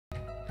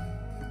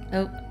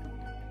Oh,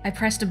 I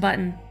pressed a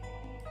button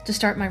to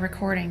start my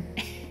recording,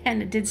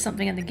 and it did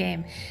something in the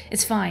game.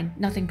 It's fine.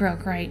 Nothing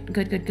broke, right?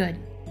 Good, good, good.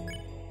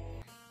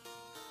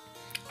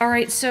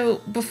 Alright, so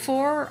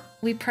before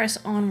we press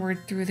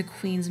onward through the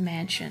Queen's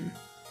Mansion,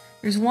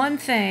 there's one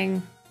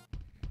thing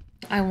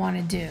I want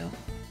to do.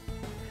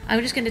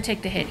 I'm just going to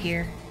take the hit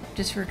here,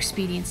 just for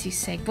expediency's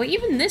sake. But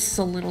even this is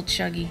a little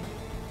chuggy.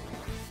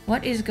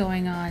 What is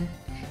going on?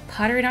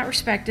 Pottery not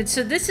respected.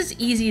 So this is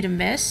easy to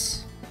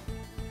miss.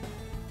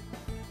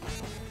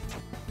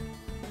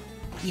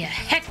 Yeah,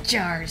 heck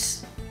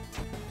jars.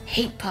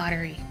 Hate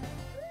pottery.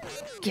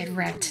 Get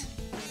wrecked.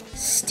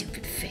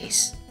 Stupid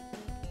face.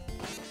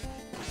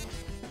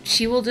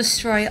 She will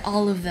destroy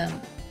all of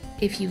them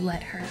if you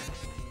let her.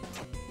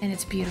 And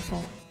it's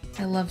beautiful.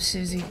 I love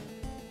Susie.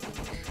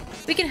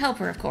 We can help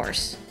her, of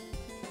course.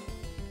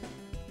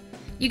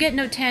 You get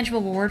no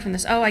tangible reward from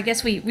this. Oh, I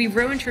guess we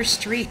ruined her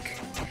streak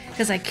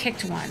because I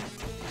kicked one.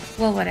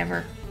 Well,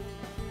 whatever.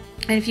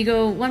 And if you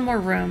go one more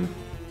room...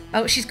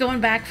 Oh, she's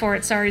going back for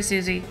it. Sorry,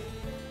 Susie.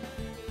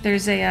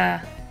 There's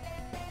a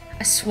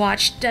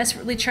swatch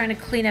desperately trying to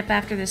clean up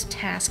after this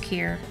task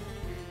here.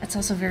 That's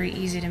also very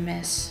easy to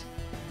miss.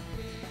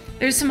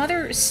 There's some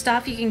other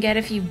stuff you can get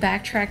if you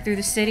backtrack through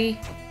the city.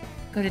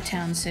 Go to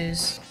town,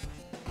 Suze.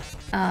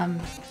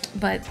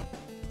 But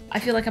I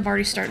feel like I'm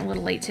already starting a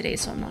little late today,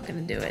 so I'm not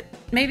going to do it.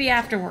 Maybe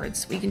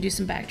afterwards we can do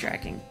some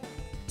backtracking,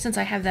 since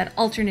I have that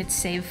alternate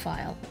save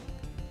file.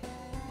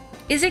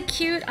 Is it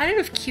cute? I don't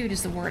know if cute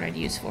is the word I'd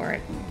use for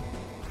it.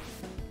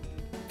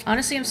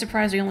 Honestly, I'm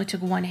surprised we only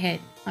took one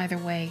hit either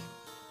way.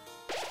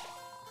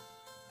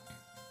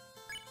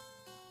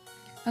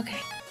 Okay.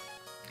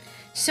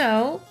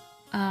 So,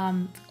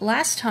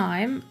 last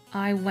time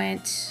I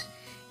went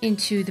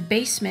into the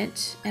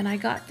basement and I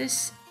got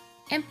this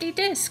empty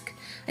disc.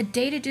 A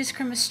data disc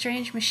from a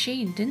strange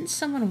machine. Didn't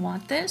someone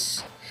want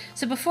this?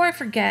 So before I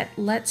forget,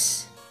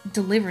 let's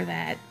deliver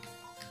that.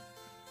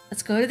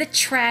 Let's go to the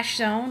trash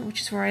zone,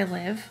 which is where I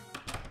live.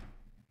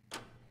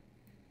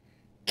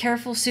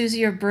 Careful,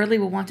 Susie, or Birdly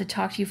will want to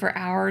talk to you for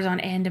hours on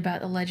end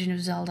about The Legend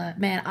of Zelda.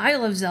 Man, I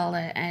love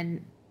Zelda,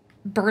 and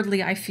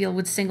Birdly, I feel,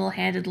 would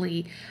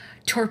single-handedly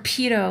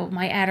torpedo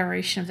my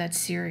adoration of that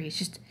series.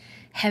 Just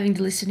having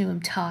to listen to him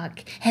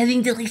talk.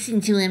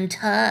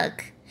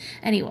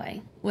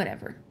 Anyway,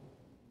 whatever.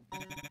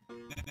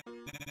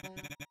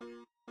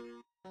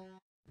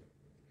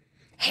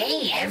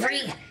 Hey,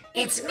 Every!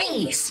 It's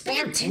me,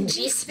 Spamton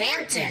G.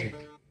 Spamton!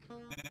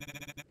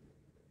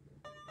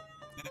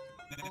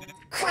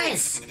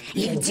 Chris,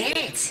 you did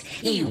it!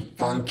 You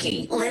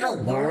funky little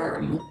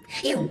worm!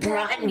 You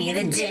brought me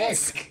the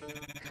disc!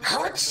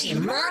 Hoochie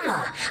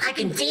mama! I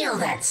can feel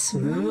that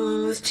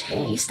smooth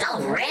taste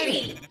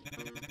already!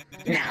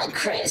 Now,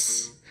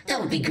 Chris,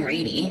 don't be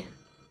greedy.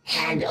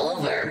 Hand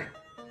over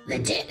the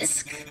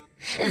disc.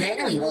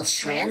 Then we will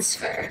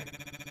transfer.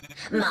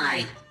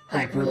 My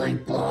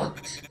hyperlink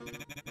blocked.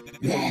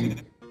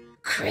 Then,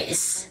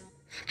 Chris,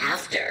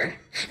 after,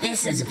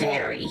 this is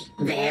very,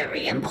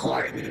 very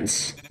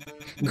important.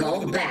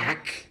 Go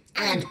back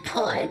and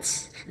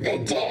put the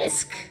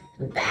disc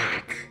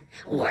back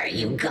where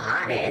you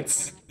got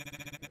it.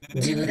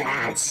 Do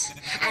that,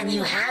 and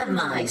you have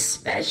my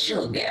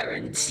special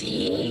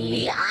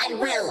guarantee. I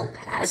will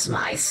pass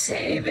my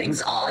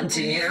savings on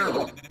to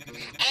you.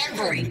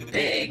 Every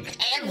big,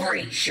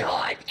 every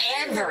shot,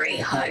 every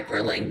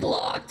hyperlink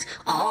blocked.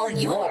 All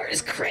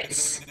yours,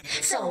 Chris.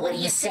 So what do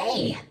you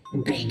say,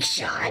 big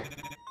shot?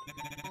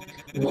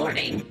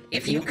 Warning,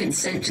 if you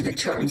consent to the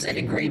terms and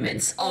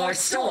agreements, our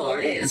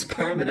store is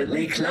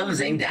permanently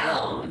closing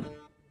down.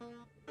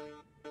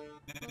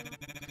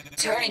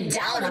 Turning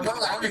down a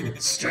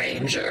beloved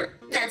stranger.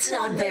 That's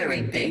not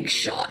very big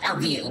shot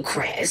of you,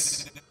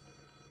 Chris.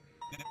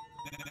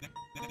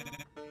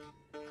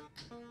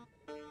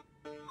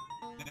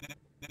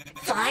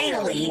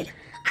 Finally,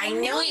 I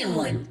knew you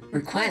would.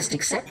 Request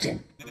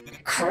accepted.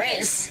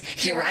 Chris,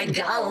 here I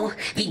go.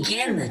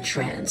 Begin the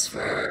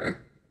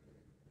transfer.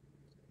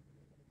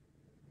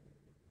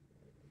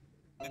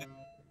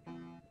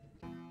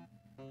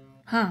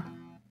 Huh.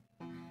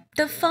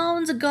 The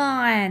phone's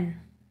gone.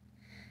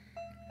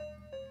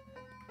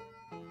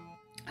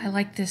 I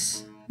like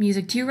this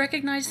music. Do you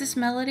recognize this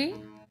melody?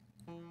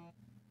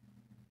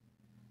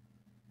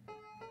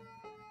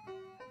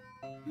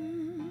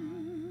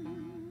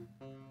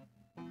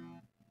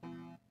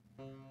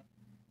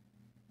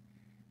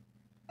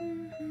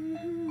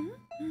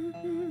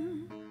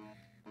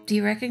 Do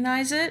you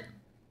recognize it?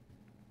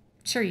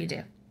 Sure you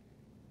do.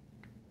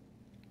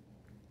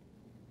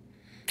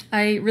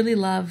 I really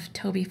love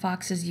Toby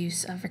Fox's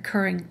use of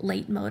recurring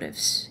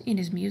leitmotifs in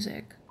his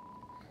music.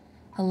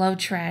 Hello,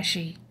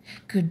 Trashy.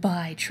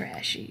 Goodbye,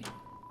 Trashy.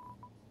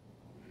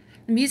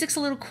 The music's a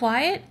little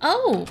quiet.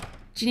 Oh,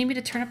 do you need me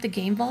to turn up the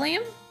game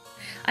volume?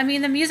 I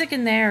mean, the music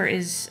in there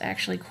is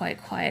actually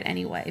quite quiet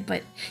anyway,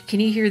 but can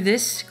you hear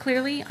this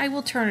clearly? I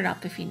will turn it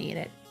up if you need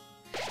it.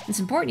 It's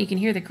important you can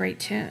hear the great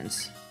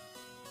tunes.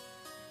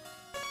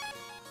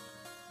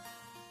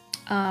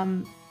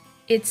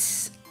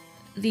 It's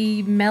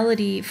the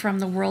melody from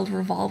The World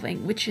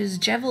Revolving, which is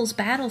Jevils'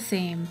 battle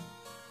theme.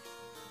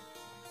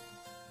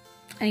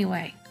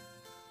 Anyway,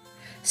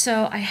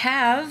 so I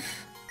have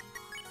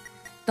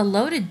the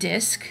loaded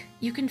disc.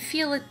 You can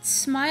feel it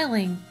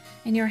smiling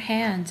in your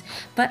hand,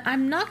 but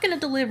I'm not going to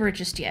deliver it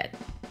just yet,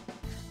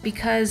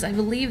 because I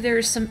believe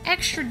there's some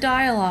extra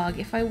dialogue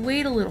if I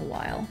wait a little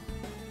while.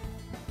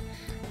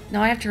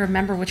 Now I have to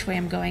remember which way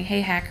I'm going.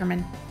 Hey,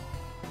 Hackerman.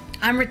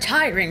 I'm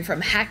retiring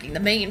from hacking the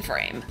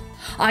mainframe.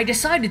 I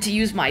decided to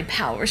use my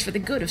powers for the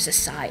good of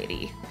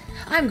society.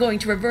 I'm going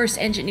to reverse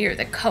engineer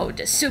the code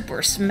to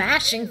super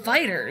smashing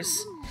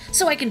fighters,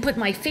 so I can put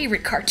my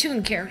favorite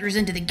cartoon characters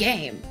into the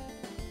game.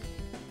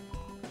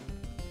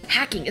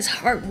 Hacking is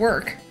hard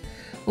work.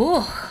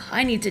 Ooh,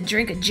 I need to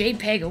drink a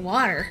JPEG of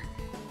water.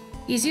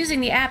 He's using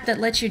the app that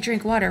lets you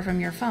drink water from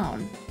your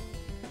phone.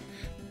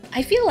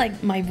 I feel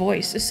like my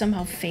voice is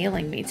somehow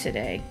failing me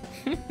today.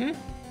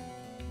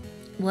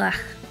 Blah,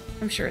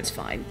 I'm sure it's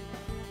fine.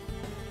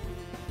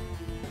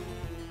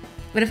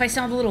 But if I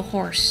sound a little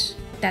hoarse,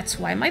 that's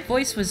why. My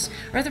voice was,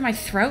 or rather my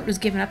throat was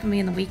giving up on me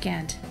in the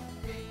weekend.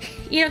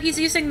 You know, he's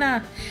using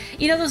the,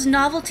 you know those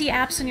novelty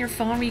apps on your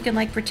phone where you can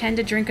like pretend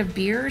to drink a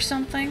beer or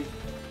something?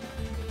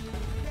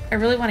 I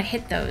really want to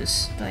hit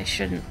those, but I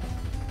shouldn't.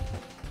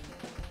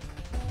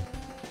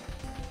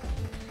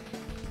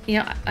 You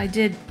know, I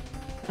did...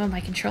 Oh,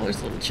 my controller's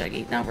a little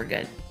chuggy. No, we're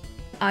good.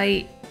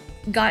 I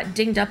got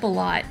dinged up a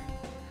lot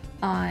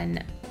on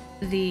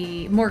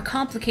the more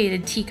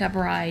complicated teacup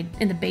ride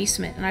in the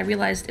basement, and I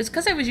realized it's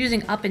because I was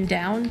using up and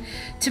down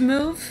to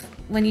move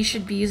when you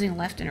should be using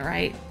left and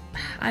right.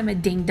 I'm a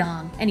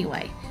ding-dong.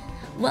 Anyway,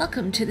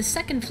 welcome to the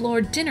second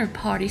floor dinner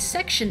party,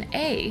 section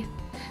A.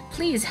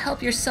 Please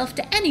help yourself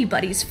to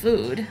anybody's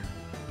food.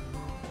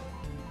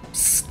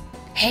 Psst.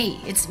 Hey,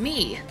 it's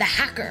me, the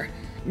hacker.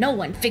 No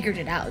one figured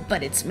it out,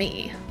 but it's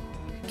me.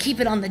 Keep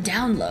it on the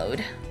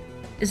download.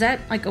 Is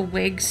that like a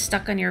wig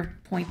stuck on your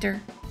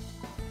pointer?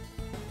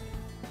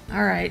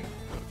 Alright.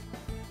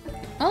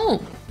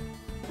 Oh!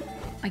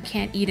 I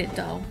can't eat it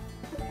though.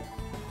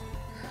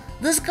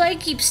 This guy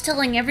keeps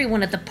telling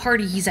everyone at the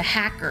party he's a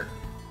hacker.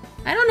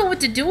 I don't know what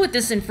to do with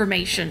this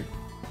information.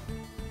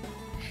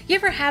 You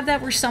ever have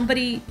that where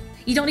somebody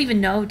you don't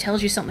even know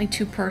tells you something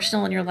too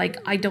personal and you're like,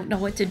 I don't know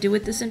what to do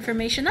with this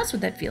information? That's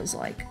what that feels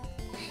like.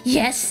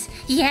 Yes,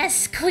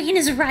 yes, Queen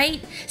is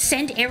right.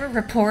 Send error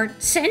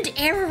report. Send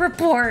error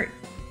report.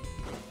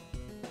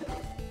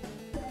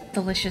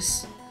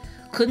 Delicious.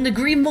 Couldn't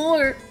agree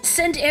more.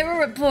 Send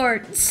error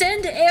report.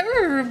 Send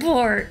error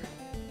report.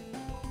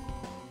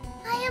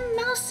 I am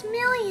Mouse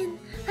Million.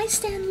 I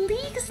stand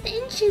leagues and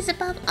inches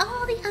above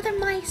all the other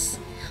mice.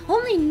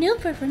 Only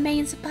Nooper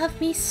remains above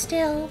me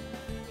still.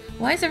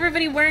 Why is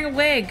everybody wearing a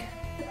wig?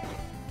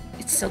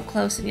 It's so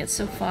close and yet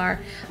so far.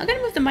 I'm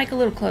gonna move the mic a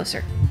little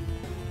closer.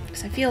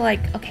 Because I feel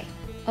like, okay,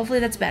 hopefully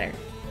that's better.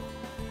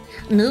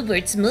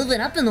 Noobert's moving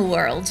up in the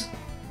world.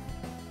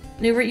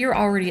 Noobert, you're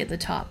already at the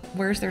top.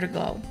 Where's there to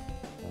go?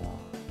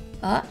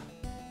 I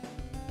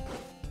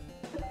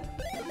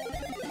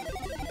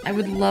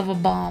would love a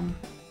bomb.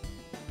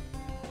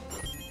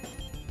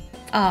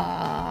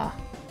 Ah.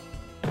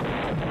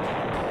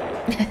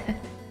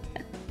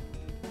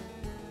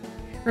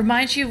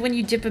 Reminds you of when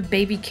you dip a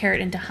baby carrot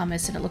into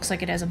hummus and it looks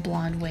like it has a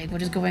blonde wig.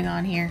 What is going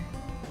on here?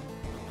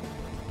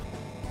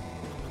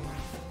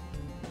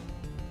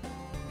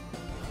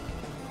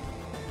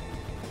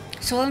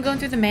 So while I'm going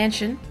through the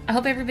mansion, I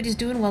hope everybody's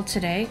doing well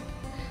today.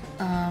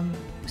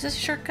 Is this a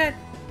shortcut?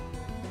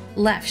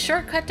 Left.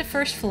 Shortcut to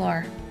first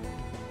floor.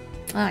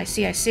 Ah, I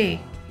see, I see.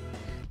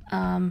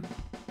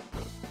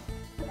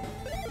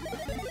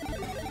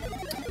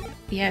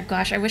 Yeah,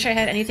 gosh, I wish I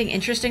had anything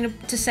interesting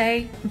to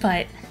say,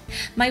 but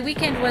my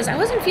weekend was... I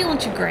wasn't feeling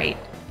too great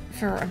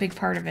for a big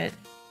part of it.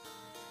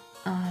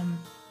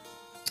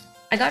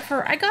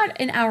 I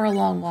got an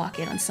hour-long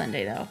walk-in on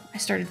Sunday, though. I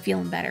started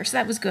feeling better, so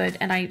that was good,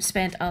 and I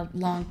spent a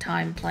long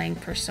time playing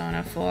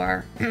Persona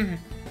 4.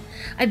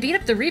 I beat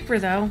up the Reaper,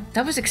 though.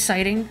 That was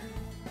exciting.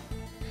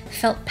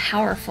 Felt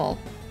powerful.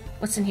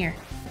 What's in here?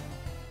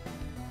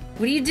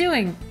 What are you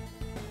doing?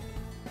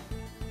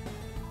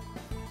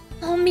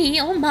 Oh me,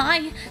 oh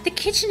my! The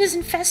kitchen is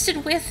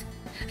infested with...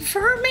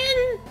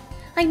 vermin!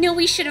 I knew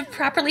we should have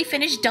properly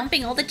finished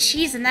dumping all the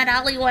cheese in that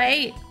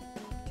alleyway.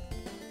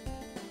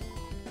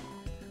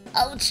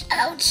 Ouch,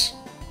 ouch.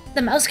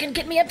 The mouse can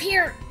get me up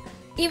here.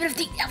 Even if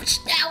the... ouch,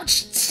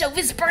 ouch, stove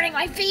is burning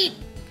my feet.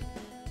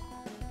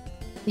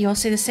 You all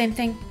say the same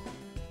thing?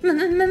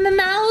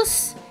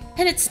 Mouse!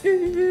 And it's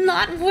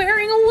not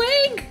wearing a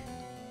wig!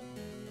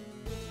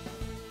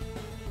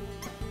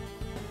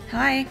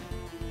 Hi.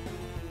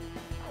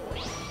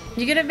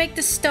 You're gonna make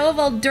the stove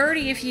all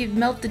dirty if you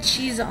melt the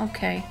cheese.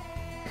 Okay.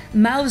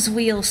 Mouse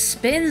wheel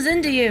spins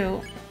into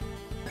you.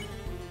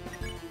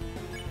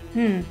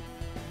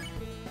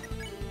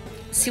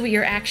 See what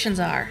your actions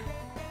are.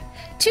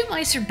 2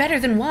 mice are better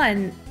than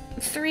 1.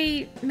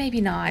 3,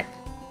 maybe not.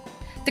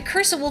 The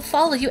cursor will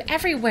follow you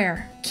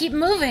everywhere. Keep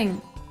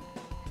moving.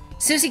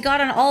 Susie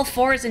got on all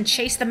fours and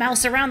chased the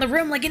mouse around the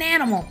room like an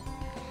animal.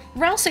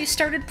 Ralsei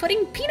started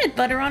putting peanut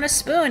butter on a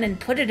spoon and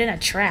put it in a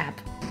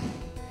trap.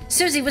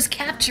 Susie was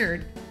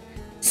captured.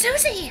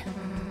 Susie!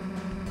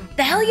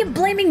 The hell are you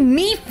blaming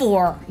me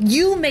for?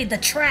 You made the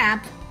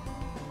trap.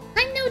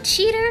 I'm no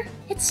cheater.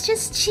 It's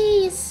just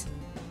cheese.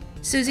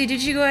 Susie,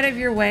 did you go out of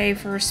your way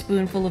for a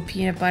spoonful of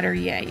peanut butter?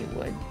 Yeah, you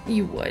would.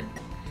 You would.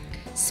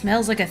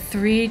 Smells like a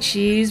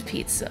 3-cheese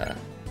pizza.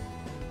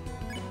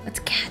 Let's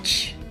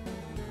catch.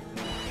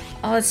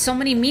 Oh, it's so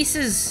many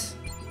Mises.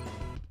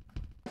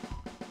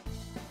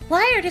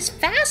 Wired is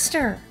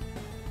faster.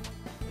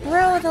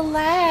 Bro, the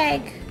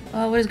lag.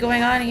 Oh, what is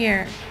going on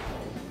here?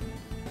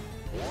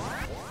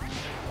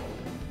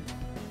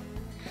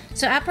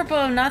 So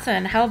apropos of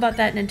nothing, how about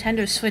that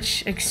Nintendo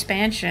Switch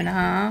expansion,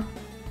 huh?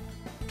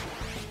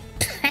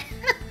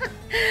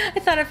 I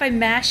thought if I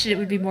mashed it, it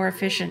would be more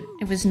efficient.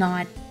 It was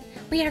not.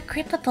 We are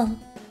grippable.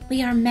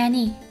 We are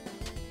many.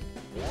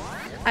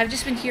 I've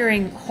just been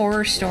hearing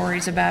horror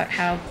stories about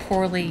how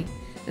poorly,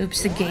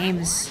 the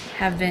games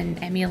have been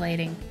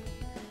emulating.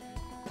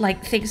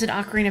 Like things in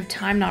Ocarina of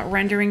Time not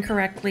rendering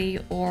correctly,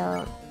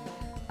 or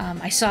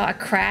I saw a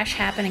crash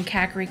happen in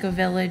Kakariko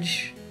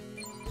Village.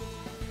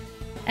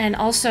 And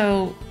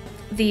also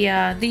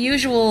the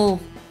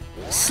usual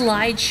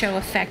slideshow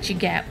effect you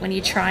get when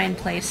you try and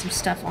play some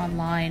stuff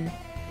online.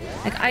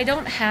 Like, I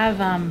don't have,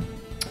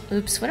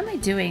 what am I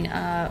doing?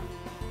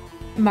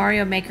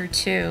 Mario Maker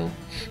 2.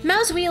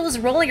 Mouse wheel is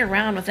rolling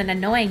around with an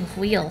annoying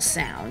wheel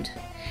sound.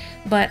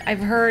 But I've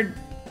heard,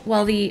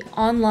 while the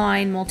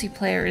online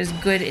multiplayer is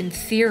good in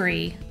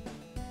theory,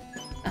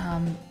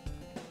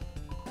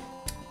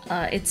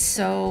 it's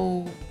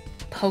so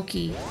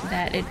pokey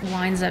that it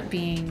winds up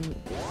being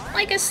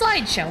like a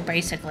slideshow,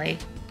 basically.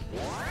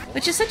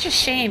 Which is such a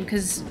shame,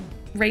 because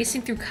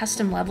racing through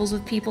custom levels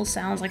with people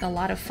sounds like a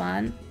lot of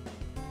fun.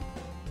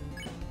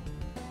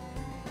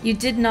 You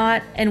did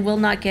not and will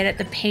not get it,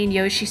 the Pain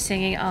Yoshi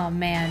singing. Oh,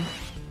 man.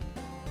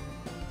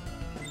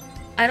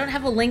 I don't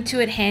have a link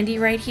to it handy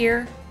right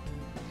here.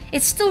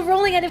 It's still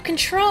rolling out of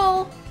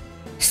control.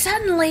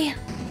 Suddenly.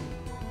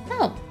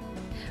 Oh.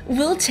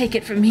 We'll take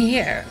it from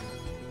here.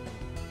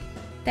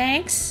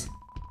 Thanks.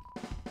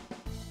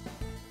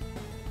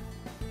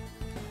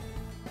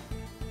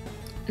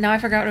 Now I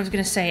forgot what I was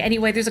going to say.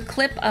 Anyway, there's a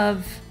clip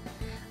of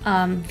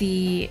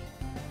the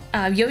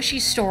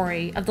Yoshi's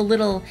story of the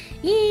little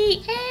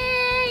E-A-O,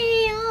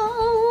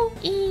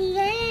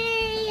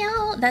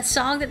 E-A-O. That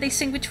song that they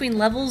sing between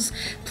levels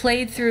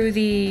played through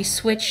the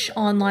Switch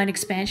Online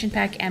Expansion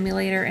Pack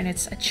emulator, and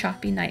it's a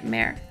choppy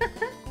nightmare.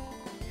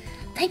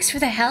 Thanks for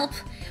the help.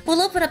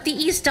 We'll open up the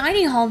East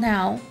Dining Hall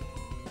now.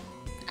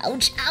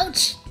 Ouch,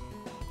 ouch.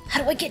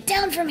 How do I get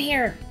down from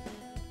here?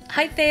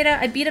 Hi, Theta.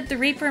 I beat up the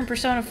Reaper in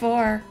Persona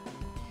 4.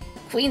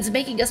 Queen's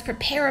making us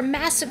prepare a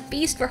massive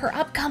feast for her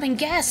upcoming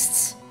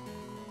guests.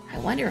 I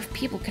wonder if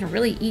people can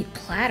really eat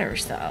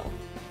platters, though.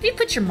 If you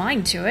put your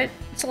mind to it,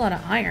 it's a lot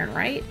of iron,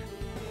 right?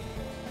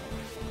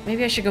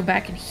 Maybe I should go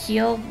back and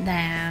heal?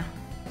 Nah,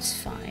 it's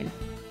fine.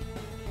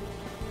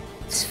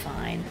 It's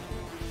fine.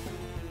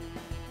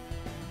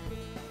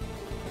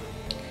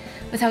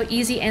 With how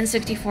easy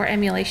N64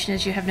 emulation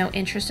is, you have no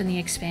interest in the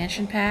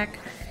expansion pack.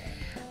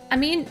 I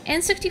mean,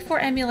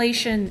 N64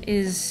 emulation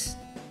is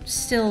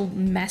still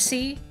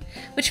messy,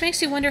 which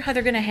makes you wonder how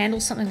they're going to handle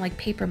something like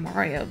Paper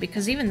Mario,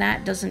 because even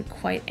that doesn't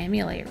quite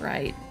emulate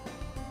right.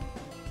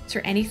 Is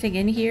there anything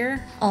in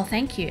here? Oh,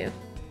 thank you.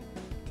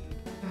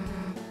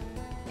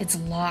 It's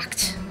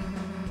locked.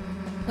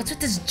 What's with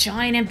this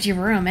giant empty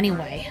room,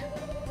 anyway?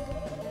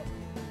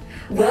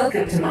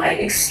 Welcome to my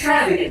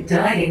extravagant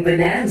dining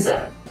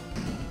bonanza.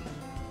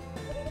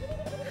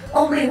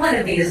 Only one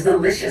of these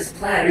delicious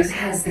platters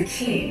has the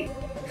key.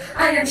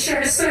 I am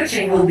sure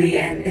searching will be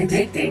an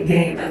addicting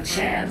game of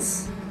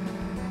chance.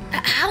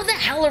 How the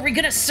hell are we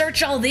gonna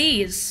search all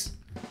these?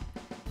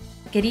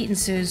 Get eaten,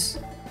 Suze.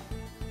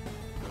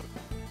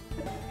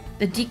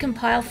 The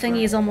decompile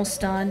thingy is almost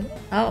done.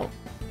 Oh.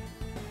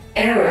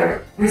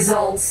 Error.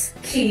 Results.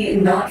 Key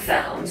not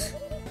found.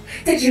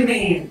 Did you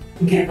mean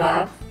give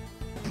up?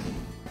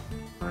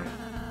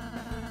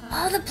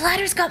 Oh, the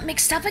platters got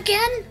mixed up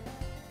again?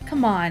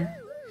 Come on.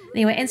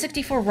 Anyway,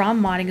 N64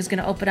 ROM modding is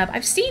gonna open up.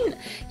 I've seen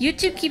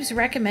YouTube keeps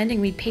recommending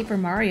me Paper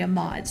Mario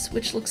mods,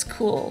 which looks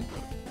cool.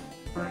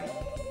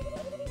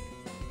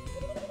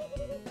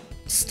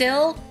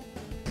 Still?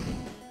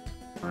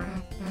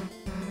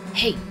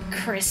 Hey,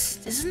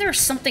 Chris, isn't there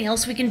something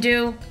else we can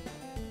do?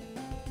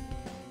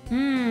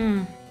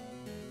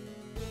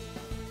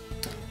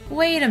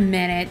 Wait a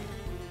minute.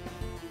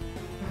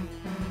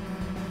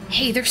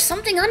 Hey, there's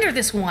something under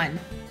this one.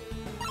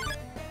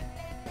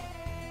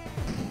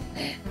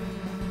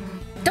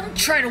 Don't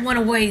try to run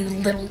away,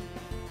 little...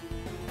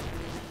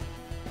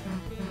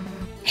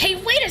 Hey,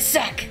 wait a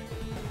sec!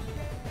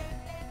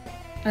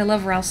 I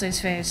love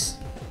Ralsei's face.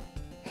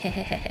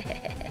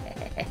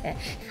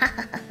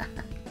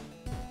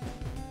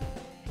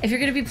 If you're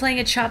gonna be playing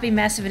a choppy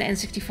mess of an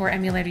N64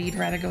 emulator, you'd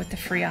rather go with the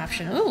free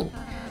option. Ooh!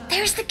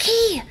 There's the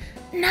key!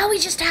 Now we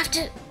just have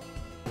to...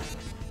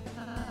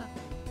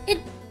 It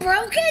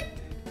broke it?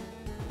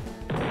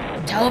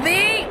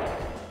 Toby!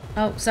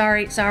 Oh,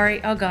 sorry,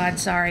 sorry. Oh god,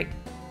 sorry.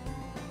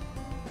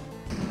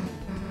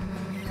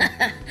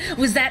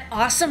 Was that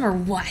awesome or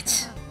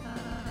what?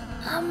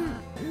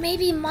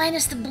 Maybe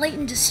minus the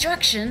blatant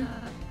destruction.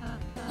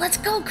 Let's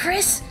go,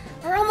 Chris!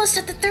 We're almost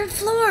at the 3rd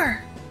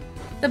floor!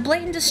 The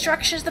blatant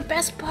destruction is the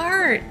best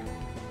part!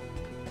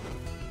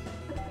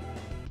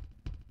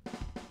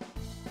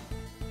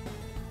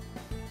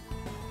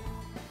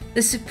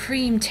 The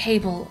Supreme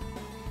Table.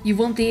 You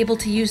won't be able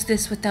to use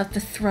this without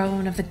the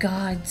Throne of the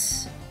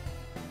Gods.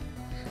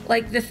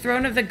 Like the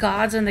Throne of the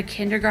Gods in the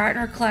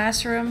kindergartner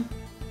classroom?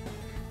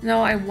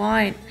 No, I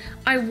want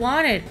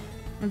it!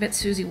 I bet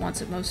Susie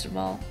wants it most of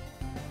all.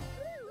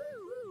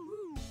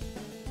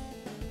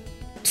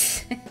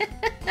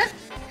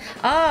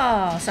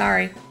 Oh,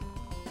 sorry.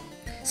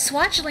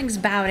 Swatchling's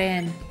bowed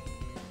in.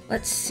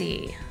 Let's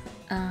see.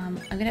 I'm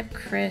gonna have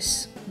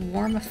Chris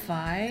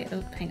warmify.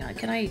 Oh, hang on.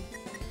 Can I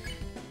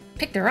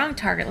pick the wrong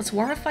target? Let's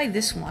warmify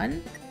this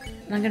one.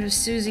 And I'm gonna have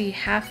Susie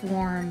half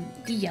warm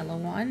the yellow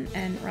one.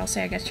 And or else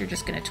I guess you're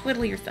just gonna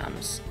twiddle your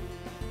thumbs.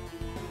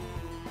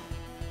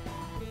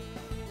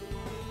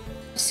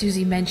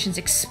 Susie mentions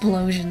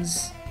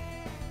explosions.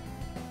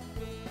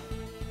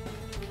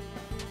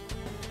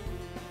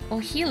 Oh,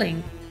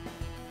 healing.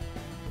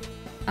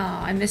 Oh,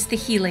 I missed the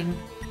healing.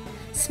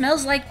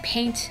 Smells like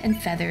paint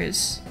and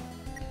feathers.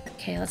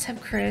 Okay, let's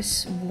have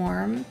Chris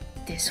warm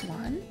this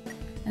one.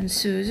 And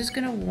Susie's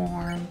gonna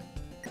warm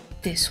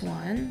this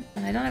one.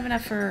 And I don't have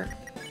enough for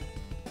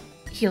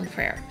heal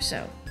prayer,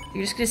 so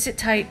you're just gonna sit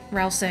tight,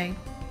 Ralsei.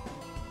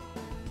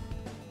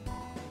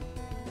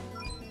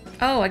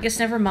 Oh, I guess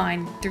never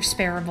mind. They're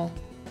spareable.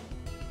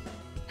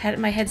 Had it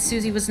in my head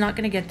Susie was not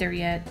gonna get there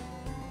yet.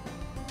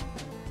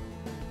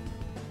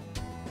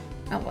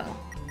 Oh well.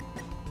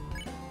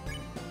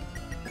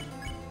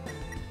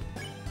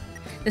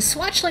 The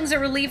Swatchlings that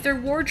relieve their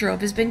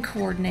wardrobe has been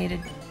coordinated.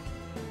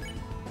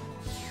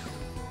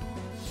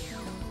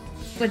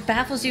 What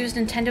baffles you is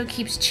Nintendo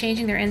keeps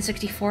changing their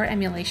N64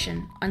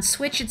 emulation. On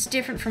Switch it's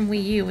different from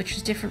Wii U, which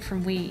is different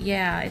from Wii.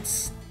 Yeah,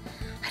 it's...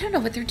 I don't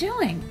know what they're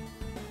doing.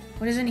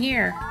 What is in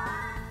here?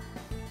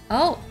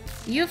 Oh!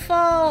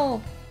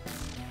 UFO!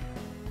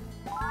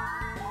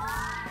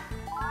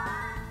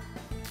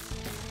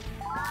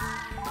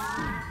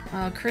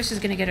 Oh, Chris is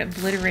gonna get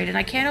obliterated.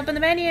 I can't open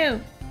the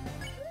menu!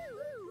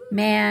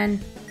 Man.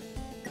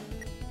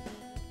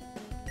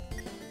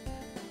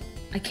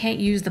 I can't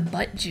use the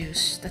butt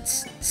juice.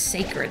 That's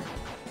sacred.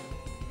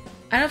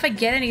 I don't know if I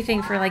get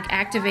anything for, like,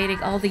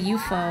 activating all the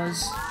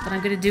UFOs, but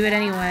I'm gonna do it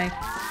anyway.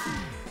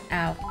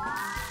 Ow.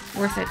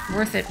 Worth it,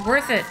 worth it,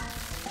 worth it!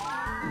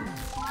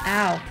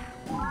 Ow.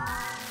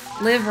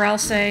 Live,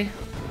 Ralsei.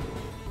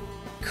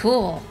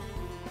 Cool.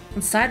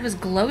 Inside was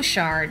glow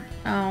shard.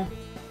 Oh.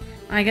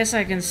 I guess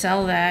I can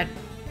sell that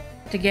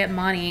to get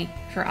money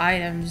for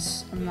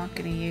items I'm not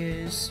gonna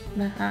use.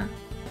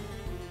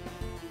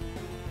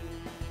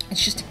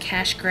 It's just a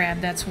cash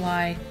grab, that's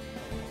why.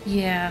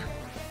 Yeah.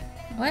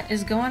 What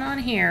is going on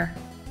here?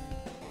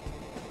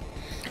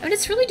 I mean,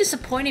 it's really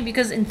disappointing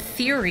because in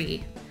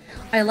theory,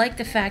 I like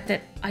the fact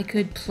that I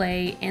could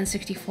play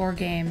N64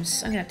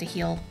 games. I'm gonna have to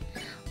heal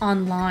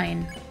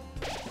online.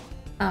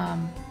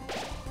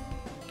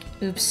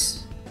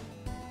 Oops.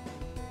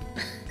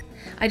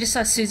 I just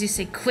saw Susie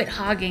say quit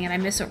hogging and I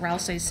missed what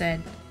Ralsei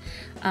said.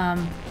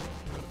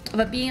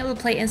 But being able to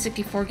play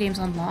N64 games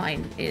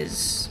online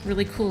is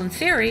really cool in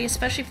theory,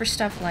 especially for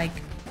stuff like...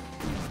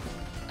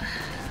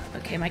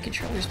 okay, my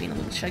controller's being a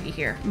little chuggy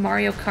here.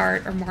 Mario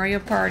Kart or Mario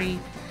Party.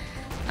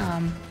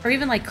 Or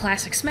even like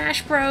classic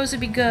Smash Bros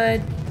would be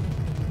good.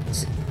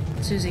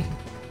 Susie.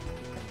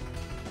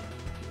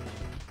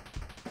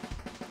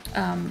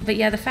 But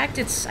yeah, the fact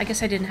it's... I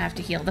guess I didn't have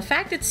to heal. The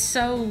fact it's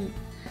so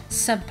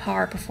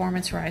subpar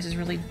performance-wise is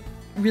really,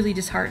 really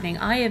disheartening.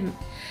 I am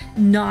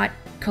not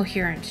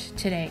coherent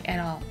today at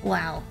all.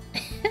 Wow.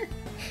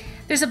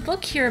 There's a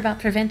book here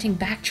about preventing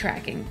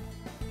backtracking.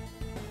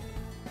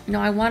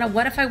 No,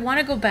 what if I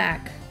want to go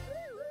back?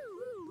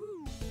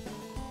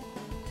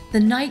 The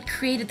night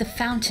created the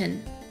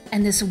fountain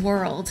and this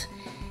world.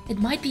 It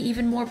might be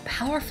even more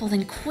powerful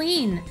than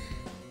Queen.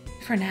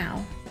 For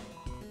now.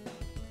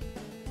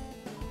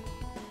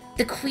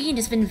 The Queen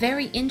has been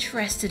very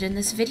interested in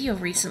this video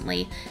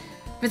recently,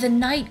 where the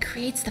night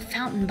creates the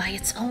fountain by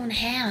its own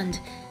hand.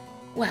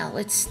 Well,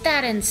 it's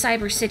that and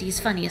Cyber City's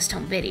funniest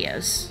home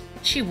videos.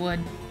 She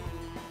would.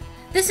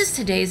 This is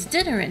today's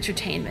dinner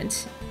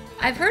entertainment.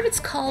 I've heard it's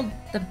called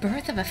The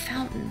Birth of a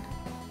Fountain.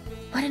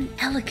 What an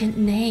elegant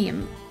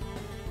name.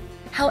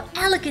 How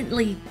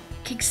elegantly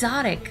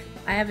quixotic.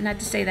 I haven't had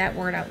to say that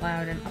word out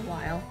loud in a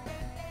while.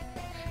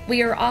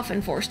 We are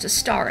often forced to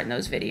star in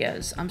those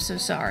videos. I'm so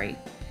sorry.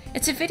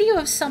 It's a video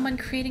of someone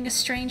creating a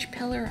strange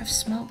pillar of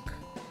smoke.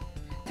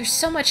 There's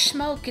so much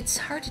smoke, it's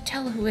hard to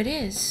tell who it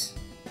is.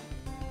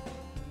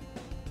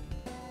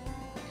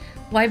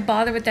 Why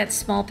bother with that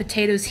small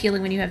potatoes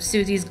healing when you have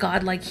Susie's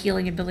godlike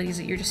healing abilities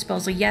at your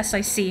disposal? Yes,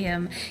 I see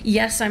him.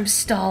 Yes, I'm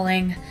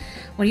stalling.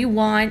 What do you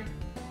want?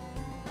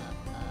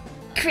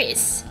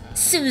 Chris,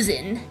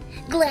 Susan,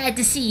 glad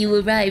to see you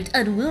arrived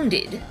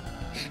unwounded.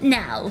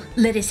 Now,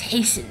 let us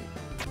hasten.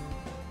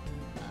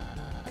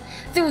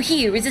 Through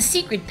here is a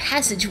secret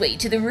passageway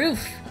to the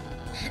roof.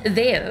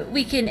 There,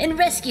 we can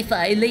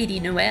rescue-fy Lady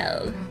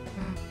Noelle.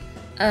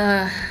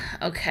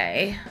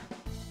 Okay.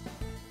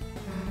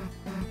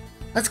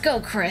 Let's go,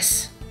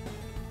 Chris.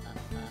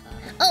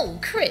 Oh,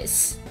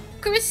 Chris.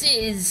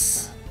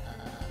 Chris,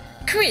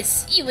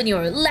 you and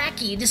your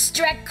lackey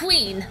distract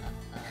Queen.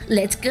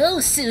 Let's go,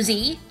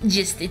 Susie.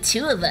 Just the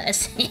two of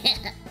us.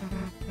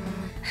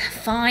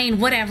 Fine,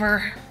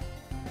 whatever.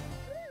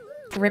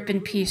 Rip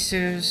in peace,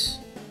 Suze.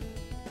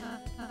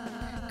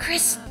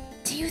 Chris,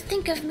 do you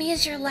think of me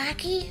as your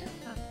lackey?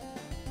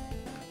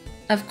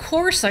 Of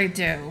course I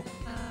do.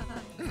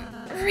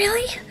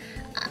 Really?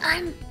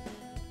 I'm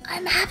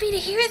happy to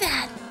hear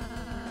that.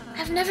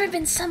 I've never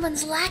been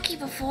someone's lackey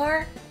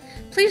before.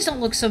 Please don't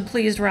look so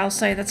pleased,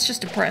 Rousey. That's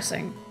just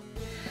depressing.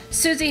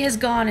 Susie has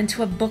gone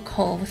into a book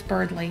hole with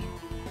Birdly.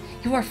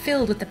 You are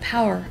filled with the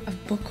power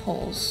of book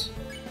holes.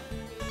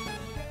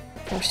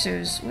 Poor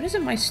Suze. What is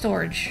in my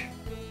storage?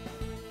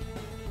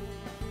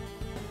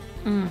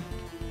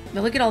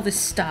 But look at all this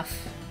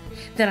stuff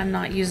that I'm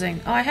not using.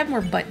 Oh, I have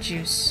more butt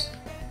juice.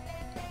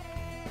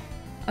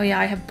 Oh yeah,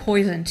 I have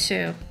poison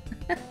too.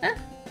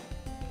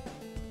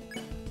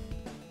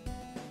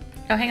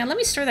 Oh, hang on. Let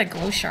me store that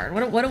glow shard.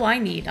 What do I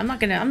need? I'm not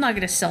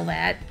gonna sell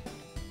that.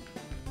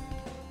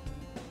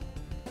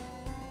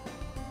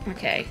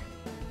 Okay.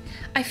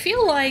 I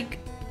feel like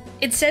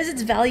it says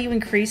its value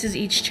increases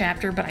each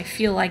chapter, but I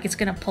feel like it's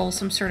gonna pull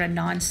some sort of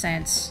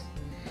nonsense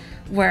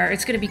where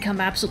it's gonna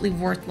become absolutely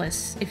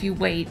worthless if you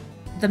wait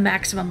the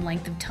maximum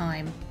length of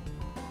time.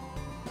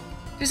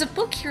 There's a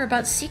book here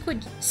about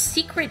secret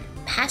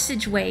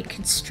passageway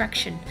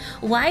construction.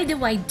 Why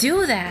do I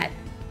do that?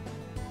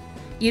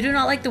 You do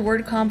not like the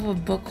word combo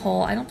of book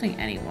hole. I don't think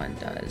anyone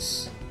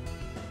does.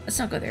 Let's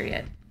not go there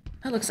yet.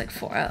 That looks like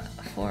for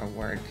a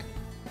word.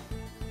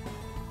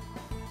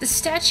 The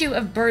statue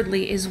of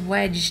Birdly is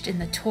wedged in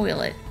the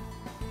toilet.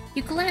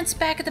 You glance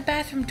back at the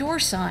bathroom door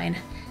sign.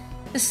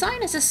 The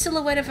sign is a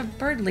silhouette of a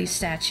Birdly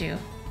statue.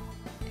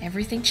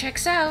 Everything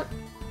checks out.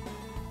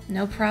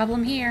 No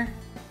problem here.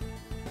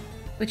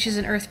 Which is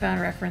an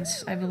Earthbound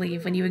reference, I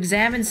believe. When you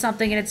examine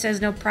something and it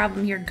says no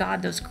problem here,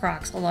 God, those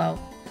Crocs, hello.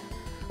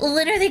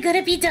 When are they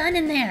gonna be done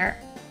in there?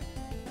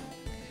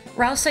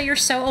 Rousey, you're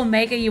so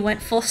Omega you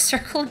went full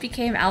circle and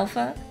became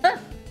Alpha?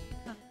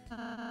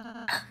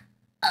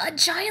 A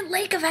giant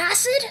lake of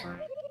acid?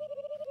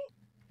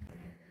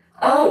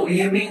 Oh,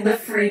 you mean the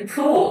free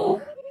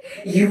pool?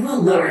 You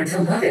will learn to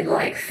love it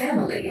like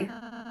family.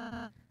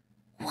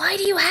 Why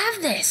do you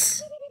have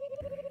this?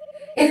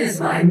 It is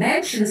my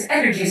mansion's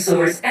energy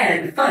source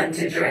and fun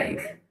to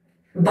drink.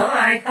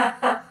 Bye!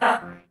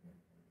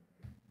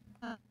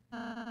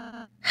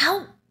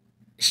 How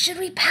should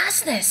we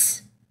pass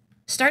this?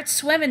 Start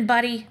swimming,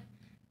 buddy.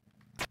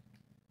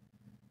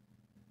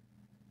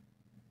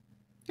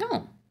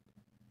 No.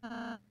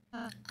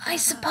 I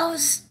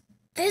suppose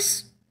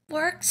this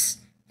works.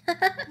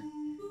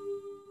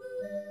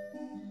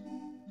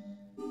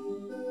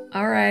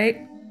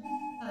 Alright.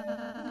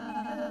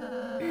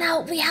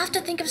 Now we have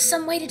to think of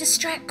some way to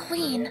distract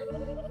Queen.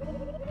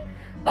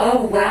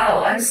 Oh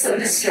wow, I'm so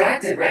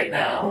distracted right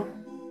now.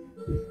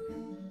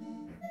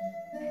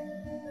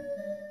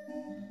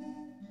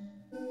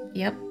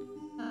 Yep.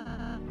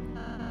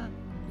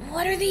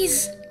 What are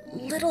these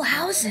little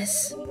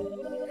houses?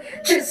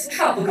 Just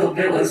tropical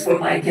villas for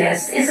my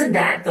guests, isn't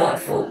that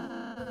thoughtful?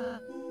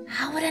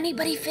 How would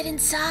anybody fit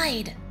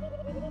inside?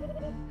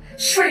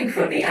 Shrink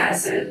from the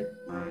acid.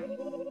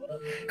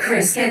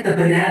 Chris, get the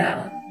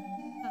banana.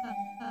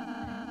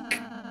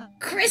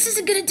 Chris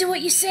isn't gonna do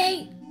what you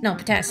say. No,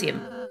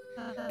 potassium.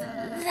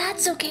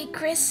 That's okay,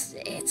 Chris.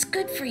 It's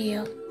good for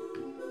you.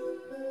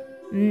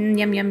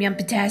 Yum, yum, yum,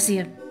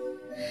 potassium.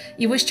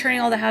 You wish turning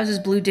all the houses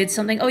blue did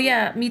something? Oh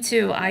yeah, me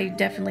too. I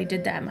definitely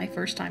did that my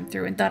first time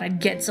through and thought I'd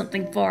get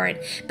something for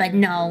it, but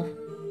no.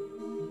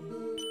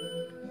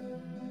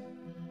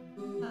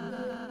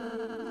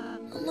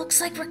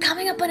 Looks like we're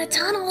coming up on a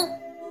tunnel.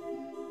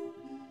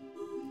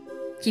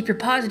 Keep your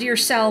paws to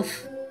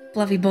yourself,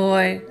 fluffy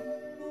boy.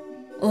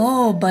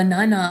 Oh,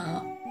 banana.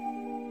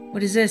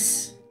 What is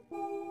this?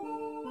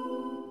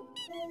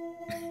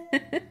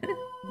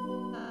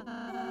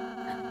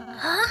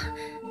 Huh?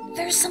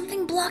 There's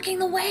something blocking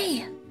the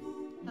way.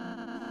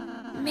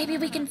 Maybe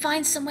we can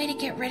find some way to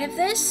get rid of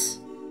this?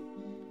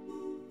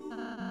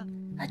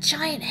 A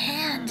giant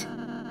hand.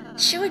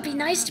 Sure would be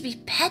nice to be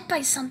pet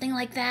by something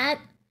like that.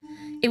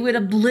 It would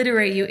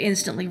obliterate you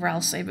instantly,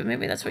 Rousey, but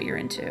maybe that's what you're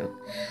into.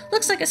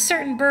 Looks like a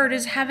certain bird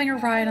is having a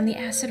ride on the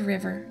acid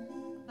river.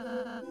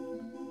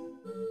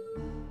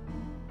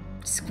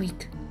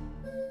 Squeak.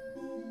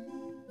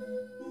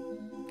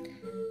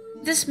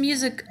 This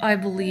music, I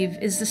believe,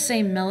 is the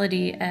same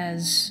melody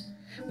as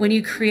when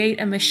you create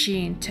a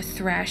machine to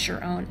thrash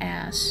your own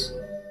ass.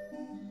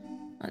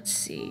 Let's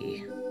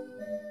see.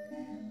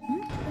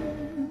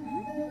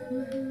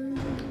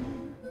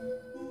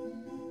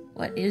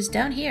 What is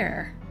down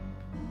here?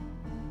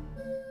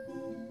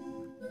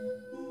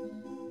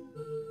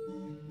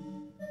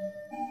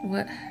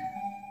 What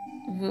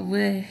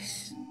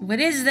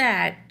is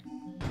that?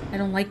 I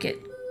don't like it.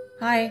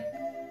 Hi.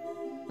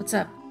 What's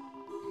up?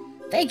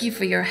 Thank you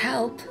for your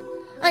help.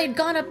 I had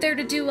gone up there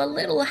to do a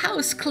little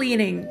house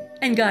cleaning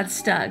and got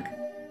stuck.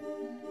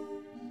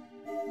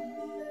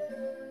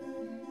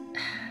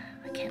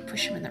 I can't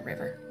push him in the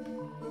river.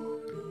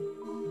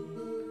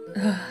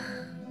 Ugh.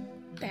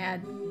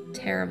 Bad.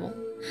 Terrible.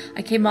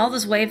 I came all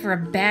this way for a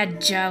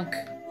bad joke.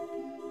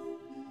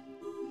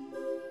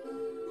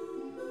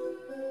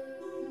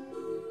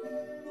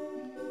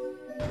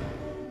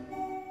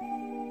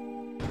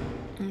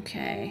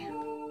 Okay.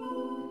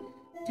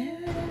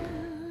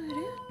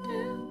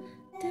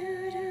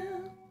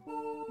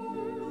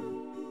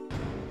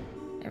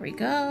 There we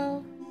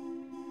go.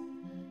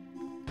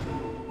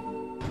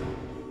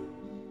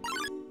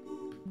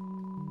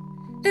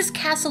 This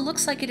castle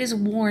looks like it has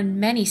worn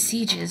many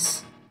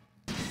sieges.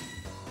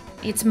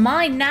 It's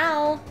mine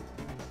now.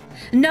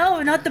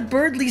 No, not the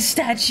Birdley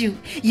statue.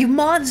 You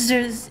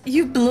monsters.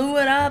 You blew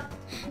it up.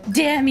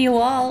 Damn you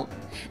all.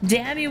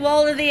 Damn you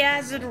all to the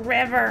acid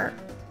river.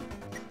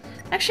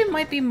 Actually, it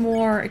might be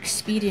more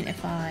expedient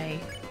if I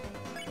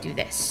do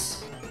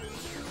this.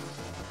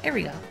 There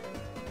we go.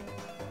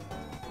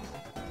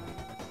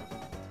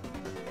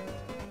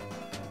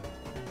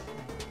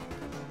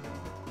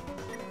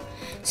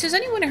 So has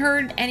anyone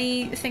heard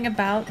anything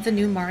about the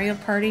new Mario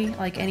Party?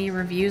 Like any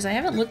reviews? I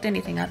haven't looked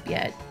anything up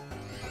yet.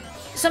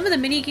 Some of the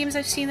mini games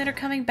I've seen that are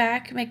coming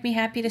back make me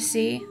happy to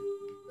see.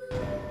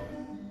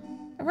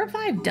 A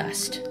revived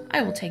dust.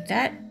 I will take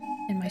that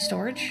in my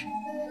storage.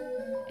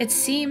 It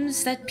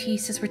seems that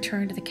peace has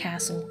returned to the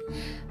castle,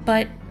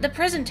 but the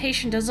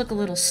presentation does look a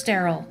little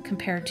sterile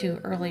compared to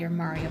earlier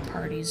Mario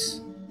parties.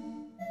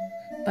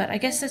 But I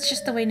guess that's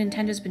just the way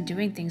Nintendo's been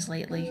doing things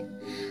lately.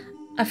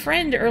 A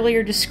friend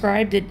earlier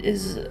described it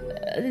as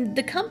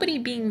the company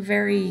being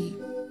very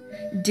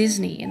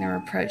Disney in their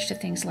approach to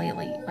things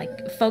lately,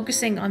 like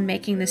focusing on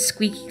making this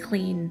squeaky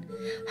clean,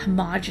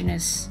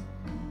 homogeneous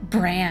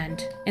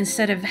brand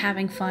instead of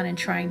having fun and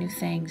trying new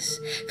things.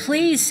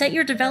 Please set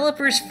your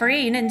developers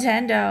free,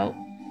 Nintendo.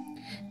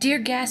 Dear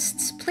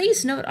guests,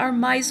 please note our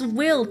mice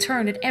will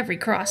turn at every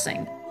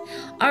crossing.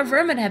 Our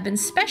vermin have been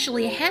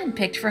specially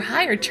handpicked for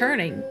higher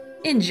turning.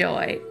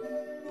 Enjoy.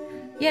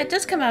 Yeah, it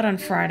does come out on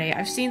Friday.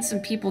 I've seen some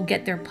people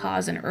get their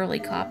paws in early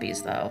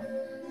copies, though.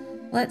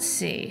 Let's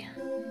see.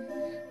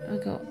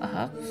 We'll go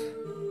up.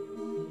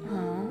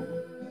 Oh.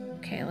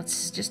 Okay,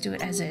 let's just do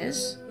it as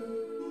is.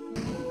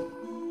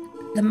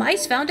 The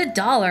mice found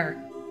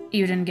 $1.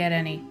 You didn't get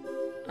any.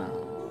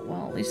 Oh,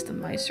 well, at least the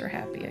mice are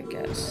happy, I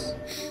guess.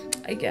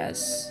 I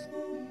guess.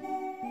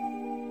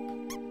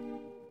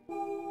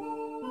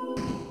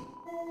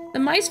 The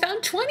mice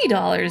found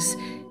 $20.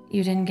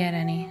 You didn't get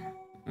any.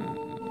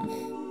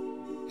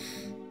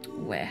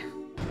 Where?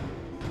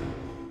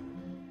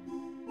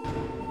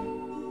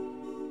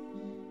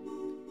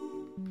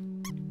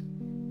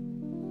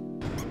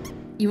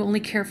 You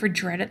only care for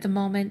Dread at the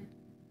moment?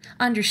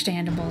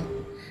 Understandable.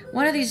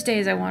 One of these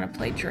days I want to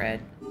play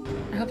Dread.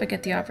 I hope I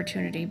get the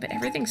opportunity, but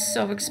everything's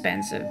so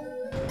expensive.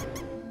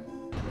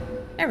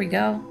 There we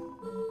go.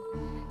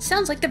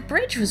 Sounds like the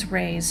bridge was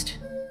raised.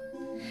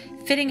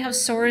 Fitting how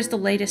Sora is the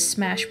latest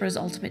Smash Bros.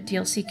 Ultimate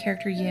DLC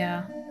character,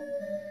 yeah.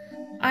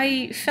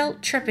 I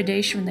felt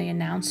trepidation when they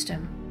announced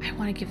him. I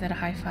want to give that a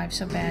high five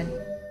so bad.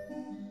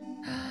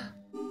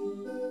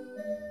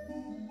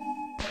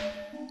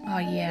 Oh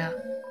yeah.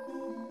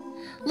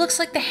 Looks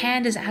like the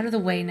hand is out of the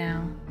way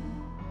now.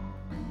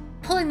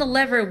 Pulling the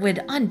lever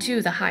would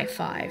undo the high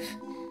five.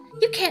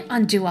 You can't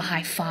undo a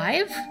high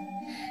five.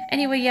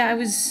 Anyway, yeah, I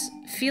was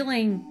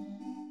feeling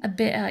a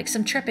bit like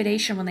some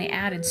trepidation when they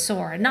added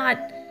Sora.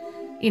 Not,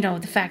 you know,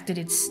 the fact that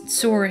it's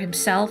Sora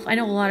himself. I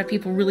know a lot of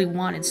people really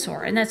wanted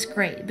Sora, and that's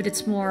great, but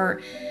it's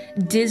more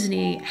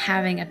Disney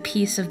having a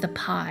piece of the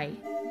pie.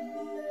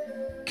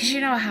 Because you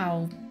know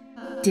how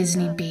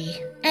Disney be.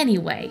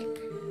 Anyway,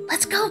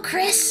 let's go,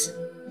 Chris!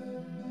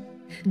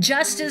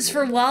 Justice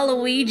for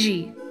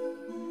Waluigi!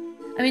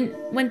 I mean,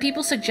 when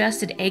people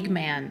suggested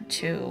Eggman,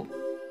 too,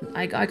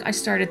 I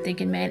started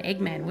thinking, man,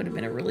 Eggman would have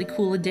been a really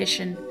cool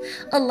addition.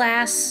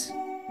 Alas.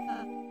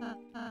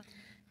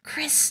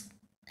 Chris,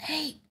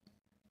 hey,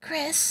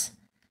 Chris,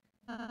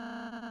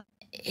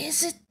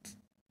 is it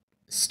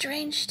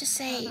strange to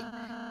say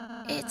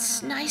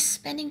it's nice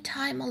spending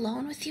time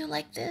alone with you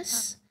like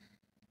this?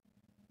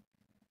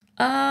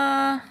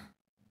 I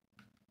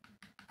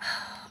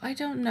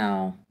don't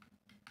know.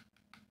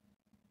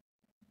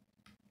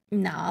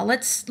 Nah,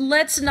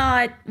 let's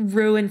not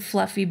ruin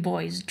Fluffy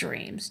Boy's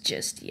dreams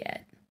just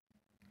yet.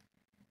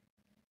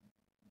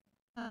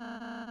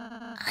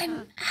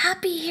 I'm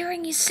happy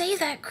hearing you say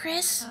that,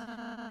 Chris.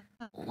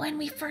 When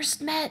we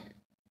first met,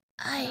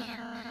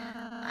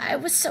 I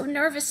was so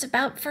nervous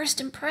about first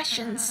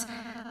impressions.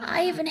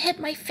 I even hid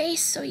my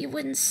face so you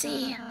wouldn't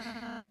see.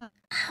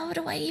 How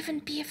do I even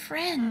be a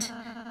friend?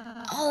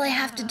 All I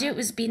have to do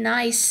is be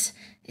nice,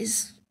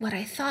 is what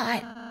I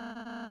thought.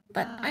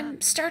 But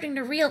I'm starting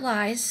to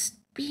realize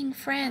being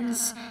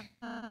friends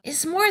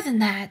is more than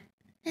that,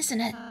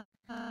 isn't it?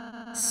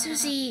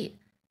 Susie,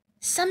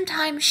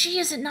 sometimes she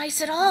isn't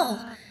nice at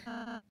all.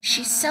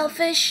 She's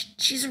selfish,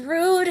 she's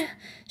rude,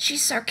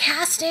 she's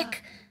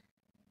sarcastic.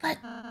 But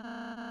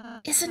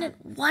isn't it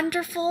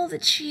wonderful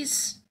that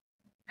she's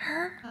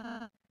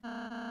her?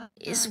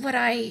 Is what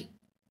I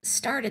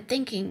started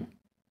thinking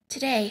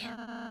today.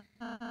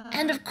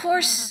 And of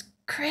course,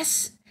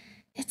 Chris,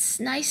 it's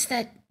nice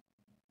that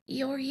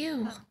you're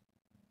you.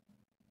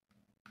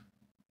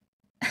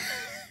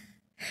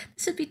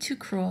 This would be too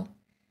cruel.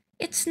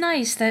 It's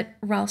nice that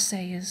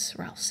Ralsei is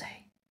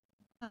Ralsei.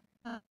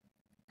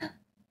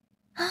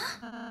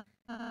 Huh?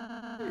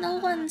 No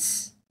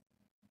one's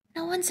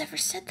ever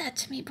said that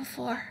to me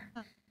before.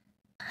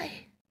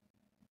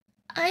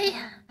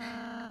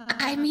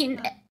 I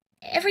mean,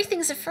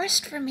 everything's a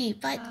first for me,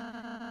 but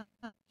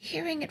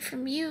hearing it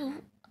from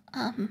you,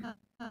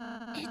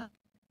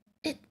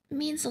 it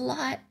means a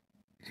lot.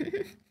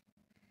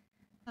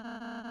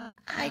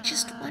 I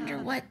just wonder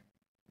what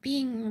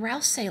being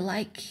Ralsei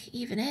like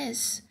even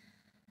is.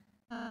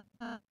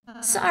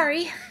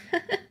 Sorry.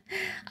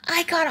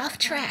 I got off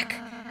track.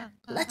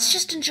 Let's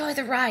just enjoy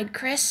the ride,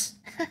 Chris.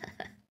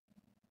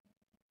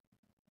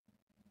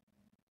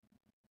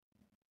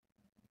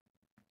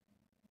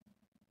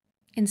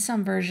 In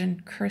some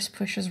version, Chris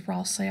pushes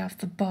Ralsei off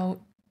the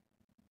boat.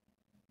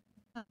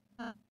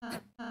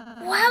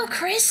 Wow,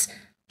 Chris!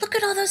 Look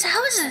at all those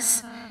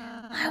houses!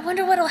 I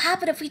wonder what'll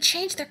happen if we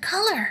change their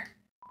color.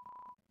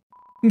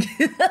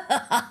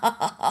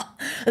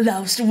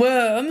 Thou'st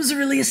worms,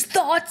 release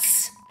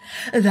thoughts.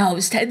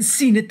 Thou'st had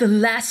seen it the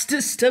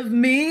lastest of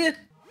me.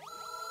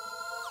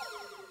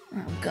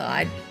 Oh,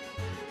 God.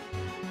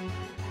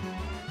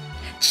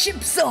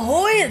 Chips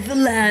ahoy, the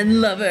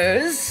land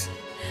lovers.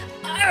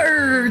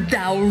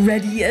 Thou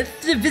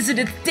readieth to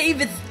visiteth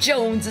David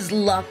Jones's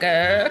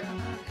locker.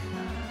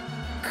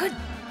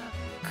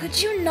 Could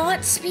you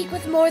not speak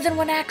with more than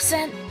one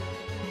accent?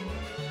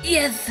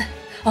 Yes,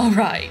 all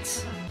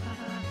right.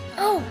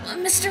 Oh,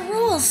 Mr.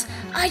 Rules,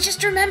 I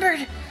just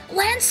remembered.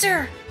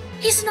 Lancer,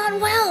 he's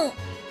not well.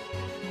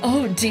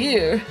 Oh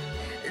dear.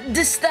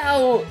 Didst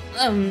thou,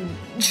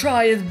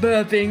 tryeth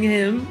burping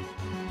him?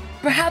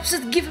 Perhaps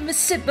give him a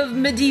sip of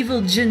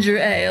medieval ginger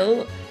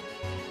ale?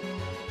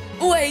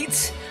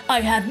 Wait,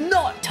 I have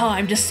not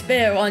time to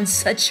spare on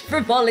such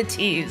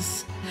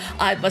frivolities.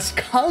 I must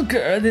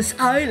conquer this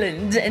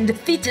island, and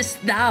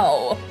defeatest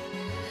thou.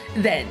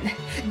 Then,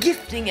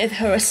 giftingeth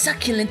her a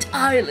succulent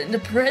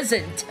island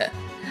present,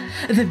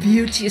 the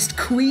beauteous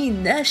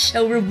queen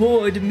shall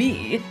reward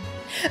me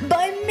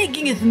by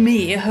makingeth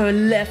me her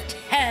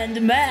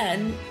left-hand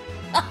man.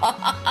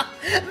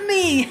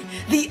 Me,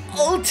 the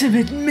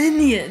ultimate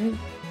minion.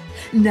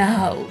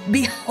 Now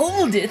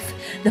beholdeth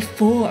the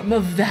form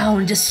of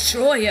Vound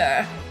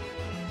Destroyer.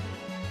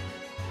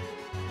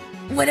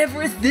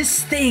 Whatever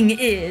this thing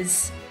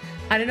is,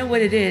 I don't know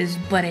what it is,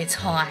 but it's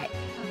hot.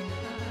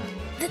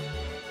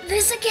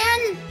 This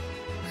again?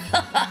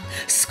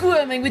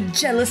 Squirming with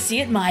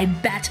jealousy at my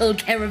battle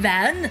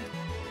caravan?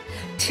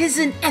 'Tis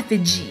an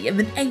effigy of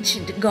an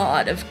ancient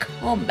god of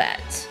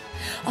combat.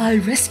 I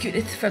rescued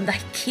it from the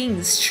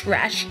king's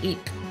trash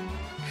heap,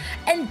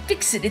 and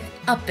fixed it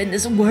up in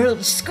this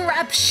world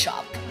scrap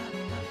shop.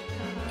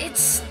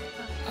 It's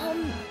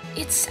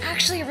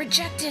actually a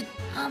rejected,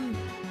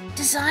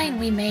 design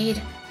we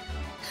made.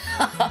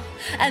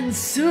 And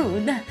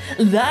soon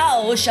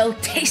thou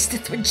shalt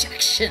tasteth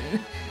rejection,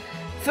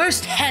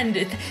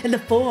 first-handed in the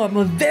form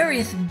of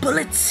various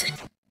bullets.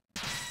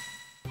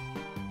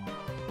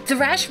 The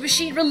Rash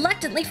Machine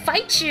reluctantly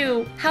fights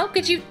you. How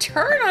could you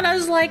turn on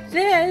us like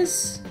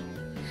this?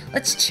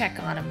 Let's check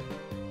on him.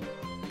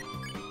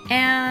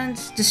 And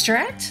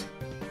distract?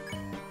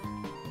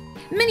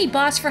 Mini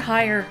boss for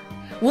hire.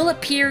 Will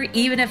appear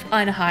even if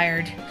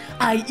unhired.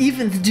 I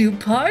even do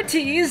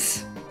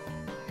parties.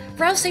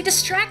 Ralsei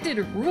distracted.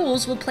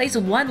 Rules will place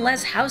one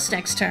less house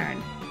next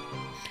turn.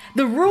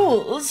 The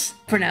rules,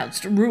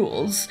 pronounced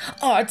rules,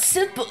 are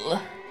simple.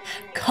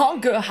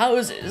 Conquer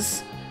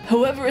houses.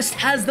 Whoever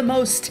has the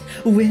most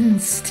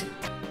wins.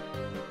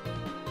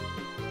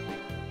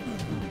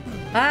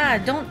 Ah,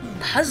 don't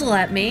puzzle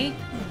at me.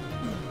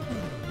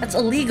 That's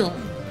illegal.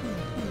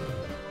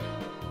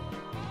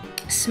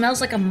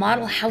 Smells like a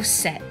model house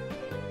set.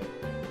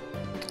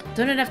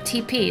 Don't have enough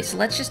TP, so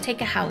let's just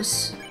take a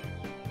house.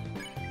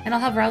 And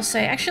I'll have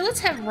Ralsei. Actually, let's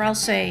have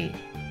Ralsei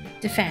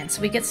defense.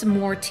 We get some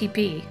more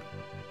TP.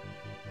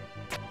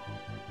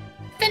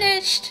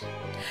 Finished!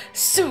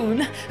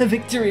 Soon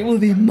victory will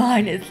be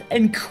mine,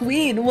 and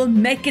Queen will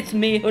maketh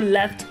me her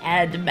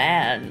left-hand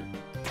man.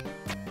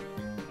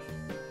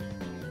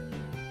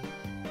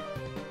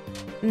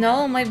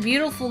 No, my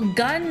beautiful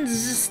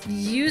guns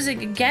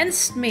using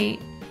against me.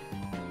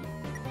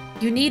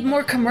 You need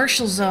more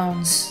commercial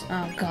zones.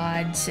 Oh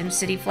god,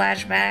 SimCity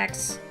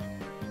flashbacks.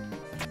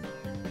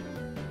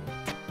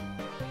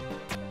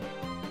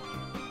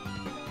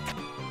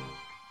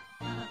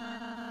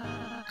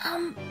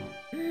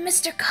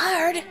 Mr.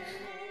 Card,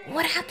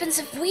 what happens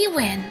if we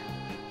win?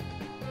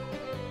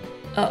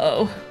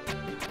 Uh-oh.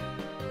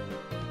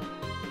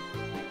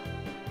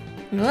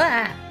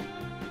 Ah.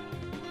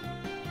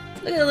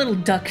 Look at the little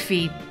duck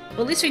feet.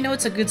 Well, at least we know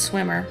it's a good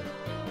swimmer.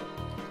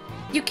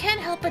 You can't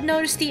help but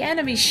notice the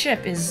enemy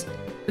ship is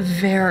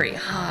very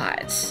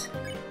hot.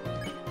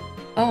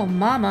 Oh,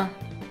 mama.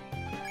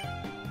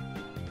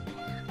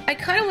 I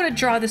kind of want to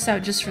draw this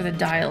out just for the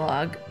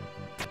dialogue.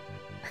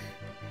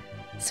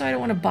 So I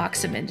don't want to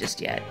box him in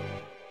just yet.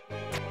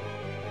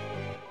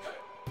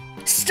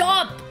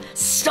 Stop!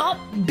 Stop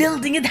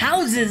building it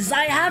houses!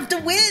 I have to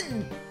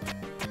win!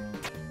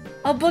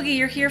 Oh, Boogie,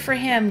 you're here for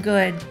him.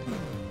 Good.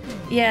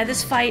 Yeah,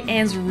 this fight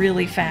ends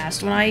really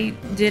fast. When I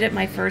did it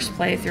my first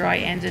playthrough, I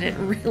ended it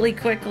really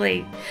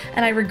quickly,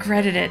 and I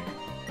regretted it.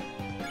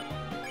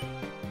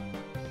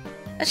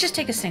 Let's just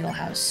take a single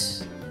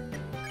house.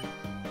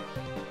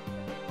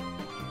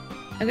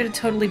 I'm gonna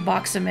totally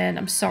box him in.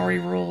 I'm sorry,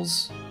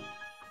 rules.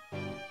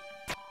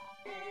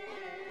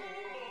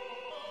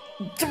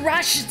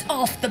 Thrash it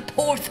off the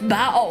port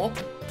bow!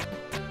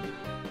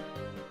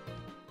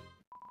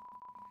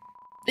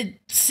 It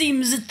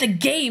seems that the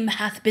game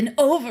hath been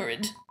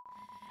overed.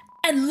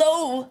 And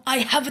lo, I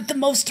have the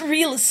most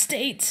real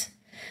estate.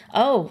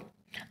 Oh.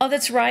 Oh,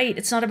 that's right.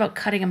 It's not about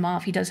cutting him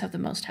off. He does have the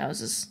most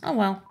houses. Oh,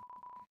 well.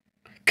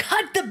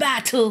 Cut the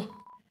battle!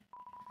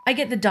 I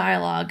get the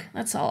dialogue.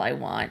 That's all I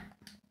want.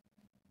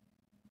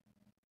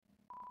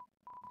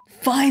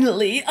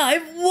 Finally,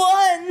 I've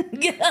won!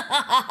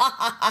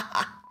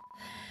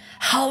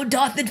 How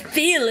doth it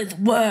feeleth,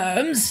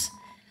 worms?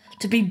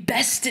 To be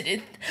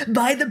bested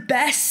by the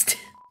best?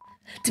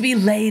 To be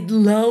laid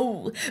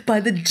low by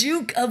the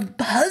Duke of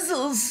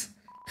Puzzles?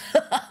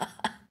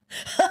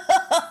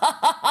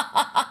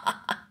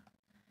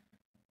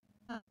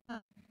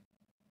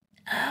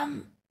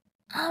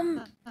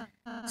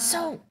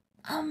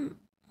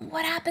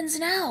 What happens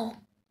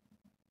now?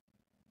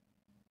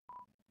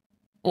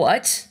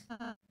 What?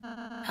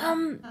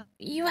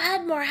 You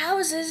had more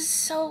houses,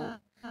 so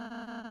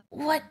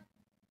what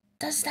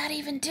does that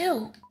even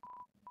do?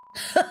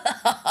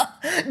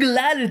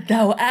 Glad that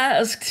thou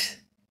asked.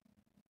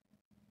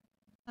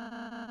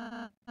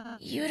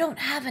 You don't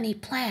have any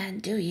plan,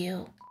 do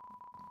you?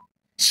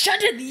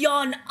 Shutteth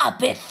yon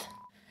uppeth,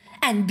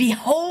 and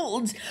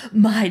behold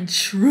my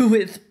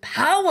trueth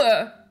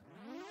power.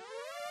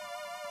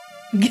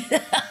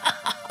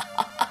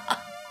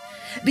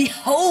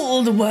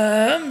 Behold,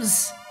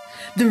 worms,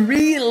 the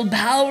real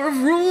power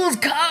of rules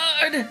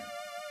card.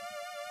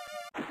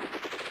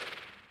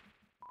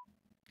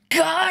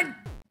 God.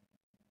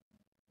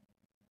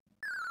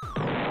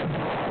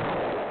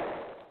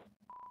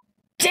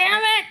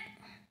 Damn it!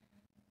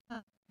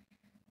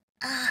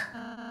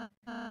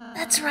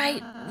 That's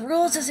right.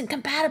 Rules isn't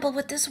compatible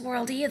with this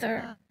world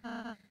either.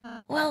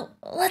 Well,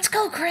 let's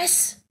go,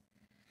 Chris.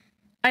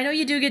 I know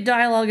you do get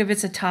dialogue if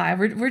it's a tie.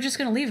 We're just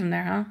gonna leave him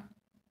there, huh?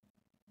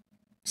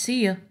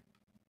 See ya.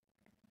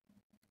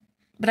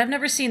 But I've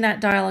never seen that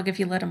dialogue if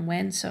you let him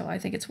win, so I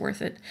think it's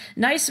worth it.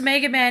 Nice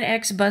Mega Man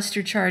X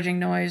Buster charging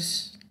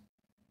noise.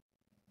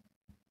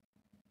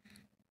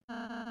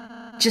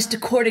 Just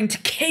according to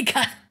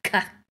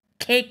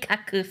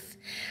Keikakuth.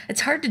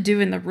 It's hard to do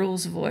in the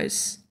rules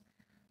voice.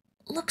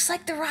 Looks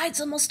like the ride's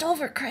almost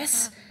over,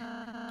 Chris.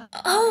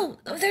 Oh,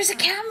 there's a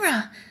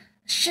camera.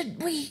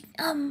 Should we,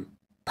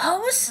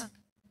 pose?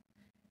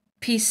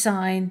 Peace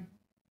sign.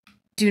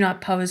 Do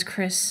not pose,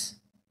 Chris.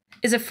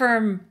 Is a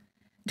firm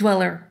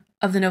dweller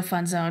of the no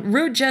fun zone.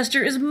 Rude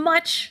gesture as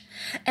much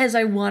as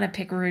I want to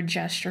pick rude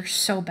gesture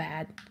so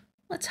bad.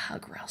 Let's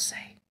hug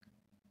Ralsei.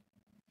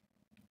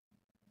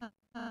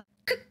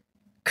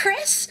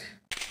 Chris?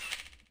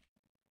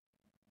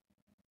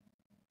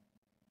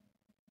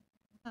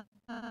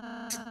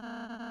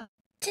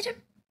 Did it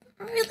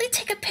really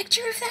take a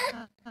picture of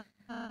that?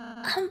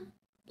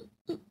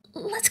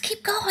 Let's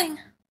keep going.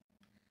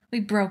 We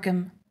broke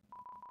him.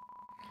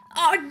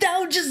 Art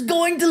thou just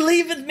going to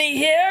leave with me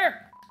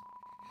here?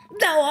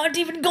 Thou aren't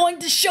even going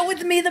to show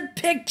with me the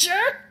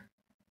picture?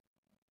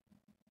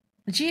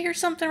 Did you hear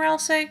something,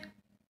 Ralsei?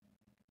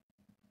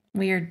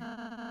 Weird.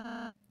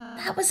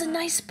 That was a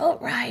nice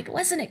boat ride,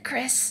 wasn't it,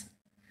 Chris?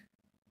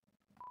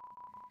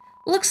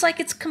 Looks like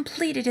it's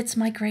completed its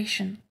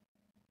migration.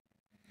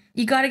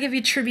 You gotta give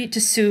you tribute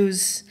to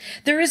Suze.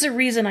 There is a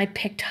reason I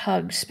picked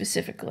Hug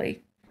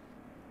specifically.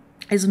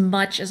 As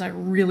much as I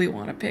really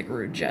want to pick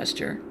Rude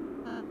Gesture.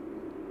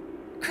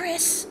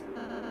 Chris,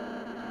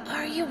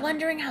 are you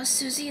wondering how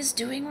Susie is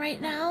doing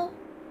right now?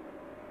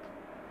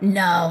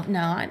 No,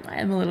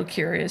 I'm a little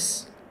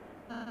curious.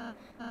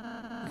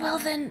 Well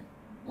then,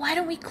 why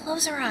don't we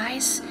close our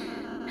eyes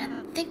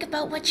and think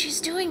about what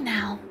she's doing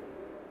now?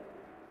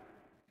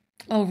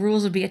 Oh,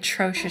 rules would be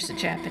atrocious at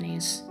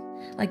Japanese.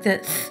 Like the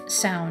th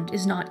sound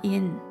is not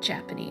in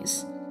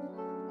Japanese.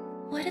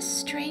 What a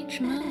strange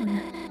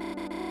moon.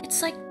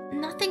 It's like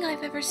nothing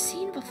I've ever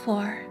seen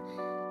before.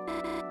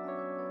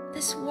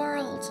 This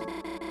world.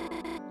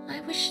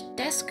 I wish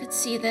Des could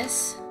see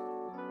this.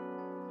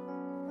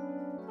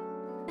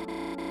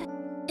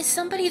 Is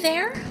somebody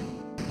there?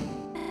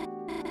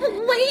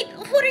 Wait,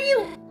 what are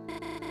you?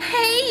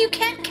 Hey, you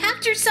can't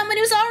capture someone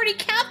who's already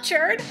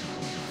captured.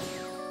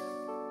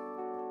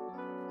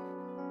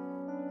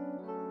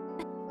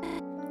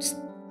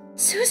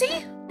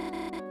 Susie?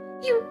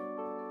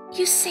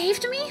 You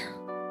saved me?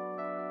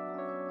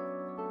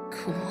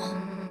 Cool.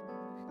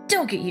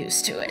 Don't get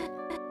used to it.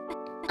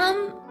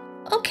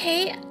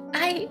 Okay,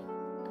 I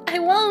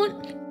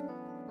won't.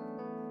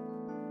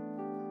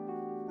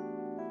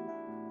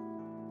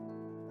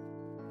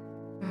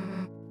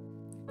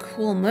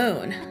 Cool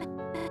moon.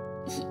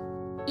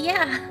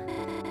 Yeah.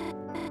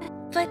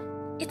 But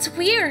it's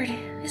weird,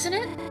 isn't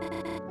it?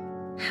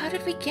 How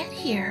did we get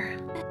here?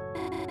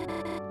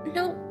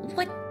 No,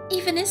 what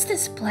even is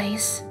this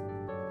place?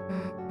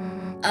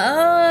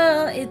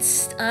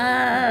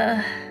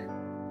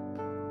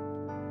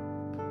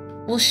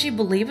 Will she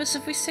believe us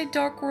if we say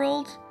Dark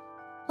World?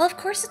 Well, of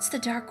course it's the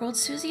Dark World,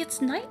 Susie.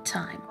 It's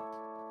nighttime.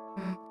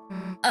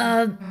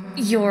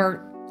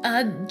 You're,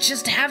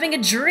 just having a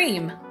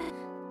dream.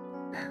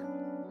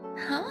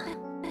 Huh?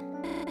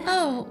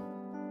 Oh,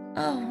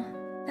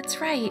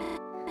 that's right.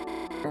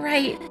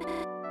 Right.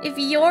 If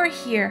you're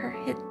here,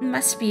 it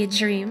must be a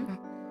dream.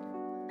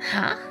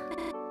 Huh?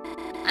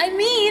 I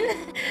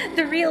mean,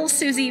 the real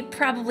Susie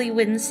probably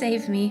wouldn't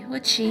save me,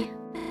 would she?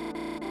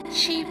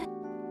 She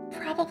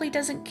probably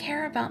doesn't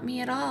care about me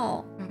at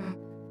all.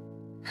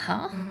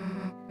 Huh?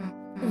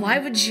 Why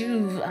would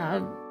you,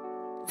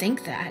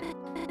 think that?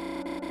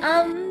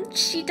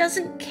 She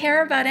doesn't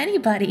care about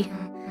anybody.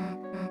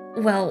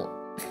 Well,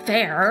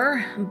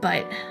 fair,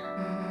 but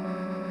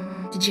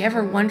did you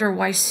ever wonder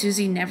why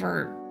Susie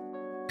never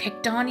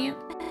picked on you?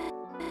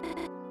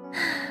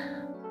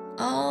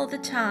 All the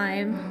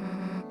time.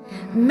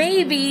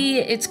 Maybe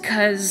it's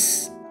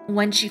 'cause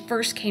when she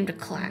first came to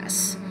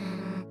class,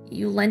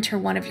 you lent her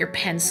one of your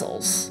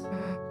pencils.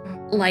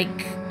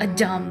 Like a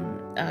dumb,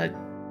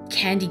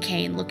 candy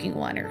cane looking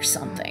one or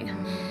something.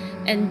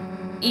 And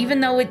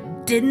even though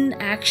it didn't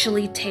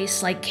actually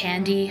taste like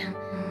candy,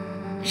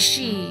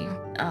 she,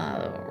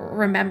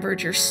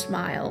 remembered your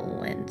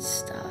smile and,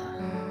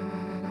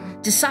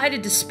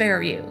 decided to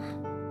spare you,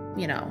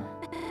 you know.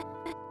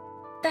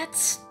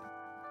 That's,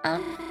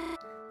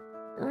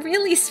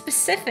 really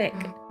specific.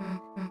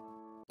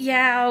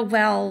 Yeah,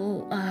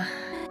 well,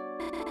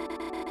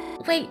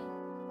 Wait,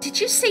 did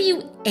you say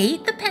you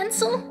ate the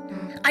pencil?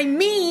 I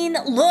mean,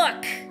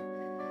 look!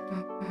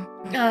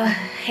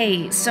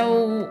 Hey,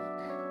 so,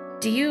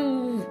 do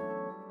you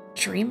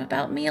dream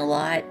about me a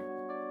lot?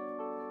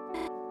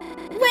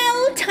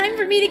 Well, time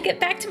for me to get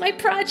back to my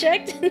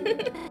project.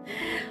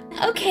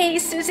 Okay,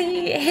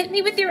 Susie, hit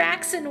me with your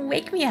axe and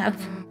wake me up.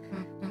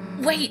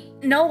 Wait,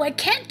 no, I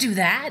can't do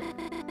that.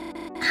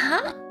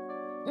 Huh?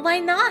 Why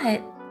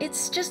not?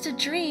 It's just a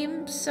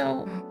dream,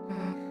 so...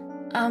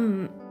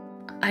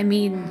 I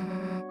mean,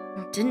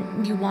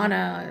 didn't you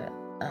wanna,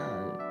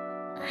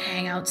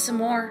 hang out some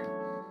more?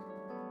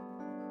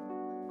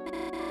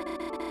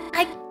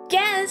 I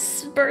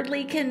guess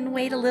Birdly can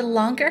wait a little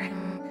longer.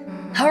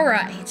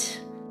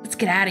 Alright, let's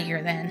get out of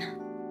here then.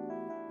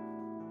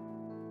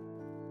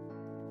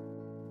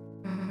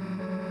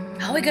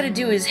 All we gotta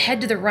do is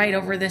head to the right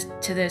over this,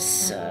 to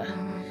this,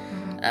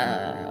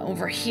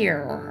 over here,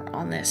 or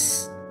on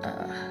this,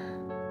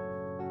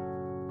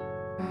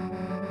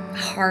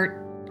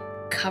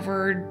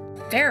 heart-covered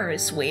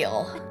Ferris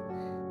wheel.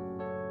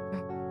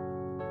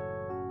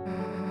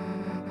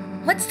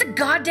 What's the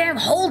goddamn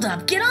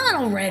holdup? Get on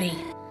already!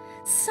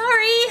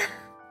 Sorry!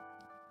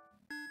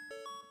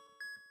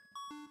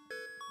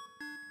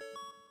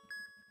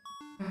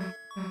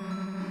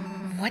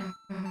 What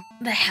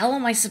the hell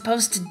am I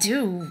supposed to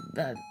do,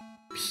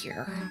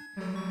 here?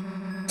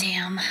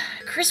 Damn,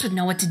 Chris would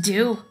know what to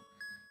do.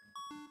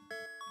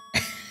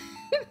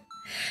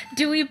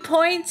 Do we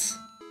point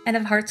and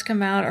have hearts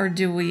come out, or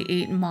do we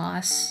eat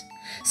moss?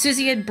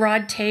 Susie had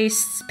broad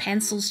tastes,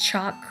 pencils,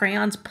 chalk,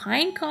 crayons,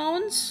 pine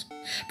cones.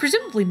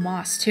 Presumably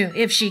moss, too,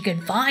 if she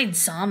could find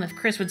some, if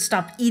Chris would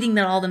stop eating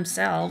that all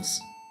themselves.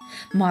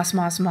 Moss,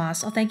 moss,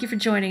 moss. Oh, thank you for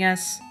joining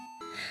us.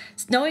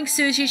 Knowing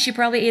Susie, she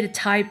probably ate a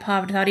Tide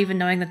Pod without even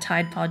knowing the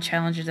Tide Pod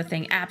challenge is a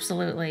thing.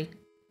 Absolutely.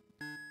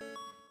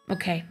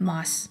 Okay,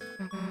 moss.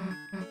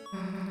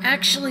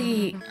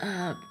 Actually,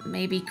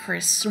 maybe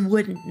Chris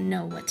wouldn't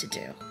know what to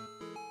do.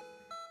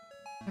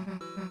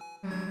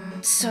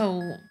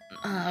 So,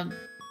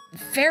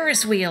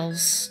 Ferris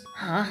wheels,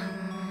 huh?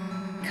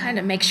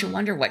 Kinda makes you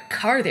wonder what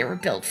car they were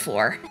built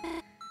for.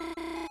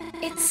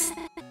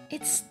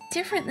 It's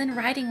different than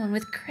riding one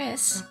with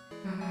Chris.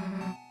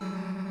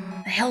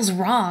 The hell's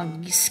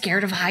wrong? You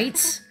scared of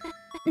heights?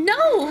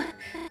 No,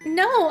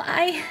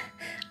 I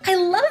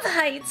love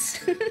heights.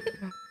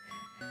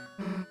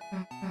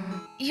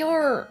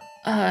 You're,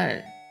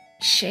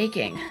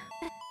 shaking.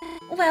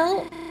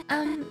 Well,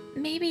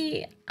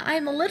 maybe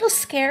I'm a little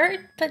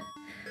scared, but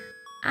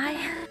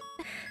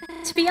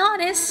to be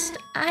honest,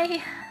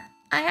 I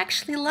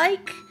actually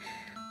like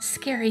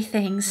scary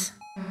things.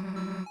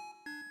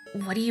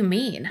 What do you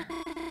mean?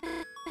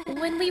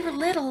 When we were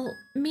little,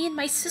 me and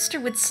my sister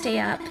would stay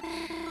up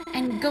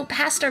and go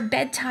past our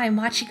bedtime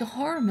watching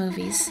horror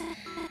movies.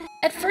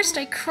 At first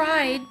I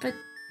cried, but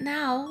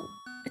now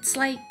it's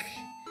like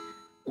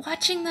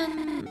watching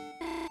them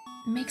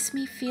makes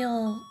me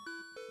feel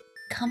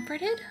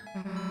comforted?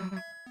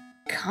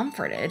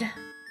 Comforted?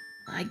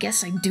 I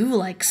guess I do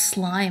like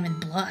slime and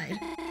blood.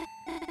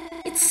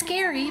 It's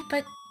scary,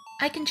 but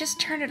I can just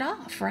turn it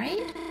off,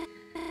 right?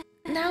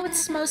 Now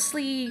it's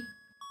mostly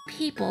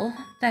people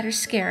that are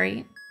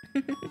scary.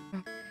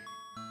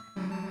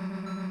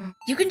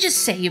 You can just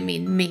say you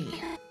mean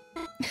me.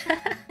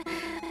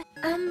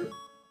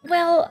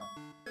 Well,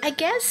 I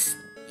guess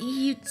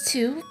you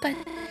too, but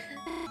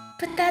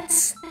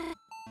that's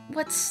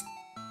what's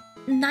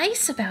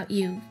nice about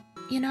you,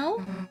 you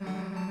know?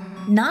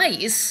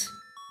 Nice?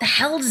 The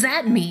hell does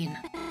that mean?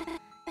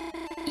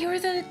 You're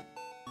the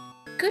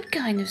good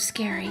kind of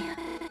scary.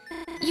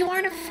 You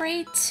aren't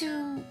afraid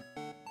to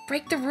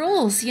break the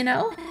rules, you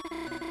know?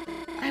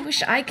 I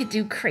wish I could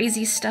do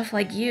crazy stuff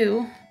like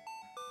you.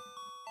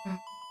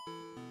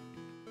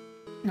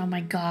 Oh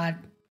my god.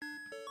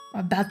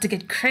 I'm about to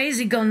get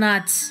crazy, go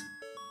nuts.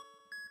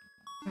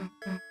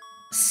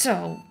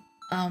 So,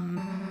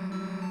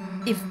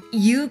 if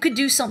you could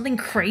do something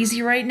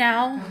crazy right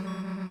now,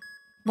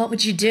 what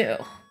would you do?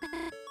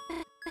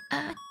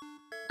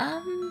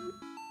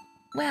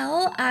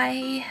 Well,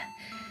 I'd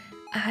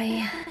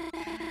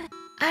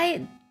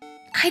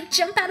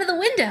jump out of the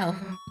window.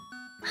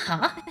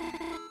 Huh?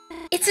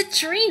 It's a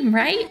dream,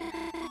 right?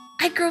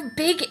 I grow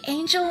big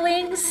angel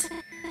wings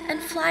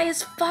and fly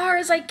as far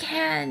as I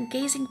can,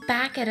 gazing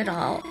back at it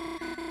all.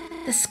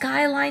 The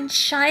skyline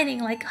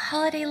shining like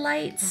holiday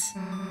lights.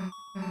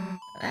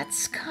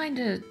 That's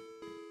kinda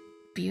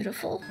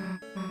beautiful.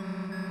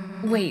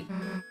 Wait,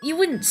 you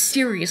wouldn't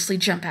seriously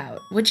jump out,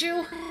 would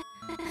you?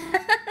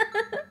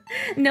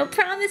 No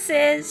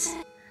promises.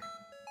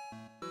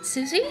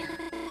 Susie?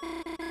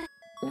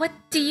 What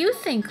do you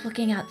think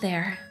looking out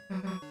there?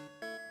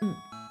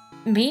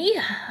 Me?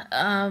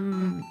 Oh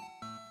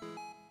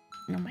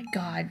my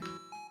god.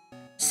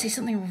 Say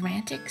something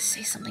romantic,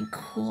 say something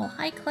cool.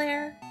 Hi,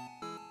 Claire.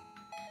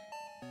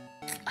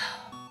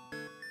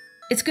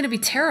 It's gonna be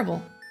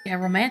terrible. Yeah,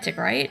 romantic,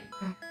 right?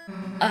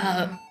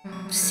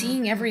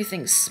 Seeing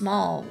everything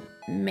small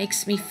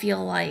makes me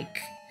feel like,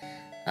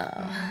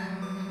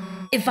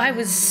 if I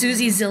was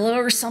Susie Zilla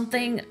or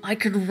something, I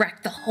could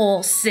wreck the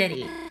whole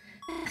city.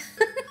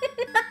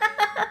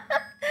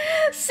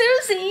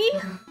 Susie!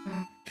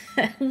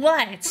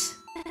 What?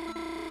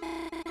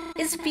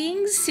 Is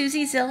being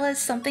Susie Zilla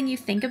something you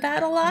think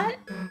about a lot?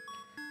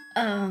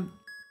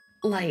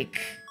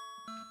 Like...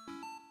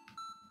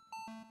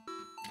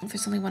 Well,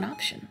 there's only one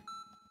option.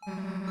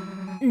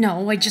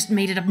 No, I just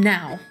made it up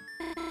now.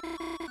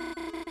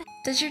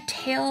 Does your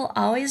tail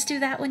always do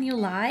that when you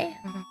lie?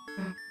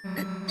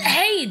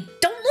 Hey,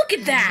 don't look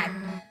at that!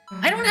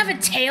 I don't have a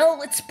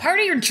tail, it's part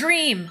of your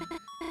dream!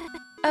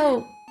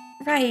 Oh,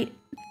 right.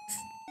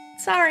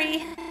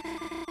 Sorry.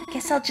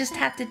 Guess I'll just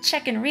have to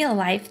check in real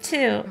life,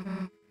 too.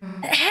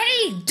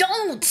 Hey,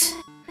 don't!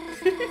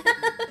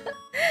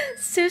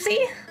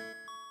 Susie?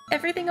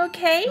 Everything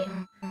okay?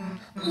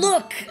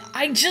 Look,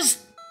 I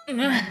just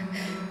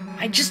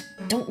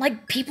don't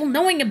like people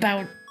knowing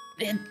about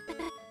it.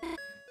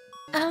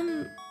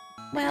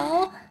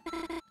 Well,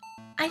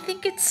 I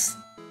think it's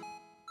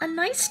a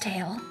nice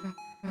tail.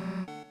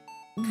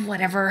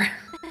 Whatever.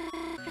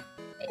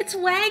 It's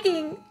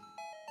wagging.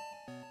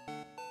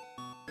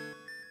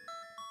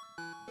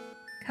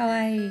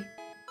 Kawaii.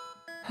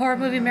 Horror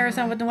movie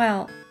marathon with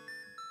Noelle.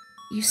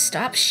 You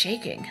stopped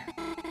shaking.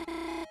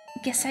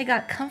 Guess I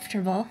got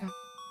comfortable.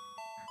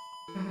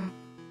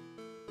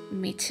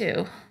 Me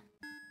too.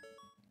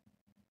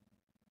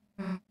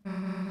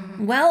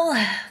 Well,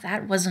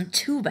 that wasn't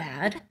too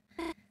bad.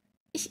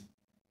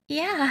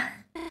 Yeah.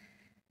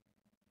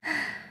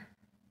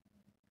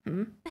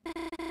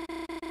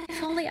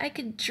 If only I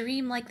could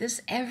dream like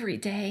this every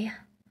day.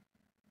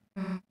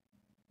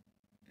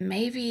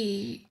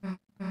 Maybe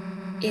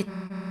it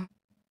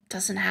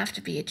doesn't have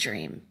to be a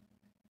dream,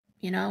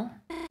 you know?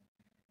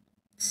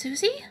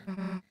 Susie?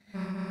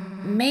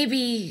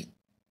 Maybe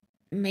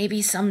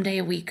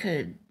someday we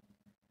could...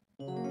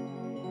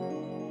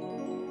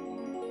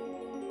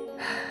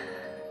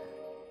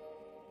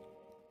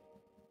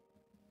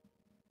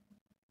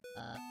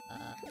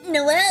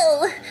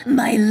 Noelle,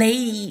 my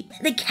lady,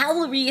 the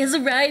cavalry has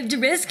arrived to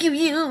rescue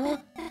you.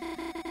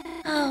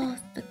 Oh,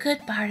 the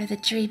good part of the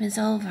dream is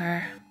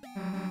over.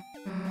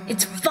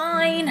 It's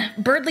fine.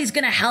 Birdley's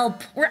gonna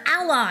help. We're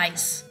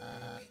allies.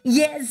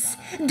 Yes,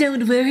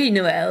 don't worry,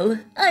 Noelle.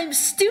 I'm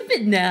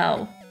stupid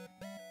now.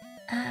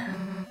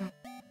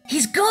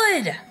 He's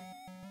good!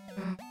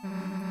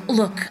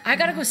 Look, I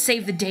gotta go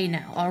save the day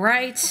now,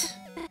 alright?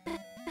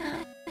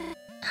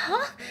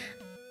 Huh?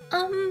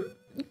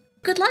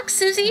 Good luck,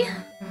 Susie.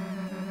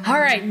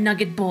 Alright,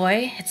 Nugget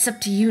Boy, it's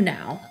up to you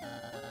now.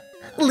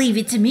 Leave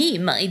it to me,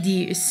 my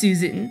dear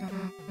Susan.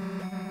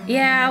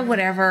 Yeah,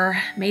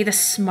 whatever. May the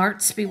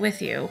smarts be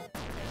with you.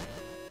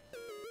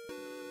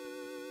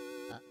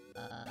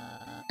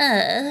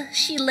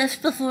 She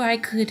left before I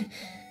could...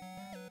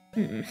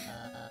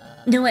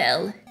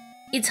 Noelle,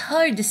 it's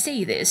hard to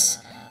say this.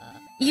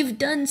 You've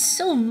done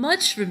so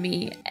much for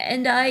me,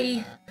 and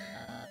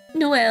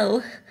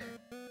Noelle,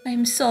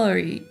 I'm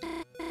sorry.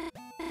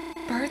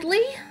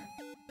 Bradley?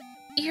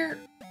 You're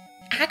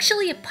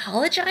actually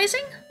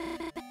apologizing?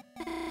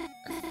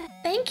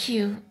 Thank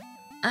you.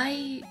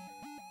 I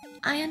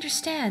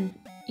understand,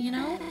 you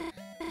know?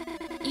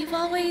 You've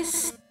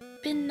always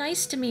been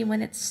nice to me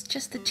when it's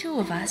just the two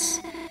of us.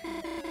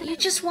 You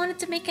just wanted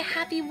to make a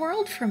happy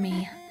world for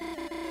me.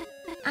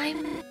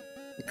 I'm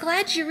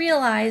glad you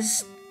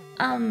realized,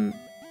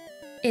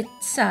 it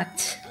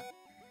sucked.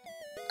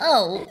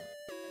 Oh.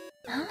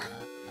 Huh?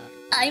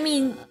 I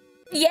mean,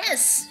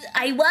 yes,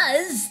 I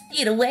was,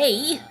 in a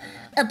way,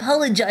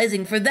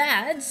 apologizing for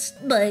that,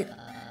 but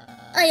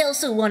I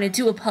also wanted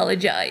to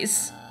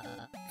apologize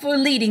for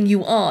leading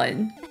you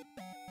on.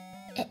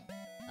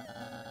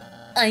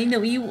 I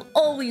know you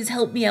always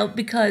help me out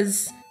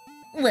because,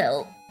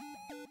 well,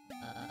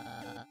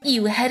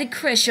 you had a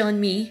crush on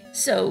me,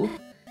 so...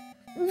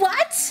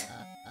 What?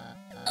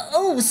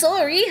 Oh,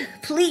 sorry.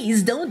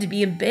 Please don't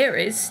be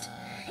embarrassed.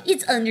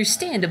 It's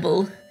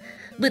understandable.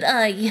 But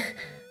I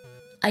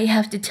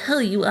have to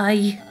tell you,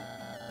 I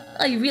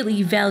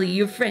really value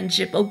your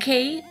friendship,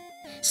 okay?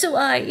 So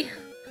I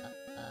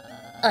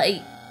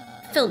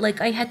felt like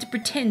I had to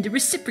pretend to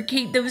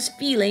reciprocate those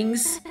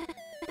feelings.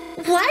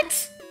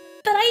 What?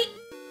 But I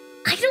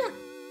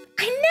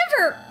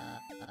never...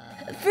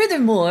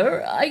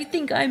 Furthermore, I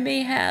think I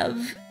may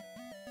have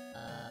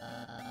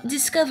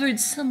discovered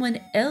someone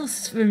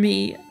else for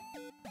me.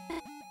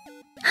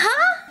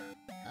 Huh?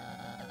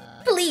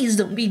 Please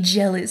don't be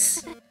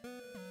jealous.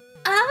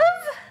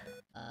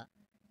 Of?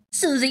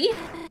 Susie?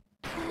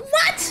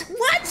 What?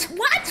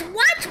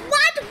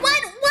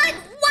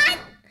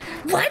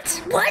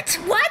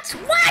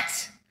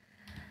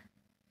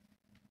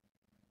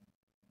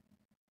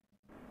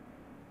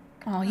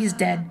 Oh, he's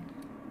dead.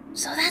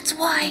 So that's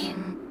why...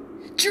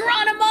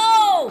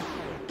 Geronimo!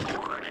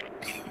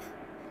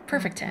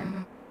 Perfect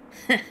 10.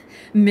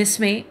 Miss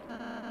me?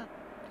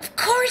 Of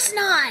course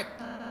not!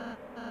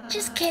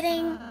 Just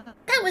kidding.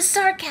 That was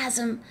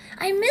sarcasm.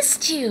 I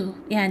missed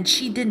you. Yeah, and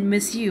she didn't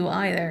miss you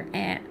either.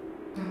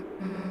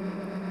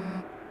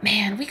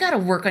 Man, we gotta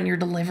work on your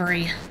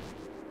delivery.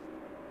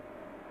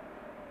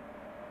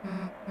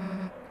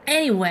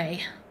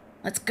 Anyway,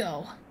 let's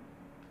go.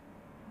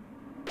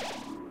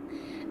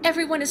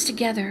 Everyone is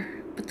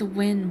together, but the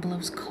wind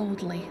blows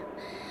coldly.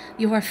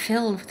 You are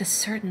filled with a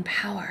certain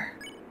power.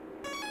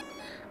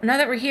 Now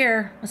that we're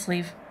here, let's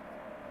leave.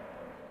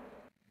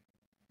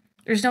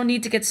 There's no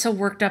need to get so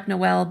worked up,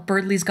 Noelle.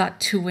 Birdley's got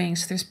 2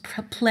 wings, so there's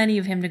plenty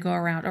of him to go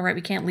around. Alright,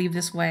 we can't leave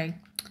this way.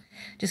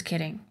 Just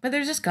kidding. But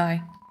there's this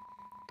guy.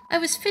 I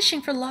was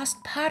fishing for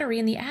lost pottery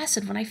in the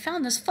acid when I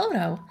found this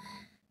photo.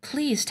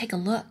 Please take a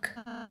look.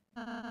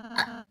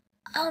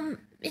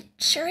 It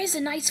sure is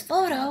a nice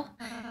photo.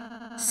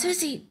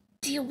 Susie,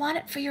 do you want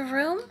it for your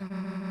room?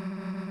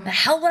 The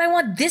hell would I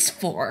want this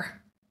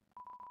for?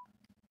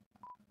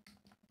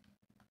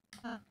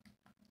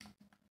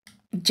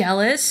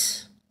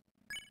 Jealous?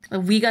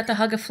 We got to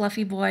hug a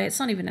fluffy boy. It's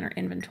not even in our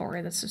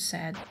inventory. That's so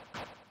sad.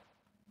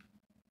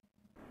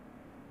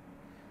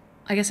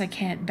 I guess I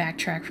can't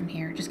backtrack from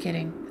here. Just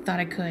kidding. Thought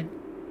I could.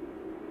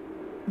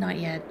 Not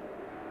yet.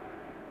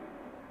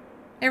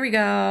 There we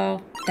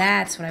go.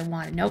 That's what I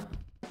wanted. Nope.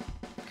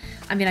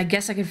 I mean, I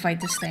guess I could fight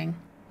this thing.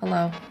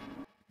 Hello.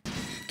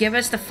 Give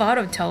us the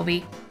photo,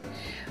 Toby.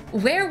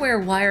 Where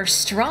wire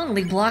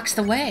strongly blocks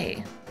the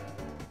way.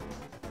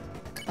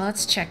 Well,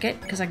 let's check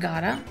it, because I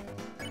gotta.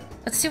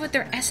 Let's see what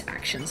their S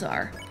actions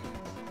are.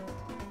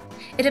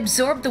 It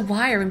absorbed the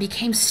wire and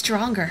became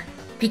stronger.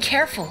 Be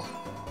careful.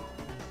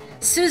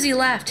 Susie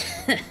laughed.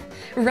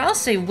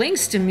 Rouse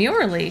winks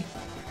demurely.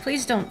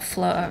 Please don't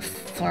flirt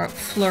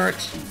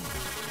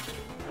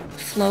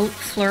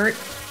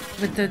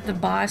with the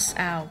boss.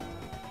 Ow.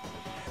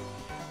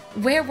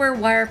 Where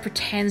wire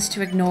pretends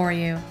to ignore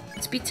you.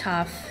 Let's be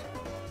tough.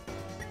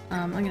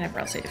 I'm gonna have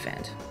Rouse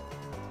defend.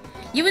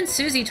 You and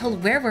Susie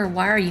told Where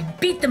Wire you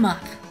beat them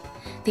up.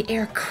 The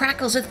air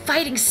crackles with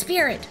fighting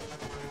spirit.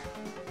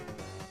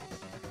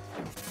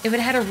 If it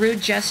had a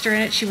rude gesture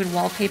in it, she would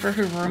wallpaper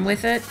her room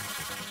with it.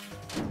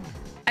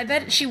 I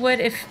bet she would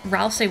if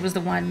Rouse was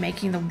the one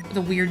making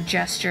the weird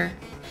gesture.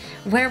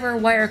 Where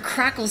Wire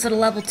crackles at a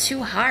level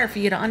too high for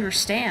you to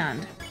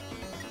understand.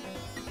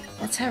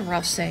 Let's have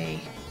Rouse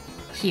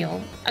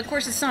heal. Of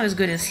course, it's not as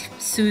good as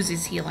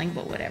Susie's healing,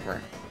 but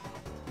whatever.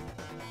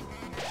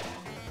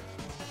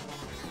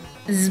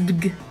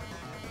 Zbg.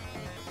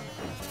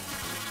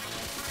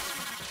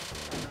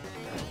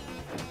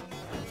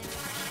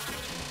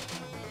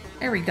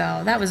 There we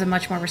go. That was a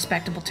much more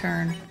respectable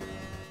turn.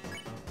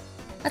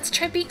 Let's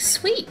try being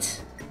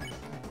sweet.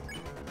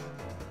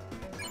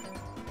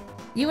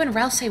 You and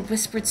Rouse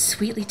whispered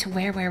sweetly to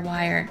Where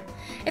Wire.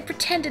 It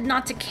pretended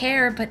not to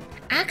care, but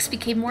Axe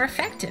became more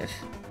effective.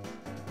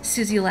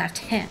 Susie laughed.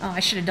 Heh. Oh, I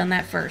should have done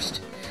that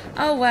first.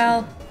 Oh,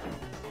 well.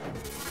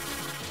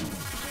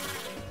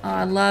 Oh,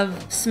 I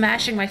love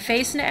smashing my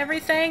face into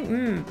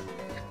everything.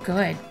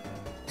 Good.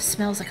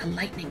 Smells like a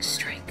lightning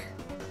strike.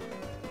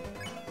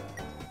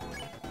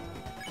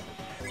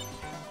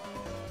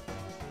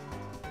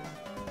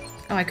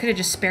 Oh, I could have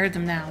just spared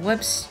them now.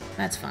 Whoops.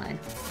 That's fine.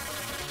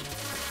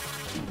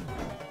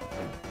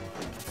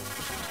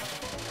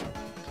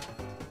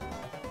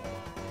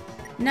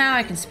 Now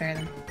I can spare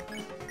them.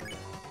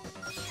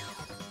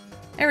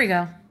 There we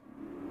go.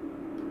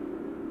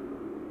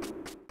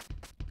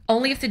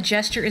 Only if the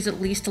gesture is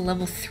at least a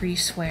level 3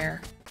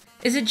 swear.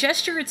 Is a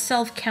gesture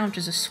itself count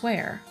as a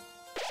swear?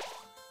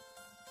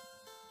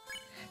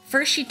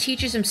 First she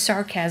teaches him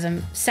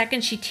sarcasm,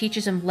 second she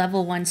teaches him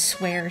level 1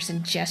 swears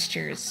and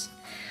gestures.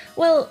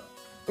 Well,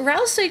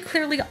 Rousey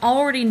clearly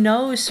already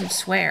knows some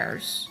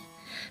swears,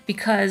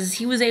 because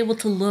he was able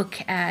to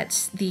look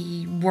at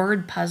the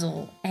word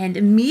puzzle and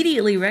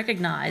immediately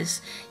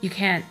recognize you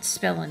can't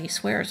spell any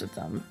swears with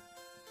them.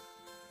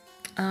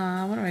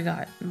 What do I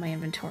got in my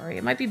inventory?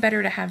 It might be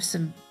better to have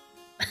some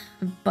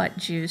butt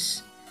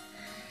juice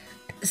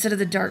instead of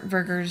the dark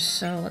burgers,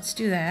 so let's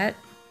do that.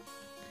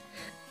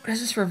 What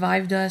is this?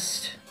 Revive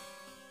dust.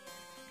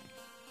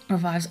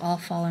 Revives all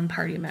fallen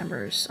party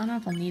members. I don't know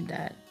if I'll need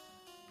that.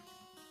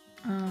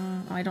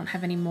 I don't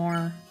have any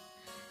more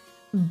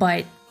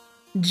butt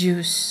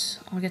juice.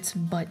 I'll get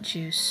some butt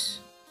juice.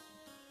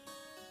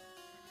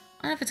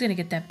 I don't know if it's gonna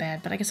get that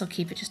bad, but I guess I'll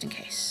keep it just in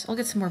case. I'll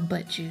get some more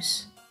butt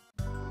juice.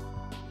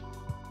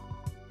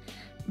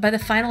 By the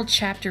final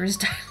chapter, his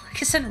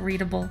dialogue is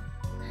unreadable.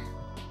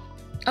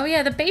 Oh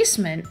yeah, the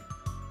basement.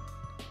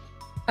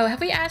 Oh,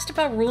 have we asked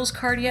about rules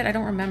card yet? I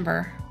don't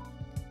remember.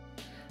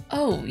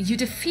 Oh, you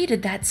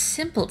defeated that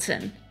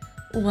simpleton.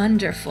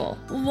 Wonderful,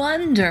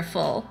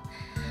 wonderful.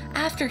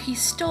 After he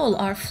stole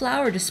our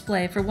flower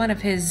display for one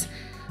of his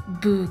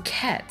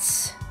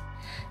bouquets.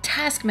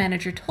 Task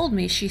manager told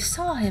me she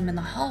saw him in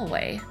the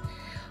hallway,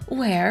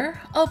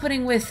 where,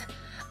 opening with,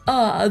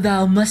 "Ah,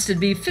 thou mustn't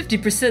be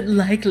 50%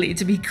 likely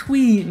to be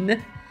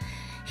queen,"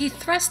 he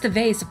thrust the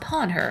vase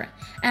upon her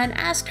and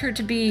asked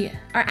to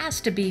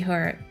be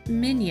her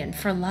minion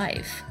for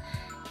life.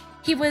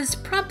 He was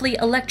promptly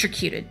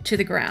electrocuted to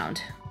the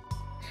ground.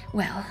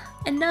 Well,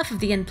 enough of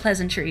the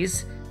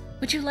unpleasantries.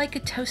 Would you like a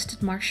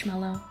toasted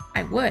marshmallow?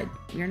 I would.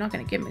 You're not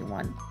going to give me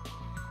one.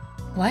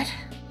 What?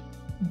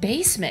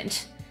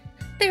 Basement?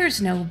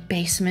 There's no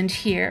basement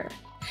here.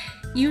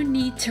 You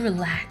need to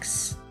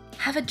relax,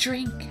 have a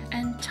drink,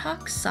 and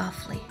talk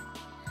softly.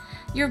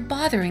 You're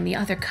bothering the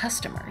other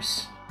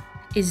customers.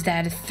 Is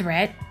that a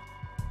threat?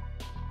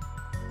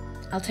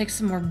 I'll take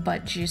some more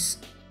butt juice.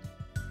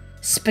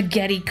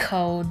 Spaghetti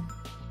code.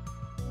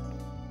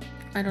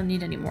 I don't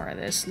need any more of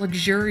this.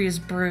 Luxurious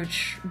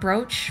brooch.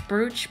 Brooch?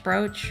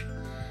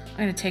 I'm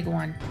gonna take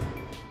one.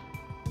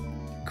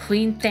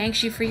 Queen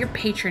thanks you for your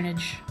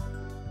patronage.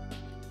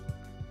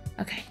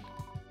 Okay.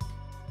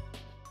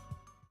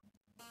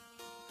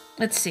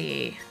 Let's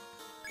see.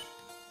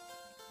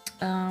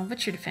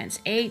 What's your defense?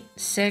 8,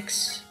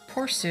 6.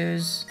 Poor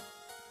Suze.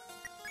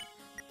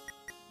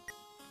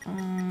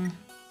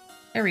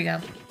 There we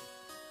go.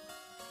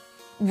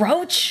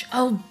 Roach?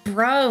 Oh,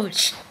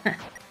 brooch.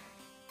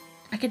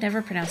 I could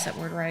never pronounce that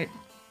word right.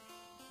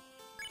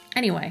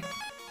 Anyway.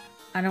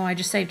 I know I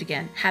just saved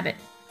again. Habit.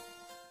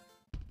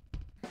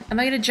 Am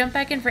I going to jump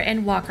back in for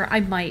Endwalker? I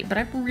might, but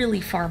I'm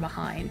really far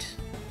behind.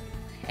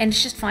 And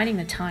it's just finding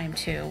the time,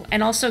 too.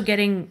 And also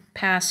getting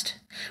past...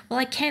 Well,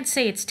 I can't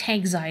say it's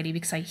tank-anxiety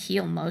because I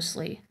heal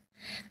mostly.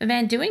 But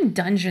man, doing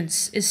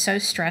dungeons is so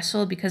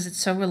stressful because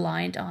it's so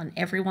reliant on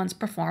everyone's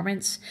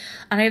performance.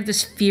 And I have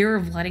this fear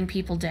of letting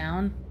people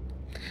down.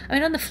 I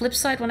mean, on the flip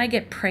side, when I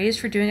get praised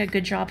for doing a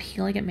good job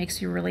healing, it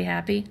makes me really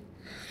happy.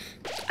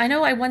 I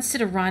know I once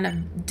did a run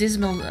of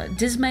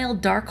Dismail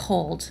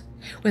Darkhold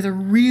with a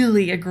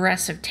really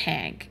aggressive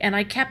tank, and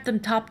I kept them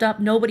topped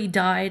up, nobody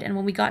died, and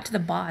when we got to the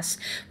boss,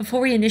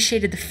 before we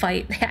initiated the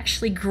fight, they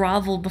actually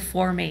groveled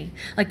before me.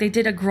 Like, they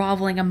did a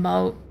groveling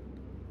emote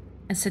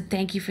and said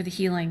thank you for the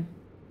healing.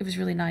 It was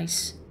really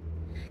nice.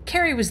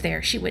 Carrie was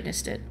there, she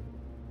witnessed it.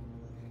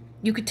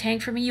 You could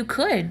tank for me? You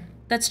could.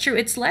 That's true.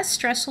 It's less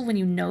stressful when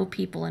you know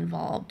people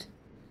involved,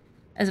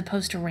 as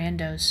opposed to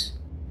randos.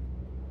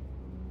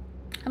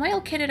 Am I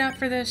all kitted out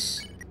for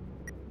this?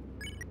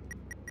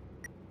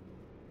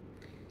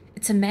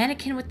 It's a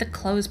mannequin with the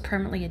clothes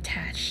permanently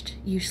attached.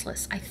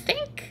 Useless. I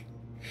think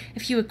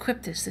if you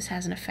equip this, this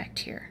has an effect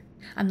here.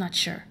 I'm not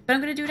sure, but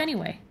I'm going to do it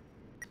anyway.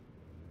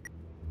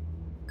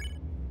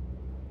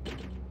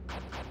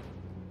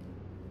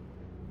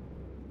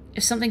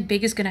 If something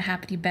big is going to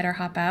happen, you better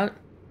hop out.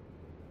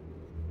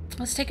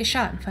 Let's take a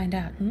shot and find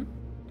out.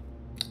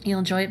 You'll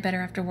enjoy it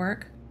better after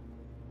work.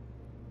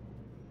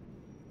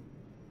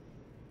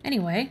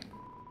 Anyway,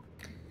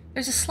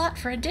 there's a slot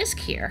for a disc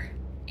here.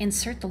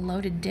 Insert the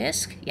loaded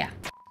disc? Yeah.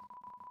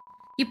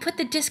 You put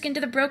the disc into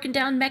the broken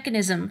down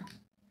mechanism.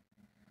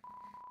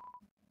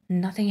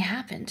 Nothing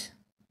happened.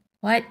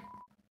 What?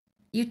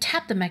 You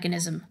tapped the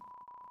mechanism.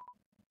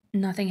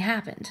 Nothing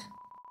happened.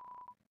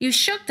 You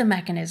shook the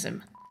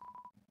mechanism.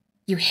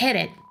 You hit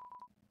it.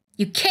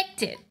 You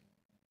kicked it.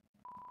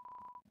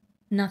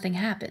 Nothing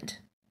happened.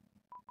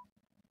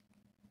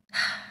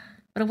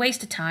 What a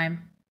waste of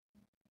time.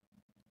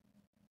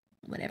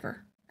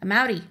 Whatever. I'm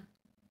outie.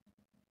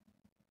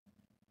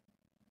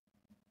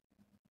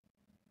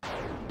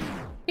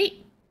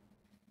 Hey.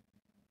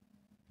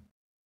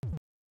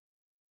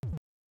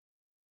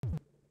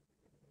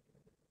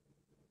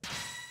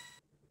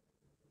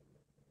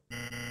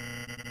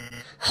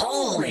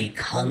 my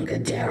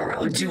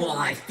Congadero, do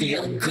I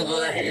feel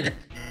good.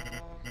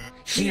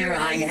 Here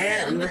I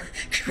am,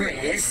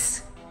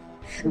 Chris.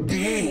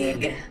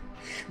 Big.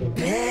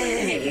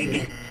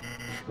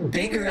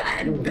 Bigger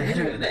and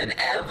better than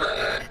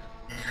ever.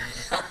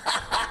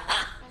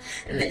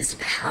 This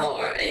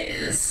power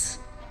is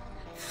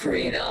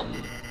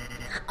freedom.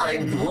 I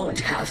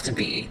won't have to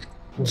be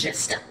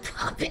just a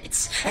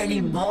puppet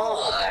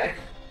anymore.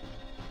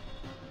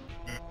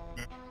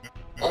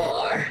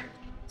 Or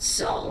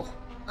so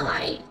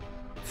I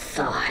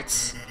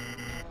thought.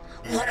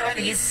 What are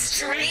these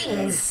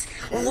strings?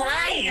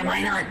 Why am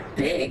I not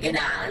big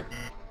enough?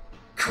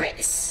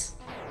 Chris.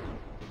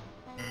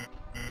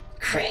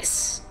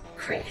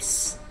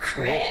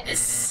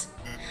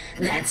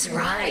 That's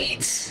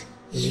right.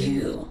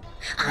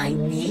 I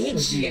need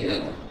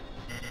you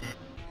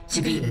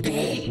to be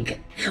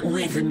big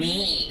with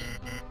me.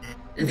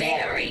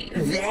 Very,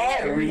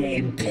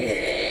 very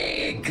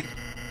big.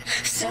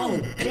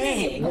 So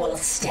big we'll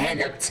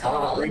stand up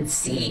tall and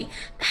see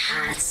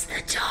past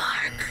the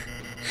dark.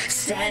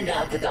 Stand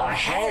up with our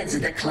heads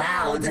in the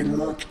clouds and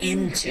look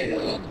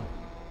into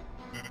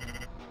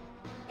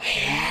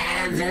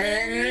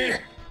heaven.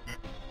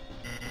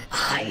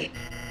 I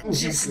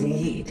just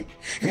need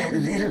that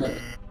little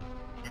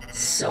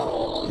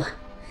soul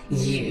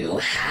you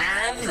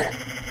have.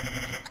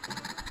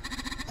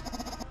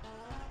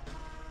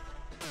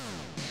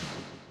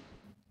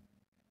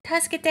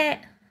 Tasukete.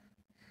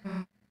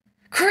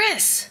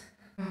 Chris!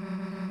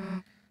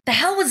 The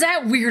hell was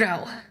that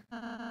weirdo?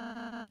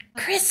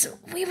 Chris,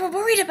 we were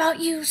worried about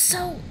you,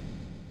 so...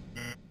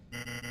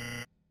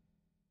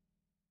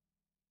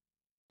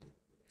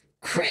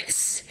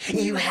 Chris,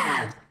 you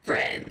have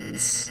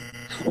friends.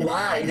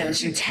 Why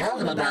don't you tell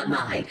them about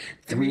my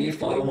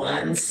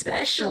 3-for-1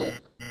 special?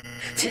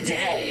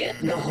 Today,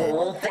 the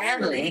whole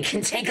family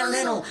can take a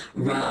little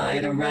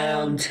ride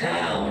around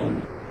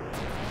town.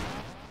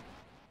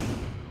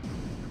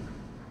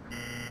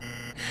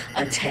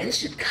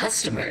 Attention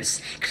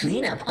customers,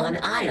 clean up on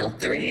aisle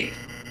 3.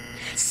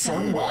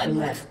 Someone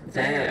left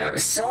their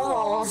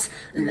souls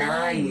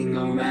lying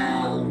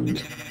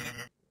around.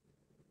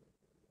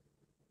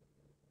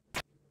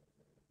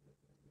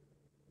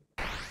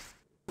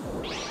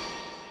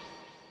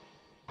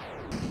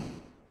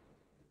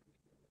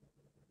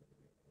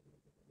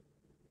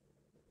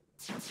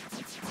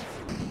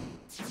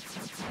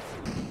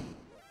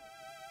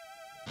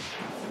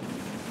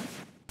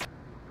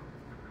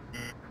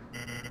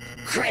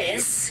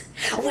 Chris,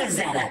 was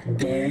that a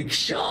big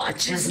shot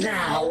just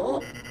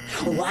now?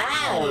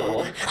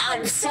 Wow,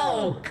 I'm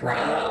so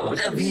proud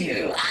of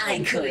you. I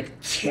could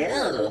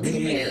kill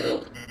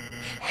you.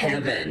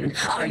 Heaven,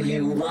 are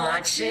you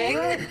watching?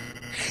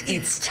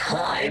 It's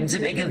time to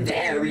make a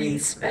very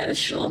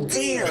special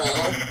deal.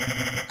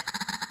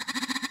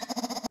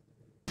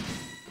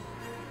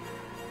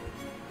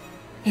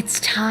 It's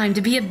time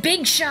to be a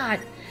big shot!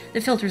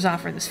 The filter's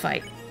off for this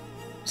fight.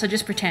 So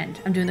just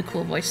pretend I'm doing the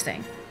cool voice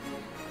thing.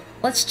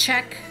 Let's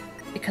check,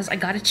 because I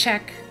gotta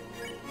check.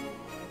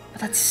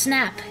 But let's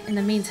snap in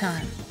the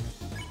meantime.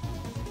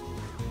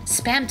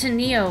 Spam to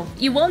Neo.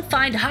 You won't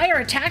find higher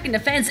attack and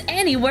defense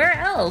anywhere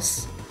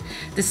else.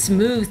 The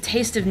smooth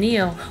taste of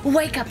Neo.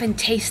 Wake up and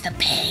taste the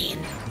pain.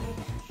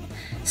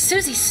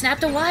 Susie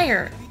snapped a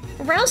wire.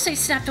 Rousey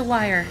snapped a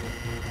wire.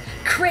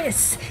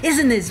 Chris,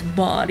 isn't this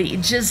body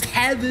just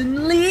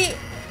heavenly?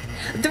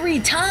 3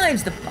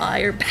 times the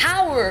fire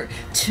power,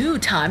 2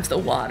 times the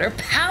water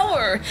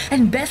power,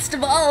 and best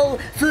of all,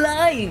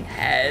 flying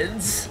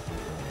heads.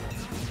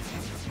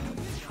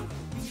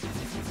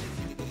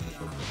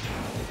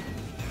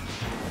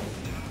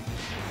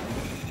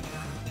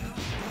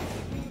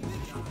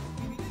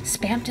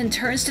 Spampton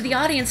turns to the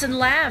audience and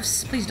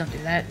laughs. Please don't do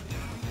that.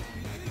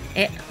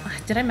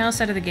 Did I mouse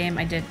out of the game?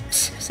 I did.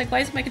 It's like, why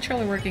isn't my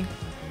controller working?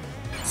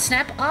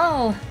 Snap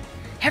all.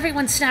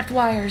 Everyone snapped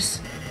wires.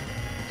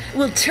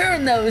 We'll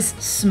turn those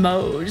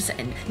Smos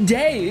and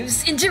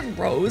Daves into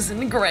Rose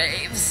and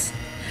Graves.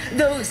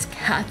 Those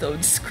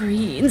cathode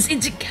screens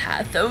into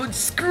cathode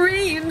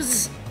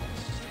screams.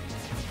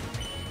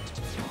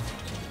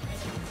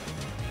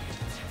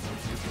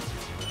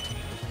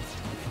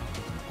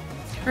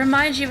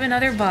 Reminds you of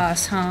another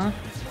boss, huh?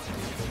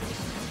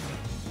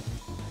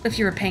 If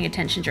you were paying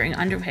attention during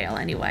Undertale,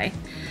 anyway.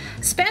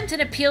 Spampton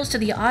appeals to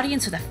the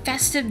audience with a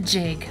festive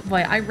jig.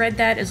 Boy, I read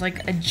that as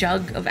like a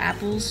jug of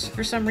apples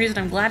for some reason.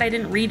 I'm glad I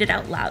didn't read it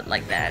out loud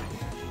like that.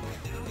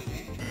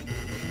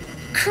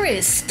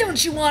 Chris,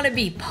 don't you want to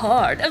be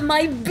part of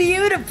my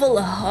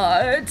beautiful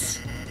heart?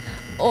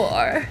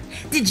 Or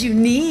did you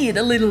need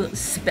a little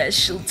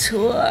special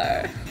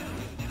tour?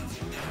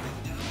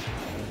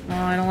 Oh,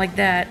 I don't like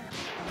that.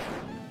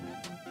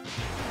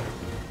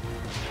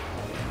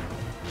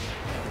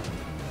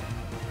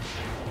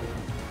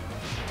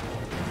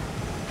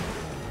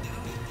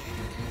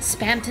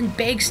 Spampton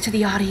begs to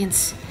the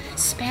audience.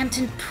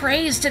 Spampton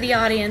prays to the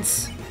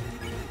audience.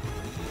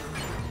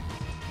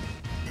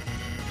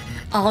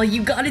 All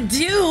you gotta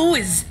do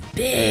is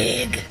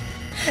big.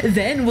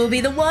 Then we'll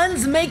be the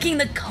ones making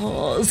the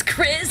calls,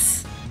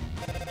 Chris.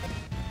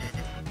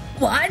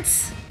 What?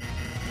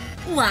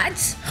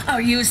 What?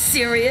 Are you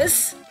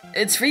serious?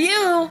 It's for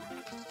you.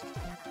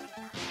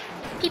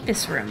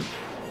 Peepus room.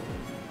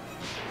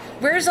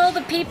 Where's all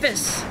the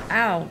peepus?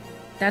 Ow.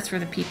 That's where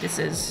the peepus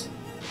is.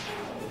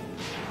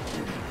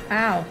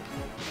 Ow.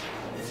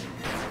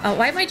 Oh,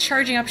 why am I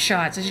charging up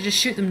shots? I should just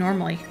shoot them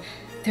normally.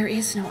 There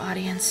is no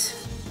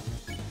audience.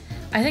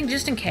 I think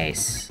just in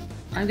case,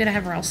 I'm gonna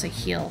have Ralsa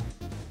heal.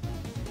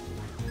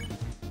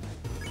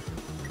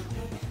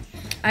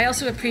 I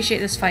also appreciate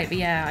this fight, but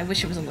yeah, I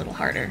wish it was a little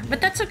harder.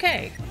 But that's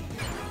okay.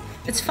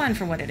 It's fun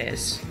for what it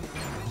is.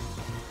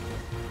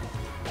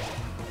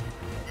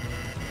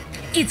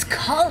 It's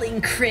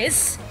calling,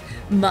 Chris.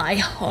 My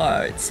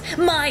heart,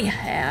 my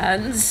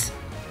hands.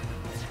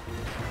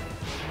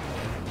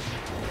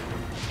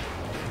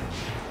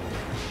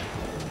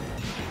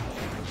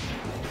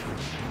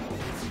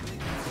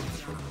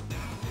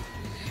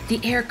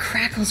 The air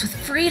crackles with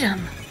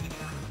freedom.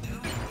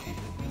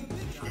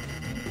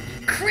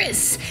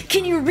 Chris,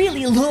 can you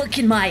really look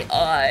in my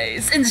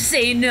eyes and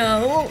say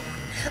no?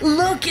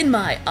 Look in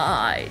my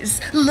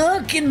eyes.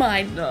 Look in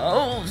my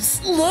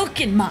nose.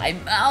 Look in my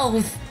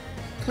mouth.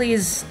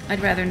 Please, I'd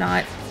rather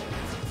not.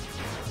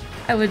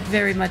 I would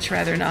very much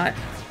rather not.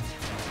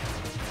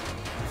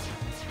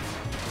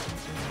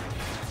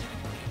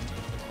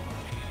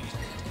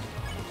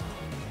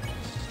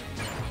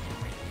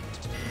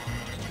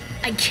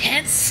 I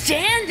can't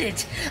stand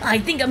it. I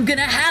think I'm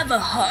gonna have a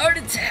heart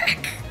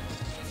attack.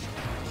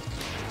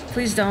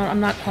 Please don't. I'm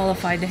not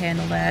qualified to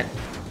handle that.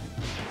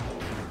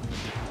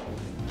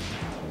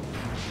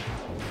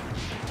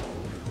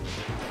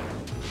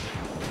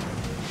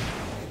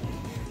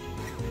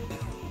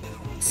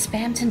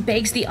 Spamton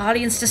begs the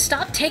audience to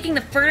stop taking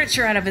the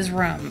furniture out of his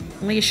room.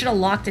 Well, you should have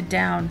locked it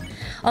down.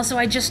 Also,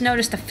 I just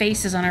noticed the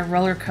faces on our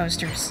roller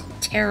coasters.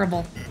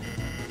 Terrible.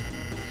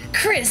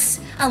 Chris,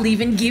 I'll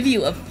even give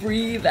you a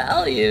free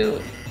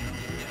value.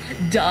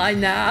 Die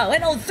now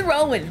and I'll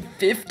throw in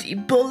 50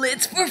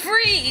 bullets for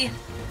free.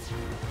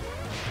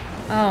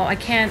 Oh, I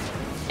can't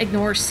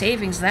ignore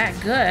savings that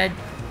good.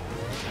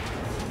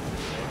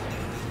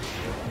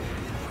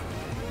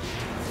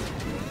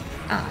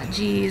 Ah,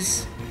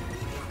 jeez.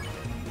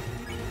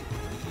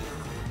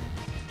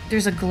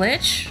 There's a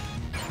glitch?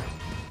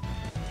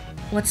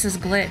 What's this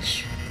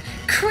glitch?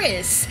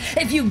 Chris,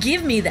 if you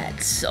give me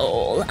that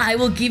soul, I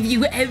will give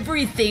you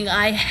everything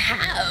I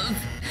have.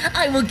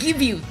 I will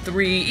give you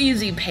 3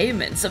 easy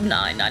payments of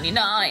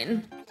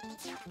 $9.99.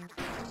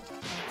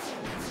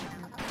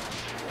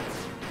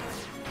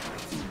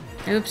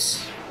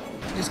 Oops.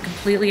 Just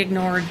completely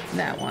ignored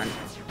that one.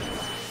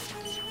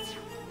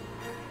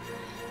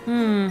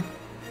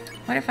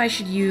 What if I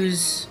should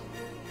use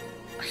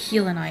a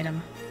healing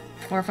item?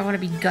 Or if I want to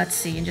be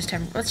gutsy and just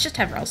have... Let's just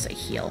have Ralsa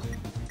heal.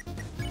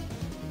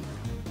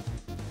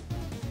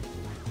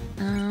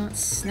 Let's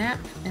snap,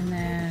 and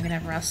then I'm gonna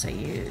have Ralsa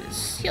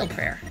use Heal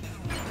Prayer.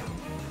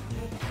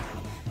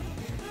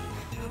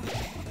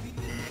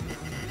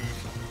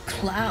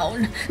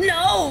 Clown,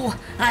 no!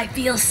 I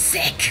feel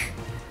sick!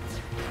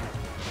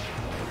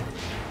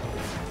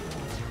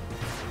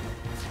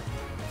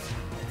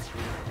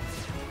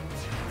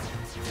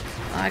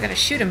 Oh, I gotta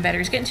shoot him better.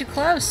 He's getting too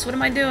close. What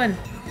am I doing?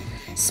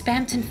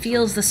 Spamton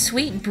feels the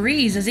sweet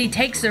breeze as he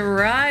takes a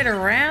ride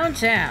around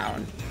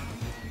town.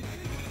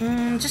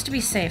 Just to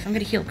be safe, I'm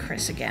gonna heal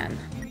Chris again.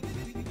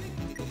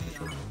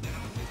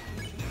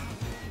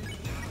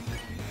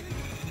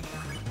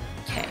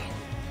 Okay.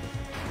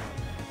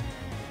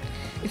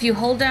 If you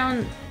hold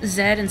down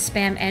Z and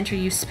spam enter,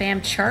 you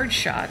spam charge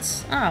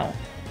shots. Oh.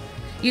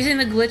 Using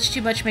the glitch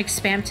too much makes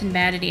Spamton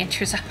mad and he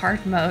enters a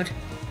hard mode.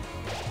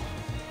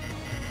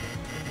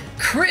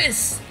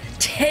 Chris,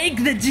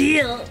 take the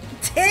deal.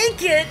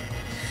 Take it.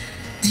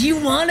 Do you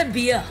want to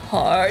be a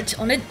heart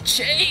on a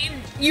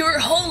chain your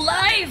whole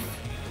life?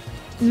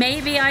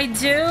 Maybe I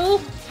do.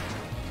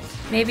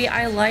 Maybe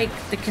I like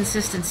the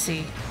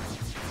consistency.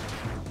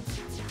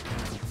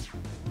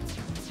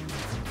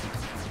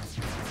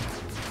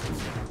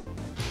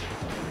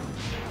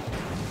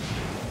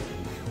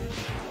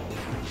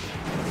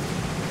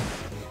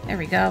 There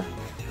we go.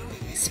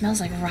 It smells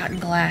like rotten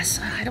glass.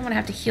 I don't want to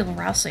have to heal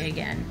Rousey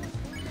again.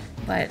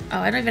 But, oh,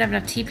 I don't even have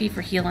enough TP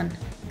for healing.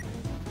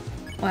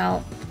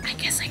 Well, I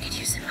guess I could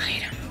use an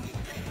item.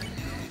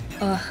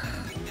 Ugh,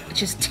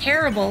 which is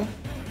terrible.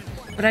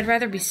 But I'd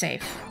rather be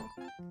safe.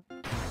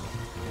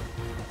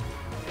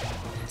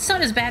 It's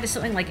not as bad as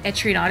something like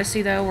Etrian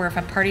Odyssey, though, where if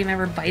a party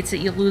member bites it,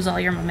 you lose all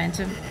your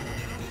momentum.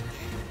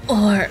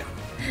 Or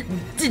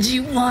did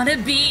you want to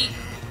be...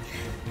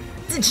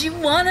 Did you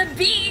want to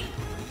be...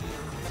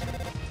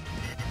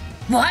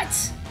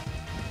 What?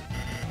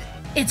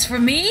 It's for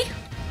me?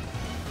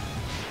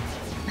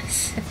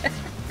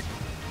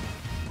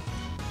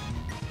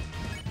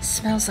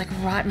 Smells like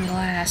rotten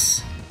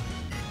glass.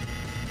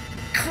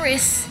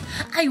 Chris,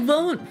 I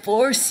won't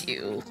force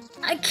you.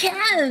 I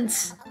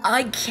can't.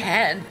 I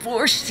can't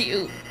force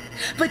you.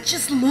 But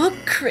just look,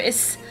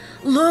 Chris.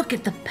 Look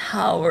at the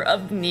power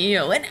of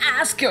Neo and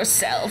ask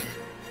yourself,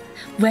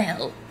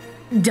 well,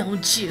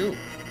 don't you?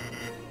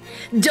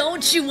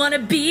 Don't you want to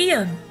be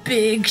a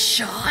big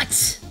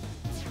shot?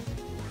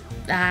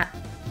 I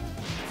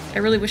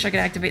really wish I could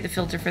activate the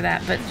filter for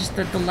that, but just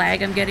the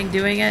lag I'm getting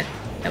doing it,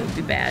 that would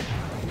be bad.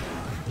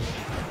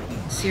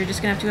 So you're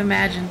just gonna have to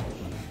imagine.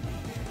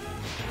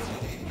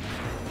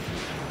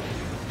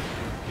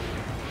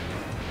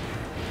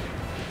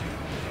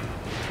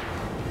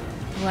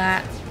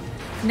 What?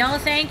 No,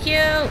 thank you!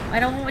 I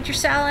don't want what you're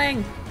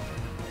selling!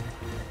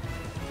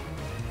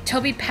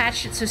 Toby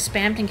patched it so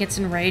Spamton gets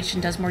enraged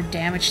and does more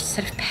damage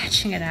instead of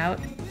patching it out.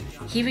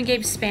 He even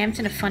gave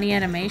Spamton a funny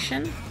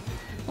animation.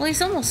 Well,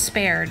 he's almost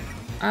spared.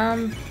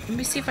 Let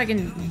me see if I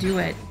can do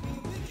it.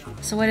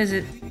 So what is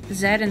it?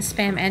 Z and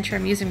spam enter.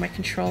 I'm using my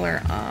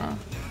controller.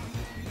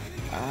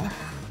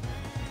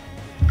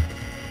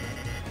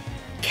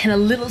 Can a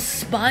little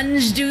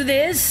sponge do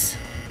this?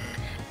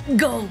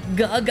 Go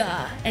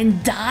gaga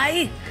and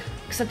die?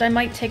 Except I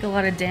might take a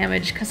lot of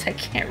damage because I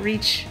can't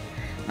reach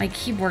my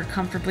keyboard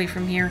comfortably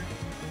from here.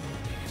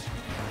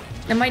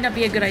 It might not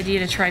be a good idea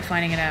to try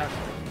finding it out.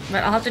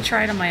 But I'll have to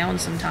try it on my own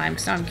sometime,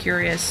 because now I'm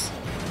curious.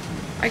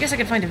 I guess I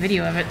could find a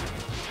video of it.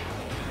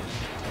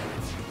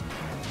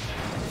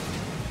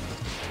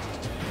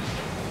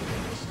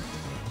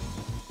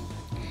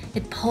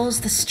 It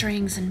pulls the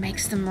strings and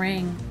makes them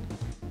ring.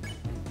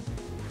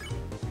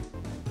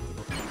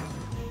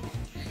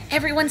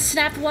 Everyone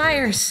snapped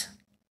wires!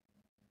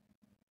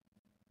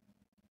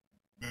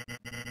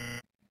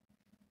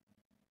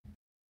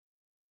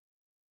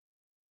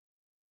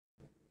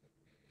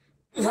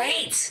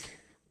 Wait!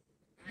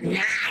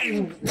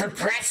 The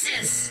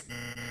presses!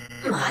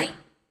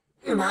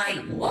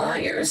 My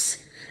wires,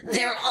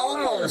 they're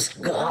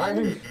almost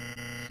gone.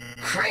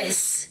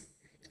 Chris,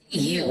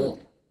 you're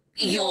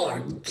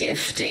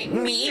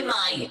gifting me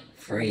my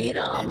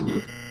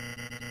freedom.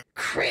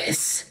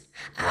 Chris,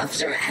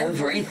 after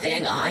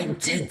everything I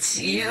did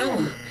to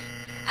you,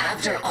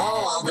 after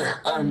all the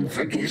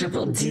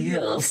unforgettable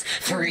deals,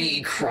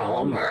 free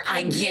Cromer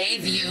I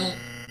gave you,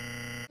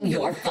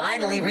 you're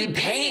finally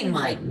repaying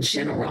my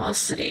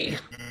generosity.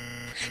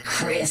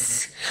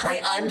 Chris, I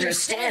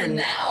understand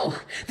now.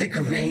 The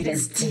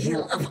greatest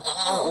deal of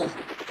all.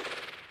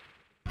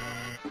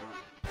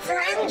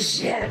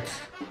 Friendship.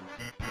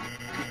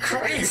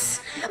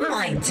 Chris,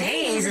 my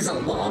days as a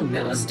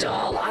long-nosed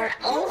doll are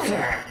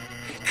over.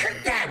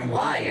 Cut that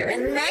wire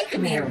and make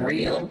me a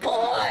real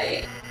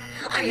boy.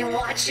 Are you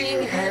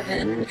watching,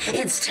 Heaven?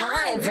 It's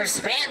time for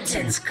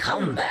Spamton's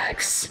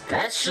comeback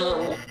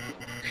special.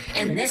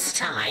 And this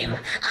time,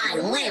 I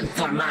live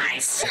for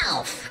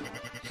myself.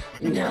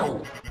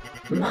 No,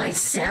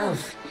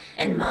 myself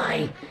and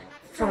my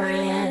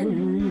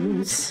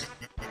friends.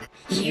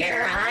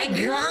 Here I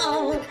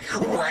go.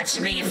 Watch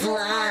me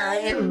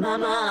fly,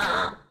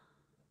 mama.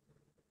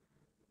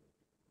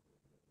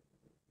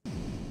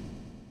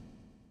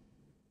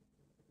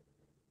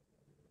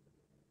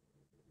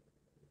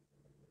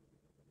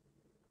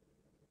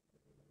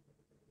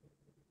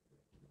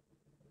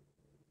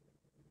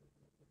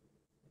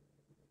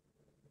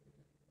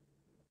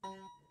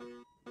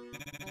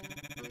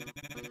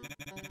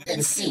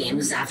 It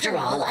seems, after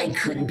all, I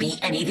couldn't be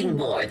anything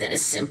more than a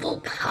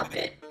simple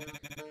puppet.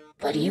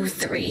 But you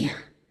three,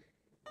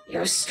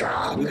 you're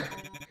strong.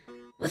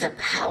 With a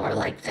power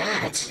like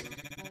that,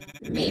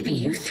 maybe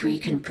you three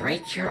can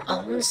break your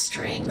own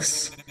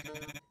strings.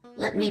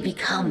 Let me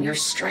become your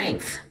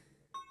strength.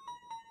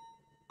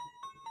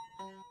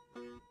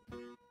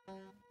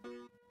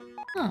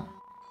 Oh,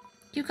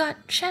 you got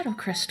Shadow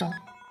Crystal.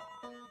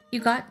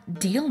 You got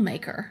Deal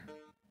Maker.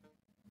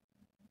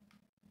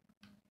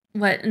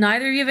 What,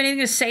 neither of you have anything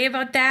to say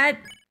about that?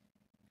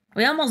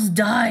 We almost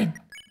died.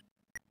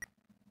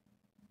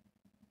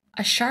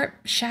 A sharp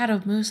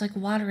shadow moves like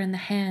water in the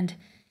hand.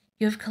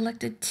 You have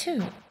collected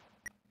 2.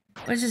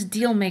 What is this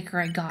Deal Maker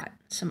I got?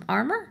 Some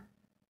armor?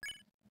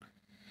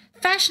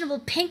 Fashionable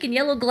pink and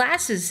yellow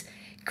glasses.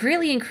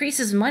 Greatly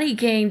increases money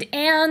gained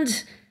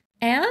and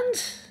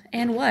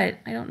what?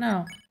 I don't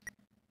know.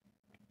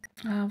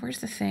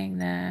 Where's the thing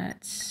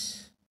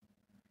that's...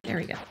 There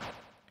we go.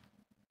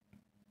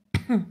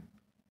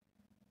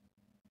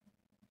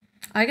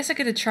 I guess I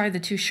could have tried the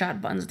 2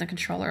 shot buttons in the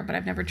controller, but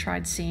I've never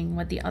tried seeing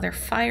what the other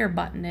fire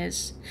button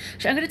is.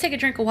 So I'm going to take a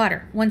drink of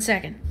water. 1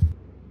 second.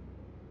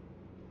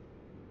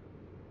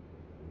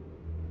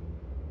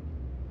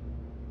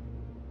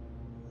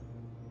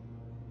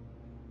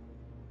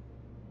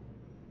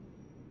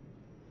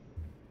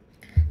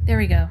 There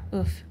we go.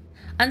 Oof.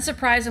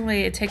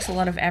 Unsurprisingly, it takes a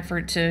lot of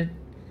effort to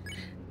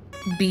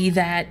be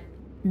that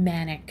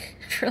manic,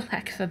 for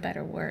lack of a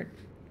better word.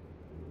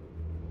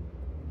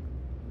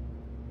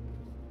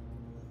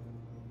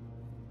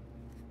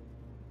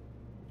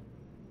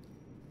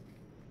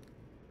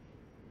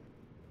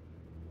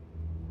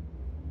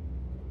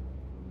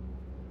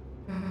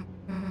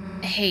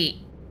 Hey,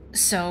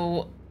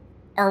 so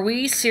are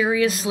we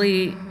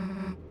seriously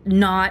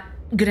not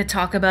gonna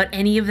talk about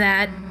any of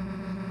that?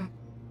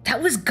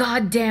 That was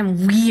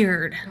goddamn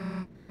weird.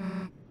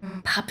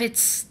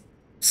 Puppets,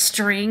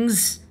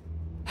 strings,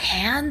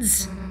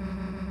 hands?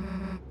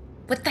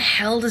 What the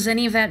hell does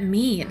any of that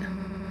mean?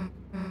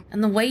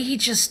 And the way he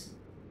just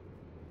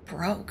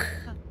broke.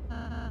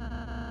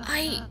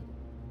 I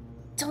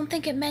don't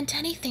think it meant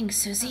anything,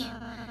 Susie.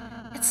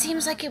 It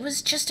seems like it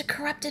was just a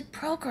corrupted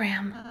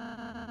program.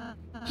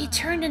 He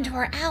turned into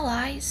our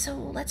ally, so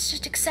let's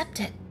just accept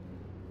it.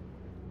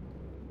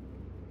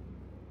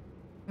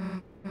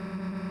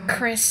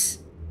 Chris,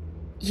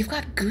 you've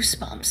got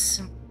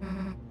goosebumps.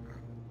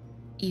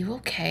 You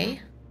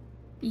okay?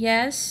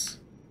 Yes?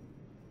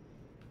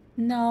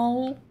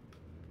 No?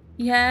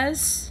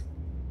 Yes?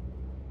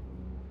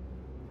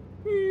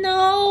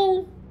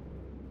 No!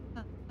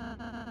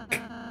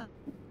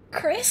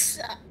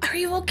 Chris, are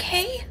you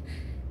okay?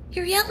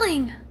 You're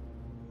yelling.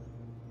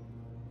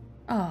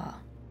 Oh.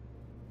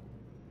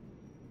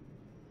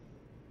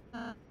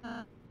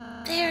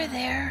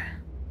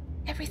 There.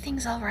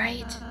 Everything's all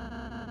right.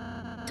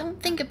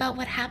 Don't think about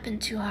what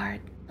happened too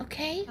hard,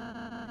 okay?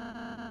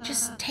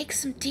 Just take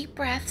some deep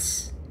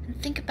breaths and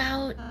think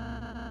about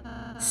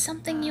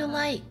something you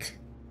like.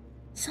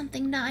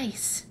 Something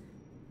nice.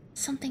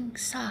 Something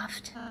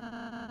soft.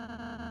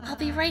 I'll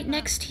be right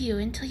next to you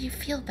until you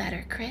feel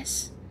better,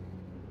 Chris.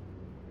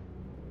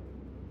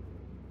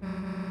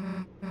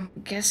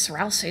 Guess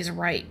Rousey's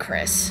right,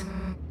 Chris.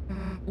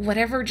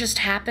 Whatever just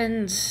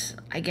happened,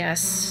 I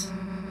guess,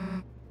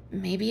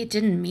 maybe it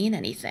didn't mean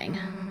anything.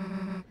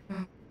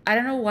 I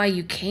don't know why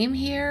you came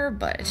here,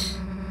 but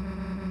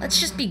let's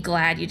just be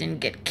glad you didn't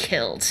get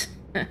killed.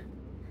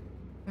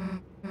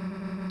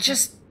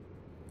 Just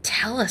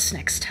tell us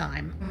next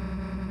time.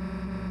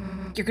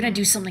 You're gonna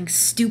do something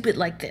stupid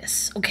like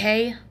this,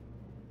 okay?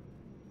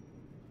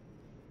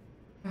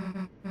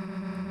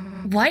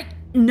 What?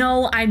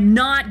 No, I'm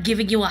not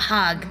giving you a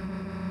hug.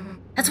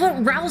 That's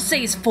what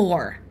Rousey's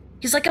for.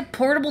 He's like a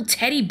portable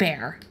teddy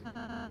bear.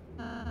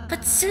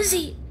 But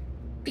Susie,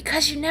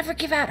 because you never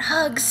give out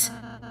hugs,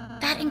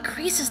 that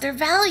increases their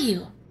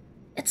value.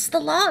 It's the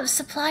law of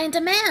supply and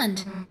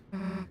demand.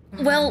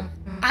 Well,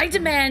 I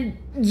demand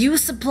you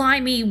supply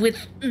me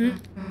with...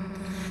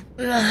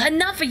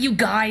 enough of you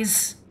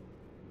guys.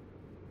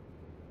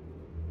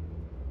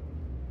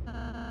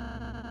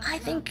 I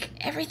think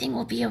everything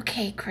will be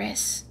okay,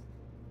 Chris.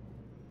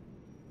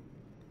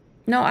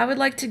 No, I would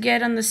like to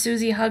get on the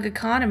Susie hug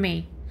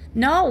economy.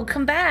 No,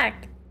 come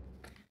back.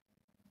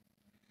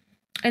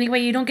 Anyway,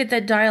 you don't get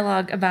that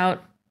dialogue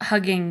about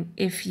hugging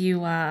if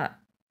you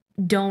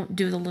don't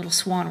do the little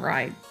swan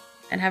ride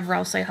and have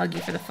Rousey hug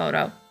you for the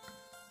photo.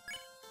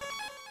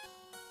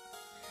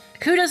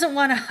 Who doesn't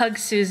want to hug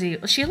Susie?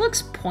 Well, she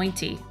looks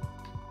pointy.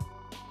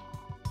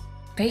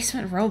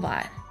 Basement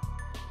robot.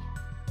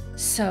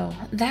 So,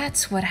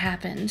 that's what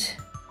happened.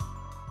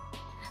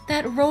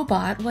 That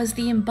robot was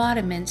the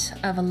embodiment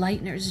of a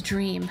Lightner's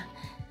dream.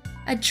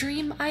 A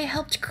dream I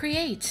helped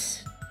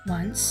create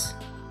once.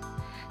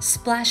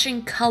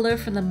 Splashing color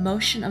from the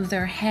motion of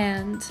their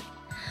hand,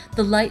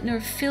 the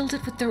Lightner filled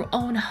it with their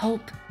own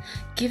hope,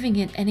 giving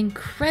it an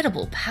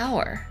incredible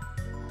power.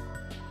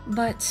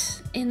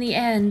 But in the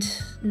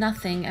end,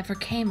 nothing ever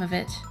came of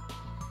it,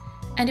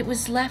 and it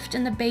was left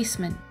in the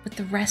basement with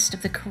the rest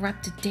of the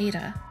corrupted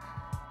data.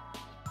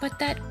 But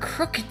that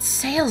crooked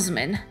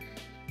salesman,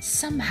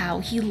 somehow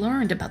he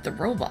learned about the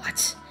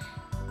robot,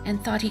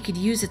 and thought he could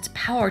use its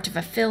power to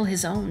fulfill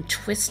his own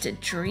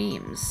twisted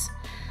dreams.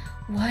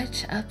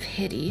 What a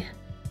pity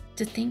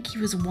to think he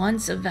was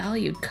once a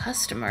valued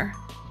customer.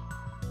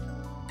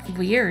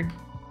 Weird.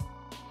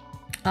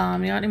 You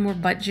got any more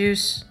butt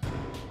juice?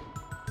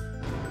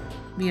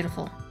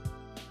 Beautiful.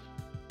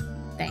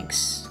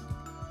 Thanks.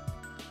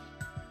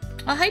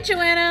 Oh, hi,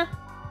 Joanna.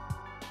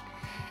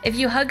 If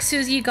you hug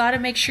Susie, you gotta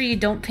make sure you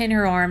don't pin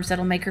her arms.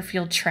 That'll make her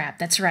feel trapped.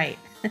 That's right.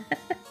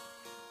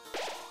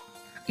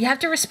 You have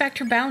to respect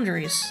her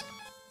boundaries.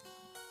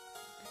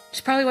 Which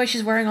is probably why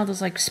she's wearing all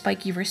those, like,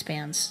 spiky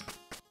wristbands.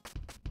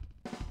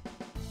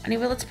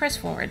 Anyway, let's press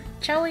forward,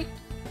 shall we?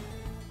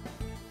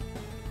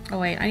 Oh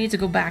wait, I need to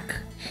go back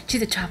to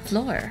the top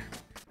floor.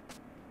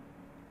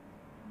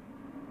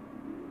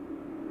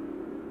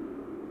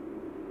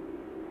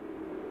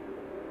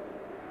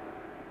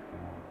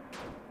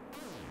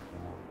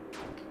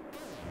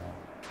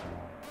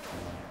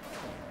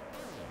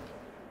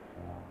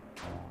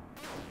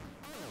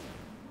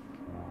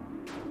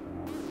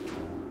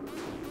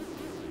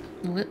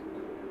 Whoop.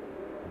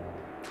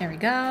 There we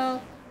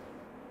go.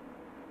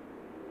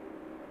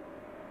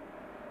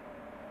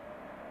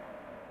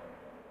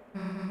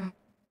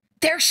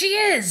 There she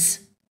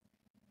is!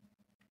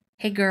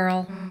 Hey,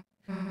 girl.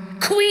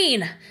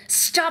 Queen!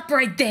 Stop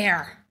right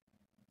there!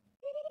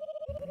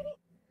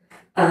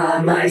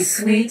 Ah, my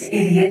sweet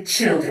idiot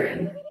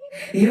children.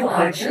 You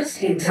are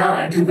just in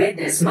time to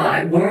witness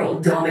my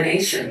world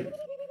domination.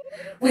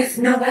 With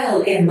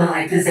Noelle in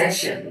my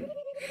possession,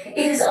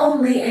 it is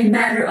only a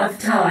matter of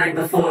time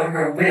before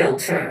her will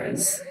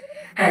turns,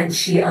 and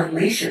she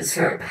unleashes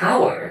her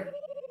power,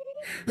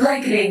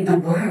 blanketing the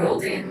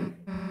world in...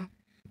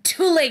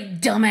 Too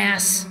late,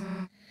 dumbass!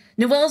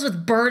 Noelle's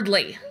with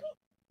Birdley.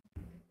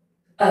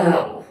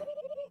 Oh.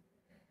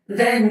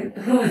 Then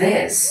who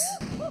this?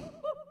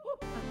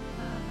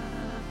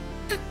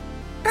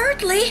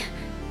 Birdley?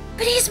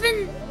 But he's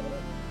been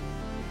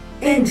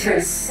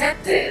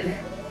Intercepted.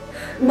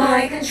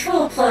 My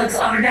control plugs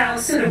are now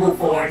suitable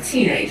for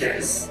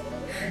teenagers.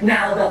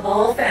 Now the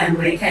whole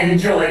family can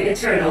enjoy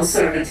eternal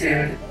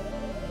servitude.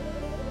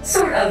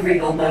 Sort of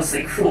real,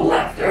 mostly cruel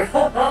laughter.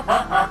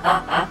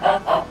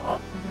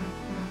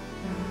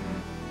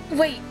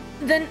 Wait,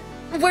 then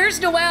where's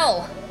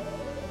Noelle?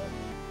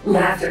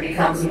 Laughter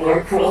becomes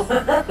more cruel.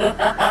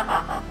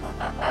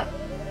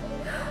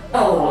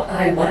 Oh,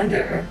 I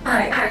wonder.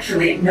 I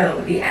actually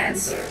know the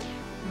answer.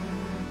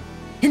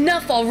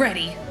 Enough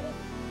already!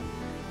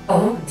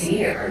 Oh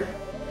dear.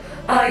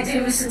 I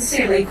do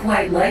sincerely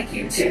quite like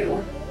you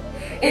two.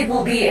 It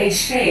will be a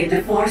shame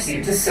to force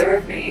you to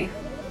serve me.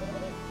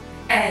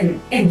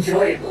 An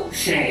enjoyable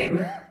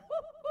shame.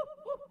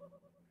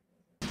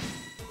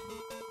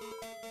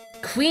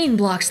 Queen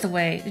blocks the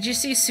way. Did you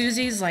see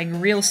Susie's, like,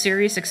 real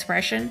serious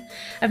expression?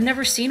 I've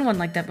never seen one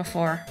like that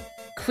before.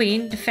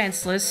 Queen,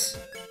 defenseless.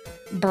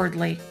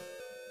 Birdly.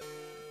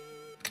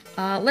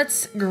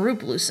 Let's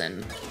group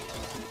loosen.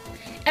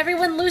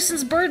 Everyone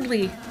loosens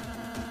Birdly!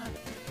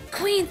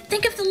 Queen,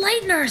 think of the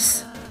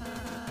Lighteners!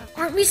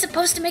 Aren't we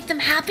supposed to make them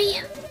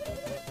happy?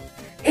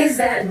 Is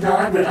that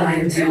not what I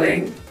am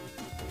doing?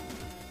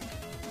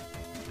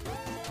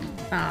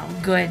 Oh,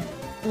 good.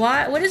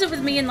 What is it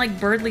with me and, like,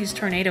 Birdly's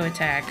tornado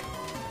attack?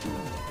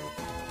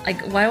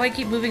 Like, why do I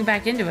keep moving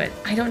back into it?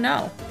 I don't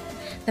know.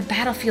 The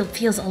battlefield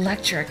feels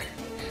electric.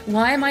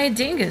 Why am I a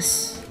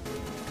dingus?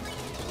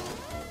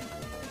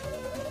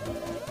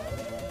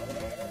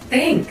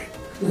 Think.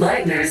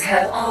 Lighteners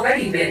have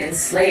already been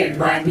enslaved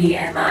by me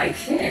and my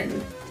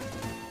kin.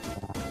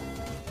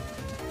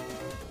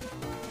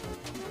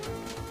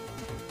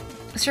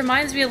 This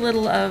reminds me a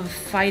little of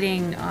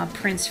fighting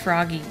Prince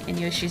Froggy in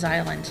Yoshi's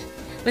Island.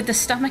 With the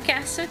stomach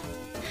acid?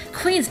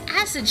 Queen's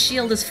acid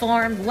shield is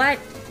formed. What?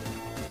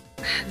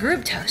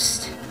 Group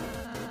toast.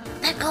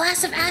 That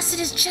glass of acid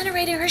is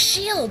generating her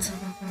shield.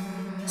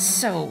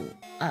 So,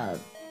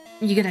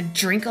 you gonna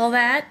drink all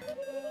that?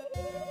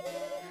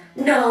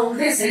 No,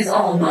 this is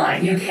all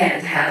mine. You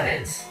can't have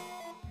it.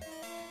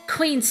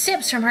 Queen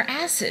sips from her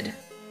acid.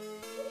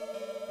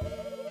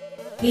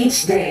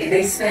 Each day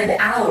they spend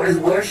hours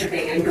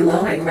worshipping in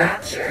glowing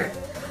rapture.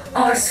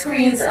 Our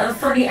screens of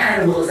funny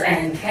animals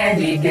and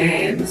candied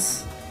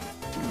games.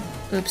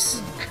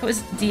 Oops, I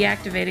was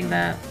deactivating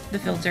the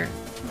filter.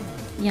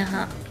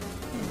 Yeah.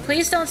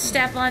 Please don't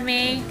step on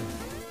me.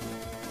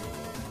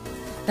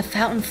 The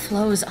fountain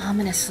flows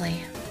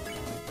ominously.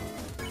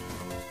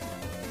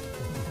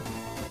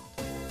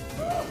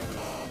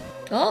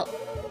 Oh.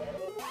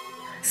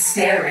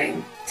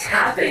 Staring,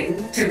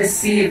 tapping to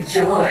receive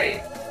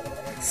joy.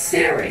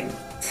 Staring,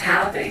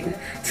 tapping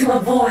to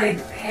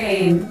avoid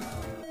pain.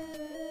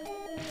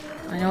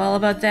 I know all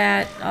about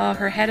that. Oh,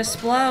 her head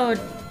explode.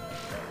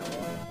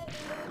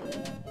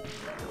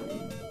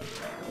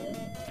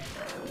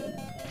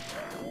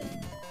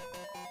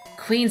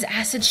 Queen's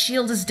acid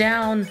shield is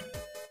down.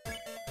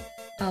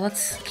 Oh,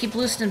 let's keep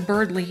loosening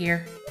Birdly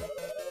here.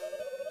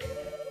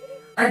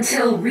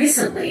 Until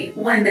recently,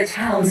 when the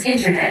town's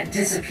internet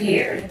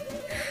disappeared.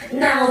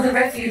 Now the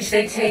refuge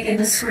they take in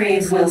the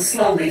screens will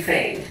slowly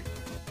fade.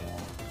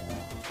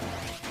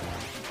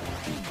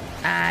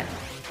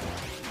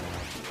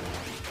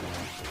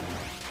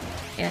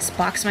 Yes,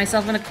 box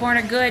myself in a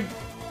corner, good.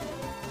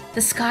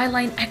 The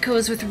skyline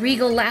echoes with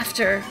regal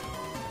laughter.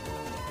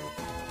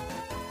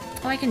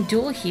 Oh, I can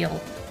dual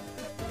heal.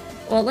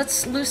 Well,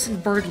 let's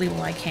loosen Birdly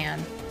while I can,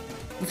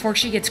 before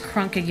she gets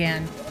crunk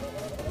again.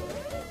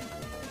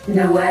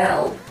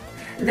 Noelle.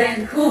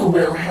 Then who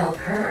will help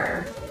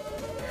her?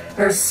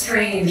 Her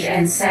strange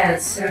and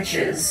sad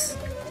searches.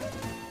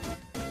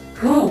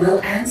 Who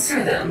will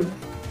answer them?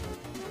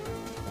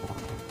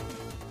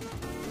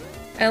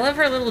 I love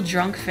her little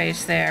drunk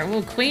face there.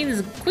 Well,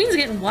 Queen's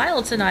getting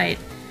wild tonight.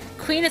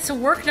 Queen, it's a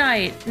work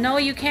night. No,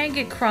 you can't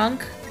get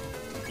crunk.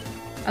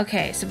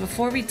 Okay, so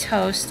before we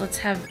toast, let's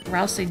have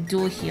Rousey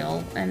dual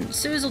heal, and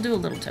Suze will do a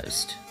little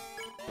toast.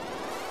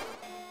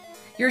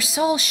 Your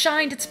soul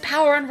shined its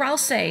power on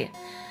Rousey.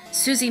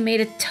 Susie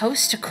made a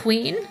toast to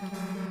Queen?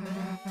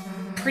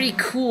 Pretty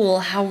cool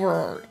how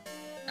we're,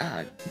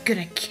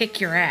 gonna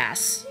kick your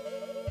ass.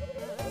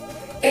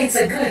 It's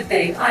a good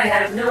thing I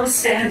have no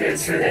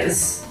standards for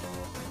this.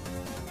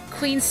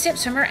 Queen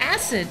sips from her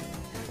acid.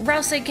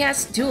 Rousey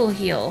casts dual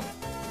heal.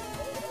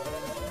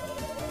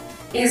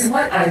 Is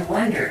what I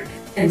wondered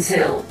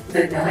until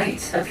the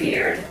night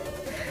appeared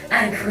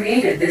and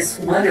created this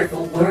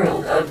wonderful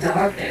world of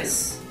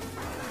darkness.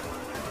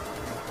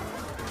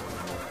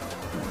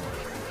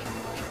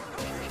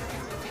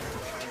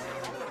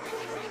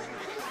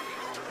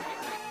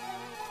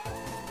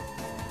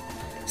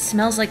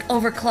 Smells like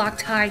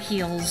overclocked high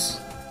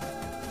heels.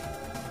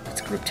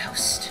 Let's group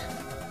toast.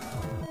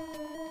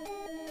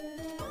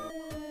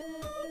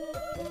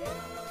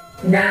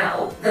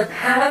 Now, the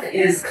path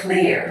is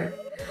clear.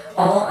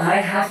 All I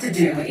have to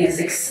do is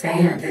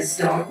expand this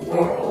dark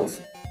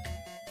world.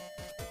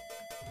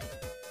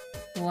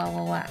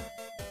 Wow.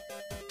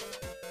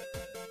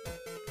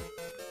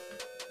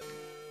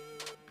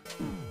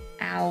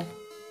 Ow.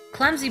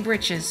 Clumsy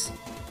britches.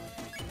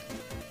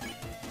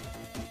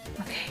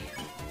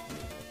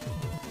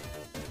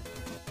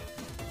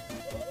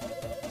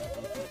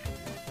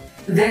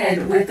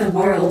 Then, with the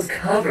world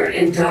covered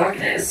in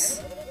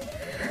darkness,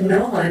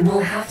 no one will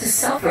have to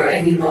suffer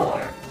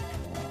anymore.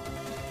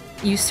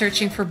 You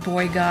searching for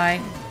boy guy?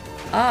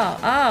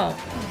 Oh.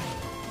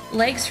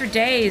 Legs for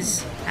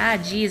days. Ah,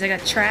 geez, I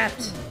got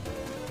trapped.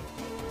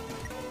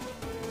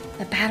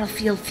 The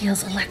battlefield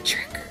feels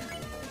electric.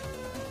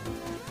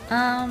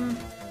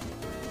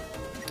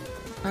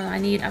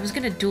 I was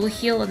gonna dual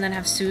heal and then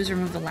have Suze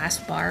remove the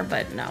last bar,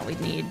 but no,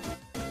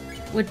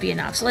 would be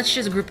enough. So let's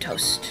just group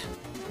toast.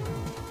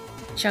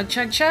 Chug,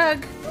 chug,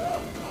 chug.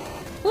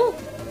 Woo.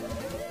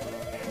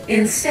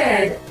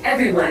 Instead,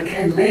 everyone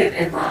can live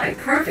in my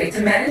perfect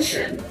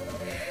mansion.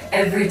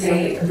 Every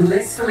day,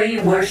 blissfully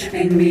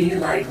worshipping me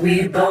like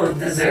we both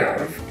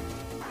deserve.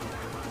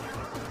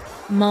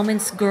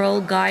 Moments girl,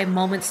 guy,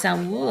 moments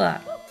sound woo.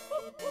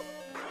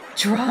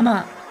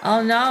 Drama.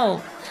 Oh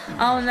no.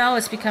 Oh no,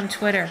 it's become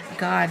Twitter.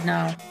 God,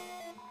 no.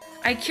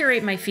 I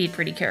curate my feed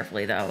pretty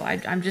carefully, though.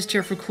 I'm just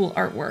here for cool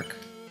artwork.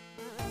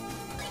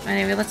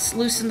 Anyway, let's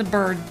loosen the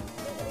bird.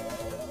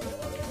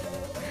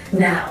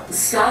 Now,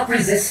 stop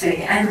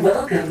resisting and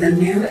welcome the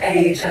new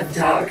age of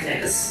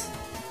darkness.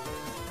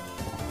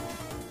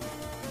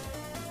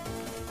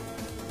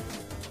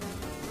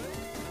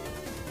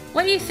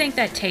 What do you think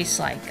that tastes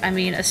like? I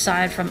mean,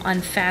 aside from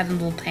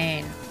unfathomable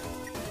pain.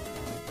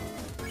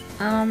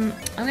 I'm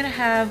gonna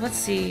have, let's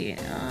see,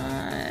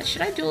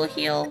 should I dual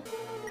heal?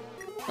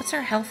 What's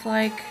our health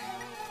like?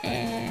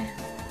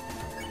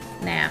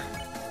 Nah.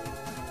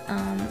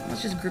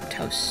 Let's just group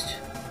toast.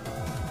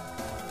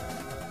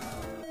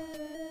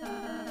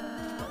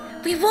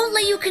 We won't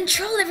let you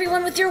control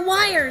everyone with your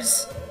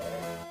wires!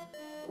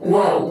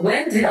 Whoa,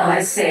 when did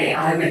I say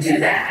I would do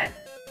that?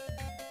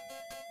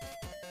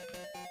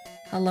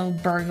 Hello,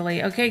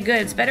 Burgley. Okay,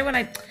 good. It's better when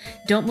I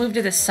don't move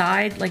to the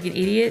side like an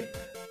idiot.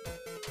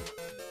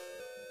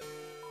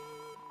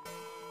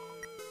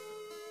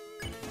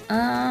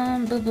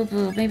 Boo boo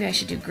boo. Maybe I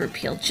should do group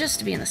heal just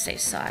to be on the safe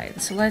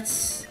side. So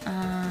let's,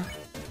 hang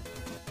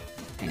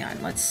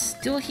on. Let's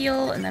dual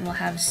heal and then we'll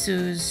have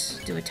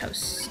Suze do a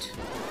toast.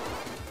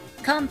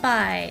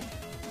 Kampai!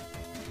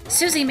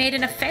 Susie made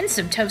an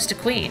offensive toast to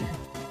Queen.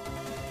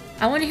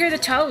 I want to hear the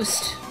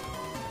toast.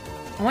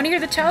 I want to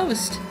hear the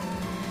toast.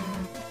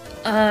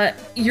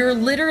 You're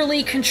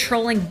literally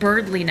controlling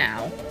Birdly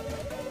now.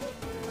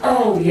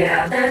 Oh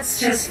yeah, that's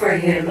just for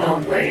him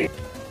only.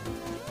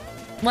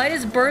 Why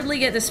does Birdly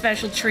get the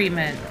special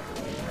treatment?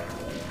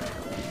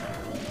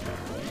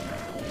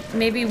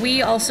 Maybe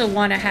we also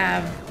want to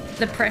have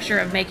the pressure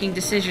of making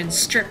decisions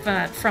stripped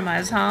from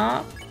us,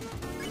 huh?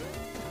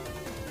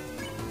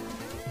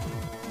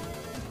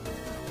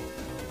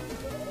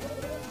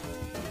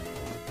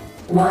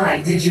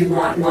 Why, did you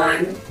want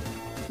one?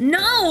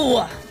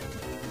 No!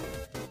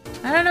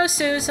 I don't know,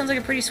 Sue. Sounds like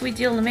a pretty sweet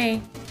deal to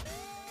me.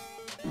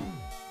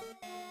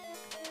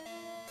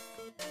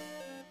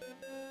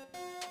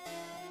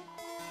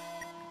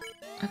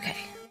 Okay,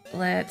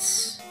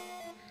 let's...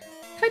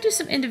 If I do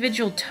some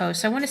individual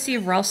toasts, I want to see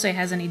if Ralsei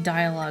has any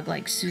dialogue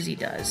like Susie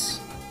does.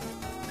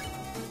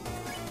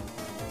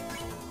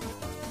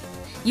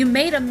 You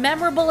made a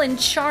memorable and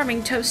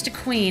charming toast to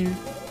Queen.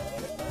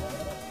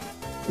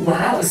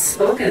 Wow,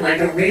 spoken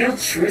like a real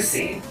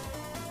trucy.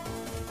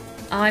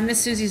 Oh, I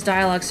missed Susie's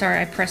dialogue. Sorry,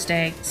 I pressed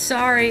A.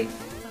 Sorry.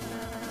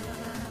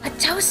 A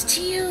toast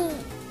to you,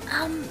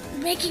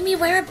 making me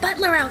wear a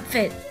butler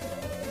outfit.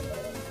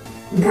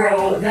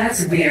 Bro,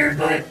 that's weird,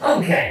 but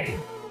okay.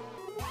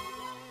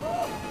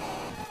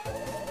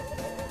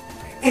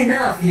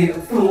 Enough, you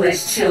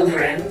foolish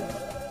children.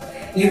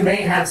 You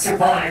may have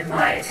survived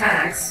my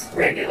attacks,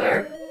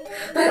 regular,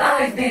 but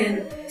I've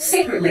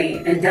secretly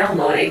been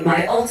downloading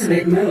my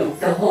ultimate move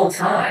the whole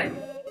time.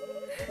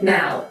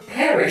 Now,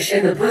 perish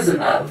in the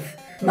bosom of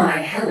my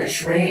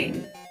hellish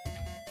reign.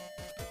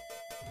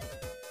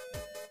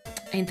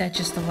 Ain't that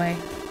just the way?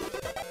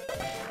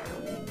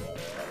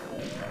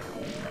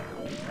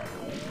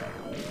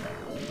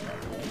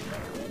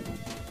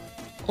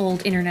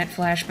 Old internet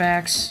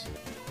flashbacks.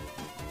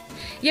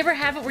 You ever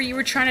have it where you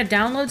were trying to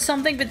download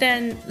something, but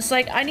then it's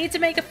like, I need to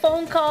make a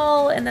phone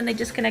call, and then they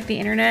disconnect the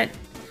internet?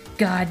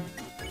 God.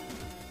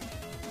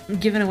 I'm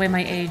giving away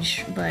my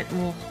age, but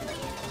well.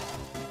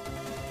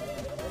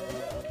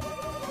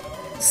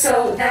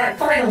 So that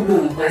final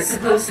move was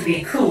supposed to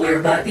be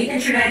cooler, but the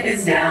internet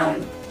is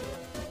down.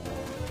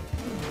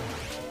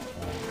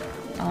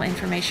 Oh,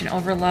 information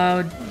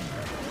overload.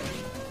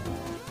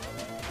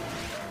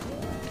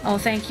 Oh,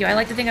 thank you. I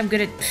like to think I'm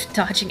good at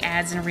dodging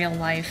ads in real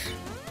life.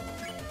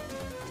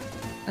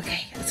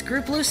 Okay, let's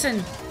group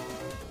loosen.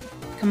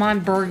 Come on,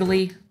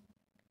 Burgley.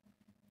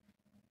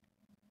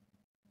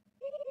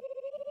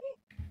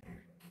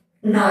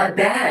 Not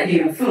bad,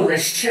 you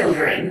foolish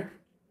children.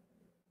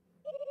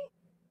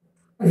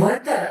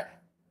 What the?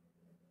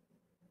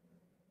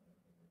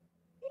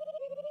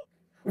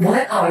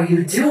 What are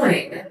you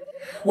doing?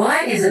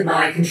 Why isn't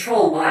my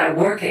control wire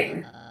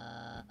working?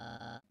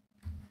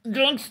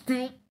 Thanks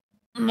to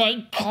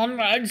my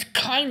comrades'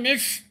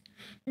 kindness,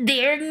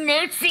 their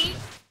mercy.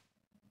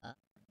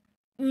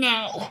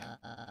 Now,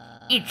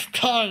 it's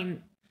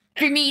time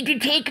For me to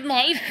take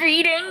my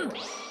freedom?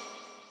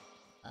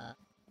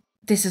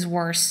 This is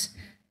worse.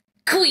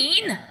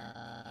 Queen,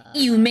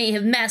 you may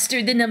have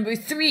mastered the number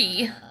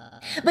 3,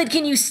 but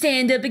can you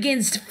stand up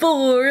against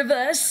 4 of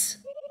us?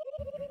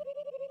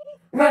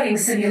 Running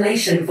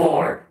simulation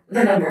for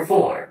the number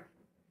 4.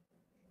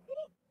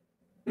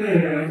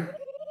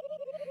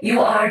 You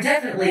are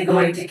definitely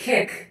going to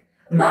kick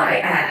my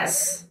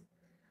ass.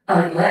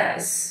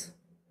 Unless...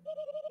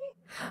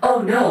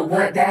 Oh no,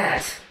 what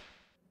that?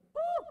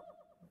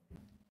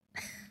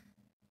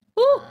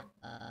 Ooh.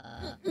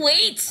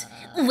 Wait,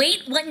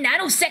 1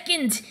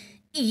 nanosecond.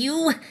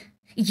 You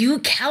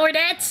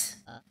cowardette.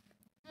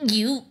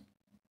 You...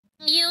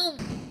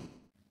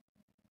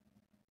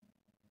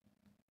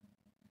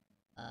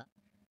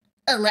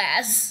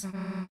 Alas.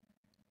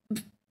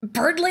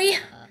 Birdly?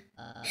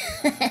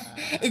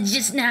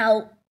 Just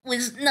now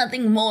was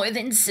nothing more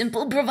than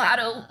simple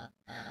bravado.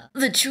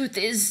 The truth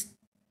is,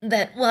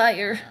 that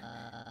wire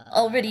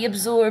already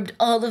absorbed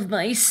all of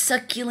my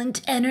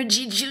succulent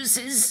energy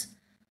juices.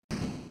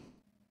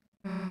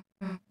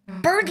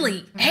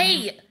 Birdly!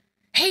 Hey,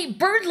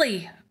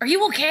 Birdly! Are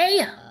you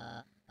okay?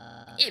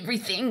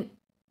 Everything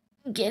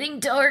getting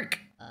dark.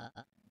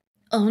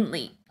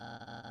 Only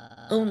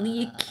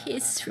a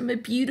kiss from a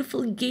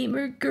beautiful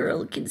gamer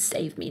girl can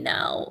save me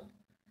now.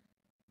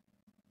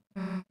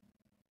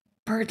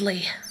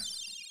 Birdly.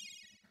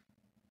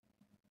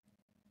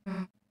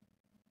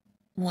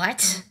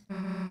 What?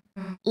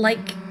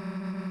 Like,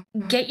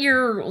 get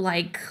your,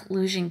 like,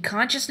 losing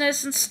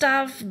consciousness and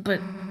stuff, but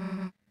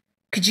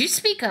could you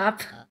speak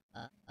up?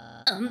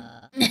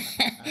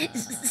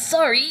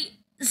 Sorry.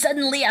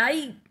 Suddenly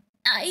I'm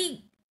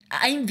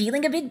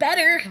feeling a bit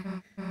better.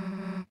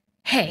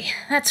 Hey,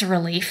 that's a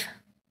relief.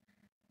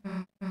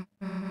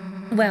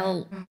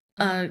 Well,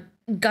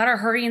 gotta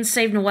hurry and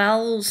save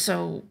Noelle,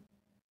 so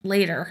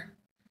later.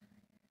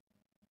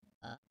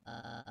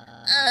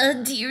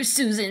 Dear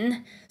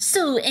Susan,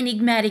 so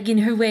enigmatic in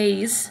her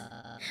ways.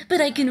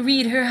 But I can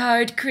read her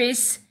heart,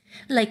 Chris,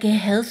 like a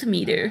health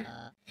meter.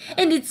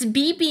 And it's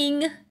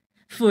beeping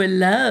for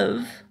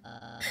love.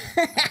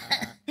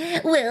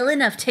 Well,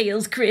 enough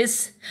tales,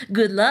 Chris.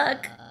 Good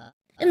luck.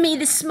 May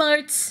the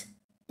smarts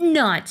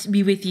not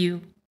be with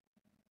you.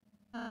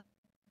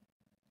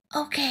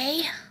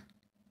 Okay.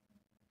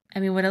 I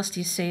mean, what else do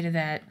you say to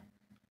that?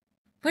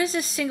 What is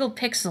this single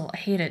pixel? I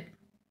hate it.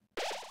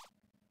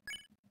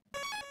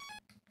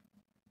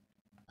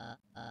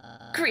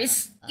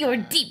 Chris, your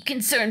deep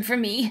concern for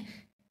me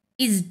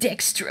is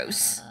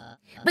dextrose.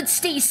 But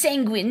stay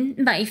sanguine,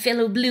 my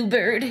fellow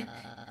bluebird.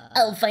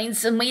 I'll find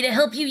some way to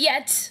help you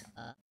yet.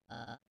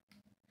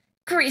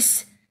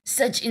 Chris,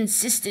 such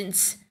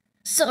insistence.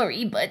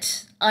 Sorry,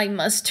 but I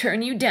must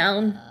turn you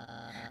down.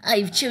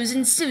 I've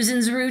chosen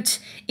Susan's route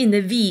in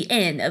the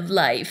VN of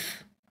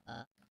life.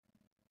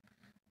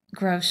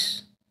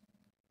 Gross.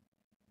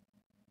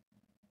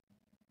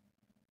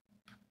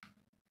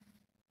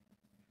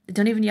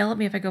 Don't even yell at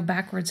me if I go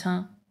backwards,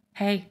 huh?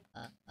 Hey.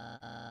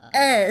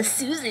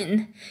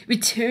 Susan,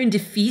 return to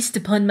feast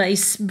upon my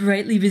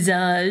sprightly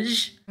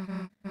visage.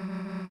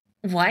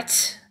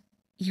 What?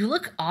 You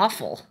look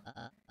awful.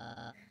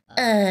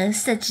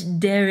 Such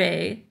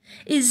dere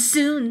is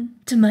soon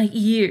to my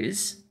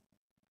ears.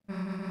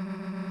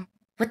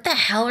 What the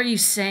hell are you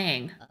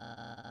saying?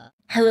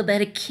 How about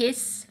a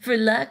kiss for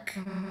luck?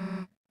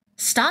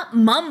 Stop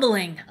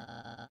mumbling!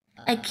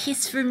 A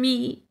kiss for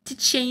me to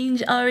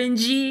change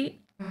RNG?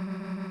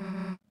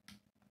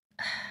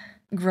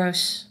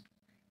 Gross.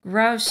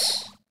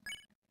 Gross.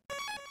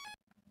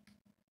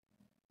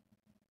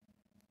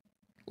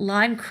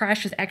 Lime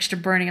Crush with extra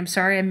burning. I'm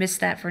sorry I missed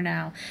that for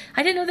now.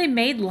 I didn't know they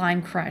made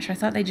Lime Crush. I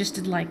thought they just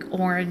did like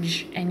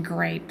orange and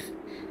grape.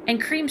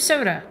 And cream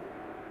soda.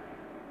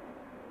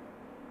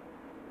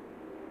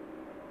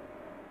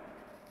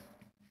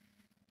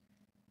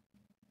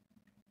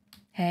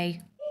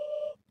 Hey.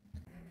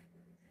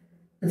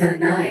 The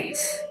night.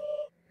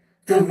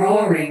 The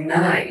roaring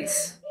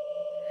night.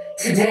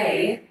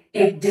 Today,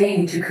 it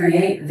deigned to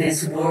create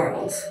this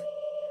world.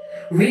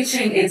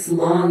 Reaching its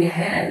long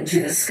hand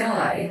to the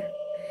sky,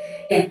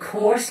 it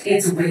coursed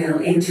its will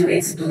into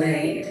its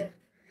blade,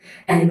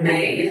 and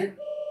made,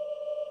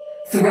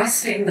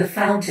 thrusting the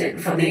fountain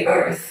from the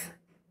earth.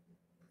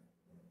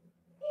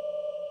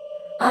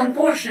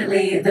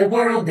 Unfortunately, the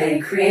world they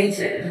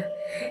created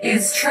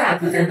is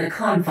trapped within the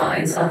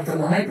confines of the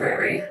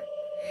library.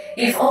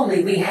 If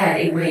only we had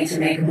a way to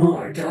make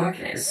more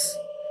darkness,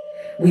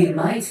 we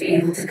might be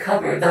able to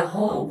cover the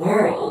whole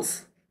world.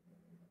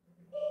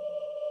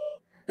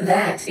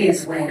 That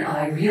is when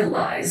I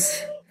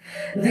realized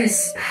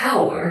this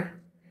power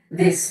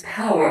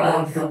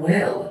of the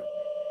will,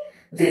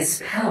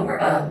 this power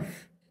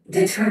of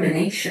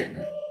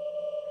determination.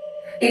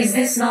 Is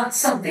this not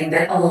something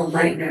that all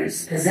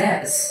Lightners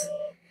possess?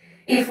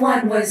 If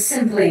one was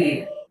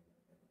simply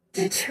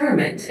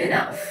determined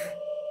enough,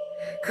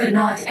 could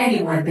not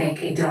anyone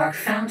make a dark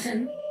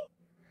fountain?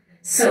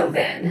 So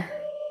then,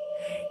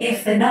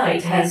 if the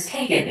night has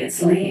taken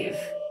its leave,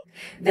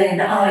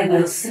 then I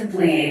will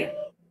simply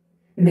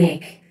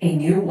make a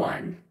new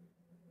one.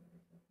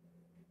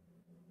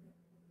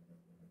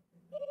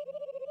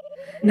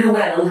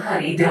 Noelle,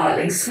 honey,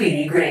 darling,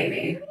 sweetie,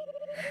 gravy.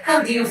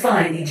 How do you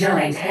find the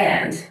giant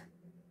hand?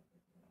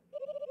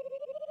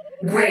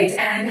 Great,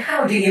 and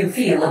how do you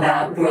feel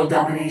about world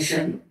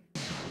domination?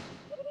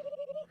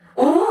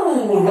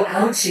 Ooh,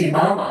 ouchie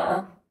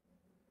mama.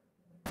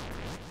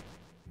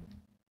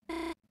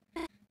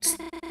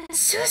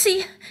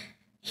 Susie,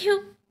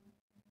 you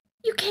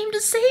came to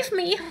save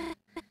me.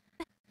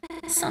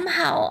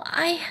 Somehow,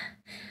 I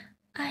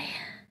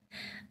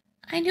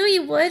knew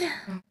you would.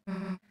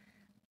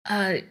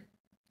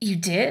 You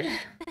did?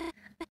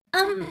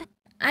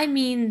 I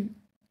mean,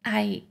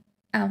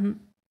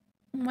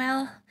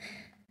 well...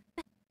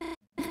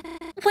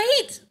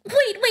 Wait!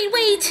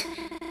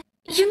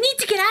 You need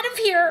to get out of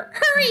here!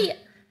 Hurry!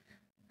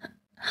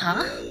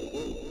 Huh?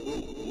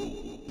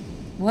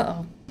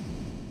 Whoa.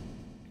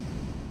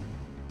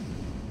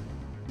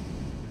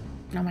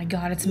 Oh my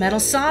god, it's Metal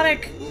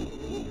Sonic!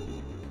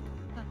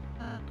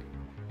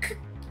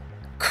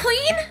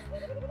 Queen?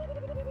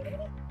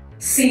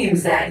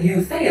 Seems that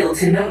you failed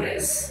to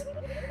notice.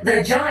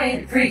 The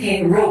giant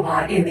freaking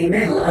robot in the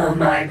middle of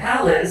my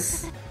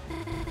palace.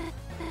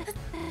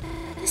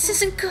 This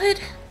isn't good.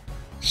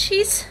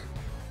 She's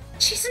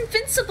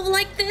invincible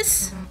like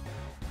this.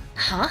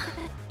 Huh?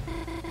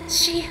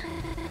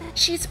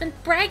 She's been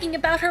bragging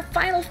about her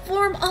final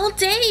form all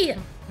day.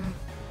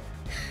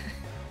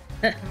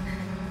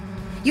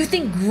 You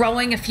think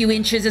growing a few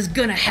inches is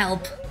gonna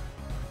help?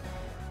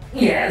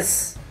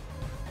 Yes.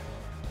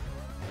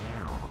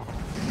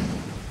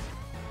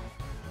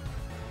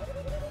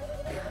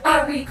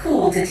 Are we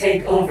cool to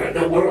take over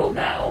the world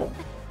now?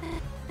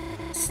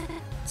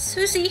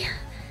 Susie,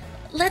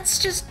 let's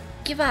just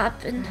give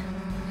up and...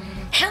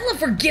 Hell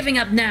if we're giving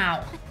up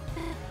now!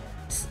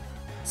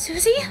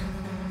 Susie?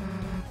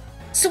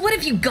 So what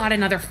if you got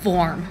another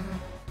form?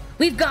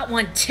 We've got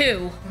one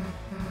too.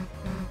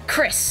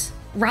 Chris,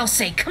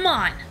 Rouse, come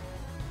on!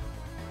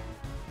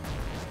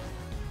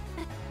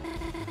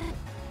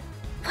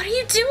 What are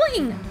you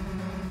doing?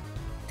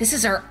 This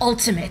is our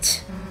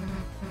ultimate.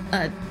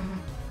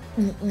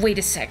 Wait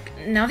a sec.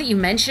 Now that you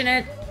mention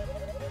it...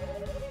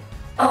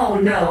 Oh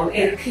no,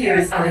 it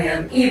appears I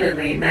am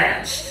evenly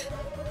matched.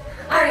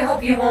 I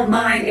hope you won't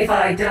mind if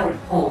I don't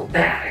hold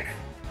back.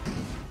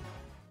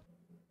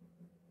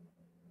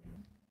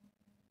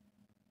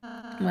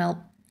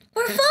 Well...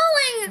 We're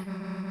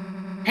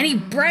falling! Any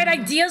bright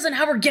ideas on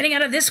how we're getting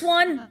out of this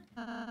one?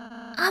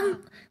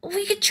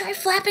 We could try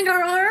flapping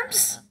our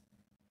arms?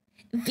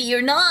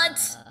 Fear not!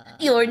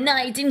 Your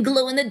knight in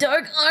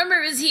glow-in-the-dark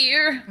armor is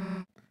here!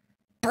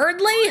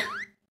 Birdly?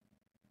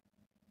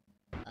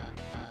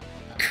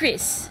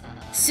 Chris,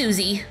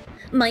 Susie,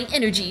 my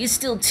energy is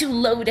still too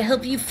low to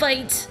help you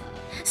fight.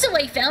 So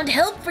I found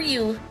help for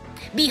you.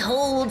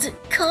 Behold,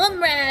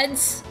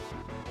 comrades!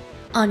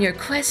 On your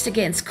quest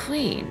against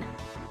Queen,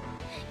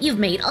 you've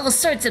made all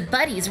sorts of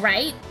buddies,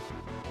 right?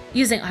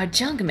 Using our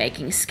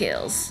junk-making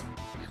skills,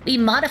 we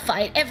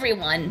modified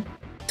everyone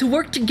To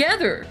work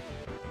together.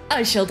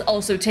 I shall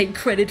also take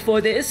credit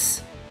for this.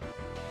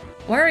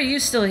 Why are you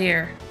still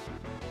here?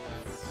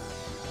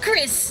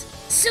 Chris,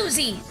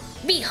 Susie,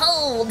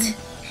 behold!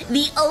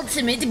 The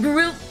ultimate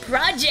group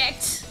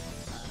project!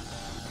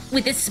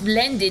 With a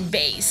splendid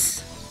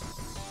base.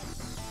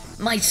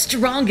 My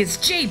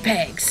strongest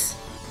JPEGs!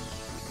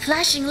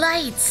 Flashing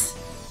lights.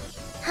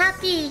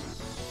 Happy.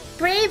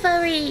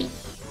 Bravery.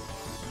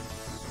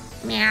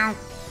 Meow.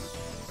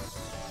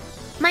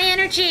 My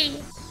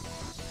energy.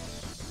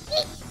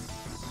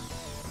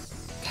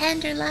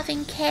 Tender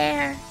loving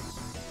care.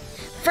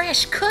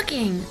 Fresh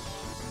cooking!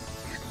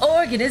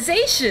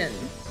 Organization.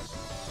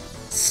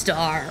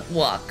 Star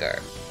Walker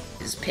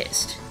is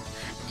pissed.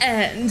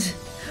 And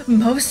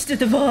most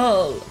of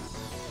all,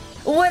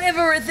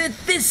 whatever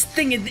this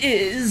thing it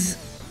is.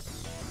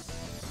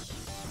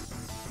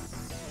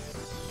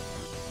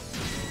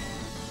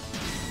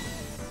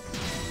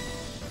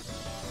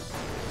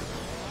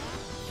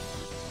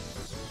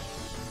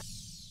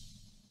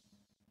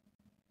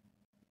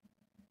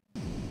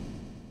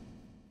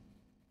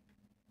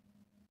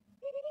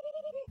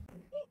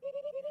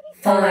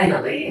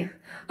 Finally,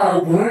 a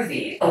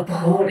worthy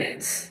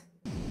opponent.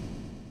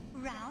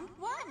 Round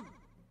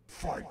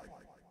 1.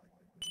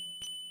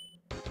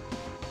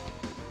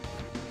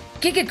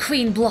 Giga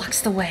Queen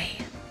blocks the way.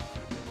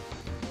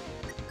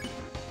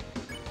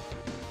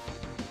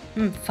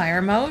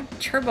 Fire mode,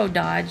 turbo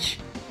dodge,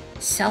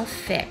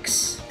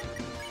 self-fix.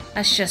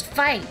 Let's just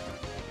fight.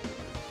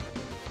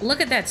 Look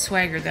at that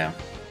swagger though.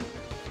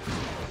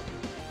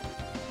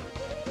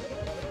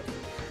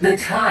 The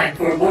time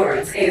for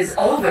words is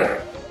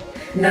over.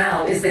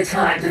 Now is the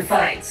time to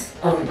fight,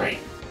 only.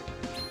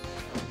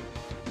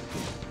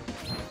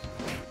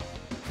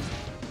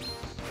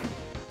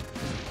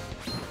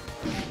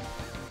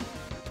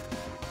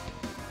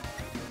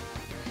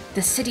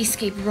 The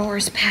cityscape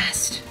roars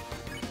past.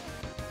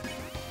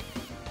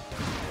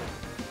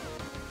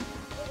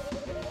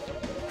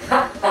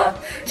 Ha ha,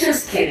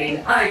 just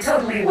kidding. I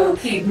totally will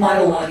keep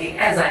monologuing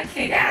as I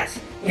kick at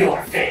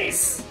your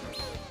face.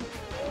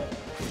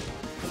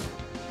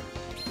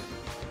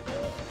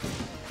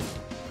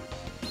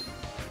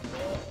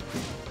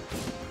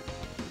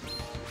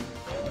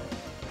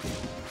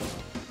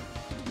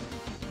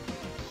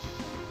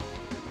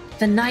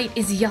 The night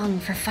is young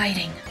for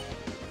fighting.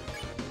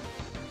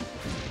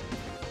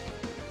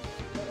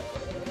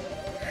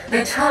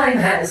 The time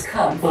has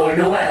come for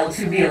Noelle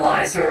to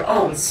realize her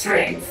own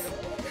strength,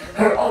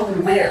 her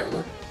own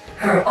will,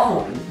 her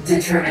own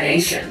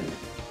determination.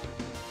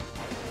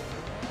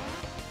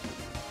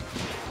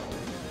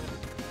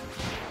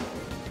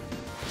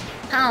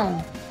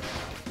 Ow.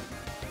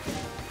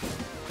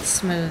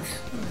 Smooth.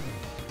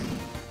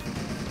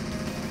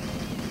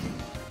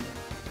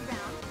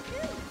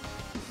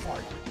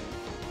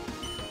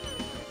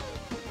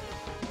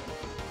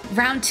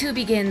 Round 2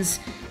 begins.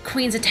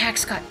 Queen's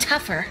attacks got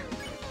tougher.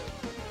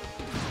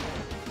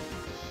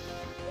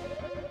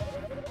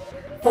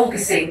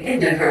 Focusing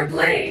into her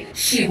blade,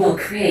 she will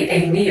create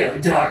a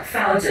neo-dark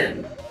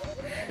fountain.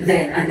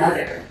 Then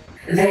another.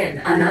 Then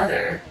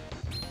another.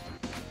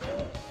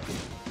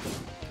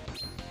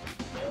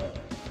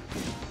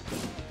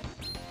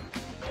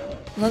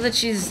 Love that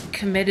she's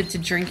committed to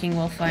drinking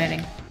while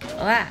fighting.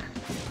 Ah!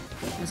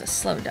 It was a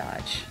slow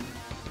dodge.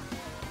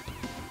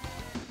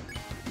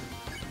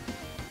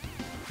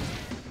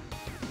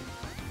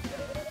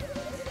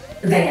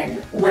 Then,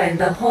 when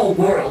the whole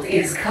world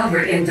is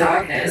covered in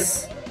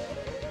darkness,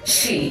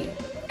 she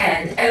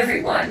and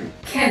everyone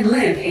can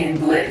live in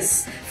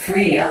bliss,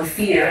 free of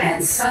fear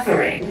and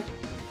suffering.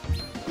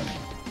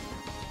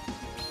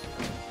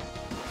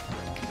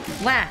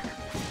 Wow.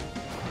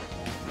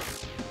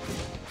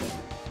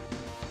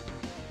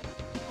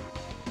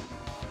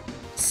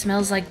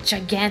 Smells like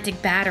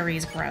gigantic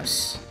batteries.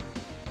 Gross.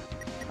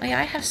 Oh yeah,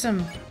 I have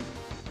some...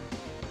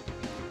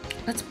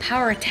 Let's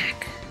power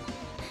attack.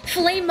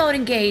 Flame mode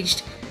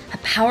engaged. A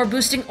power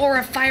boosting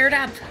aura fired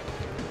up.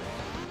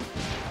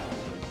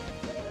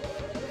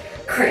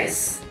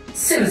 Chris,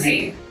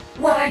 Susie,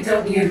 why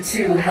don't you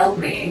two help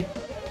me?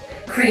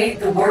 Create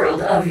the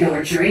world of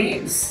your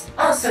dreams.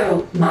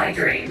 Also, my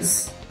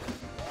dreams.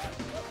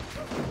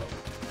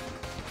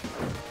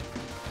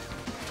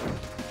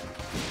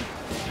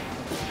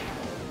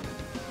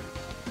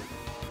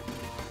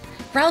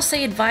 Rouse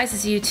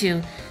advises you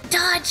to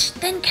dodge,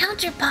 then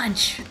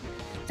counterpunch.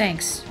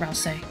 Thanks,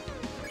 Rouse.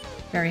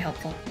 Very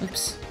helpful.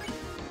 Oops.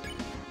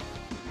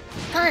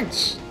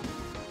 Punch.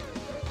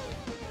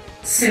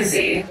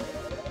 Susie.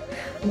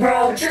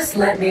 Bro, just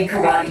let me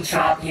karate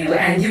chop you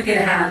and you can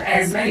have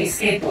as many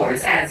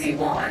skateboards as you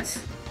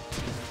want.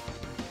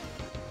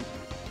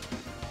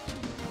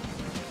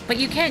 But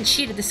you can't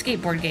cheat at the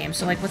skateboard game,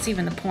 so like what's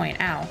even the point?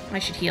 Ow, I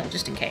should heal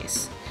just in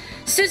case.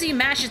 Susie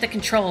mashes the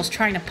controls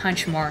trying to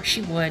punch more.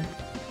 She would.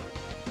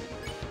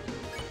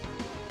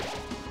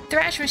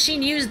 Thrash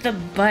Machine used the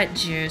butt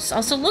juice.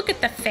 Also, look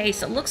at the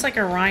face. It looks like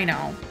a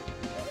rhino.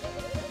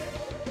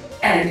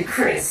 And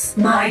Chris,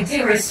 my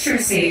dearest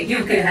Trucy,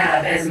 you can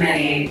have as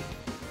many...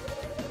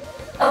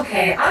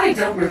 Okay, I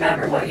don't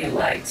remember what you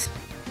liked.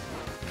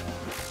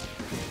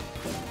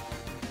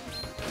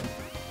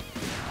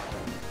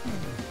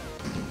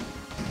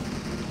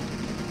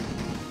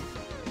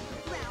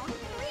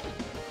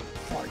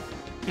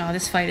 Oh,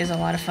 this fight is a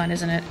lot of fun,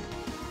 isn't it?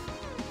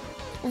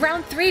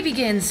 Round 3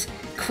 begins.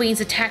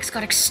 Queen's attacks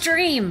got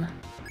extreme.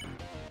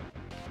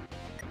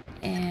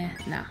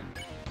 No.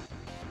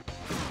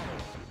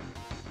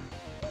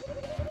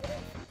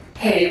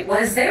 Hey,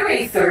 was there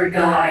a third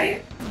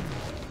guy?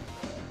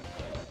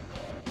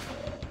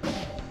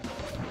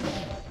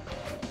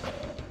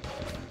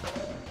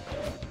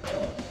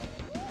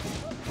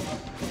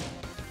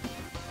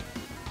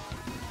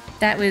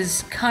 That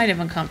was kind of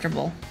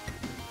uncomfortable.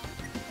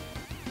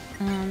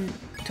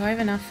 Do I have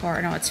enough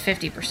for... No, it's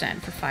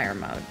 50% for fire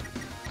mode.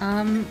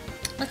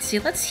 Let's see.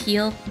 Let's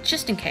heal,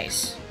 just in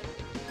case.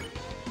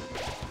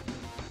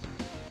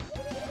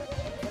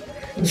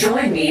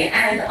 Join me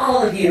and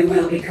all of you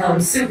will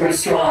become super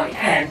strong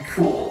and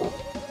cool.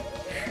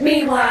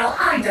 Meanwhile,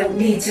 I don't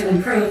need to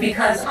improve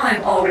because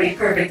I'm already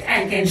perfect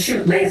and can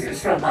shoot lasers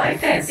from my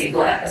fancy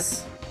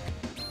glass.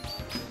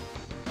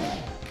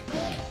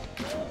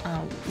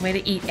 Oh, way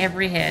to eat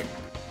every hit.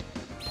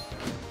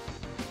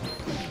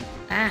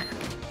 Ah.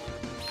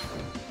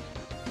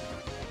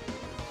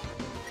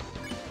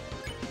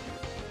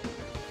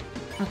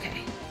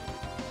 Okay.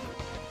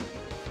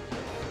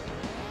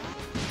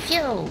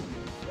 Phew.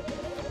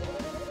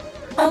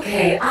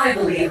 Okay, I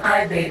believe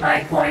I've made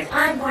my point.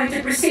 I'm going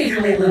to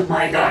procedurally loop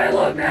my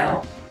dialogue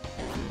now.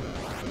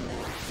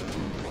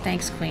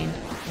 Thanks, Queen.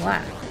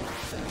 Wow.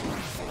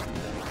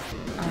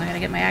 Oh, I gotta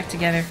get my act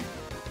together.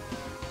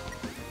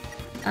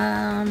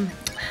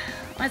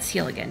 Let's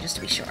heal again, just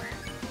to be sure.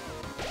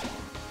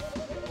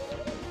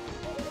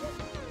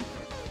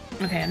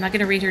 Okay, I'm not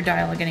gonna read her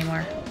dialogue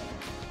anymore.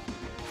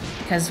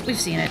 Because we've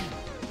seen it.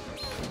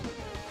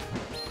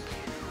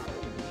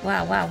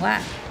 Wow, wow,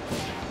 wow.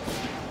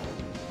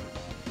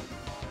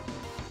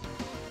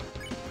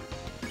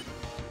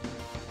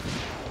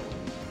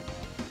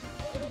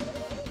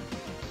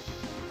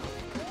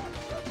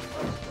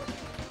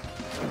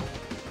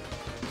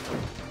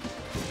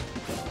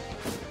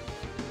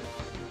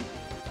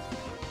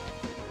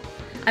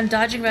 I'm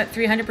dodging about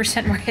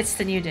 300% more hits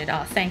than you did.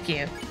 Oh, thank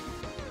you.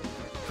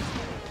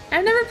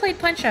 I've never played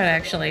Punch-Out,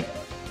 actually.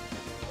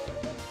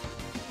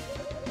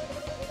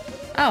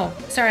 Oh,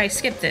 sorry, I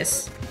skipped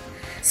this.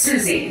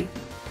 Susie,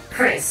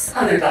 Chris,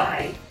 other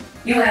guy,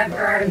 you have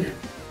earned...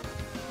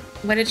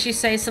 What did she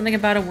say? Something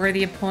about a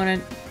worthy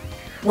opponent?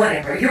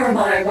 Whatever, you're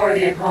my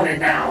worthy opponent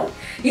now.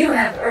 You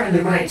have earned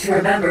the right to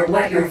remember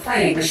what your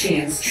fighting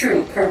machine's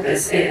true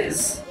purpose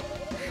is.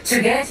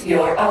 To get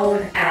your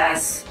own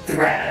ass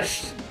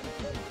thrashed.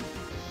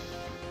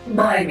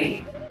 By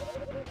me.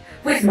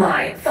 With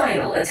my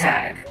final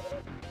attack.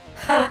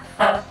 Ha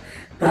ha.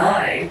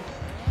 Bye.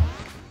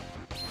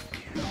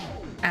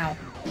 Ow.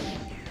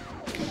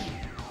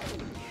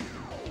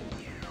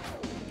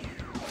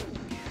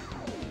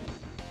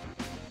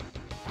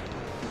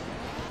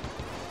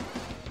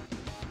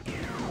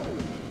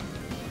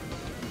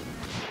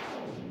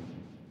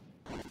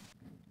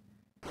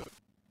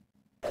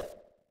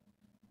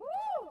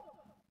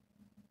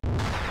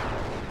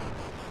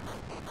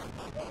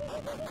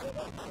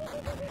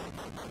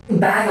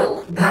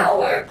 Battle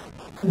power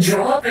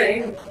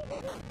dropping.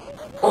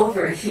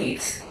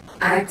 Overheat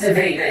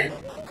activated.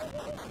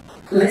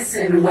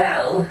 Listen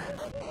well.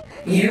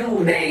 You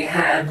may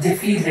have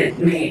defeated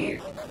me,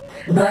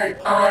 but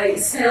I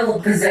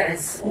still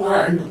possess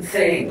one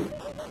thing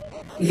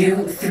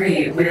you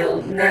three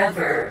will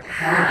never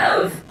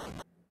have.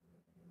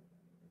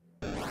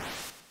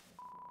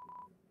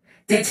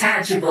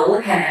 Detachable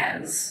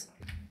hands.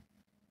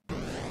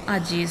 Ah,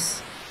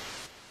 jeez.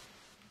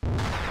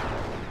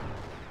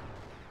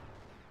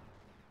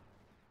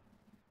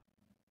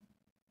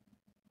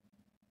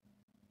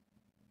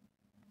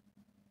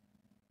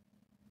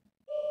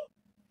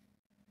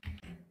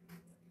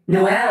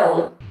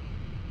 Noelle.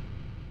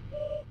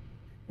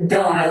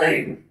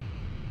 Darling.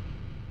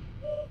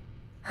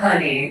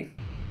 Honey.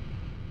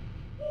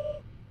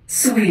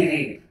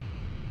 Sweetie.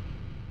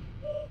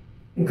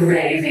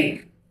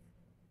 Gravy.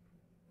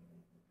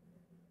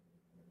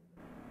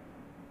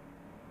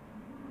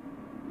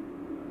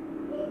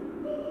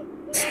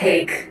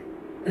 Take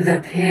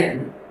the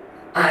pin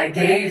I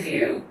gave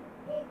you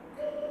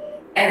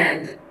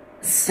and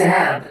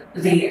stab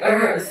the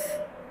earth,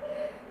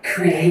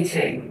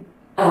 creating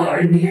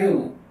our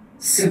new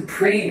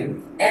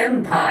supreme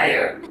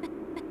empire.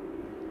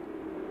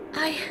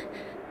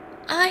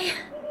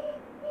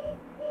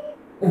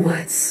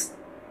 What's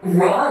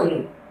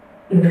wrong,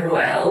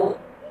 Noelle?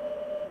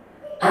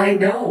 I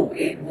know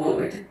it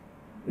would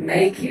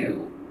make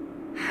you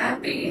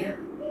happy.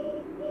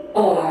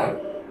 Or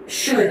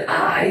should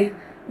I,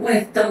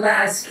 with the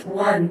last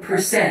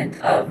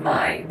 1% of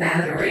my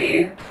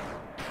battery,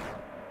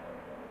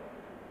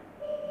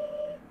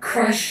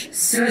 crush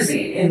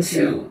Susie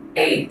into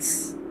 8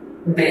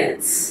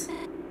 bits?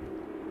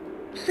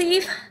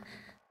 Leave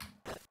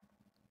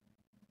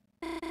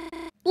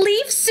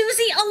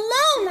Susie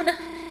alone!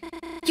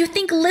 You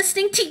think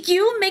listening to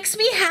you makes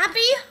me happy?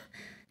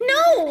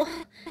 No!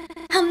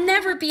 I'll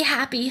never be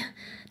happy.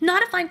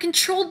 Not if I'm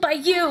controlled by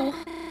you.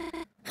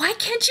 Why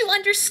can't you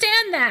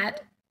understand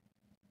that?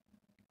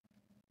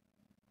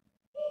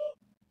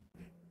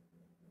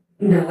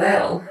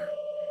 Noelle,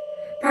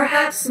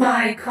 perhaps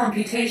my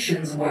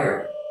computations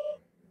were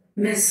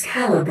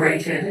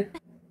miscalibrated.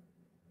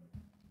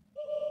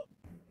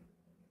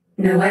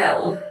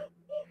 Noelle,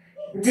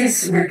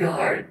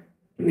 disregard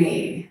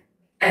me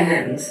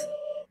and,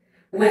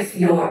 with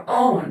your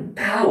own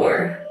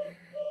power,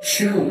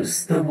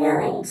 choose the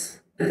world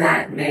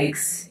that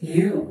makes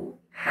you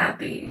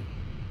happy.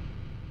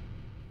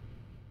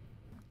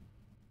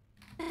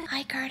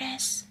 Hi,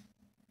 Curtis.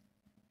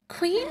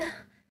 Queen?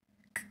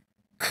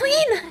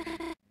 Queen,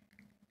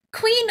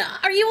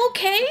 are you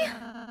okay?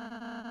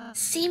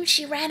 Seems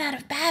she ran out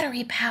of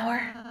battery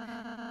power.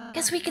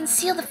 Guess we can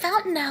seal the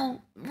fountain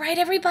now, right,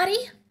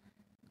 everybody?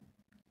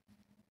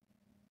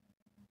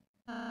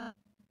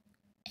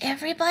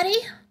 Everybody?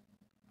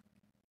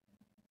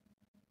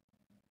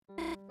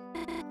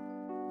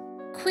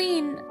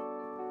 Queen,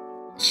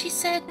 she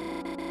said,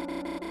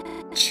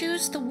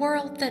 choose the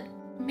world that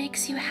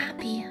makes you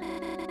happy.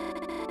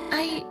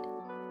 I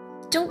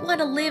don't want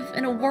to live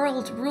in a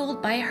world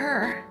ruled by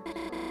her.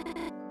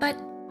 But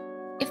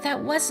if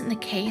that wasn't the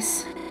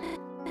case,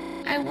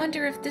 I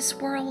wonder if this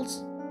world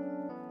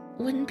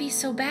wouldn't be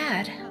so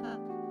bad.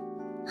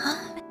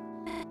 Huh?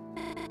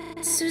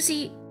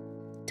 Susie,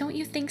 don't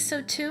you think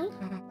so too?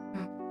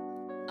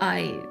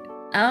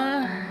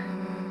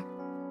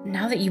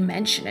 Now that you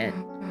mention it,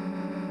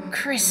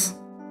 Chris,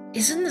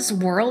 isn't this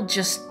world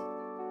just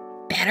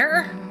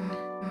better?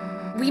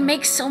 We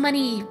make so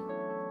many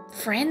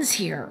friends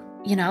here,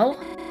 you know?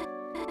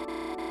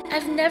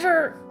 I've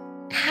never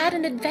had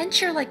an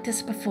adventure like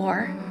this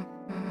before,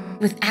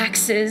 with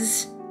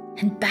axes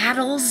and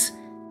battles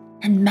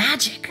and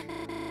magic,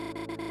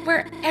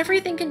 where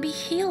everything can be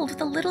healed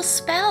with a little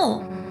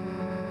spell.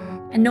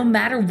 And no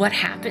matter what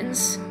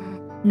happens,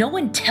 no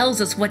one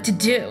tells us what to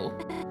do.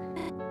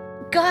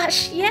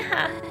 Gosh,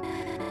 yeah.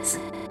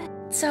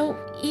 So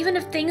even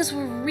if things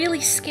were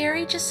really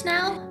scary just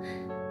now,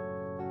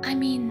 I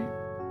mean,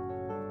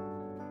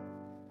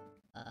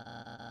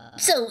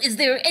 So, is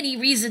there any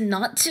reason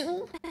not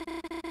to?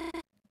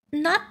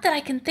 Not that I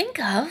can think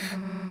of.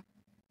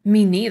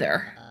 Me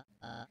neither.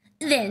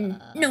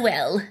 Then,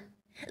 Noelle,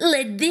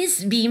 let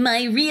this be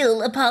my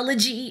real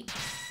apology.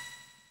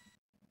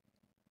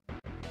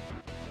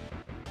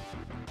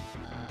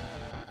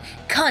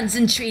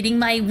 Concentrating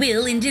my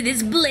will into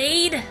this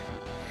blade,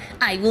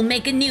 I will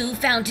make a new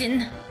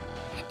fountain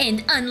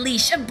and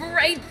unleash a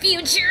bright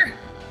future.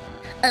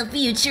 A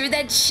future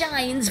that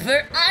shines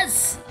for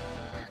us.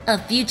 A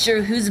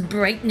future whose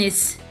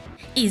brightness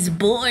is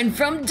born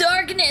from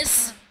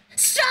darkness.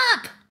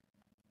 Stop!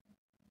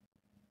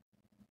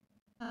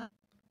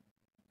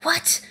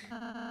 What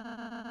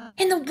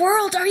in the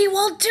world are you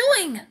all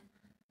doing?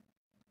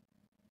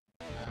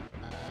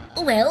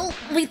 Well,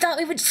 we thought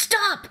we would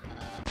stop.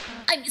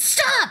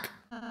 Stop!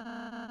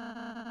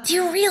 Do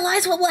you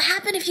realize what will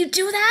happen if you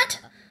do that?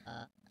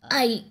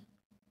 I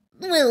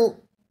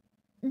will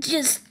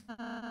just...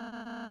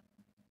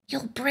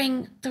 You'll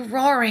bring the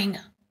roaring.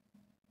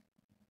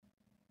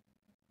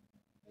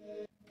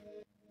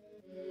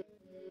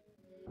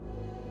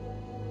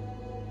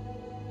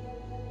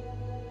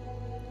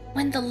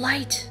 When the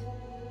light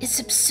is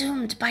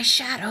subsumed by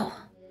shadow.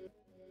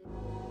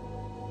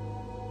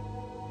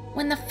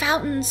 When the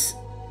fountains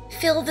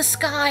fill the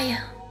sky.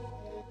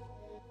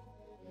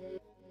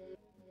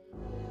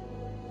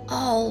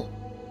 All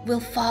will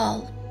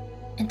fall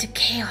into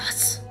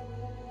chaos.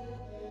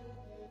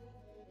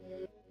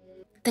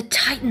 The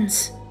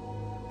Titans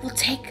will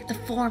take the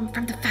form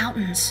from the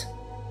fountains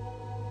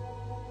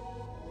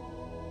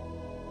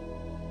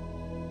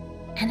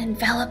and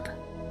envelop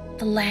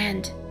the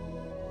land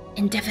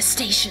in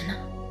devastation.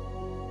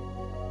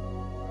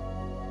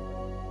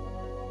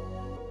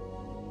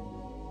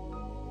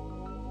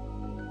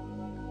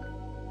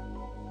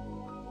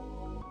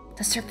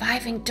 The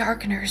surviving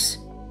Darkeners,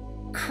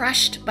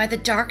 crushed by the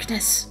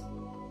darkness,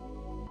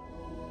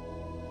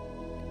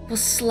 will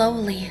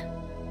slowly,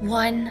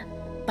 one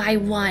by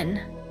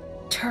one,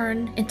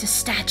 turn into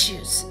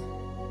statues,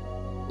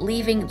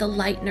 leaving the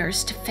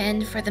Lighteners to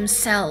fend for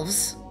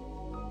themselves,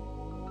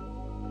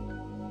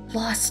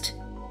 lost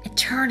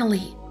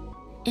eternally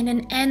in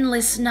an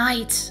endless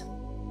night.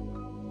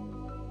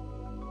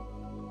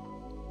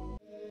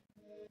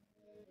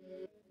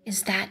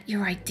 Is that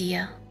your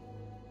idea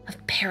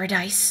of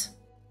paradise?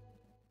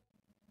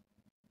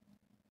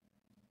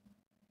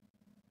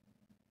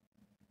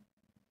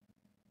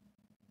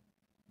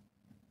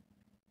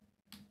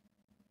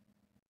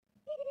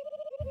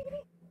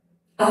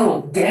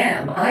 Oh,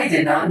 damn, I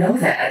did not know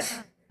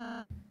that.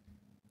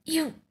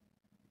 You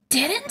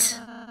didn't?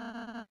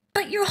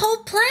 But your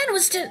whole plan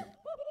was to...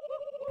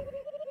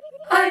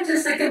 I'm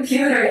just a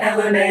computer,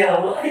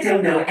 LMAO. I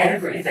don't know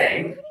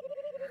everything.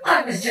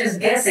 I was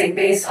just guessing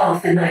based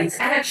off the knight's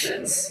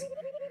actions.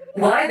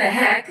 Why the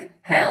heck,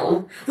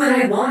 hell, would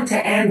I want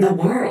to end the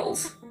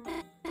world?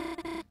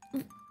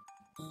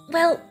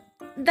 Well,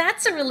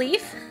 that's a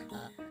relief.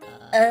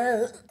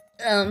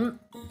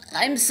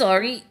 I'm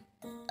sorry.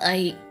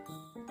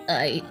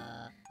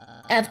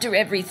 After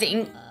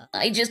everything,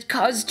 I just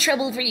caused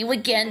trouble for you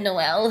again,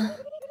 Noelle.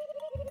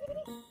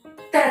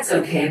 That's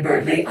okay,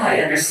 Bertley, I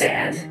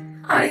understand.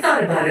 I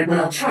thought about it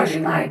while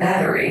charging my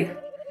battery.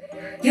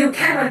 You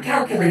cannot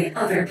calculate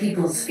other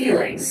people's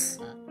feelings.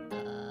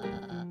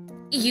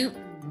 You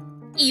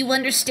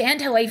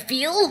understand how I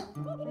feel?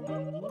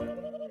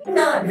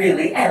 Not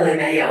really,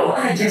 LMAO.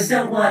 I just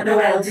don't want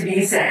Noelle to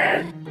be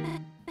sad.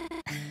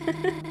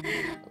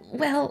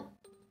 Well,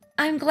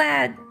 I'm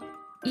glad.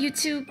 You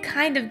two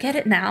kind of get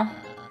it now.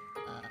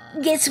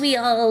 Guess we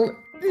all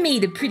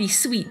made a pretty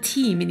sweet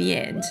team in the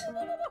end.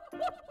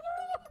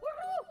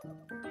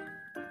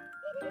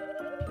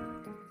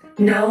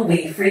 No,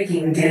 we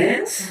freaking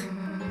didn't.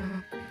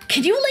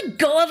 Can you let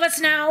go of us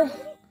now?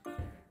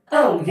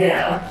 Oh,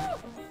 yeah.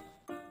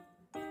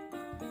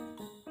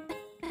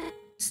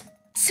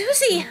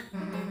 Susie!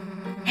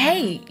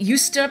 Hey, you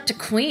stood up to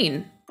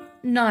Queen.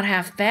 Not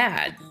half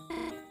bad.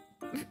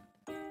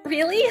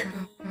 Really?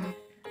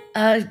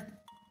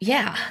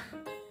 Yeah.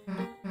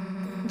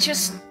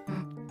 Just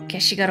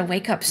guess you gotta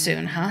wake up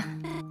soon, huh?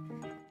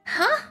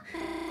 Huh?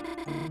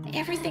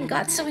 Everything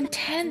got so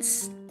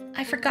intense.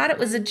 I forgot it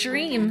was a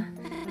dream.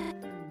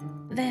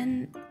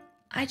 Then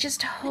I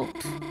just hope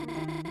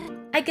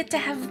I get to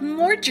have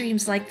more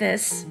dreams like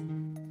this.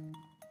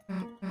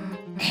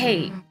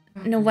 Hey,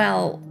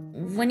 Noelle,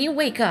 when you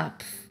wake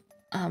up,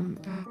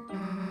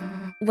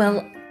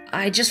 well,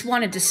 I just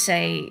wanted to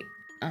say,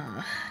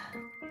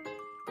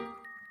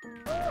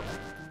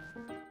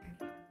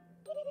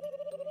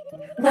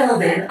 Well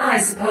then, I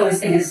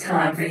suppose it is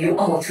time for you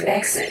all to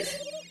exit.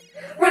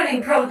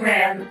 Running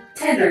program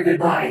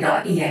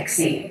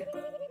tendergoodbye.exe.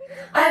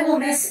 I will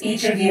miss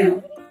each of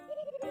you.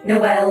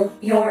 Noelle,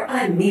 your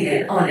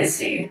unneeded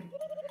honesty.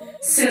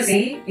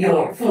 Susie,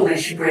 your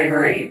foolish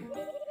bravery.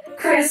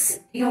 Chris,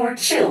 your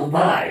chill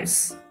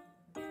vibes.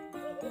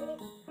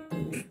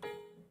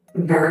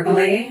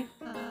 Berkeley?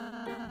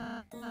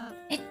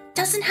 It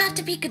doesn't have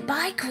to be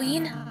goodbye,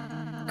 Queen.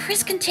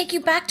 Chris can take you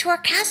back to our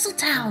castle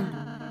town.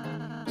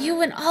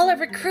 You and all our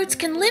recruits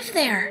can live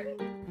there.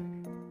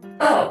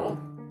 Oh.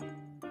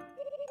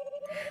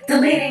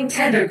 Deleting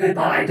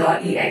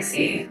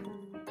tendergoodbye.exe.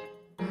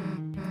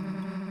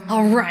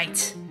 All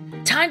right.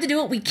 Time to do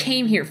what we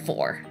came here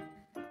for.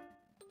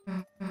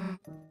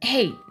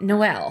 Hey,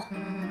 Noelle.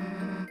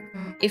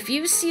 If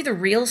you see the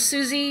real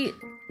Susie,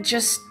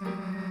 just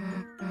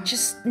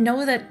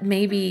know that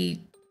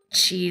maybe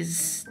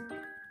she's...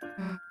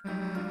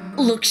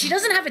 Look, she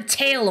doesn't have a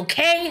tail,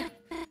 okay?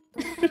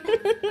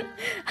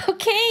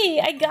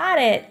 Okay, I got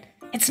it.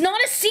 It's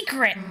not a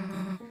secret.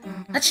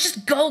 Let's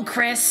just go,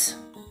 Chris.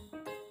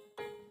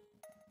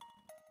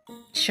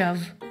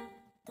 Shove.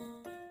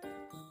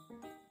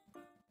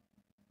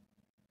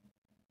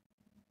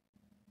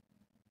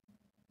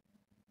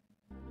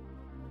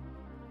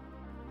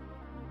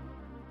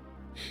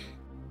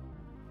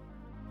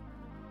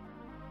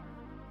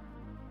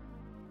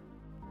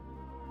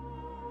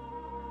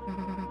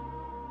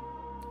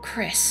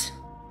 Chris.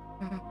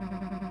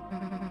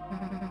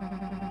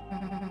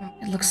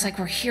 It looks like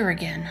we're here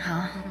again,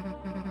 huh?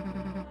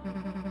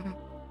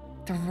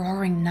 The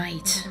roaring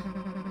night.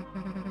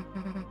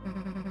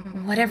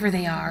 Whatever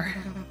they are,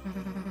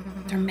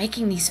 they're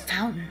making these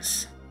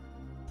fountains.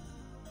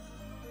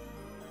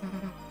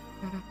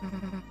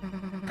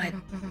 But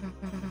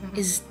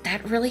is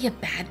that really a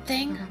bad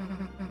thing?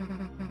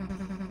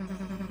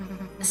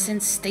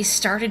 Since they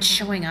started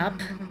showing up,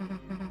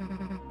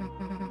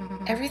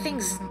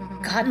 everything's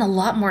gotten a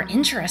lot more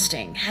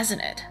interesting,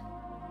 hasn't it?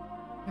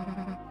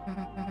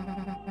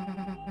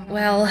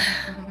 Well,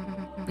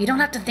 we don't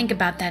have to think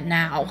about that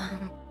now.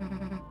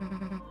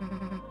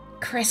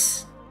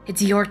 Chris,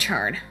 it's your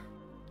turn.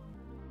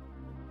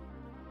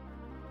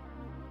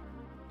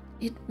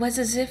 It was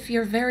as if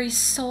your very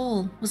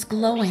soul was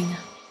glowing.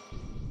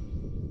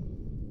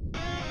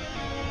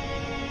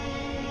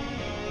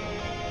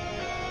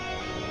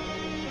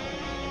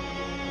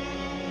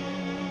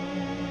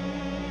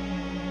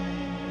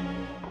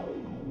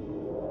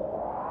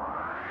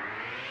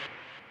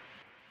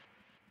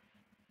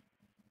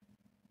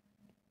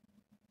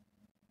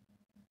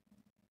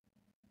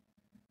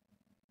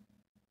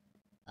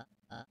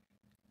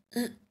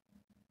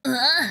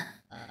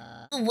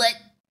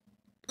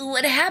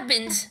 What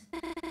happened?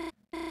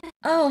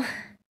 Oh,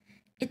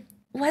 it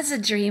was a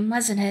dream,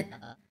 wasn't it?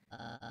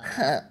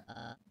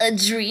 A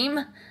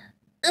dream?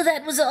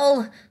 That was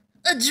all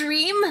a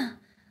dream?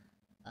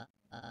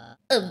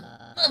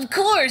 Of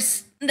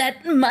course,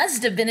 that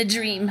must have been a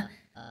dream.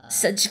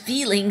 Such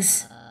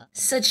feelings,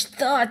 such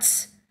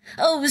thoughts.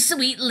 Oh,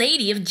 sweet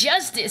lady of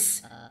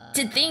justice.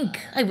 To think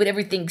I would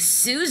ever think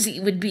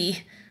Susie would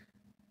be...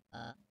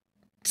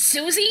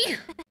 Susie?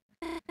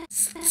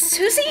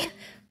 Susie?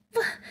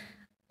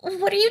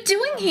 What are you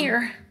doing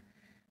here?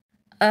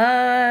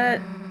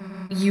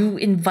 You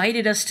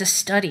invited us to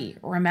study,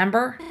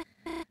 remember?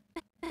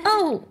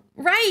 Oh,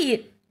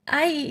 right.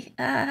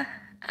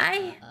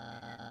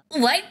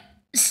 What?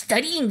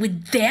 Studying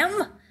with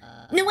them?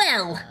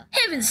 Noelle,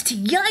 heavens to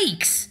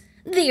yikes!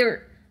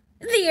 They're...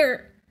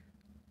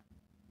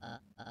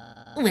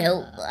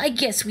 Well, I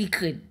guess we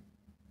could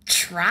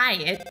try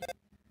it.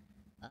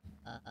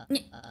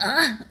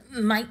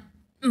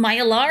 My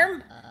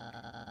alarm?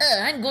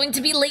 I'm going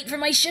to be late for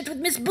my shift with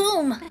Miss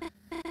Boom.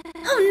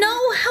 Oh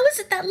no, how is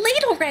it that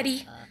late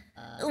already?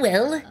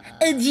 Well,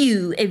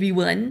 adieu,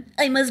 everyone.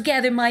 I must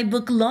gather my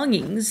book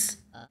longings.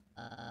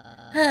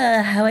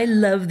 How I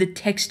love the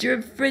texture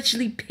of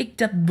freshly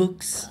picked up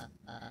books.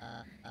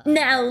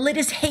 Now let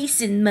us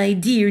hasten, my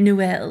dear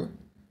Noelle.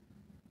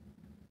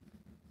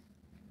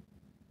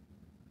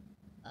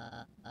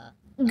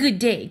 Good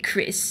day,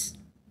 Chris.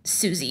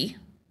 Susie.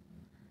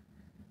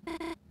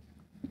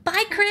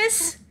 Bye,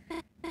 Chris.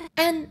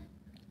 And,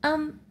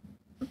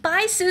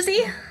 bye,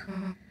 Susie.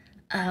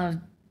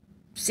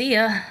 See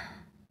ya.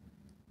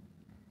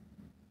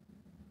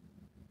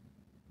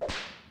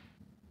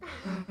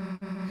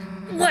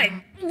 What?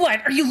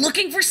 Are you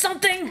looking for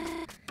something?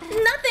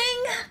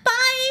 Nothing.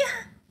 Bye.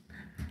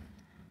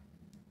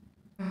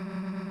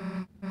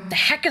 The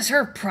heck is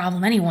her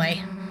problem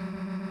anyway?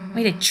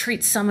 Way to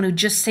treat someone who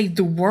just saved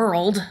the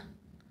world.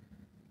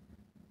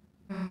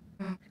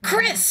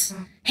 Chris!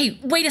 Hey,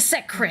 wait a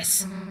sec,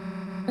 Chris.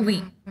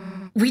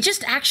 We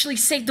just actually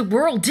saved the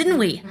world, didn't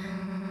we?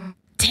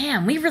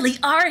 Damn, we really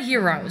are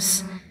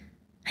heroes.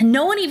 And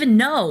no one even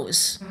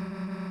knows.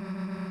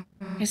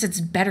 Guess it's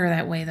better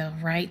that way though,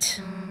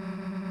 right?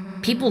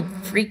 People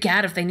freak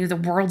out if they knew the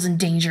world's in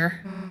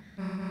danger.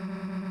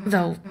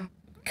 Though,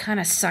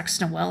 kinda sucks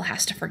Noelle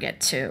has to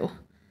forget too.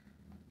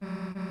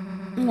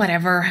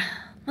 Whatever.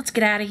 Let's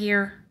get out of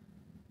here.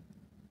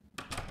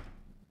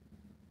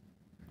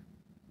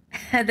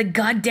 The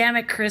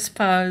goddammit Chris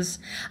pose.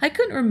 I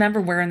couldn't remember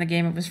where in the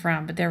game it was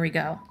from, but there we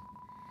go.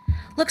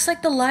 Looks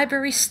like the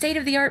library's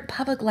state-of-the-art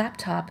public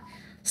laptop.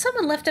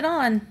 Someone left it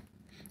on.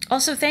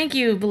 Also, thank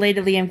you,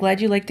 belatedly. I'm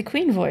glad you liked the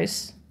Queen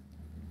voice.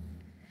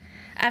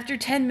 After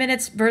 10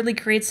 minutes, Birdley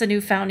creates a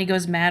new fountain. He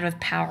goes mad with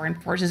power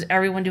and forces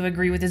everyone to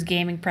agree with his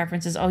gaming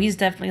preferences. Oh, he's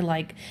definitely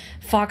like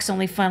Fox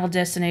only Final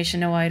Destination,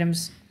 no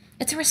items.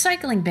 It's a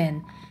recycling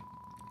bin.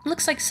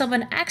 Looks like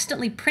someone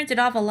accidentally printed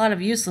off a lot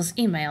of useless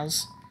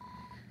emails.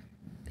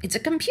 It's a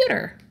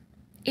computer.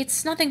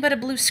 It's nothing but a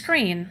blue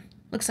screen.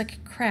 Looks like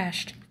it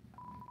crashed.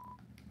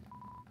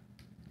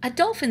 A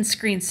dolphin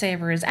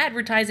screensaver is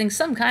advertising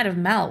some kind of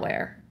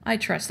malware. I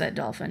trust that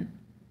dolphin.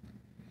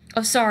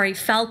 Oh, sorry,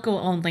 Falco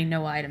only,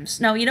 no items.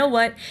 No, you know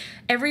what?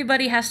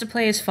 Everybody has to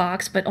play as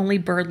Fox, but only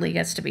Birdly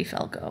gets to be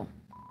Falco.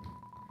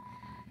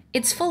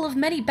 It's full of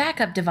many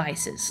backup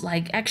devices,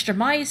 like extra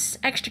mice,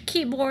 extra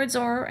keyboards,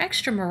 or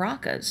extra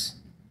maracas.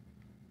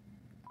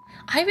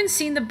 I haven't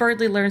seen the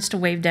Birdly Learns to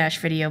Wave Dash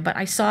video, but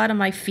I saw it on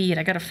my feed.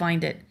 I gotta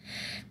find it.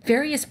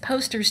 Various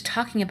posters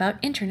talking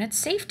about internet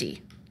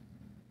safety.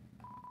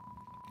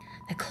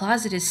 The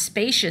closet is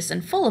spacious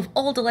and full of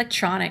old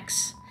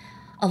electronics.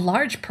 A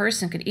large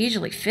person could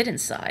easily fit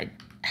inside.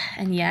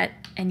 And yet...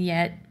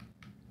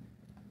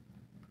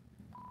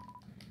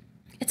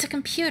 It's a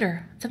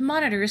computer. The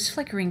monitor is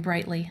flickering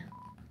brightly.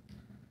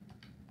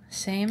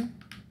 Same?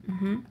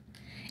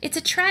 It's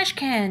a trash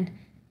can.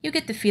 You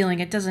get the feeling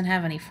it doesn't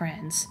have any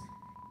friends.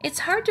 It's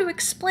hard to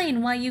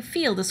explain why you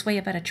feel this way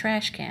about a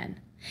trash can.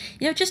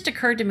 You know, it just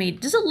occurred to me,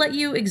 does it let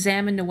you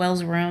examine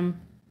Noelle's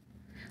room?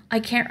 I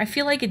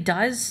feel like it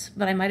does,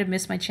 but I might have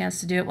missed my chance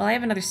to do it. Well, I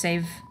have another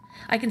save.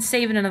 I can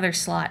save in another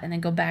slot and then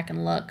go back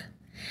and look.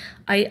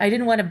 I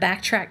didn't want to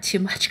backtrack too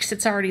much because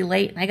it's already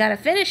late and I gotta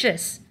finish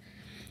this.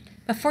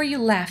 Before you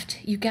left,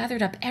 you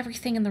gathered up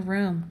everything in the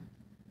room.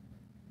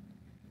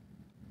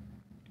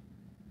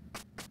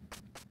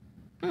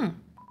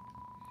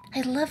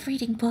 I love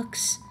reading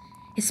books,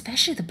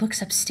 especially the books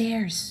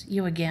upstairs.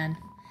 You again.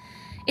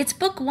 It's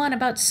book 1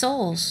 about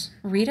souls.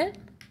 Read it?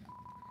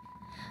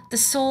 The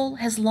soul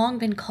has long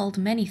been called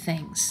many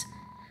things.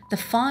 The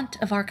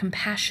font of our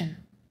compassion,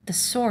 the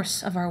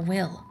source of our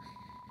will,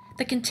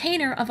 the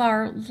container of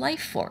our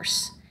life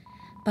force.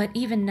 But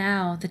even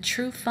now, the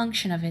true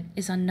function of it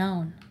is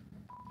unknown.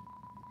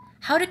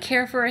 How to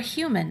Care for a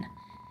Human.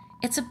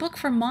 It's a book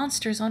for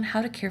monsters on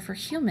how to care for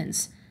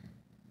humans.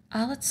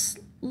 Let's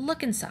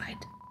look inside.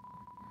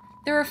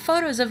 There are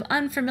photos of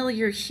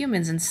unfamiliar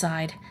humans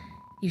inside.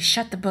 You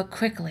shut the book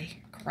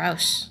quickly.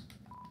 Gross.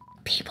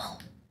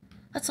 People.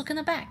 Let's look in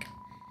the back.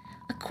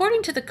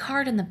 According to the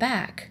card in the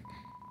back,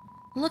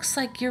 looks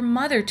like your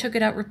mother took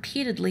it out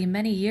repeatedly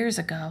many years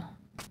ago.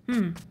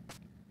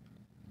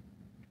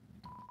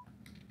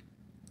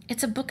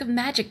 It's a book of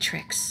magic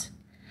tricks.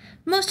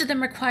 Most of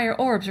them require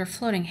orbs or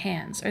floating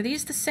hands. Are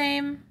these the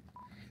same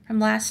from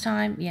last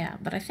time? Yeah,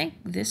 but I think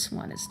this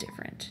one is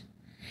different.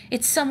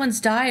 It's someone's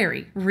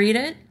diary. Read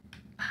it?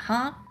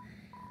 Huh?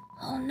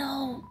 Oh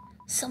no,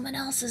 someone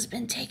else has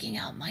been taking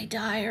out my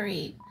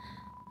diary.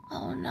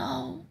 Oh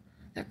no,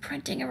 they're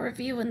printing a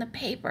review in the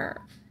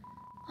paper.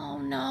 Oh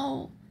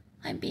no,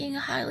 I'm being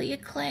highly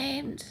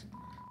acclaimed.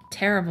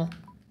 Terrible.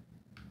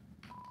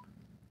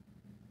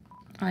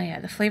 Oh yeah,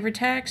 the flavor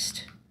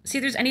text. See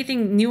if there's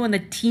anything new on the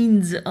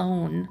Teens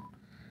Own.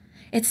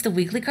 It's the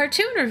weekly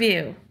cartoon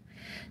review.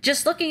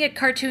 Just looking at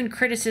cartoon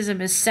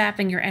criticism is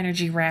sapping your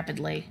energy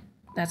rapidly.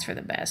 That's for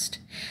the best.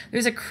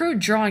 There's a crude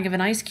drawing of an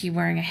ice cube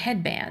wearing a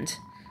headband.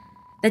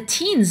 The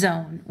Teen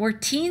Zone, where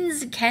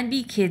teens can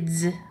be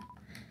kids.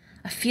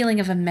 A feeling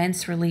of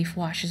immense relief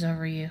washes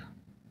over you.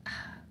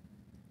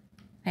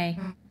 Hey.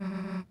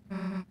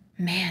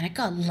 Man, it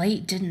got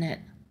late, didn't it?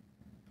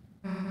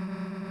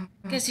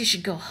 Guess you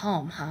should go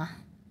home, huh?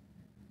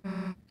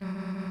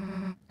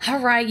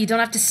 Alright, you don't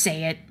have to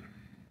say it.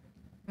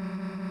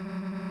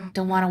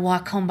 Don't want to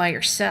walk home by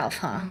yourself,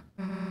 huh?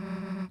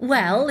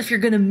 Well, if you're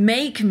gonna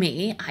make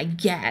me, I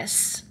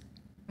guess.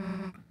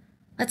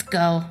 Let's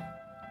go.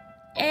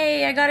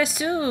 Hey, I got a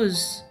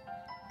Suze.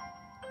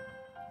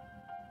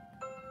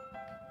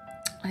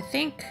 I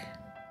think...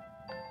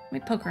 Let me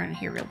poke around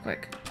here real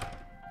quick.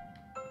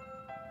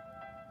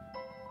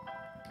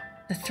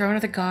 The throne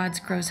of the gods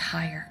grows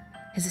higher.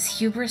 Is this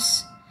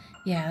hubris?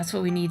 Yeah, that's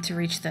what we need to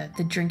reach the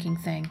drinking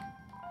thing.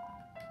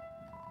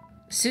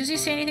 Susie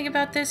say anything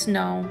about this?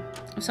 No.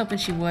 I was hoping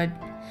she would.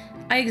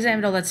 I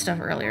examined all that stuff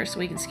earlier, so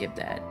we can skip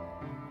that.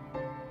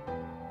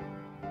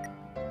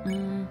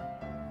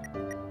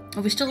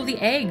 Oh, we still have the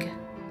egg.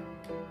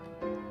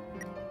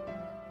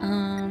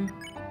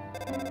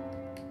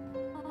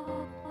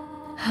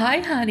 Hi,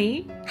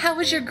 honey. How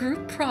was your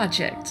group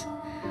project?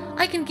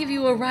 I can give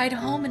you a ride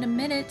home in a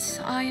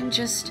minute. I am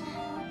just...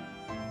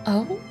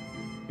 Oh?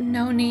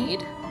 No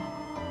need?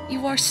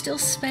 You are still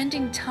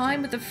spending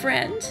time with a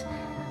friend?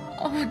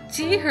 Oh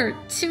dear,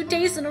 2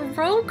 days in a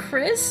row,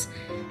 Chris.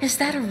 Is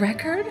that a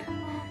record?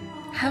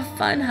 Have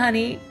fun,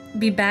 honey.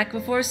 Be back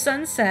before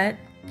sunset.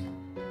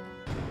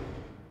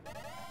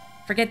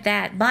 Forget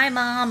that. Bye,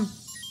 Mom.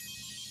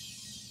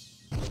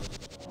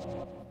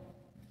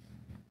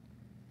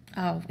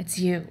 Oh, it's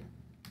you.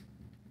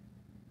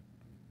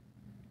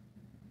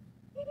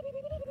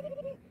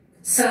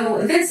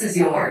 So this is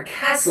your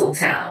castle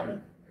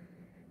town.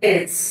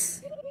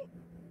 It's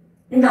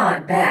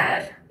not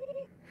bad.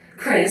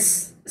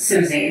 Chris,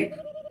 Susie,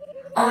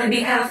 on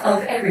behalf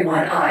of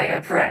everyone I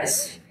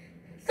oppressed,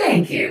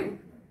 thank you.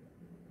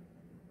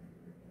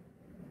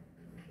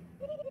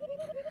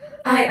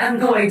 I am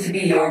going to be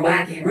your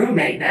wacky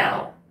roommate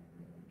now.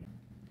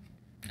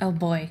 Oh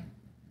boy.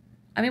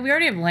 I mean, we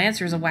already have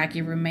Lancer as a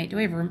wacky roommate. Do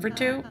we have room for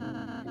two?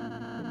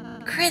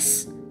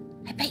 Chris,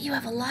 I bet you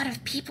have a lot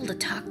of people to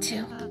talk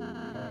to.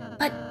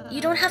 But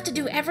you don't have to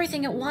do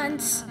everything at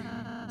once.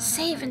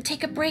 Save and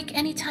take a break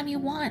anytime you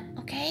want,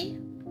 okay?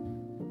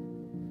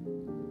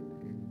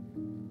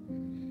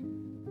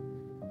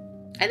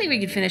 I think we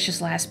could finish this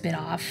last bit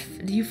off.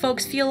 Do you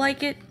folks feel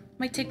like it?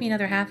 Might take me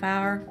another half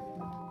hour.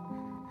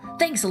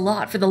 Thanks a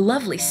lot for the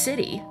lovely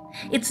city.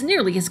 It's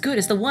nearly as good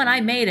as the one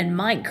I made in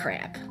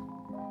Minecraft.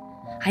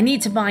 I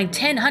need to mine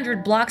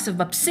 1,000 blocks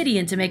of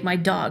obsidian to make my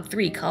dog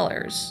 3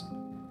 colors.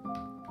 I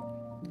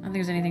don't think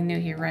there's anything new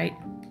here, right?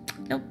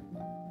 Nope.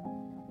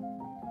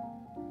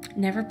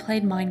 Never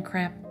played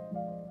Minecraft.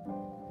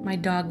 My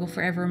dog will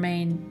forever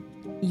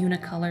remain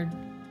unicolored.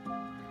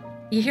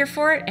 You here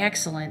for it?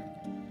 Excellent.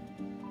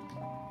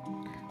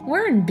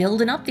 We're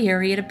building up the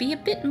area to be a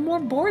bit more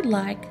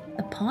board-like.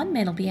 The pond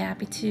man will be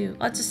happy too.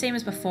 Oh, it's the same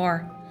as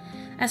before.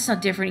 That's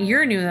not different.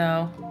 You're new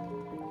though.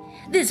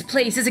 This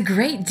place is a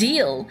great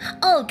deal.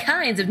 All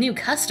kinds of new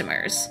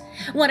customers.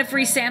 Want a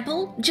free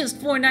sample? Just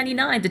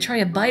 $4.99 to try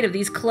a bite of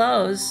these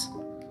clothes.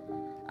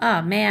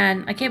 Ah,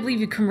 man. I can't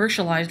believe you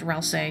commercialized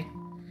Ralsei.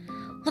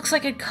 Looks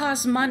like it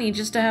costs money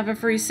just to have a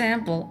free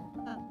sample.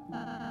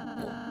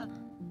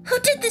 Who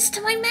did this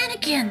to my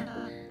mannequin?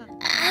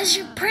 As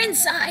your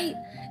prince, I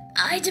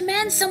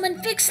demand someone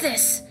fix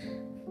this.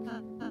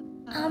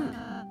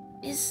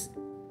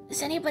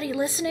 Is anybody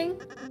listening?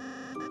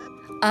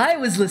 I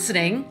was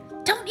listening.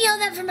 Don't yell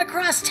that from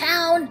across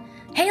town.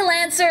 Hey,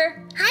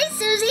 Lancer. Hi,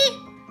 Susie.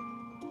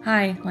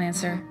 Hi,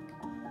 Lancer.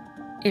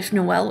 If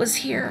Noelle was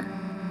here,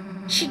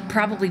 she'd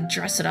probably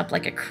dress it up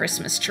like a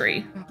Christmas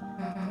tree.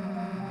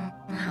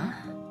 Huh?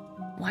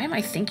 Why am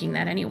I thinking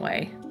that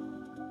anyway?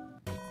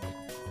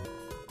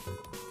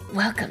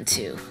 Welcome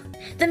to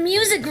the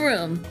music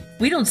room.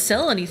 We don't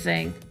sell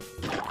anything.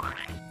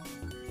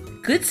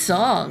 Good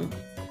song.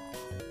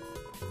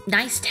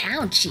 Nice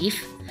town,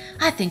 Chief.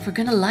 I think we're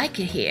gonna like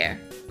it here.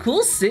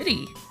 Cool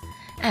city.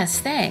 As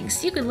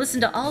thanks, you can listen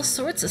to all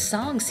sorts of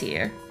songs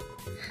here.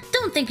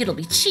 Don't think it'll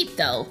be cheap,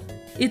 though.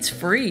 It's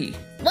free.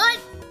 What?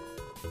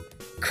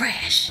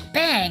 Crash,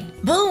 bang,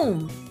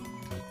 boom.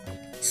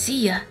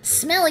 See ya,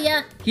 smell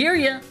ya, hear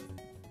ya.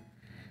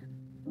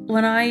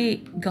 When I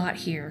got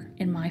here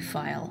in my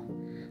file,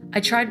 I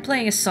tried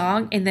playing a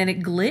song and then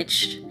it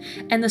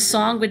glitched and the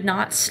song would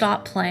not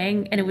stop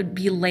playing and it would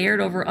be layered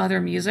over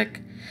other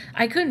music.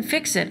 I couldn't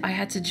fix it. I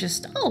had to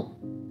just, oh,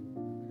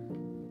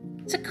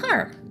 it's a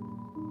car.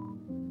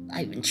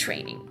 I've been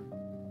training.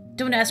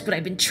 Don't ask what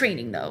I've been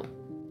training though.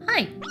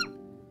 Hi.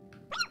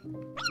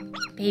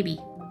 Baby.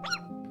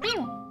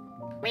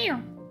 Meow.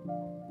 Meow.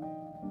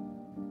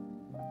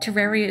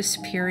 Terraria is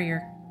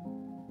superior.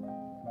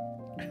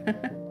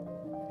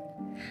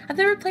 I've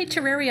never played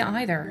Terraria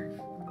either.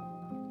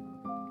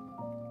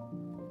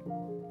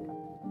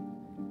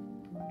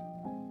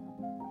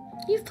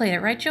 You've played it,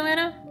 right,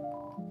 Joanna?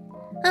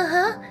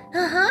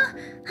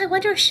 I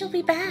wonder if she'll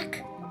be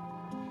back.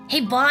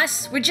 Hey,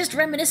 boss, we're just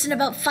reminiscing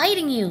about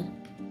fighting you.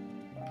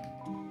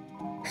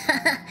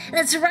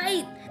 That's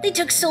right. They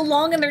took so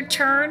long in their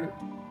turn.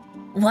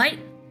 What?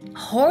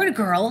 Horde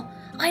girl?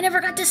 I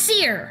never got to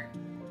see her.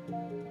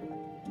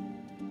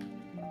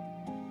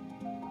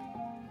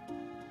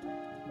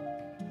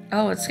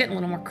 Oh, it's getting a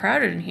little more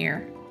crowded in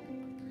here.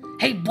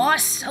 Hey,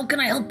 boss, how can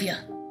I help you?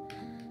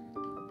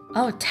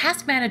 Oh,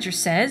 task manager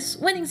says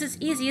winning's as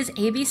easy as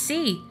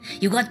ABC.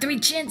 You got 3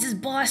 chances,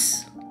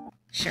 boss.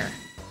 Sure.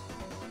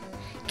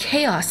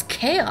 Chaos,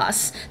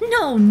 chaos.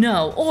 No,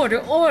 no, order,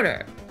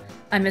 order.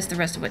 I missed the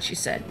rest of what she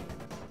said.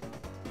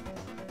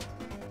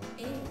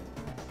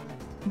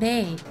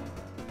 Babe.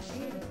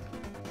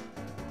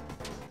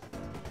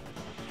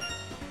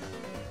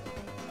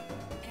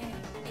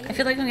 I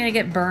feel like I'm gonna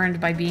get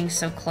burned by being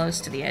so close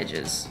to the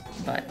edges,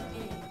 but...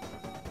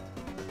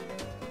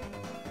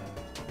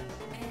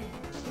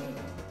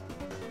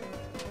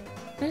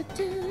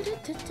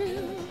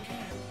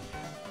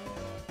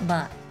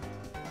 But...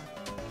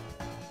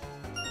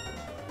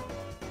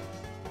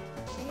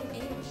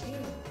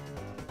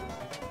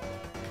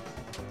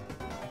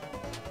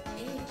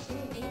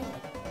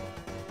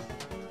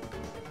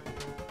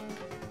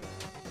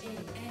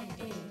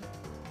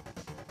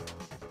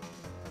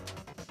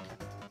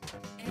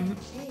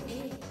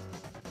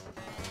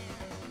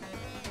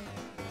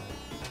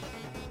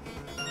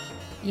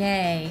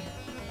 Yay.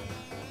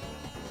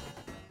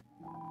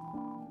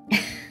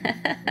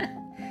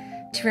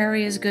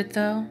 Terraria is good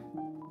though.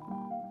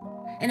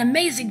 An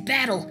amazing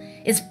battle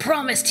is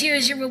promised. Here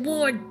is your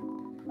reward.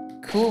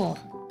 Cool.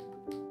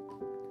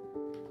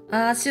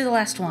 Let's do the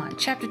last one.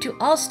 Chapter 2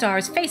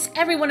 All-Stars. Face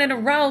everyone in a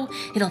row.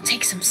 It'll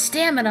take some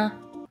stamina.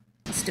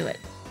 Let's do it.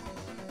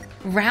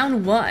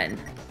 Round 1.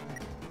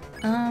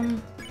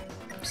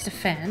 Just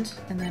defend,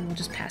 and then we'll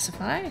just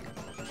pacify.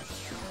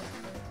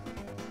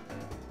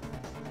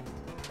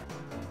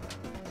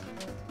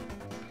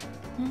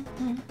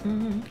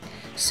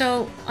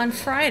 So, on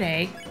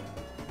Friday,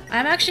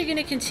 I'm actually going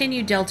to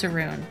continue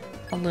Deltarune.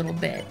 a little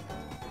bit.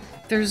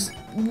 There's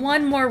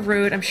one more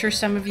route, I'm sure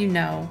some of you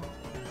know.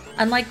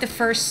 Unlike the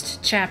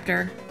first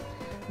chapter,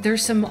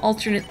 there's some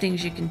alternate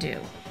things you can do.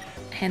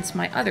 Hence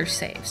my other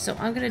save. So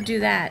I'm gonna do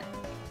that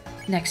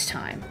next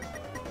time.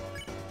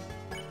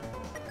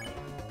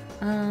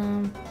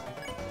 I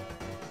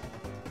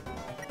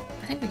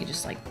think we could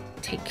just, like,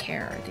 take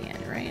care at the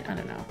end, right? I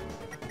don't know.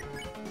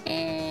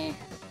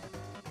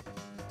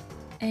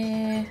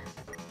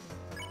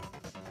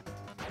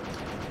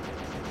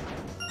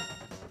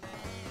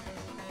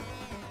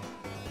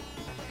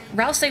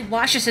 Rouse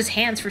washes his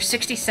hands for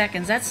 60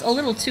 seconds. That's a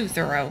little too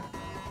thorough.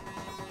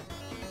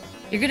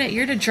 You're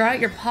gonna draw out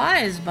your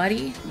paws,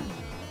 buddy.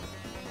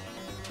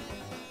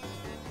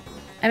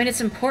 I mean,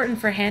 it's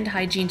important for hand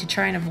hygiene to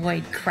try and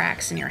avoid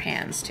cracks in your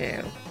hands,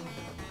 too.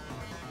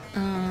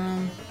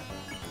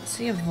 Let's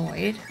see,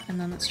 avoid, and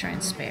then let's try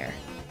and spare.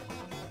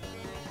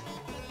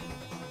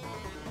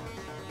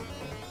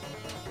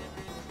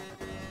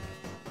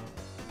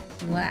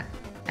 What?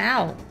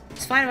 Ow!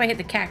 It's fine if I hit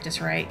the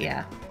cactus, right?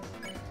 Yeah.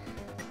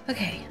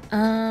 Okay,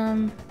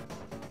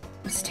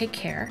 let's take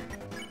care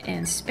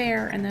and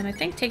spare, and then I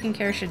think taking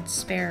care should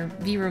spare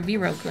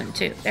Viro-Kun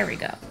too. There we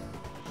go.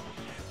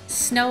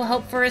 Snow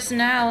hope for us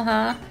now,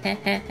 huh?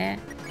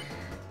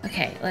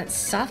 Okay, let's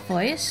soft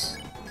voice,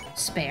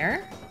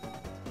 spare.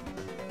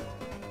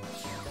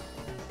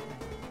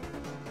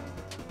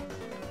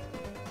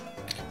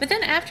 But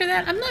then after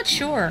that, I'm not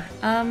sure.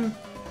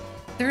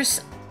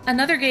 There's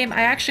another game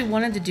I actually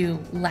wanted to do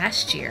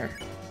last year,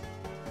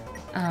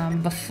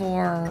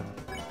 before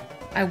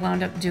I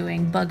wound up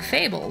doing Bug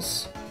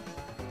Fables.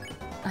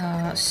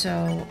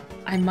 So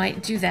I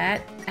might do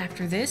that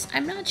after this.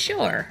 I'm not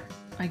sure.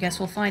 I guess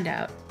we'll find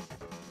out.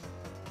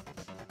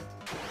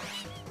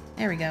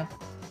 There we go.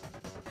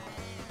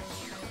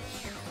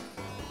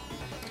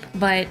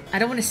 But I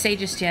don't want to say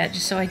just yet,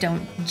 just so I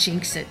don't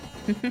jinx it.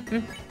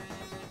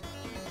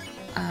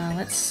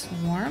 Let's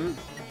warm,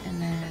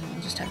 and then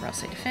we'll just have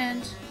Rouse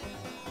defend.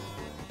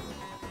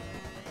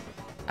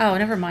 Oh,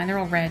 never mind, they're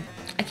all red.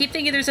 I keep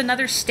thinking there's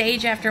another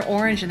stage after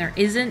orange, and there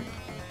isn't.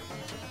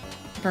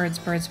 Birds,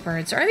 birds,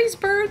 birds. Are these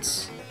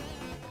birds?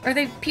 Or are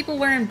they people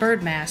wearing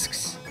bird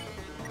masks?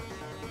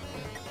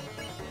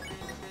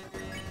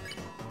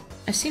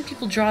 I've seen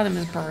people draw them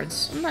as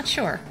birds. I'm not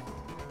sure.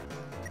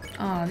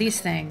 Oh,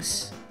 these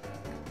things.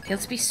 Okay,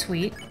 let's be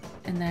sweet.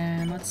 And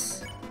then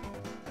let's...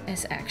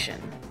 S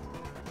action.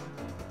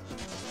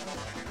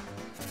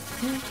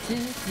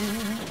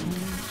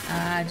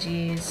 Ah,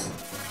 jeez.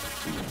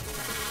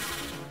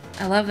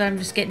 I love that I'm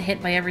just getting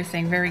hit by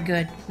everything. Very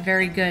good.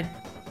 Very good.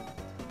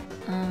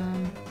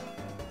 I'm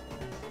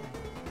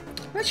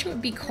not sure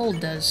what Be Cold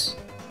does.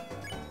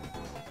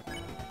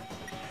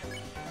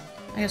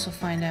 I guess we'll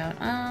find out.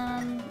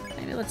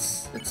 Maybe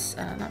let's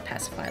not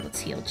pacify, let's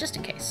heal, just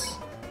in case.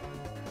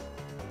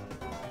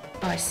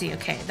 Oh, I see,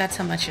 okay, that's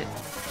how much it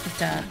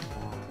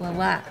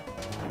blah.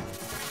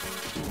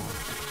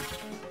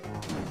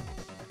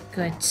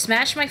 Good.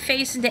 Smash my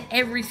face into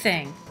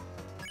everything.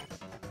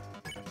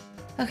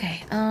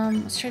 Okay,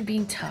 let's try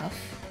being tough.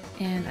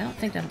 And I don't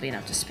think that'll be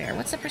enough to spare.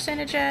 What's the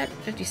percentage at?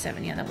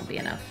 57, yeah, that will be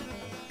enough.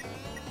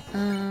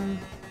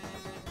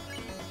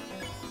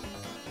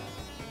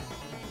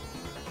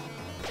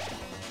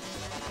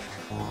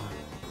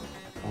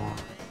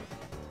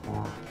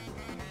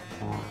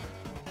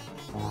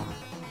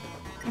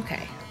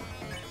 Okay.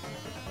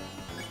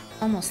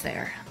 Almost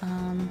there.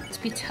 Let's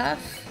be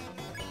tough.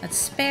 Let's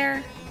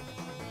spare.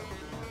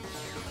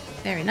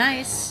 Very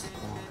nice.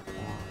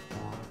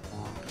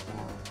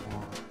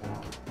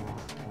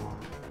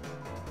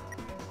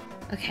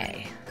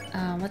 Okay.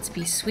 Let's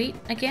be sweet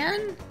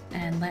again.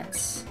 And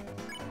let's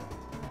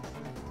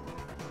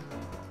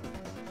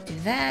do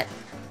that.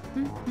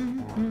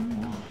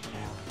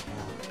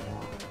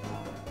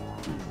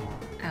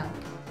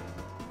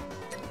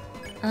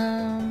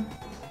 Ow.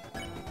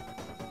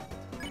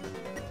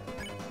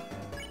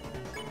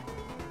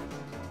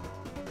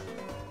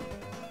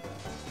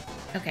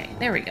 Okay,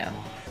 there we go.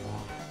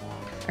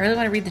 I really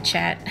want to read the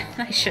chat.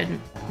 I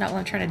shouldn't. Not while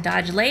I'm trying to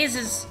dodge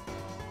lasers.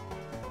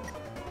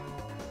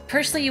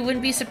 Personally, you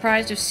wouldn't be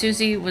surprised if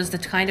Susie was the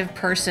kind of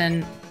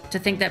person to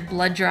think that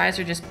blood drives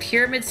are just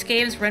pyramid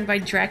schemes run by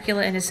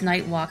Dracula and his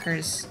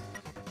Nightwalkers.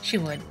 She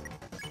would.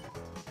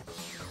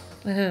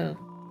 Woohoo.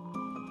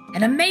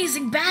 An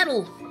amazing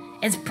battle!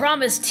 As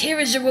promised, here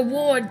is your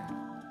reward.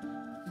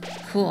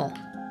 Cool.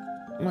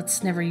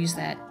 Let's never use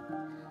that.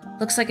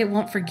 Looks like it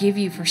won't forgive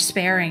you for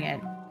sparing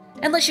it.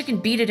 Unless you can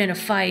beat it in a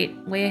fight.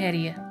 Way ahead of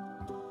you.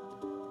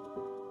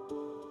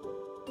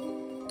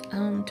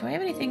 Do I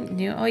have anything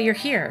new? Oh, you're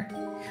here.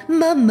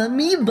 Mamma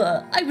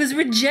mia! I was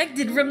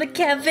rejected from the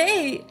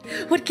cafe!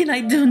 What can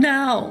I do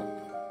now?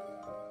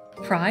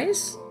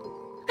 Prize?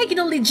 I can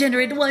only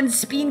generate one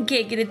spin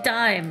cake at a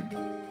time.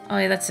 Oh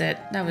yeah, that's it.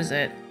 That was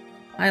it.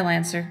 Hi,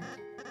 Lancer.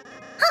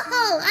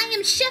 Ho-ho! I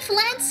am Chef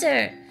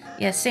Lancer!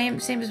 Yeah, same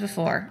as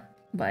before.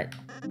 But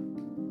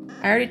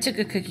I already took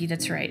a cookie,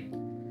 that's right.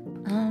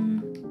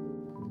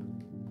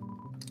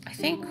 I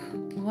think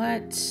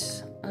what...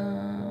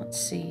 let's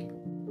see.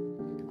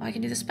 I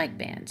can do the spike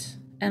band.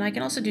 And I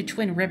can also do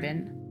twin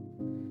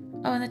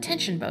ribbon. Oh, and the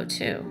tension bow,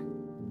 too.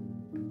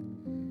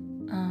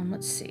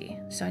 Let's see.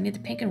 So I need the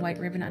pink and white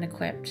ribbon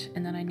unequipped,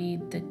 and then I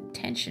need the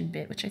tension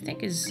bit, which I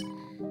think is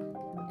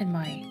in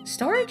my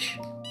storage?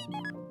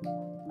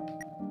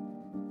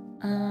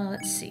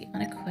 Let's see.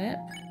 Unequip.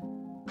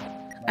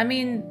 I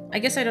mean, I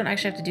guess I don't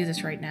actually have to do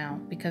this right now,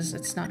 because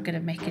it's not going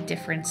to make a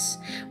difference.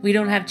 We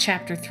don't have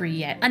Chapter 3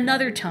 yet.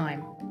 Another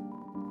time.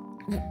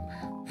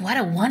 What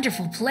a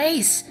wonderful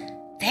place.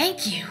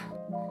 Thank you.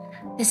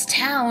 This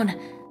town,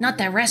 not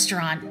that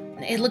restaurant.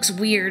 It looks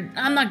weird.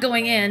 I'm not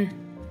going in.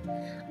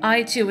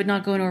 I, too, would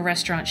not go into a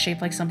restaurant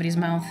shaped like somebody's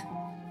mouth.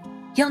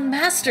 Young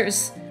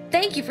masters,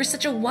 thank you for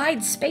such a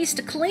wide space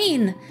to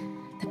clean.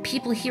 The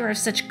people here have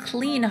such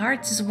clean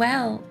hearts as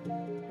well.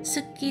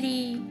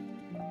 Sukiri.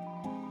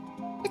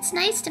 It's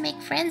nice to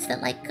make friends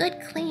that like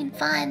good, clean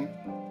fun.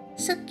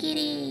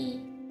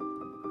 Sukiri.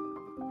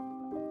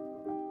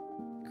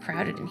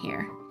 Crowded in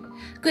here.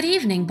 Good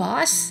evening,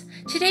 boss.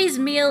 Today's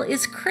meal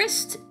is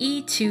Christ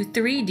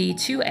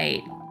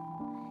E23D28.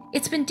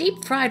 It's been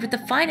deep fried with the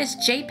finest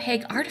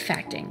JPEG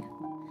artifacting.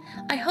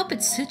 I hope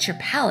it suits your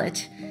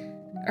palate.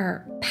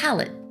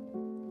 Palate.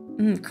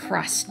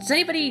 Crust. Does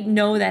anybody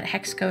know that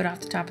hex code off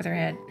the top of their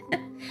head?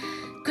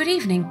 Good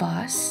evening,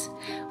 boss.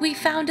 We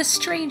found a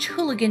strange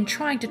hooligan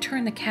trying to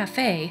turn the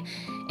cafe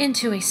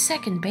into a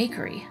second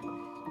bakery.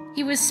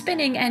 He was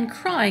spinning and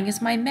crying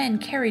as my men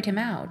carried him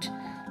out.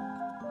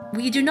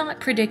 We do not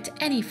predict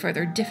any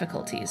further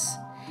difficulties.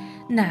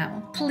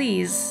 Now,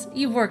 please,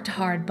 you worked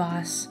hard,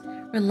 boss.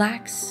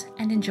 Relax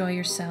and enjoy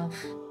yourself.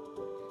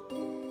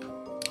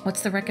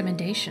 What's the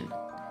recommendation?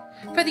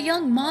 For the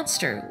young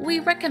monster, we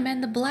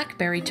recommend the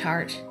blackberry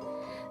tart.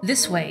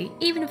 This way,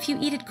 even if you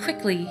eat it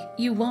quickly,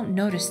 you won't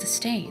notice the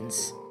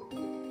stains.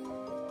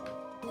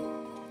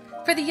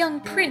 For the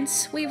young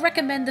prince, we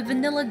recommend the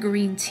vanilla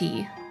green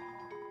tea.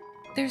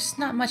 There's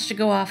not much to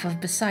go off of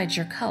besides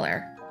your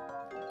color.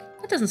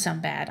 That doesn't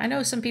sound bad. I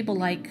know some people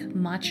like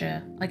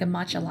matcha, like a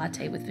matcha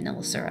latte with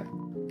vanilla syrup.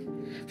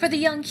 For the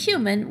young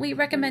human, we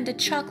recommend a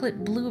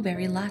chocolate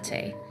blueberry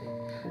latte.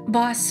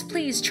 Boss,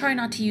 please try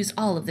not to use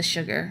all of the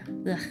sugar.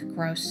 Ugh,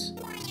 gross.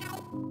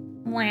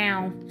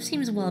 Wow,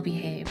 seems well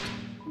behaved.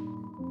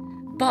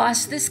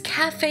 Boss, this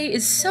cafe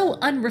is so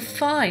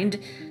unrefined,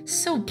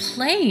 so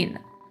plain.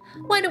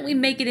 Why don't we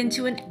make it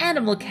into an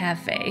animal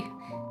cafe?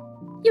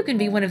 You can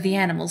be one of the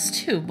animals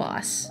too,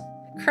 boss.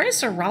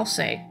 Chris or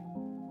Ralsei?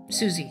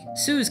 Susie.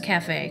 Sue's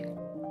cafe.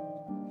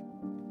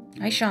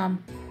 Hi,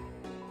 Sham.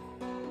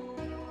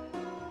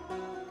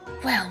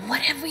 Well, what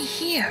have we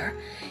here?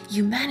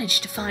 You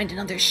managed to find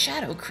another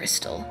shadow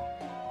crystal.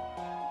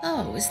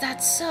 Oh, is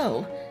that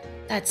so?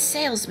 That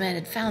salesman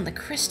had found the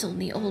crystal in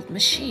the old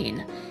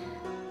machine.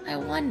 I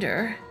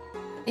wonder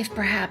if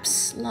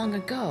perhaps long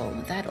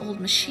ago that old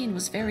machine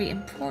was very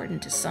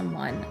important to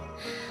someone.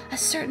 A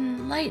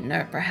certain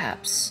lightener,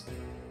 perhaps.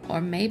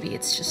 Or maybe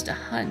it's just a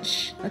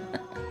hunch.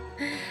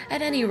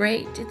 At any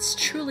rate, it's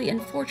truly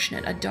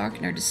unfortunate a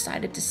Darkner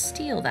decided to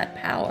steal that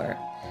power.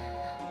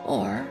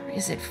 Or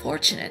is it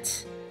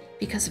fortunate?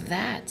 Because of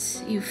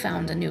that, you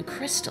found a new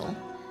crystal.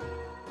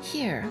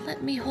 Here,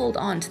 let me hold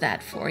on to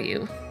that for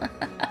you.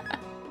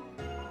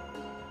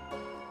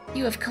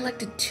 You have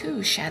collected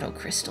 2 shadow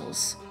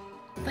crystals.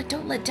 But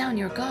don't let down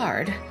your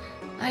guard.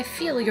 I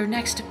feel your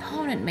next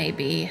opponent may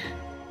be...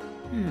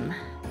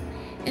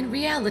 In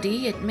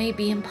reality, it may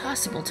be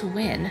impossible to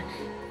win,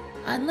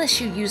 unless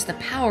you use the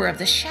power of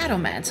the Shadow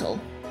Mantle.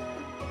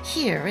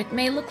 Here, it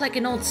may look like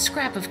an old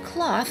scrap of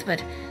cloth,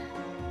 but...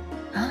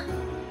 Huh?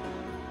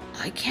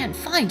 I can't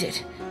find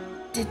it.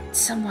 Did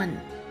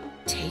someone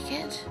take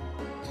it?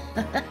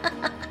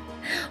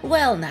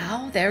 Well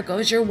now, there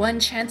goes your one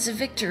chance of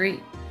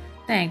victory.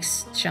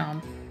 Thanks,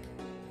 Sham.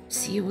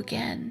 See you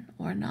again,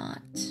 or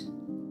not.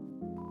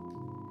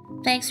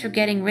 Thanks for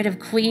getting rid of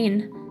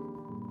Queen.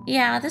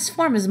 Yeah, this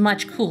form is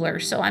much cooler,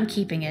 so I'm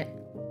keeping it.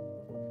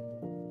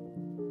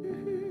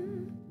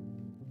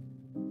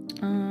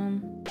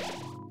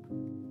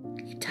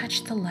 You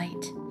touched the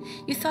light.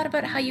 You thought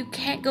about how you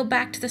can't go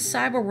back to the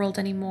cyber world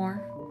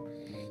anymore.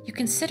 You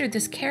considered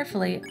this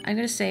carefully. I'm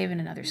going to save in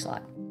another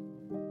slot.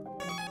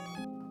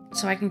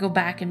 So I can go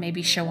back and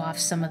maybe show off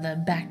some of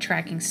the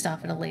backtracking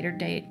stuff at a later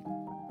date.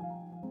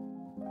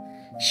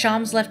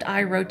 Sham's left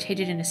eye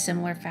rotated in a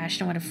similar fashion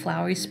to one of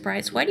Flowery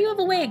Sprite's. Why do you have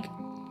a wig?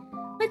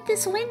 With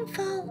this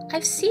windfall,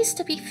 I've ceased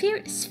to be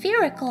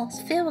spherical.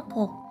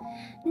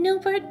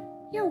 Newbert,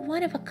 you're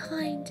one of a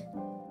kind.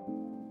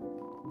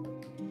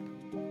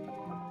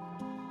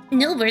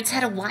 Nilbert's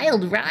had a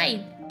wild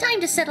ride. Time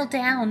to settle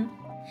down.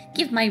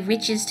 Give my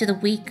riches to the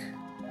weak.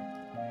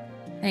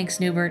 Thanks,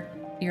 Newbert.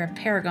 You're a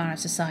paragon of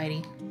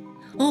society.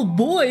 Oh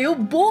boy,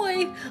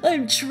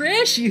 I'm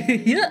trashy.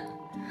 Yeah.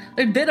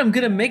 I bet I'm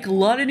gonna make a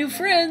lot of new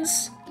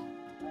friends.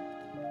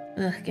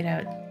 Ugh, get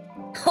out.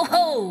 Ho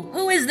ho!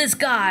 Who is this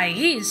guy?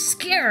 He's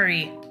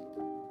scary.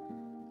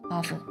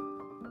 Awful.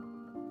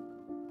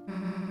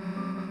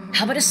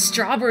 How about a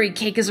strawberry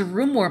cake as a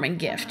room warming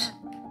gift?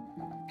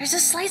 There's a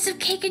slice of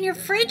cake in your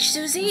fridge,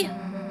 Susie.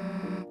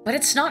 But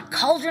it's not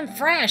cauldron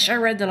fresh. I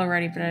read that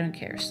already, but I don't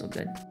care. Still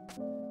good.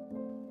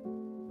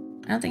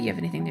 I don't think you have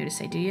anything new to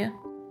say, do you?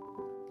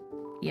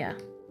 Yeah.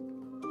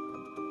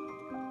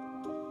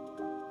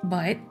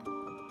 But,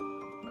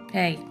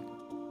 hey.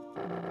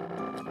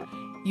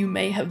 You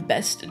may have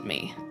bested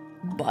me,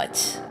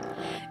 but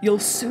you'll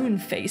soon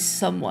face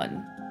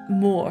someone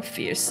more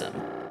fearsome,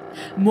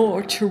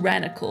 more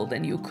tyrannical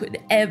than you could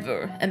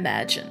ever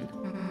imagine.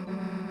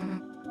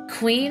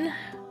 Queen,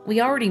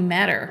 we already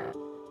met her.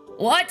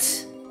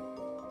 What?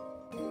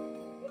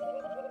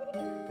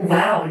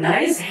 Wow,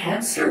 nice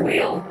hamster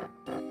wheel.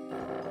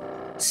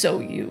 So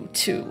you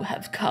too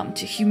have come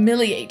to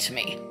humiliate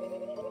me.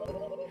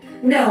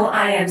 No,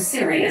 I am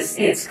serious.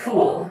 It's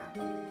cool.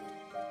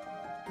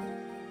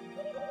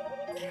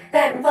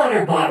 That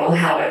water bottle,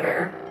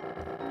 however.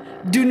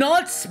 Do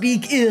not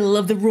speak ill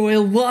of the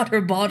royal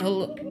water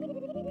bottle.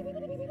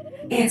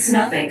 It's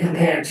nothing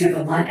compared to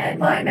the one at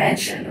my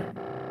mansion.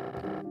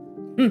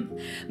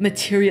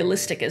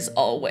 Materialistic as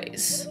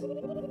always.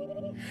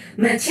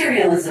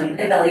 Materialism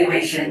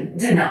evaluation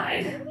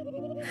denied.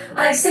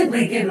 I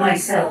simply give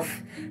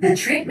myself the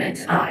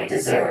treatment I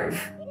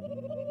deserve.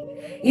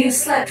 You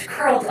slept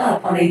curled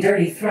up on a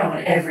dirty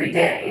throne every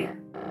day.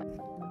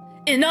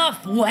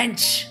 Enough,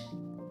 wench!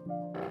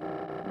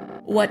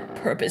 What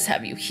purpose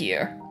have you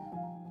here,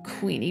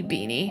 Queenie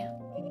Beanie?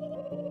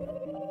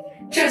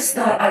 Just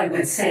thought I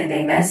would send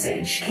a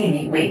message,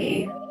 Keeny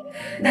Weenie,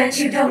 that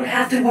you don't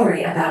have to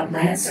worry about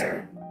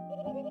Lancer.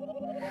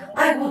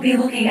 I will be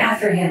looking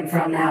after him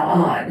from now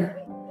on.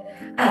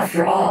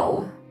 After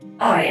all,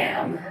 I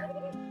am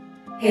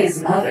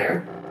his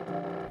mother.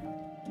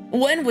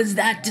 When was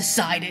that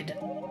decided?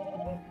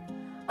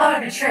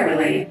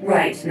 Arbitrarily,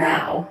 right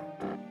now.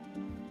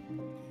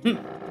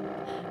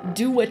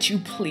 Do what you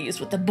please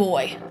with the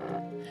boy,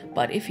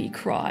 but if he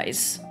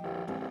cries,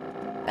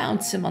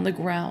 bounce him on the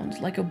ground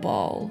like a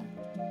ball.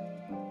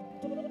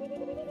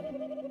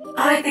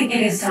 I think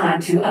it is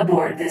time to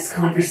abort this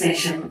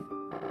conversation.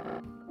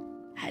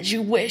 As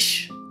you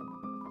wish.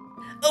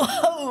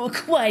 Oh,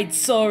 quite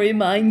sorry,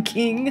 mine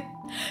king.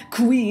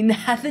 Queen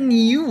hath a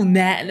new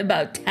man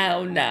about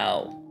town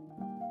now.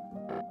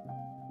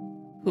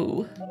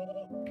 Who?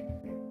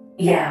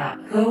 Yeah,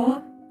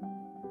 who?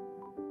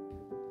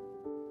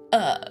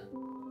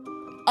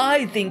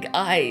 I think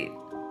I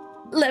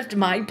left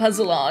my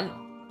puzzle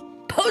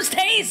on. Post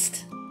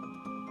haste!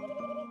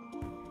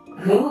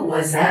 Who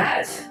was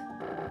that?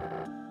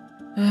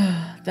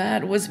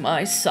 That was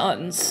my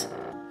son's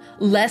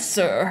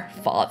lesser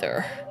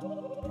father.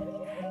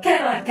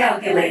 Cannot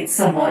calculate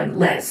someone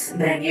less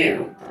than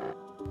you.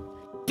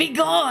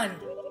 Begone!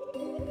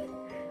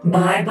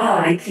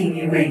 Bye-bye,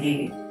 Kingy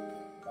Wingy.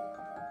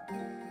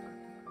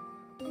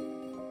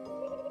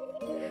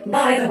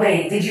 By the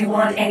way, did you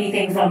want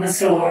anything from the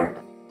store?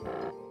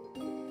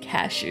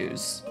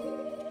 Cashews.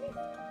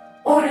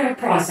 Order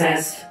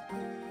processed.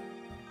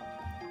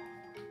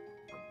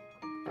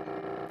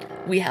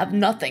 We have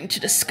nothing to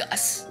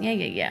discuss.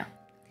 Yeah.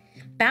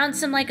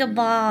 Bounce him like a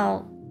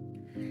ball.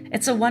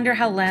 It's a wonder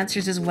how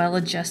Lancer's as well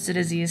adjusted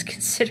as he is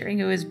considering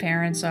who his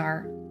parents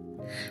are.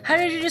 How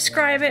did you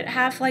describe it?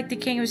 Half like the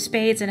King of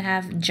Spades and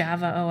half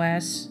Java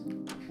OS.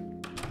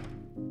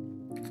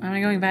 I'm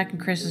not going back in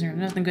Chris's room.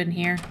 Nothing good in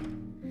here.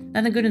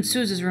 Nothing good in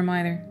Suze's room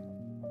either.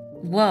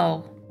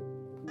 Whoa.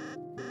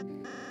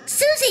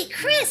 Susie,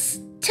 Chris,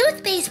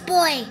 toothpaste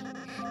boy.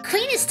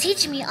 Queen is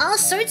teaching me all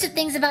sorts of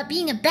things about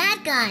being a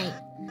bad guy.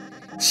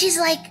 She's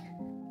like,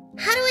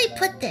 how do I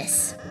put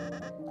this?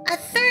 A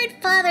third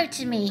father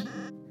to me.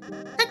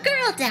 A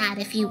girl dad,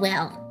 if you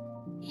will.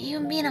 You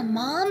mean a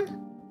mom?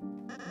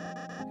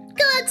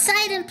 Go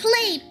outside and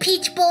play,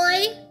 Peach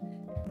Boy.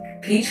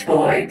 Peach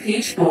Boy,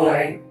 Peach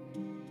Boy.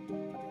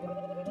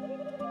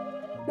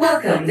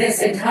 Welcome,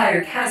 this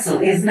entire castle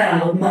is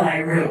now my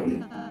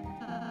room.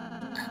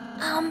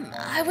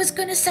 I was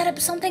gonna set up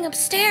something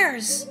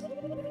upstairs.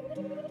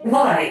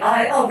 Why,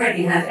 I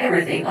already have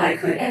everything I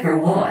could ever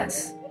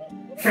want.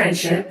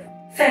 Friendship,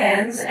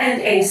 fans,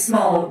 and a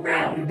small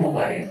round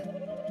boy.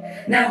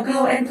 Now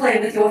go and play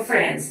with your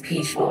friends,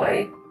 Peach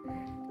Boy.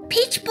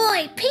 Peach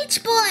Boy,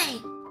 Peach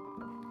Boy.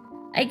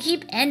 I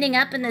keep ending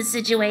up in this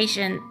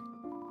situation.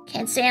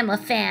 Can't say I'm a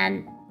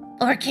fan.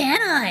 Or can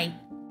I?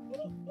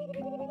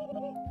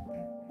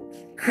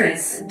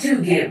 Chris,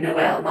 do give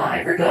Noelle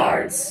my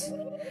regards.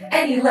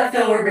 Any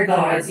leftover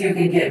regards you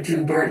can give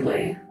to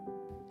Birdley.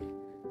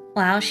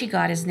 Wow, she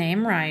got his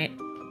name right.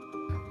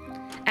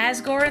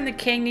 Asgore and the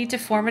king need to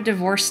form a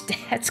divorced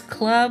dads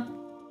club.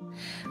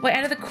 Wait,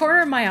 out of the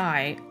corner of my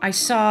eye, I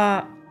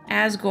saw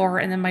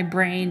Asgore and then my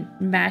brain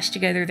mashed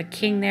together the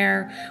king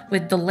there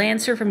with the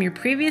Lancer from your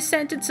previous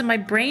sentence, and my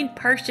brain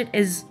parsed it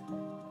as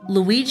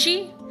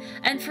Luigi.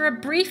 And for a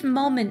brief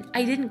moment,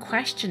 I didn't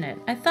question it.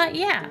 I thought,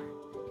 yeah,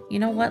 you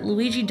know what?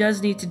 Luigi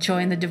does need to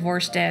join the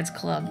divorced dads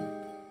club.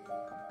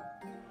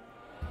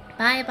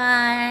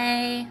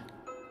 Bye-bye.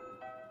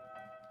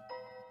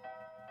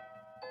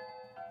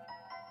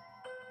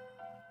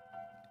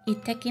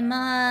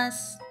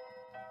 Itekimasu.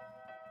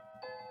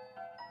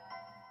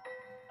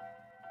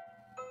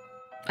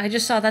 I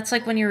just saw that's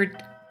like when you were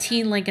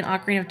teen Link in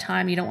Ocarina of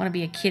Time, you don't want to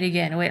be a kid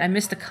again. Wait, I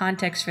missed the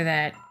context for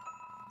that.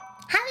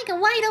 Having a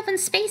wide open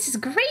space is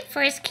great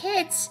for us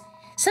kids.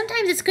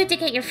 Sometimes it's good to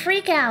get your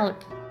freak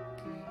out.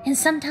 And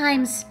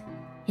sometimes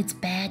it's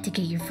bad to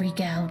get your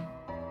freak out.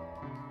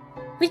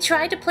 We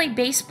tried to play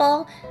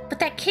baseball, but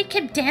that kid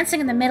kept dancing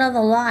in the middle of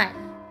the lot.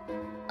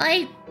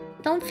 I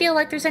don't feel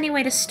like there's any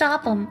way to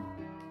stop him.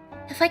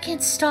 If I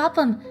can't stop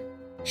him,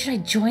 should I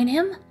join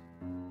him?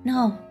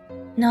 No.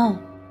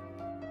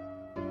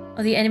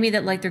 Oh, the enemy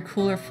that liked their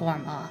cooler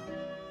form,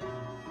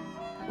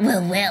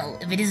 Well,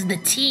 if it isn't the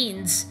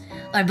teens,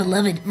 our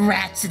beloved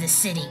rats of the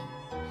city.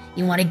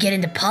 You want to get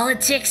into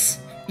politics?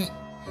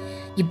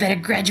 You better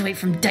graduate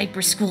from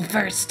diaper school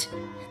first.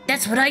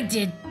 That's what I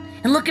did,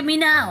 and look at me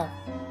now.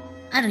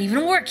 I don't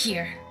even work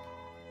here.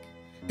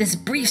 This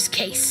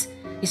briefcase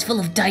is full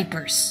of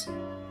diapers.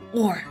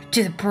 Or,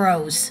 to the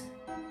pros,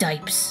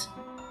 dipes.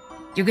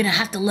 You're gonna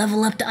have to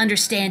level up to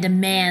understand a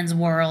man's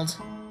world.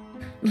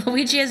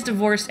 Luigi has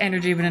divorced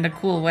energy, but in a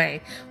cool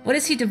way. What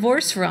is he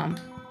divorced from?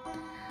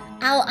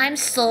 Oh, I'm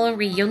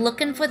sorry. You're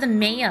looking for the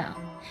mayor.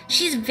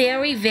 She's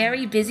very,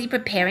 very busy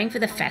preparing for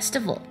the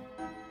festival.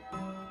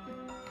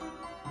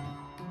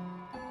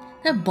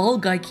 That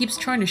bald guy keeps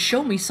trying to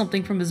show me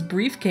something from his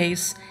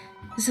briefcase.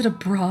 Is it a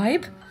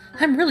bribe?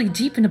 I'm really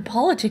deep into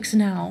politics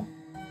now.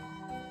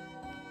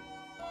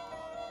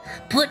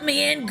 Put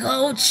me in,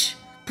 coach!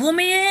 Put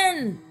me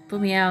in!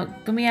 Put me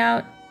out. Put me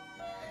out.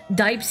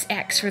 Dipes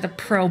X for the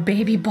pro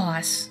baby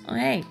boss. Oh,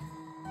 hey.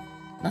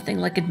 Nothing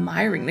like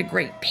admiring the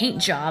great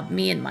paint job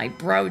me and my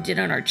bro did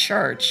on our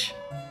church.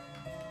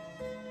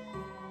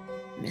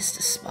 Missed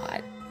a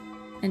spot.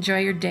 Enjoy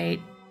your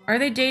date. Are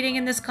they dating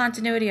in this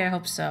continuity? I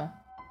hope so.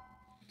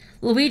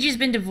 Luigi's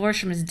been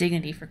divorced from his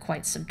dignity for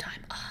quite some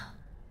time.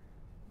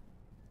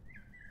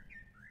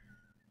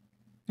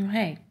 Oh,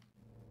 hey.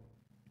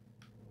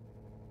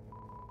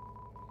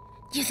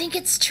 You think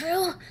it's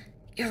true?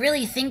 You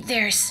really think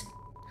there's...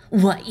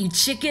 What, you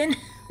chicken?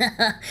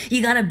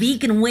 You got a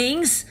beak and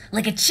wings?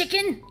 Like a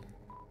chicken?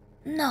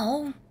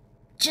 No.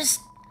 Just...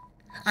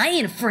 I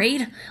ain't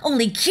afraid.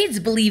 Only kids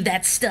believe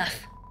that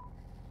stuff.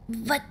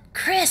 But,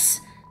 Chris...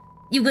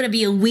 You gonna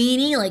be a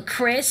weenie like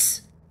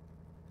Chris?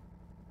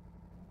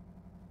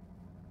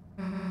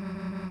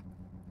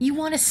 You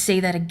want to say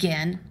that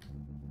again?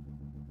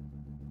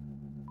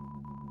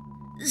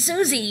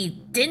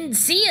 Susie, didn't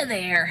see you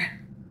there.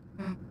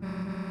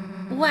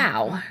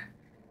 Wow.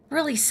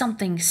 Really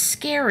something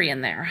scary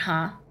in there,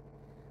 huh?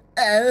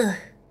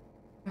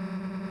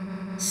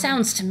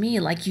 Sounds to me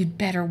like you'd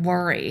better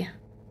worry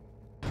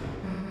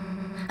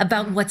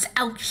about what's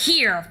out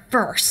here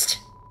first.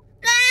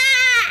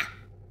 Ah!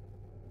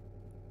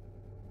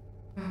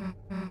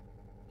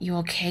 You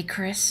okay,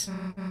 Chris?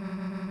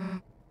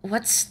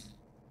 What's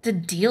the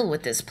deal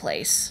with this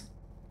place?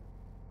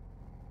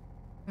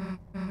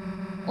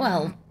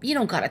 Well, you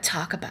don't gotta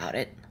talk about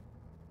it.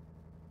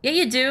 Yeah,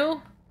 you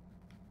do.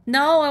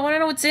 No, I want to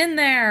know what's in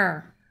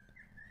there.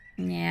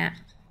 Yeah.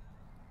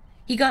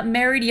 He got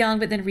married young,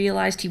 but then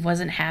realized he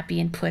wasn't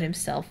happy and put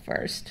himself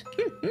first.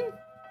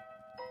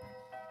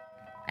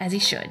 As he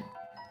should.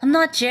 I'm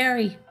not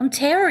Jerry. I'm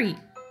Terry.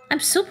 I'm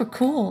super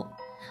cool.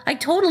 I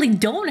totally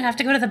don't have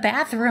to go to the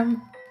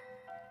bathroom.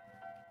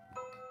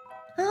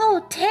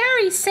 Oh,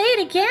 Terry, say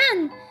it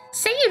again.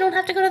 Say you don't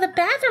have to go to the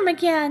bathroom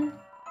again.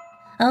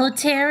 Oh,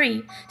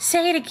 Terry,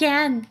 say it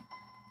again.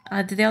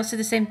 Did they all say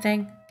the same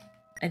thing?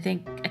 I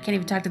think I can't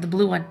even talk to the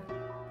blue one.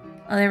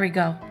 Oh, there we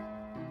go.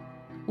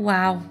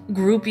 Wow,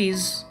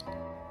 groupies.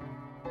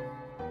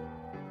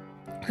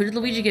 Who did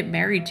Luigi get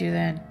married to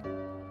then?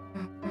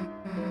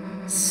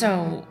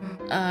 So,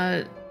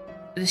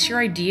 this your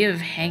idea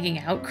of hanging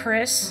out,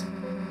 Chris?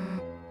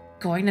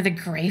 Going to the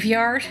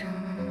graveyard?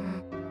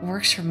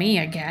 Works for me,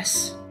 I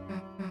guess.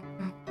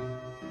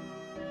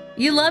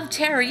 You love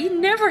Terry. He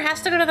never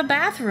has to go to the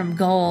bathroom.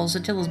 Goals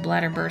until his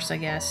bladder bursts, I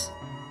guess.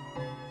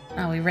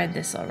 Oh, we read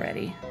this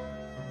already.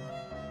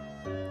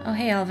 Oh,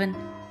 hey, Alvin.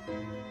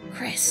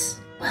 Chris,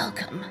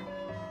 welcome.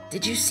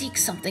 Did you seek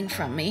something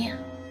from me?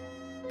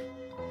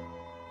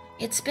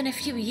 It's been a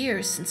few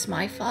years since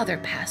my father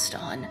passed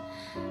on.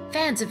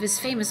 Fans of his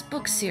famous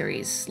book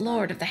series,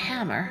 Lord of the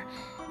Hammer,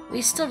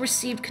 we still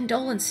received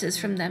condolences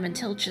from them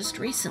until just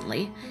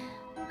recently.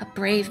 A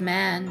brave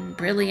man,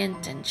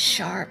 brilliant and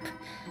sharp.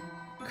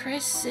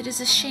 Chris, it is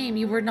a shame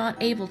you were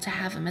not able to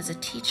have him as a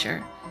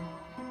teacher,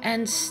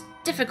 and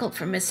difficult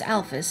for Miss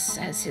Alphys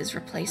as his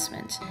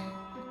replacement.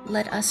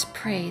 Let us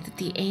pray that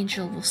the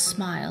angel will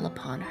smile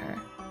upon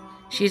her.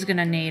 She's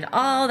gonna need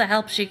all the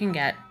help she can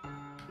get.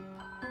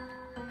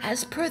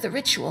 As per the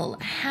ritual,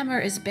 a hammer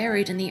is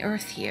buried in the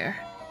earth here,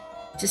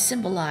 to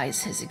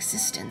symbolize his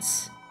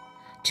existence,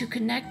 to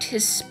connect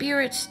his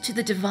spirit to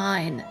the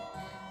divine.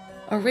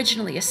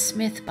 Originally a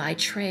smith by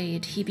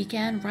trade, he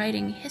began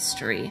writing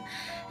history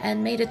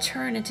and made a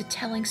turn into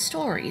telling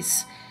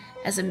stories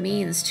as a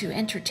means to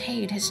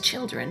entertain his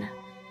children.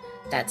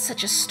 That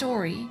such a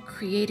story,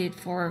 created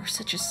for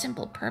such a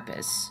simple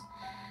purpose,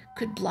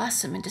 could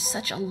blossom into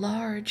such a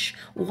large,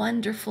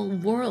 wonderful,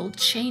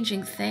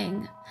 world-changing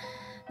thing.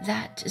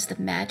 That is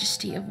the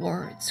majesty of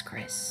words,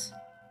 Chris.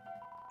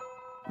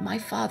 My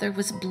father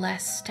was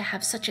blessed to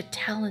have such a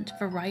talent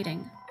for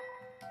writing.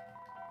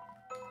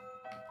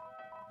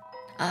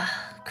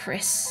 Ah,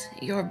 Chris,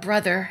 your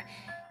brother,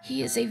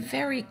 he is a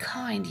very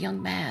kind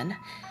young man,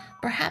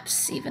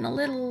 perhaps even a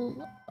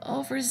little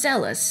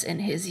overzealous in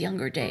his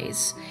younger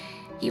days.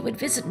 He would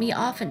visit me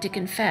often to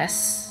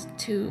confess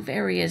to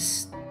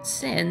various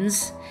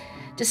sins,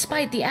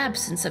 despite the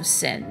absence of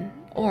sin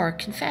or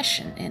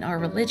confession in our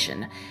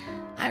religion.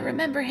 I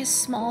remember his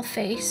small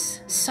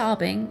face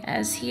sobbing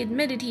as he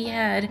admitted he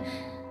had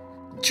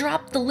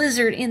dropped the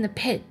lizard in the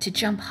pit to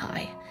jump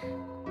high,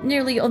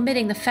 nearly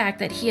omitting the fact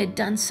that he had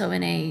done so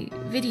in a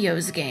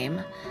videos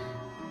game.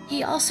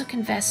 He also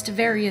confessed to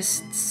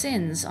various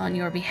sins on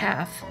your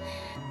behalf,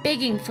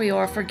 begging for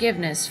your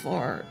forgiveness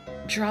for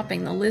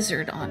dropping the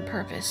lizard on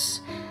purpose.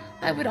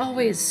 I would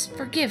always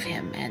forgive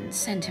him and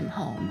send him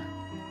home.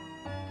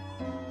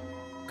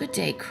 Good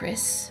day,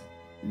 Chris.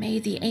 May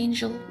the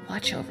angel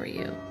watch over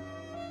you.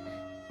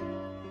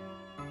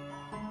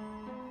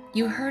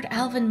 You heard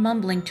Alvin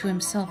mumbling to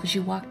himself as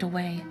you walked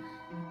away.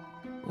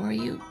 Were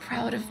you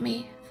proud of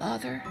me,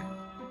 Father?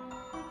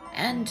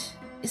 And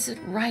is it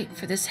right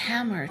for this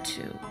hammer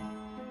to...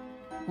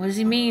 What does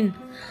he mean?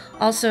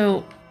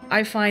 Also,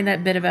 I find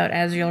that bit about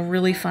Azrael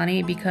really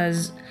funny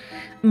because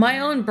my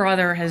own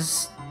brother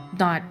has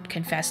not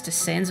confessed to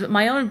sins, but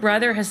my own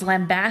brother has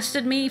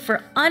lambasted me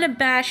for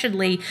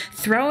unabashedly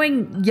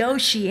throwing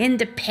Yoshi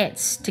into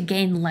pits to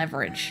gain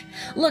leverage.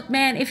 Look,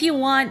 man, if you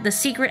want the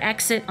secret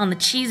exit on the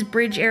cheese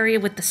bridge area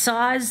with the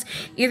saws,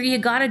 either you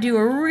gotta do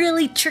a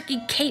really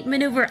tricky cape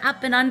maneuver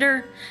up and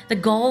under the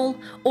goal,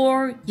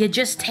 or you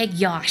just take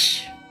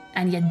Yosh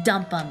and you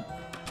dump him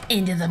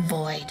into the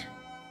void.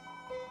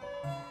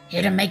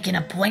 Here to make an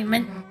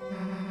appointment?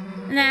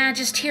 Nah,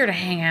 just here to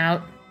hang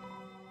out.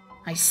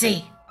 I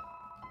see.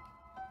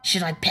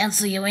 Should I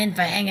pencil you in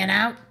for hanging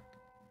out?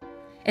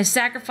 If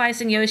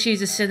sacrificing Yoshi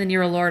is a sin, then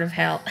you're a lord of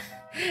hell.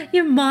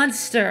 You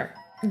monster.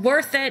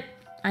 Worth it.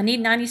 I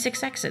need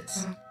 96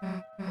 exits.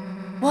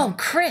 Whoa,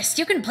 Chris,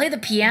 you can play the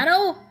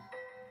piano?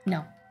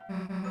 No.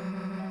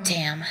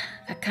 Damn,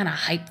 got kinda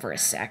hyped for a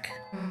sec.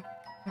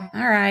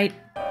 Alright.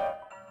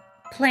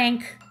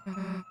 Plank.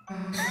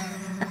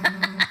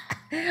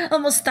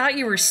 Almost thought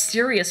you were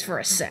serious for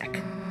a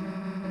sec.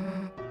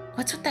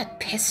 What's with that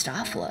pissed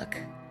off look?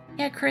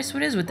 Yeah, Chris,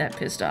 what is with that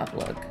pissed off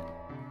look?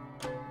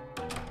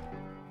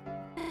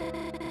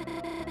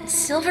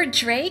 Silver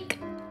Drake?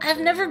 I've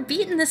never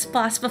beaten this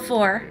boss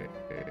before.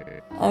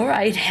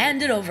 Alright,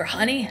 hand it over,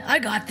 honey. I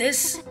got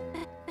this.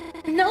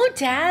 No,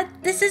 Dad,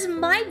 this is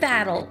my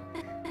battle.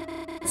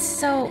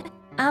 So,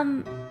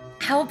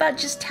 how about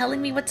just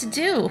telling me what to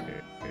do?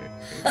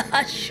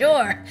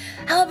 Sure.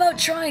 How about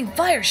trying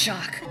Fire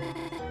Shock?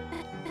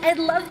 I'd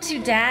love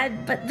to,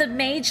 Dad, but the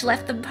mage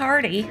left the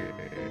party.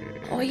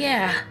 Oh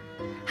yeah.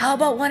 How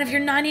about one of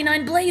your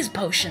 99 Blaze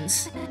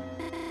potions?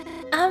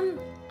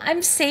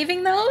 I'm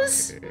saving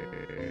those?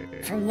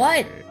 For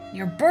what?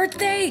 Your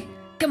birthday?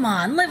 Come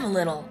on, live a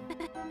little.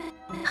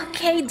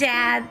 Okay,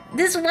 Dad,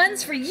 this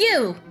one's for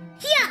you.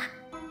 Yeah.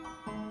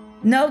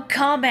 No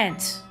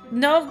comment.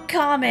 No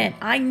comment.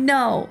 I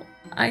know.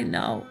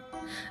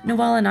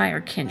 Noelle and I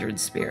are kindred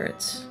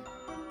spirits.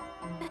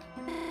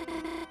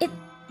 It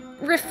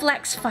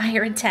reflects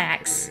fire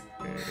attacks.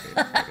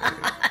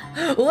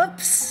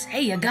 Whoops.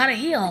 Hey, you gotta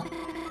heal.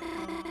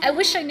 I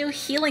wish I knew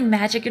healing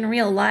magic in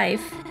real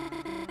life.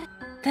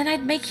 Then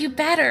I'd make you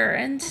better,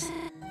 and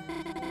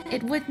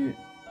it wouldn't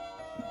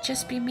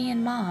just be me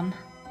and Mom.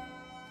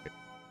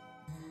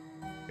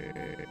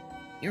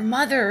 Your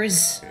mother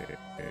is...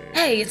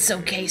 Hey, it's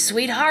okay,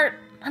 sweetheart.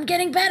 I'm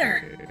getting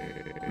better.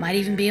 Might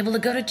even be able to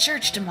go to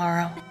church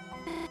tomorrow.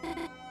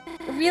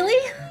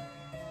 Really?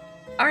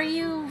 Are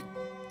you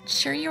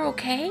sure you're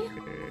okay?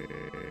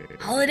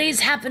 Holidays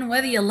happen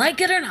whether you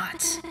like it or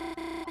not.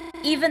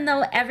 Even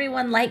though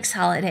everyone likes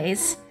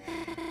holidays.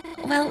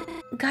 Well,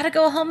 gotta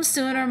go home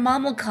soon or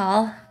Mom will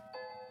call.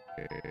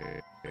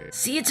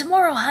 See you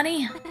tomorrow,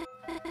 honey.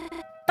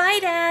 Bye,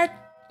 Dad.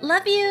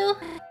 Love you.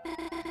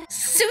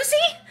 Susie?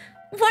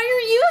 Why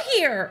are you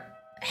here?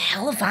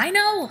 Hell if I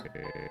know.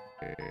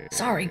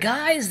 Sorry,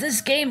 guys, this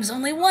game's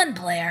only one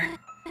player.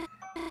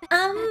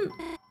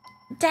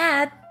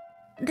 Dad,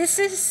 this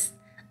is,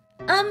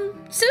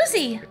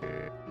 Susie.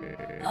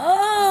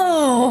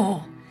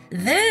 Oh,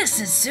 this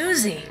is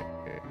Susie.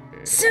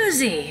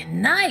 Susie,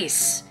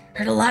 nice.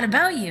 Heard a lot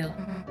about you.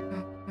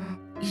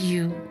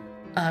 You,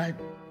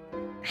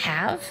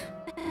 have?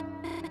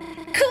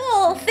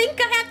 Cool, think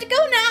I have to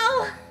go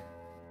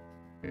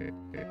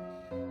now.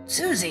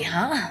 Susie,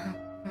 huh?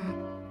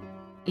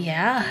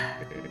 Yeah.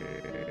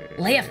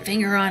 Lay a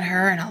finger on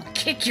her and I'll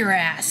kick your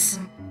ass.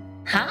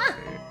 Huh?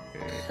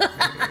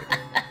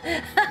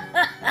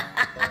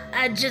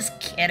 Just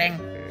kidding.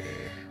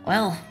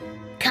 Well,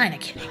 kinda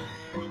kidding.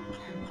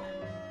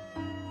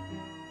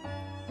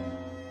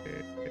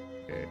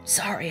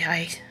 Sorry,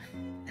 I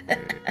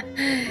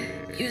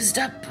used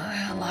up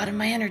a lot of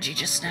my energy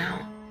just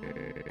now.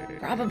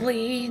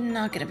 Probably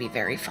not gonna be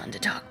very fun to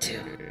talk to.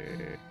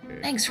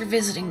 Thanks for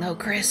visiting, though,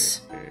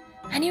 Chris.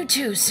 And you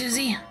too,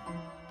 Susie.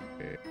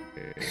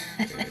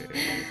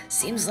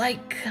 Seems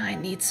like I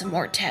need some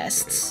more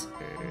tests.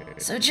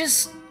 So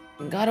just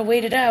gotta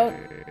wait it out.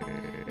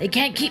 They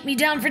can't keep me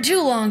down for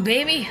too long,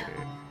 baby.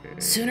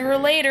 Sooner or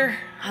later,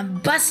 I'm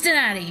busting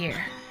out of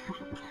here.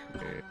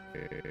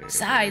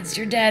 Besides,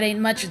 your dad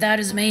ain't much without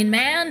his main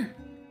man.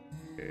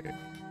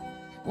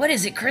 What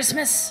is it,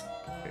 Christmas?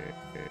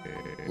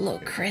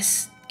 Look,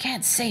 Chris,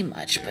 can't say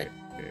much, but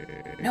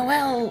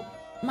Noelle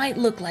might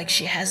look like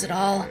she has it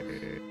all,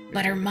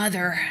 but her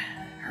mother,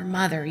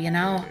 you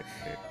know,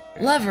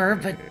 love her,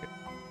 but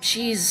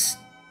she's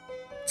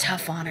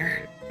tough on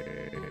her.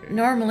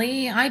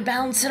 Normally, I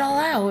balance it all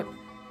out,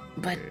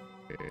 but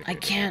I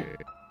can't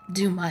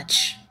do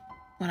much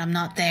when I'm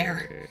not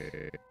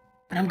there.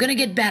 But I'm gonna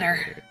get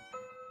better.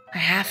 I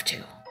have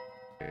to.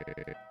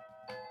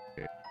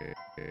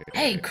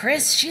 Hey,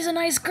 Chris, she's a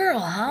nice girl,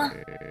 huh?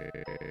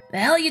 The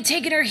hell you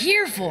taking her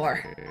here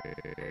for?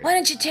 Why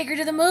didn't you take her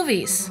to the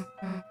movies?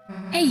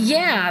 Hey,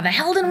 yeah, the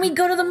hell didn't we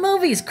go to the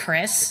movies,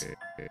 Chris?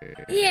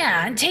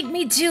 Yeah, and take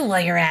me too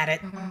while you're at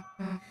it.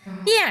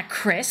 Yeah,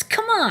 Chris,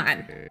 come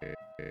on.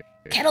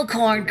 Kettle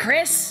corn,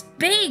 Chris.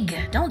 Big,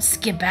 don't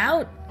skip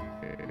out.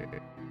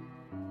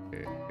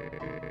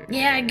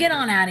 Yeah, get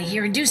on out of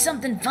here and do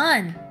something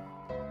fun.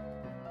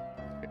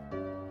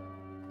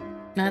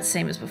 Not the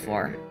same as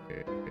before.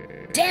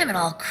 Damn it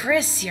all,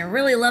 Chris, you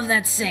really love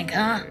that sink,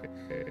 huh?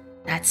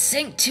 That's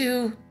sink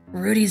 2,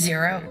 Rudy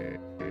 0.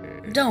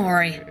 Don't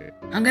worry,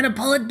 I'm gonna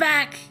pull it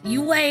back.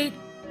 You wait.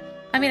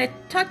 I mean, I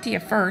talked to you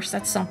first,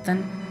 that's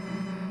something.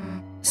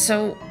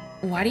 So,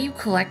 why do you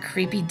collect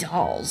creepy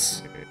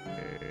dolls?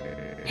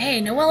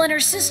 Hey, Noelle and her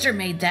sister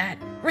made that.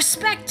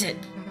 Respect it.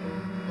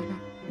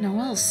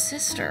 Noelle's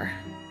sister.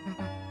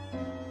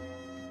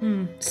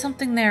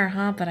 Something there,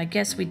 huh? But I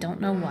guess we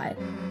don't know what.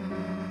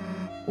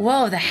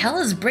 Whoa, the hell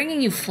is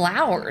bringing you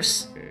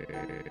flowers?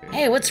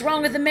 Hey, what's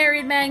wrong with a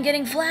married man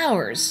getting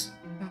flowers?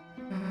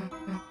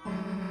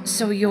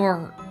 So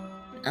your,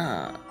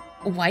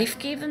 wife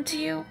gave them to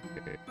you?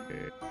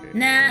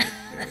 Nah,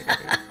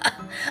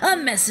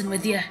 I'm messing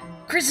with you.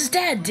 Chris's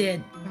dad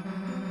did.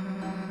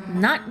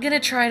 Not gonna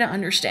try to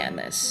understand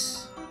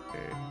this.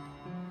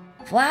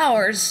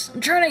 Flowers?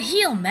 I'm trying to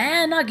heal,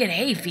 man, not get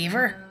hay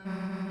fever.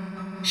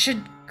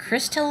 Should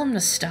Chris tell him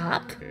to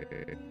stop?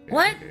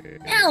 What?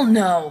 Hell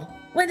no!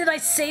 When did I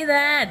say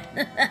that?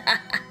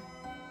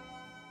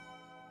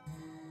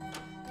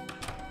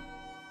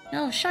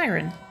 No,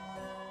 Shiren.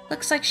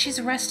 Looks like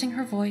she's resting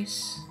her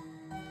voice.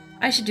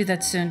 I should do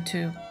that soon,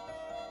 too.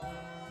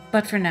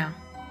 But for now,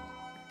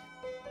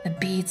 the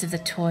beads of the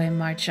toy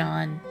march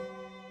on.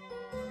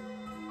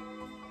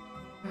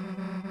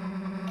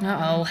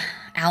 Uh-oh,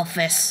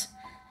 Alphys.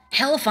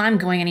 Hell if I'm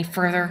going any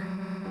further.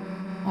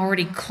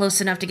 Already close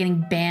enough to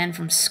getting banned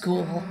from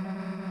school.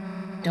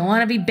 Don't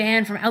want to be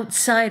banned from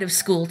outside of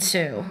school,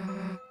 too.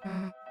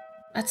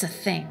 That's a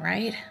thing,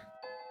 right?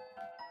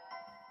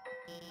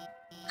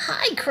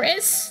 Hi,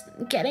 Chris.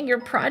 Getting your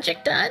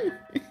project done?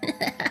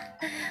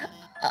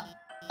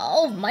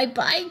 Oh, my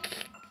bike.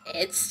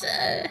 It's,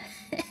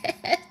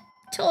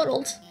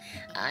 totaled.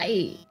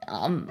 I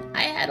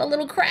had a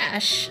little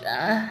crash.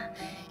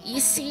 You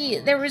see,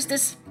 there was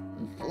this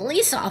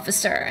police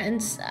officer,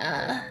 and,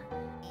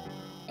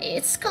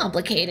 it's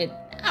complicated.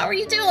 How are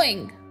you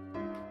doing?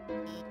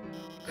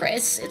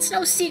 Chris, it's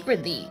no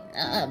secret the,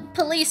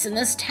 police in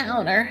this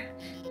town are,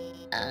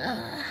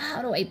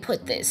 how do I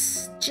put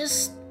this?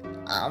 Just,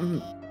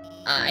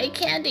 eye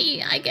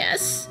candy, I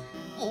guess?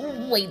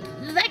 Oh, wait,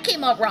 that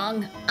came out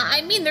wrong.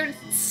 I mean, they're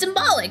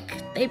symbolic.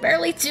 They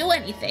barely do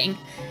anything.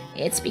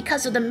 It's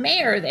because of the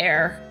mayor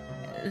there.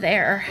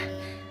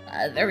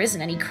 There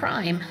isn't any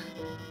crime.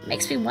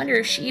 Makes me wonder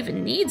if she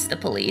even needs the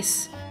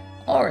police.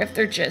 Or if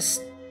they're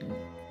just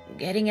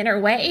getting in her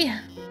way.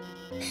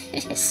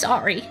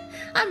 Sorry,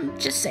 I'm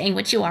just saying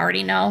what you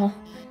already know.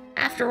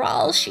 After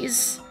all,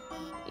 she's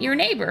your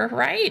neighbor,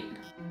 right?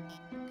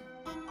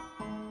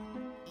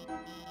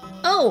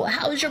 Oh,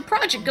 how's your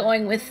project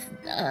going with,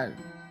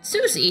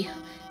 Susie?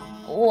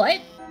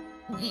 What?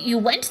 You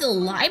went to the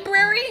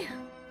library?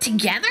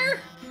 Together?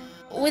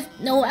 With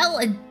Noelle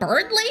and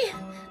Birdley?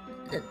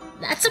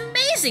 That's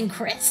amazing,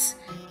 Chris.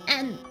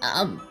 And,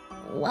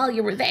 while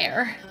you were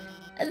there,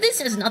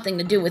 this has nothing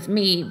to do with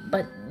me,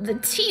 but the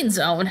Teen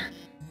Zone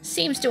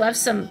seems to have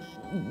some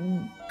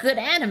good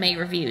anime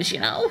reviews, you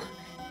know?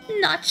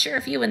 Not sure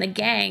if you and the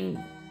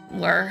gang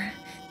were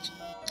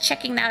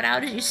checking that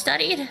out as you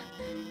studied.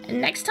 And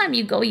next time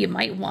you go, you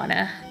might want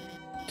to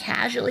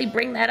casually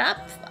bring that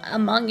up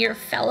among your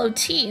fellow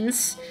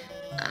teens.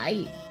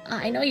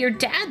 I know your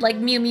dad liked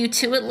Mew Mew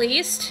too, at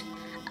least.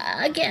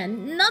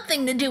 Again,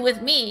 nothing to do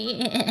with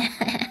me.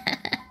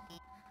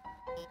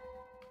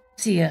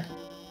 See ya.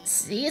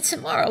 See you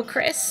tomorrow,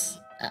 Chris.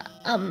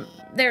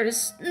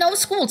 There's no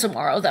school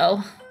tomorrow,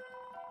 though.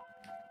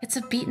 It's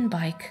a beaten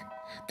bike.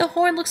 The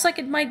horn looks like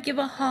it might give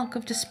a honk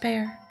of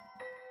despair.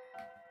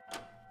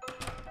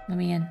 Let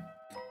me in.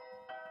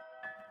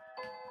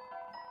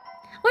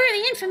 We're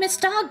the infamous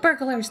dog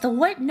burglars, the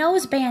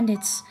wet-nose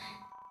bandits.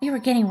 We were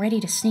getting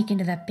ready to sneak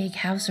into that big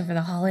house over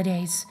the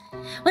holidays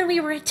when we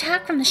were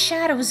attacked from the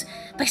shadows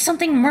by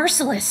something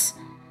merciless.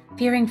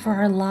 Fearing for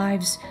our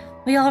lives,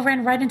 we all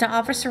ran right into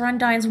Officer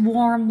Undine's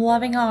warm,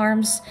 loving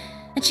arms,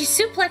 and she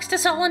suplexed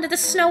us all into the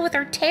snow with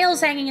our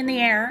tails hanging in the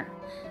air.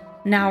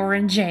 Now we're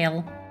in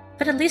jail,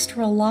 but at least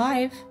we're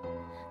alive.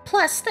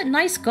 Plus, that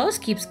nice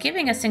ghost keeps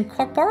giving us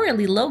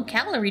incorporeally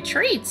low-calorie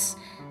treats.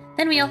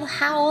 Then we all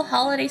howl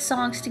holiday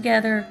songs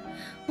together.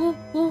 Ooh,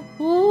 ooh,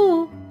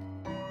 ooh.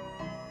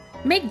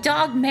 Make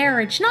dog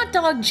marriage, not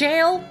dog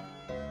jail.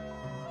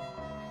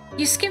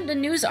 You skimmed a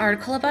news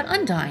article about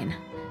Undine.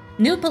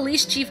 New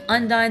Police Chief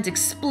Undine's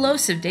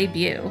explosive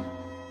debut.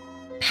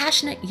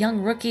 Passionate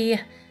young rookie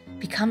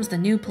becomes the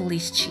new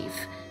police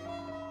chief.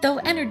 Though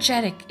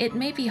energetic, it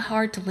may be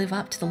hard to live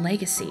up to the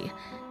legacy.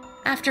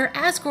 After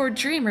Asgore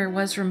Dreamer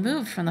was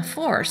removed from the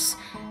force,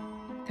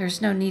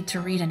 there's no need to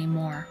read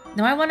anymore.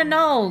 No, I want to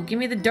know. Give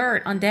me the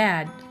dirt on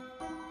Dad.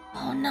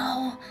 Oh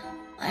no,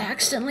 I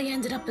accidentally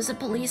ended up as a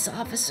police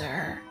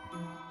officer.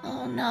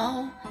 Oh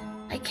no,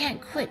 I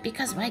can't quit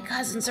because my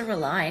cousins are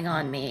relying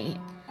on me.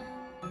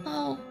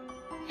 Oh,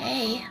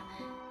 hey,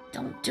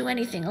 don't do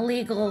anything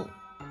illegal,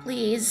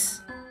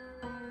 please.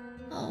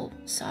 Oh,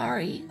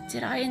 sorry,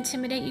 did I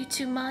intimidate you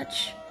too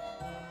much?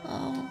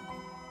 Oh,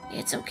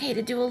 it's okay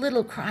to do a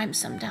little crime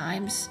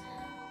sometimes.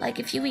 Like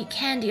if you eat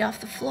candy off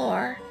the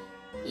floor,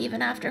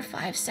 even after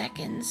 5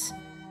 seconds.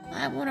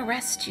 I won't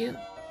arrest you.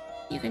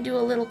 You can do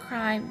a little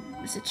crime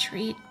as a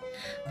treat.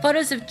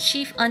 Photos of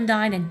Chief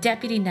Undine and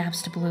Deputy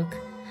Napstablook.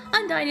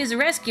 Undine is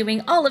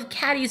rescuing all of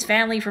Caddy's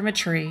family from a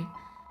tree.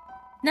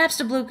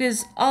 Napstablook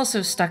is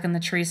also stuck in the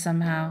tree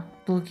somehow.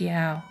 Blooky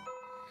how.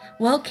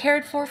 Well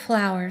cared for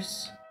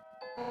flowers.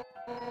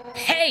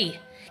 Hey!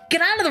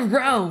 Get out of the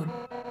road!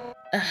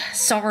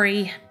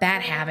 Sorry,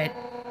 bad habit.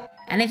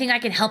 Anything I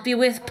can help you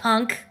with,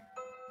 punk?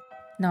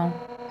 No.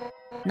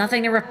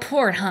 Nothing to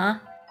report, huh?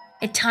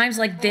 At times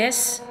like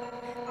this,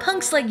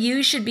 punks like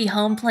you should be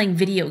home playing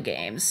video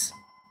games.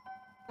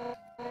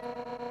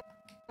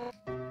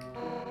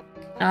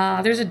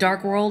 There's a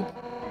dark world.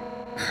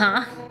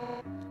 Huh?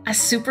 A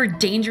super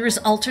dangerous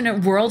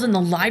alternate world in the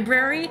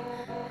library?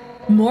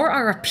 More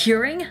are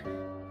appearing?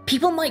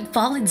 People might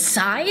fall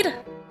inside?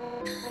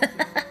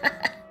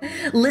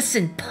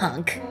 Listen,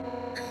 punk.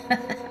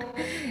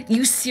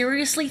 You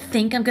seriously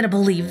think I'm gonna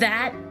believe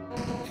that?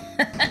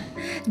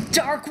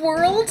 Dark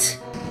world?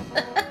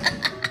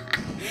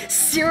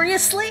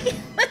 Seriously?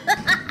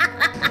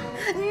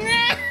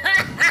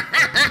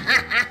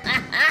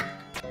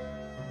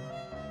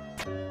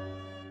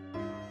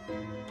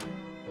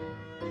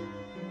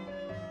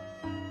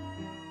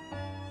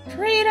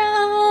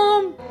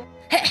 Freedom!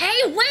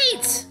 Hey,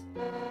 wait!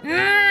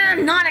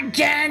 Not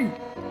again!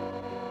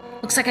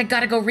 Looks like I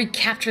gotta go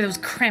recapture those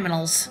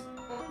criminals.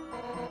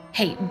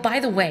 Hey, by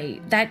the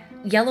way, that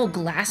yellow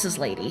glasses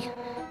lady,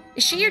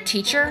 is she your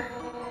teacher?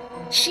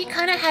 She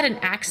kinda had an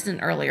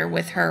accident earlier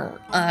with her,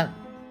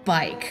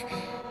 bike.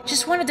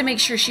 Just wanted to make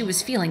sure she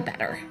was feeling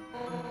better.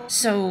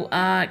 So,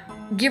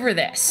 give her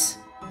this.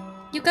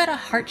 You got a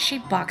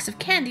heart-shaped box of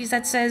candies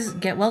that says,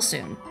 "Get well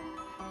soon."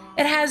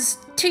 It has,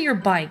 "To your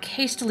bike,"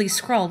 hastily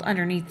scrawled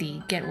underneath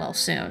the "Get well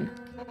soon."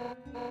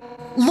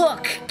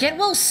 Look, "Get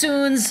well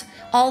soon's"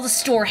 all the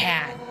store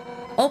had.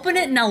 Open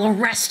it and I'll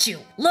arrest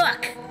you.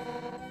 Look!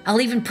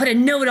 I'll even put a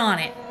note on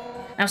it.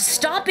 Now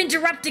stop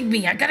interrupting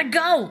me, I gotta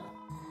go!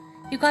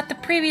 You got the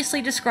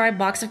previously described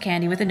box of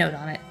candy with a note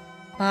on it.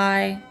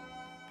 Bye.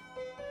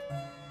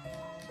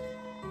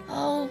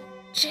 Oh,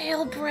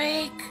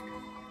 jailbreak.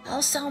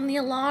 I'll sound the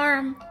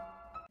alarm.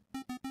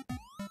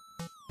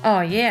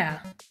 Oh, yeah.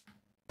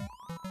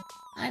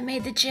 I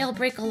made the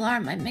jailbreak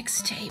alarm my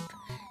mixtape.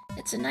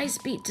 It's a nice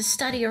beat to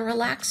study or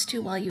relax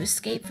to while you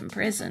escape from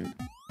prison.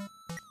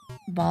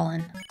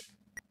 Ballin'.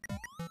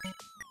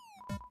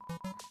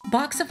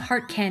 Box of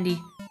heart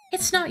candy.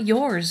 It's not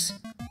yours.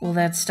 Will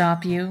that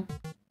stop you?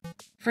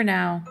 For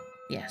now,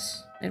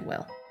 yes, it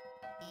will.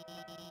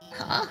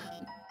 Huh?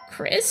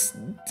 Chris,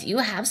 do you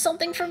have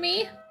something for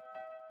me?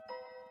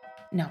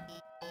 No.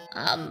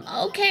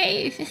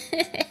 Okay.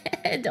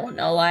 Don't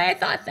know why I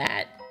thought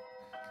that.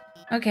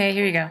 Okay,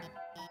 here you go.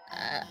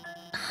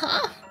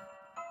 Huh?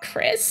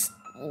 Chris,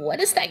 what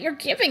is that you're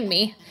giving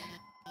me?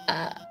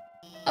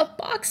 A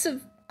box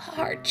of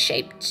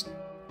heart-shaped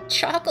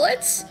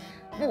chocolates?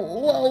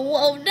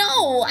 Whoa,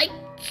 no! I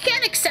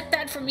can't accept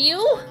that from you!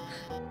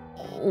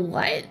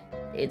 What?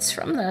 It's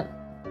from the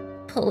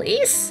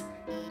police?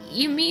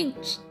 You mean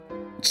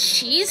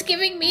she's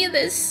giving me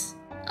this,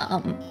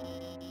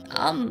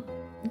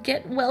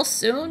 get well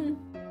soon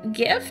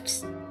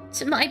gift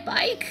to my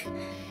bike?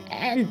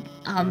 And,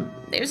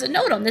 there's a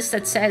note on this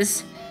that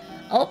says,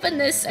 "Open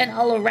this and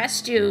I'll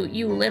arrest you,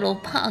 you little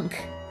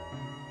punk."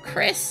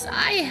 Chris,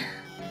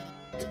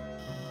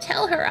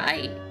 tell her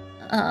I,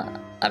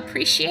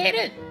 appreciate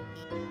it.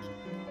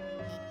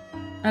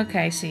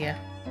 Okay, see ya.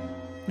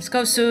 Let's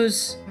go,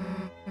 Suze.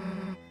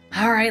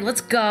 Alright,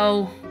 let's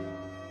go.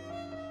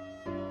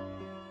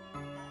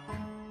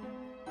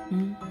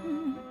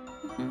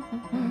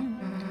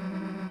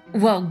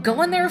 Well,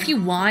 go in there if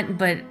you want,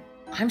 but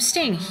I'm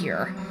staying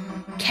here.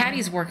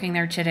 Caddy's working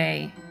there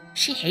today.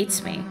 She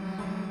hates me.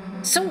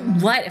 So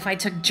what if I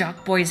took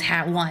Jock Boy's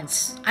hat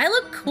once? I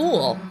look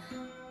cool.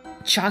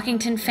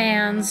 Chalkington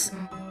fans,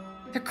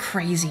 they're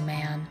crazy,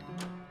 man.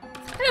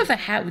 I don't know if a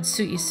hat would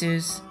suit you,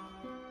 Suze.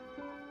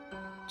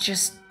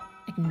 Just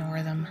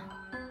ignore them.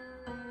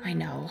 I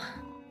know.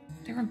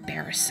 They're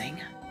embarrassing.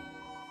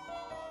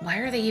 Why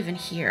are they even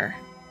here?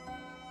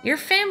 Your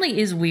family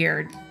is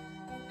weird.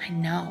 I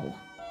know.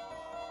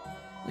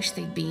 Wish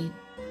they'd be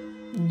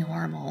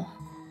normal.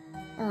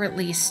 Or at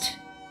least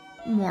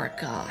more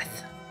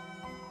goth.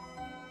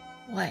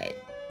 What?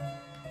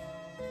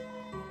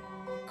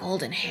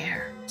 Golden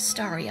hair,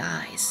 starry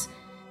eyes.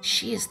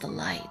 She is the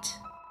light,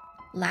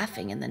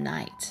 laughing in the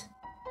night.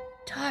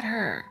 Taught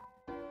her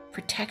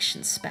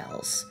protection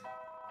spells.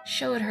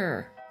 Showed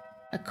her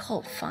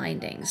occult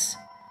findings.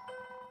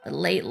 But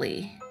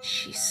lately,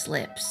 she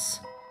slips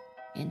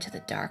into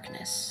the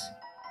darkness.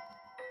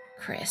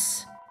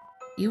 Chris,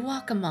 you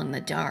walk among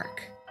the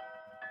dark.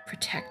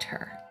 Protect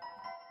her.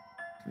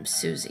 From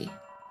Susie.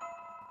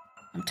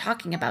 I'm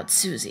talking about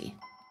Susie.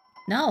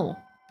 No.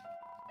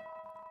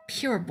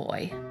 Pure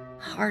boy,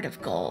 heart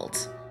of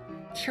gold,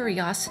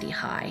 curiosity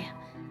high,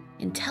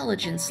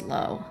 intelligence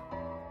low.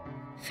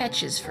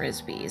 Fetches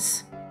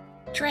frisbees.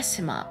 Dress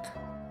him up.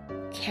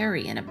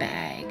 Carry in a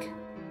bag.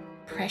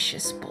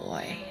 Precious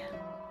boy.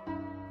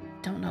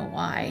 Don't know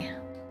why.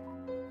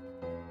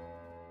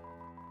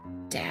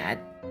 Dad,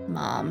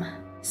 mom,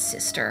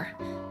 sister,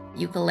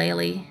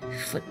 ukulele,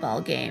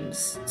 football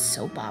games,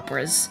 soap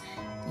operas,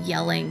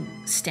 yelling,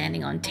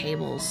 standing on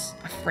tables,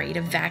 afraid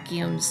of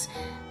vacuums,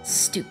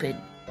 stupid,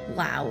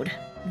 loud,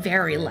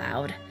 very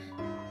loud.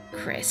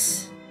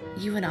 Chris,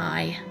 you and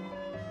I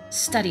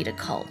studied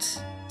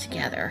occult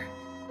together.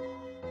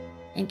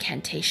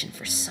 Incantation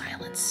for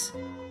silence.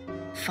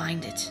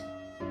 Find it.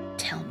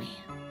 Tell me.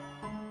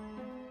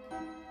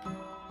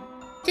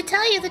 To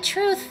tell you the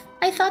truth,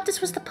 I thought this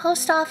was the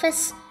post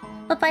office,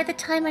 but by the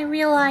time I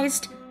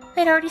realized,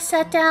 I'd already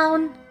sat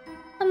down.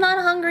 I'm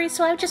not hungry,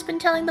 so I've just been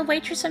telling the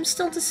waitress I'm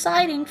still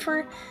deciding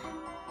for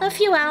a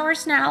few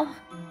hours now.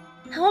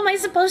 How am I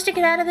supposed to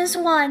get out of this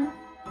one?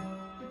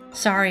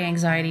 Sorry,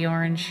 Anxiety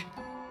Orange.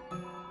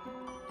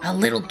 Our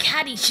little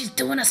caddy, she's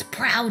doing us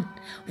proud.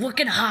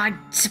 Working hard,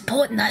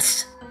 supporting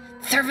us.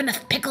 Serving us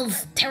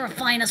pickles,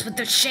 terrifying us with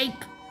their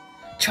shape.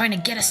 Trying to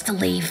get us to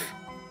leave.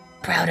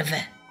 Proud of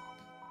it.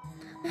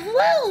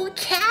 Whoa,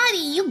 Caddy,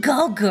 you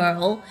go,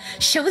 girl.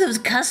 Show those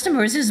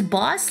customers who's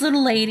boss,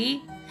 little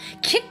lady.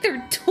 Kick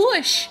their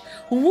tush.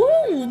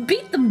 Woo,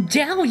 beat them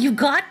down. You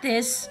got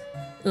this.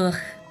 Ugh.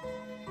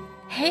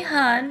 Hey,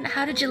 hon,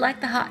 how did you like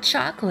the hot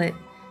chocolate?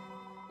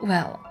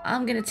 Well,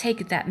 I'm gonna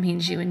take it that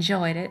means you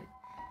enjoyed it.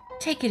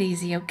 Take it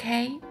easy,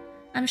 okay?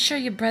 I'm sure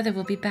your brother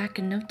will be back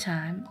in no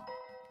time.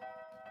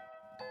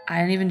 I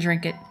didn't even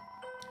drink it.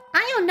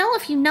 I don't know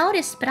if you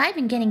noticed, but I've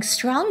been getting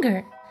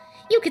stronger.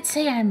 You could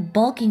say I'm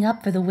bulking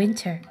up for the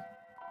winter.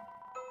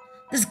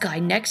 This guy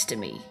next to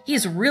me, he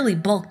is really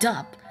bulked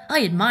up.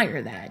 I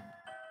admire that.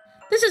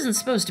 This isn't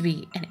supposed to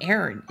be an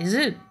errand, is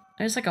it?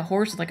 It's like a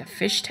horse with like a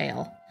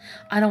fishtail.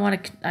 I don't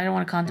want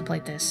to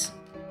contemplate this.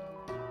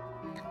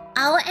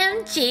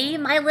 OMG,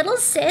 my little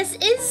sis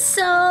is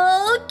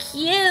so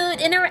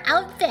cute in her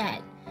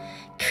outfit.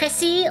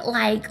 Chrissy,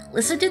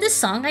 listen to the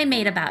song I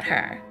made about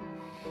her.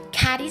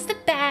 Caddy's the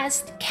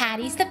best,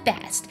 Caddy's the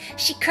best.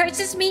 She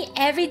curses me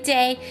every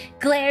day,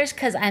 glares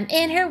cause I'm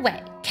in her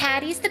way.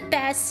 Caddy's the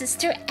best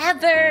sister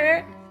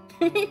ever.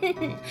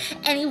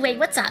 Anyway,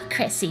 what's up,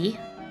 Chrissy?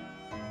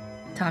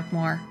 Talk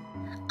more.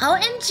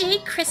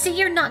 OMG, Chrissy,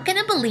 you're not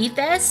gonna believe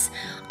this.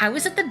 I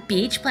was at the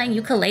beach playing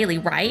ukulele,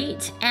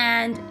 right?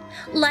 And,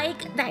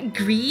 that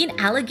green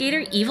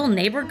alligator evil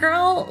neighbor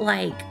girl,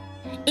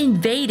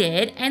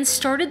 invaded and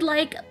started,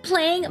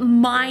 playing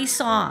my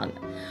song.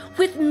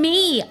 With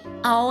me,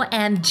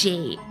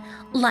 OMG.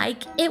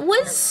 It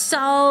was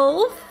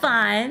so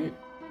fun.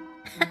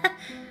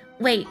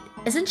 Wait,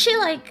 isn't she,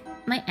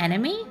 my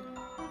enemy?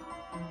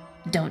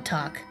 Don't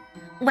talk.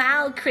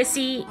 Wow,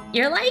 Chrissy,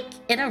 you're,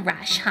 in a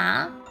rush,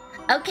 huh?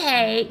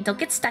 Okay, don't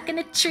get stuck in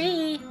a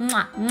tree.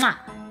 Mwah, mwah.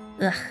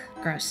 Ugh,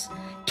 gross.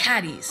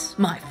 Caddy's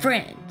my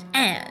friend,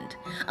 and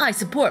I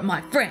support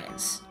my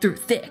friends through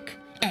thick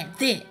and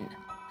thin,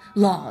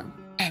 long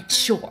and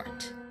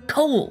short,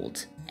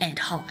 cold and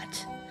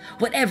hot.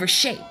 Whatever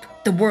shape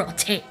the world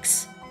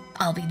takes,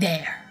 I'll be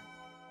there.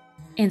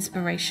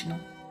 Inspirational.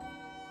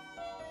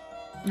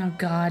 Oh,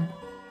 God.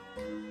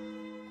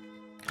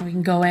 We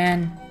can go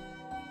in.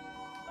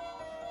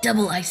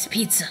 Double ice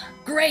pizza,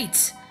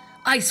 great!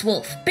 Ice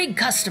Wolf, big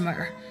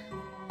customer.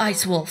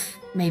 Ice Wolf,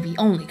 maybe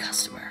only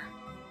customer.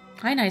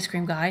 Hi, ice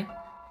cream guy.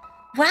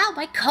 Wow,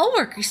 my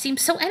coworker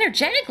seems so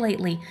energetic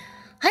lately.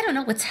 I don't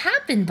know what's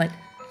happened, but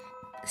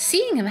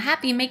seeing him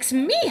happy makes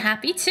me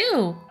happy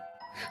too.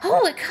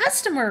 Oh, a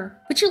customer!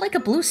 Would you like a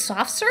blue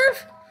soft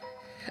serve?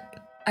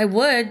 I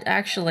would,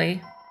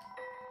 actually.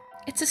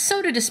 It's a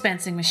soda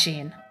dispensing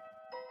machine.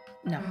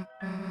 No.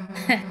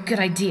 Good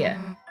idea.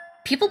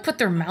 People put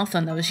their mouth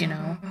on those, you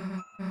know.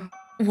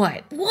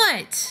 What?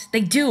 What?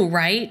 They do,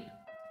 right?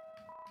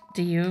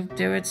 Do you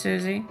do it,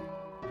 Susie?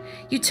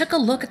 You took a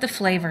look at the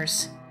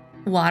flavors.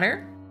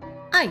 Water,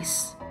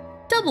 ice,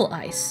 double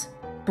ice,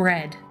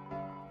 bread,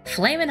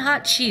 flamin'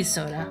 hot cheese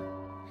soda,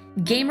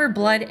 gamer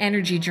blood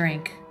energy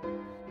drink,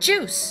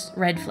 juice,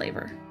 red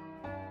flavor.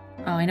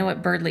 Oh, I know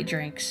what Birdly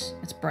drinks.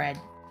 It's bread.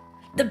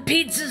 The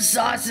pizza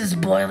sauce is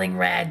boiling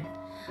red,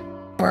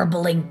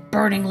 burbling,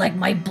 burning like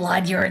my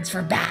blood yearns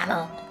for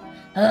battle.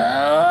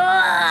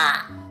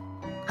 Ah!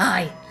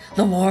 I,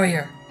 the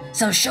warrior,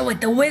 so show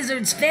it the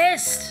wizard's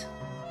fist.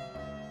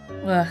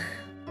 Ugh.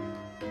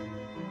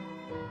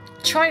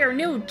 Try our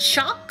new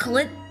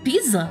chocolate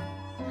pizza.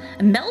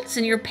 It melts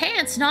in your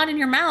pants, not in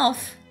your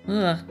mouth.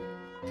 Ugh.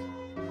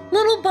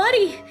 Little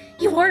buddy,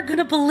 you aren't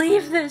gonna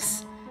believe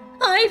this.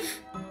 I've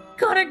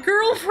got a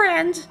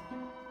girlfriend.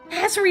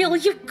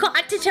 Asriel, you've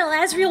got to tell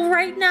Asriel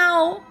right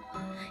now.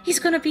 He's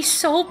gonna be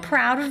so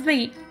proud of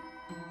me.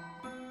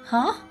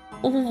 Huh?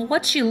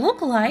 What's she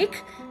look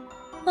like?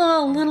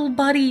 Oh, little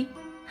buddy,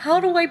 how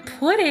do I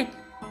put it?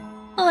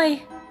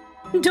 I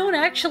don't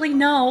actually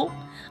know.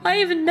 I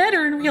haven't met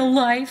her in real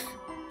life.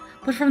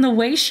 But from the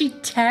way she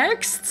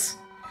texts,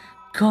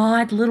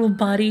 God, little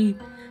buddy,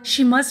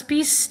 she must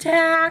be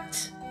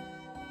stacked.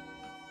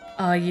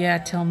 Yeah,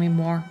 tell me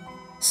more.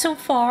 So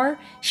far,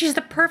 she's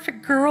the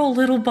perfect girl,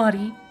 little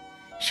buddy.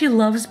 She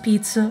loves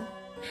pizza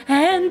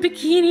and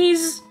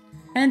bikinis.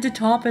 And to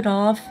top it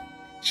off,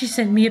 she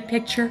sent me a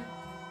picture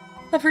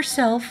of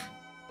herself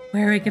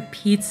wearing a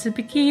pizza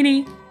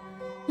bikini.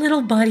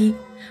 Little buddy,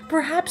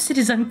 perhaps it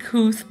is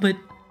uncouth, but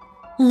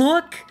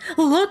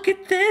look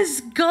at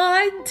this,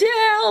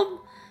 goddamn!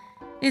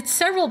 It's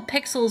several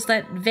pixels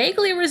that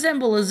vaguely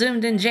resemble a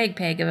zoomed-in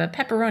JPEG of a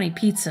pepperoni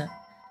pizza.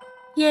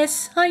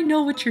 Yes, I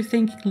know what you're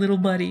thinking, little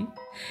buddy.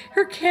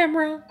 Her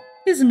camera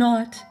is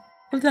not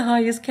of the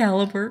highest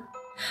caliber,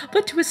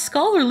 but to a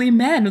scholarly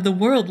man of the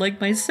world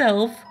like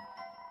myself,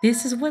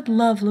 this is what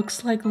love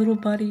looks like, little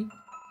buddy.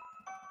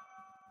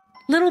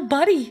 Little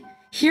buddy,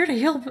 here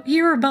to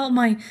hear about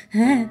my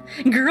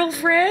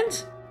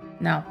girlfriend?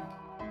 No.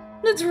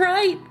 That's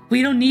right.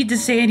 We don't need to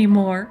say any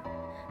more.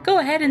 Go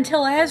ahead and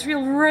tell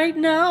Asriel right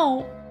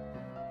now.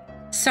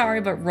 Sorry,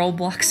 but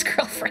Roblox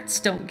girlfriends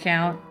don't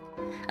count.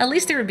 At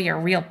least there would be a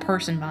real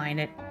person behind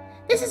it.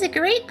 This is a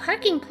great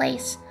parking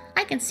place.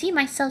 I can see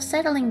myself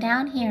settling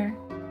down here.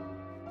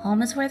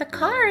 Home is where the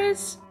car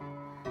is.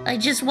 I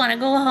just want to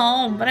go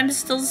home, but I'm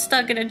still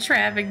stuck in a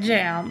traffic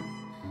jam.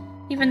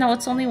 Even though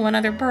it's only one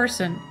other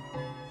person.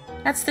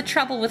 That's the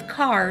trouble with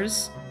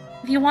cars.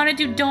 If you want to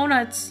do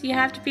donuts, you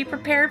have to be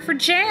prepared for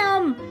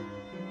jam.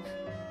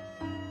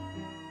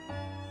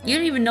 You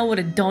didn't even know what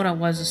a donut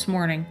was this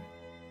morning.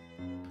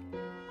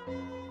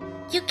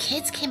 You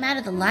kids came out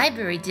of the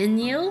library, didn't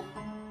you?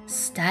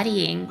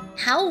 Studying.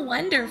 How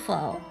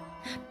wonderful.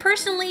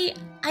 Personally,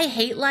 I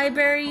hate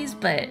libraries,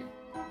 but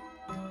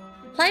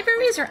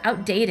libraries are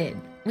outdated.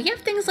 We have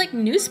things like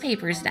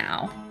newspapers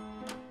now.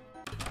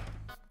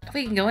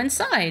 We can go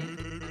inside.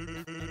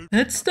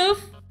 That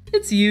stuff,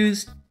 it's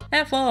used.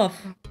 F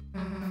off.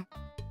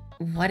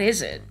 What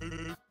is it?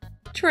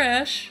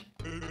 Trash.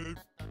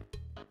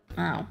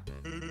 Oh.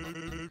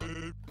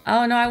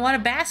 Oh no, I want a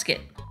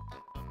basket.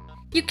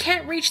 You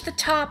can't reach the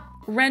top,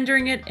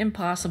 rendering it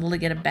impossible to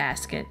get a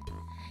basket.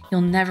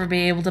 You'll never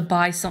be able to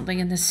buy something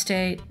in this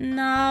state.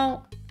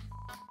 No.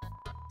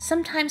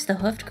 Sometimes the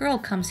hoofed girl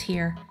comes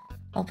here,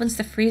 opens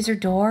the freezer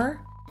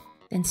door,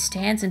 then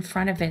stands in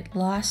front of it,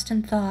 lost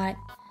in thought.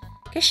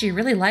 Guess she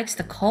really likes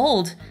the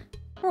cold.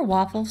 Or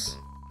waffles.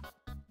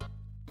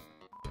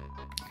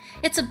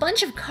 It's a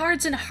bunch of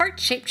cards and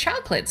heart-shaped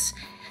chocolates.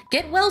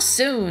 Get well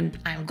soon.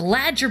 I'm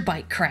glad your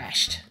bike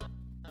crashed.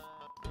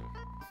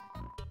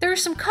 There are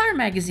some car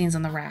magazines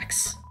on the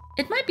racks.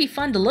 It might be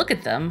fun to look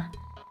at them,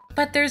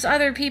 but there's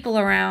other people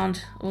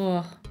around.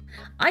 Ugh.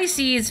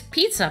 Icy's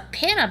Pizza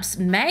Pinups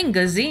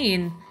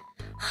Magazine.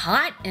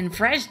 Hot and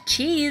fresh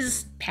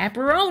cheese,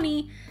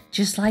 pepperoni,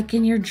 just like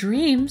in your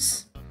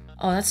dreams.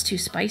 Oh, that's too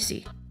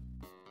spicy.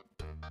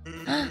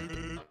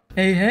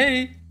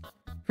 Hey,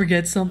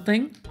 forget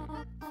something?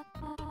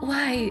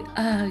 Why,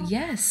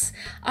 yes.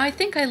 I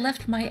think I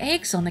left my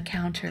eggs on the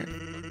counter.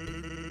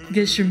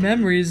 Guess your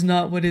memory is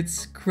not what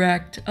it's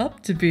cracked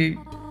up to be.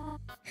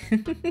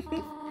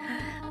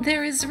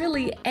 There is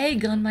really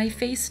egg on my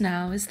face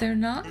now, is there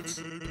not?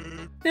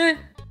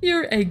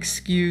 You're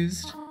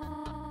excused.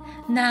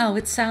 Now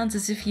it sounds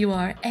as if you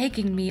are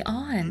egging me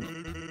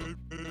on.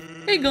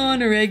 Egg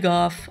on or egg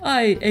off,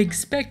 I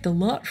expect a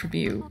lot from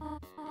you.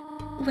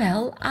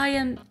 Well, I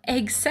am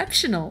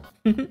exceptional.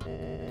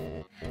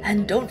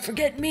 And don't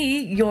forget me,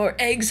 your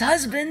egg's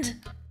husband.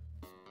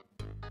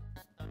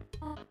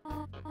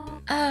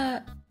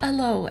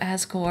 Hello,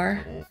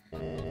 Asgore.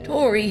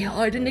 Tori,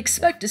 I didn't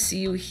expect to see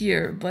you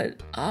here,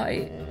 but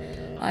I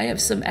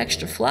have some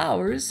extra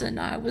flowers, and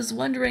I was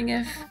wondering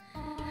if...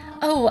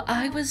 Oh,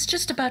 I was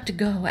just about to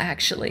go,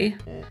 actually.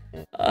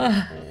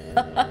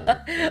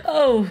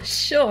 Oh,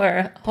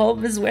 sure.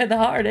 Home is where the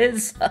heart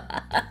is.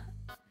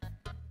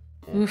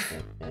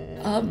 Oof.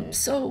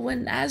 So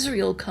when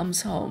Asriel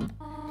comes home,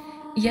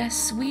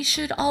 Yes, we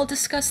should all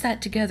discuss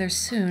that together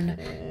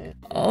soon.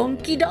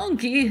 Okie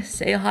donkey,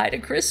 say hi to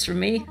Chris from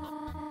me.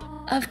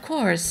 Of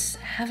course,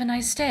 have a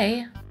nice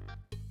day.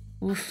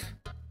 Oof.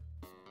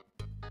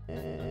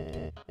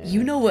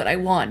 You know what I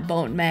want,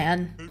 Bone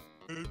Man.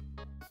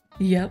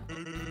 Yep.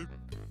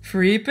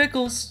 Free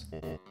pickles.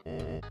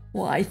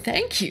 Why,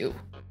 thank you.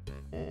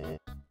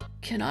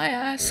 Can I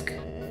ask,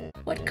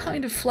 what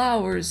kind of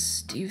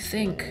flowers do you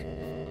think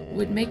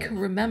would make her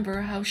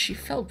remember how she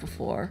felt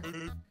before?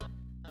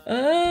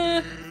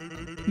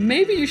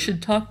 Maybe you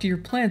should talk to your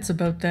plants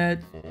about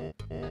that.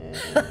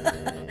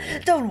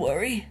 Don't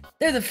worry,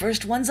 they're the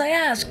first ones I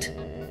asked.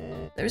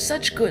 They're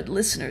such good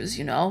listeners,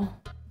 you know.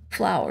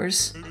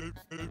 Flowers.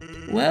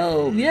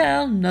 Well,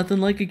 yeah, nothing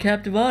like a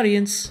captive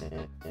audience.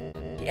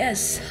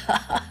 Yes,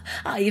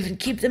 I even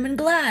keep them in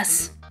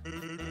glass.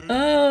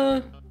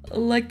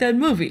 Like that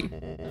movie.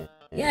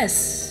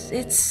 Yes,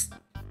 it's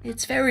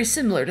very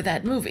similar to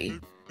that movie.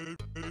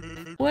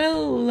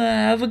 Well,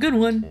 have a good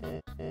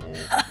one.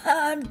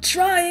 I'm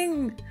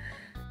trying.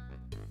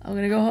 I'm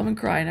gonna go home and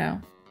cry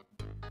now.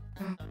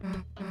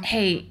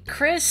 Hey,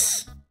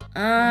 Chris?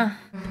 Never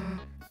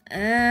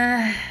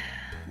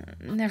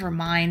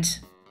mind.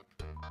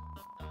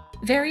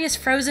 Various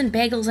frozen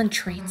bagels and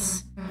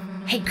treats.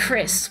 Hey,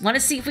 Chris, want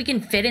to see if we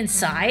can fit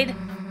inside?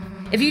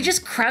 If you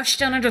just crouch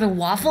down under the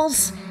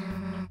waffles?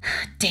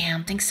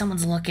 Damn, think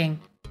someone's looking.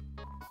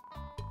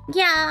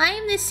 Yeah,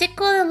 I'm the sicko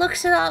that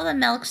looks at all the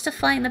milks to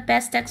find the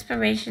best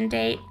expiration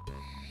date.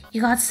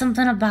 You got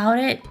something about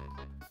it?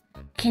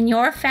 Can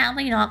your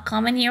family not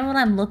come in here while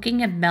I'm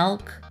looking at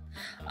milk?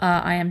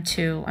 I am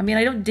too. I mean,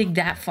 I don't dig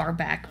that far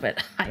back,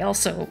 but I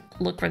also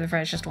look for the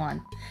freshest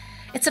one.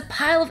 It's a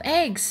pile of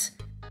eggs.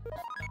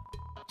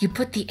 You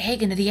put the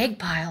egg into the egg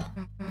pile.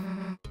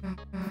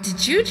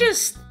 Did you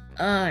just,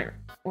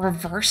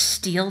 reverse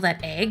steal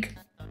that egg?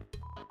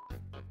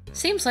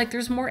 Seems like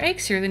there's more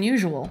eggs here than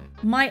usual.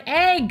 My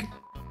egg!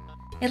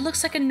 It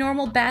looks like a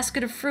normal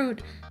basket of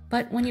fruit,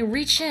 but when you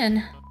reach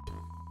in,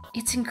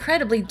 it's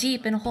incredibly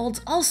deep and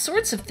holds all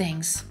sorts of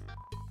things.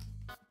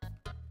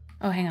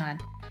 Oh, hang on.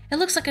 It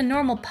looks like a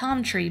normal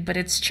palm tree, but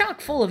it's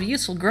chock full of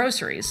useful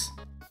groceries.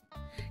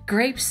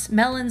 Grapes,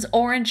 melons,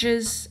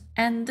 oranges,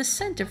 and the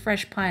scent of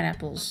fresh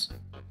pineapples.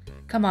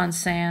 Come on,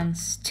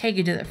 Sans, take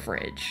it to the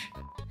fridge.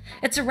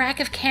 It's a rack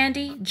of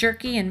candy,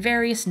 jerky, and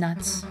various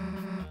nuts.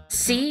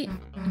 See?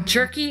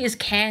 Jerky is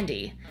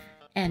candy.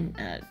 And,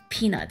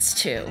 peanuts,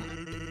 too.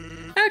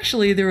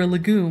 Actually, they're a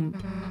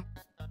legume.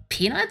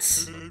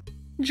 Peanuts?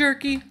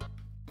 Jerky.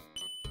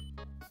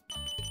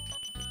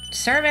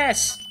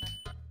 Service!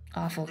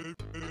 Awful.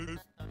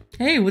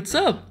 Hey, what's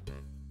up?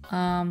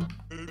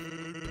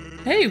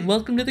 Hey,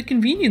 welcome to the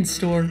convenience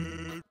store.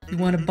 You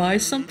want to buy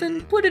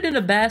something? Put it in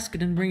a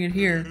basket and bring it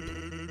here.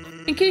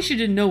 In case you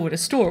didn't know what a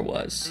store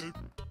was.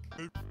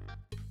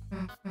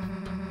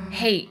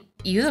 Hey,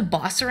 you the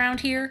boss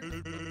around here?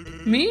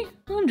 Me?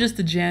 I'm just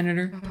the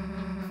janitor.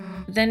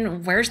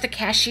 Then where's the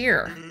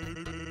cashier?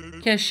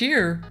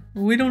 Cashier?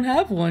 We don't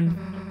have one.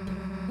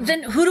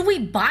 Then who do we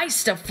buy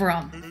stuff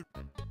from?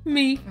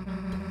 Me.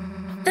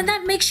 Then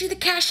that makes you the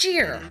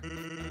cashier.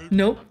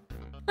 Nope.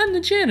 I'm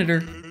the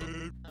janitor.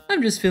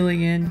 I'm just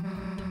filling in.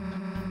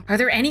 Are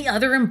there any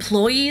other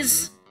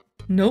employees?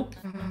 Nope.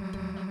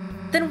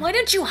 Then why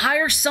didn't you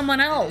hire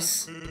someone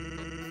else?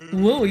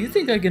 Whoa, you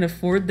think I can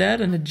afford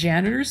that on a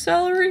janitor's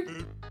salary?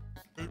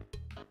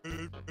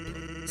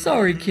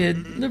 Sorry,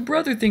 kid. The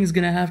brother thing's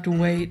gonna have to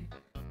wait.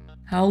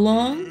 How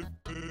long?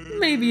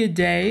 Maybe a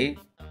day.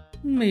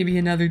 Maybe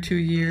another 2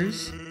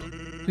 years.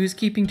 Who's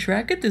keeping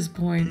track at this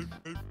point?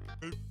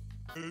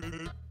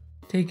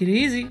 Take it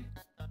easy.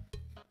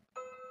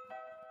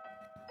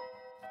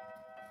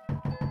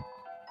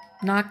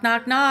 Knock,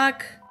 knock,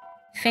 knock.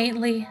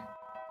 Faintly,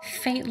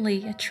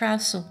 faintly, a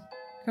trousel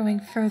growing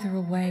further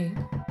away.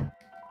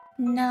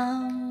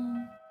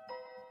 No.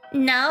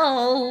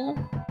 No.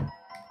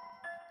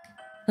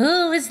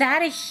 Ooh, is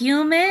that a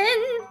human?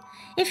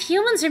 If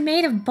humans are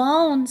made of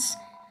bones,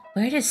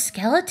 where do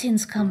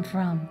skeletons come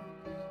from?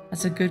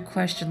 That's a good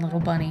question, little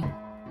bunny.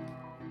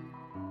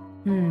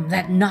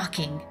 That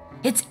knocking.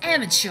 It's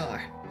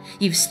amateur.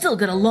 You've still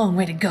got a long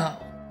way to go.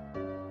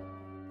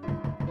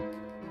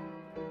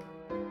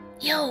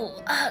 Yo,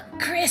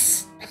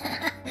 Chris,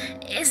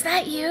 is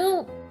that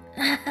you?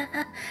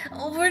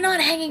 We're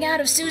not hanging out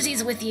if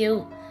Susie's with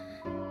you.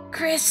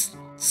 Chris,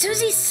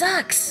 Susie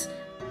sucks.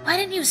 Why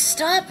didn't you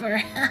stop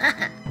her?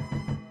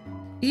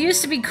 You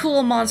used to be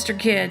cool, monster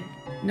kid.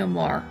 No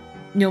more.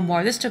 No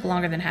more. This took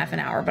longer than half an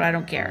hour, but I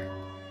don't care.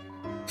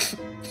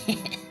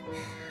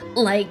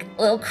 Like,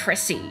 little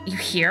Chrissy, you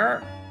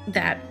hear?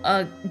 That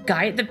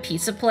guy at the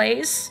pizza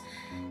place?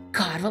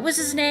 God, what was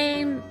his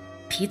name?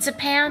 Pizza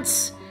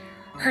Pants?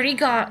 Heard he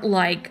got,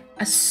 like,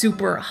 a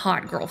super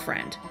hot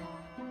girlfriend.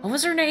 What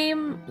was her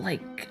name?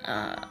 Like,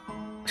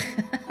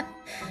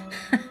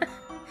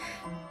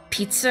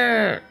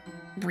 Pizza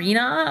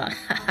Rena?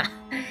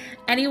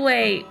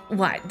 Anyway,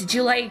 what? Did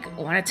you, like,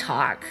 want to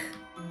talk?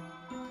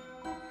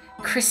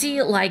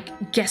 Chrissy,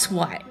 like, guess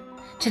what?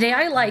 Today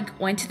I, like,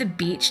 went to the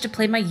beach to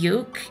play my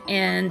uke,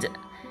 and,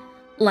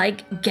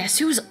 like, guess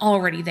who's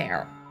already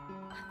there?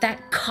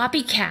 That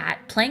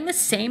copycat playing the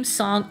same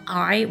song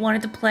I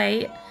wanted to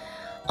play.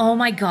 Oh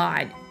my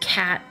god,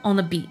 cat on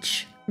the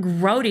beach.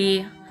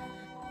 Grody.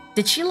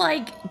 Did she,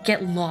 like,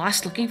 get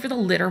lost looking for the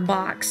litter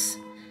box?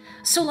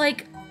 So,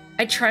 like,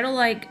 I try to,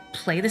 like,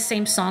 play the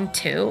same song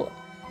too,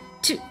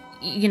 to,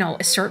 you know,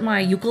 assert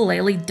my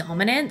ukulele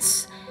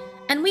dominance,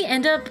 and we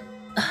end up,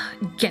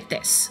 get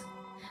this,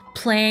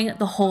 playing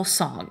the whole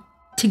song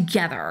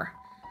together.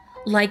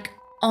 Like,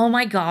 oh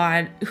my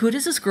god, who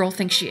does this girl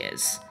think she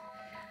is?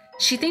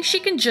 She thinks she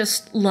can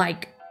just,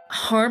 like,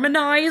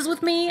 harmonize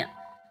with me?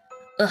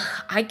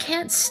 Ugh, I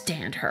can't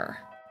stand her.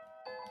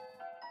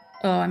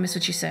 Oh, I missed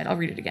what she said. I'll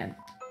read it again.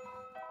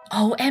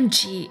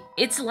 OMG,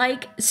 it's,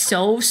 like,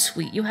 so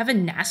sweet. You have a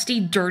nasty,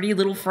 dirty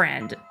little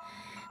friend.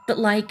 But,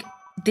 like,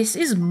 this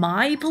is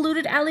my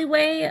polluted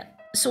alleyway,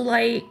 so,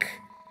 like,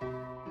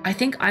 I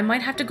think I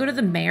might have to go to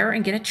the mayor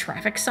and get a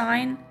traffic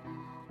sign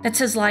that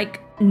says, like,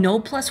 no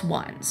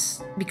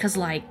 +1s. Because,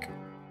 like,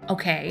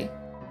 okay.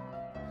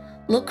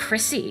 Look,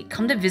 Chrissy,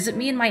 come to visit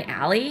me in my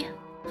alley?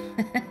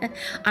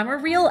 I'm a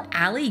real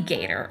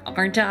alligator,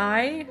 aren't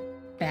I?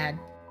 Bad.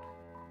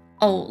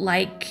 Oh,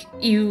 like,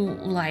 you,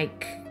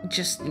 like,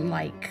 just,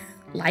 like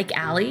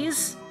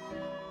alleys?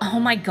 Oh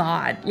my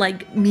god,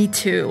 like, me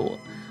too.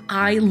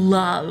 I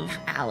love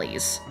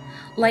alleys.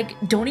 Like,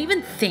 don't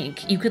even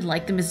think you could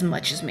like them as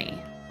much as me.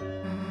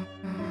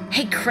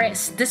 Hey,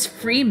 Chris, this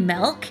free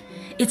milk?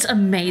 It's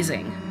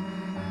amazing.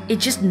 It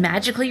just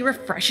magically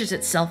refreshes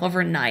itself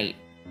overnight.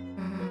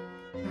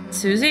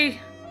 Susie?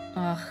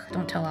 Ugh,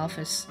 don't tell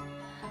Alphys.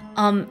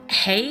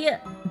 Hey,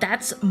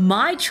 that's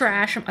my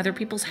trash from other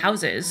people's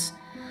houses.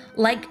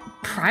 Like,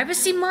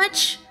 privacy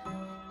much?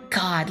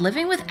 God,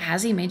 living with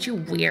Azzy made you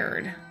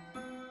weird.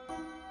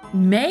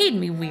 Made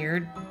me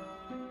weird.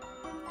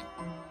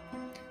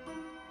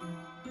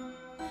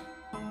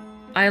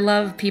 I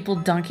love people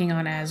dunking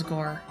on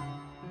Asgore.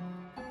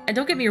 And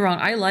don't get me wrong,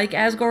 I like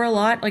Asgore a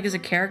lot, like as a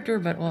character,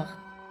 but ugh.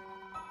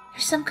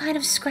 There's some kind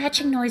of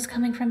scratching noise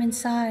coming from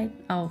inside.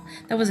 Oh,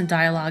 that wasn't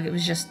dialogue, it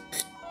was just...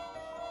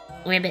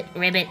 Ribbit,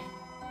 ribbit.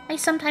 I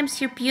sometimes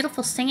hear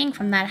beautiful singing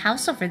from that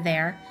house over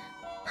there.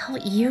 How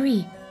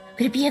eerie.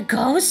 Could it be a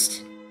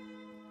ghost?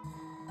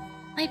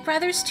 My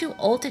brother's too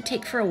old to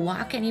take for a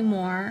walk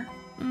anymore.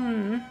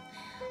 I'm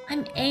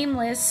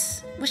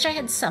aimless. Wish I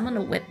had someone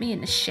to whip me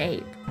into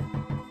shape.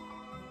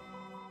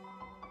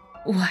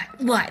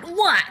 What?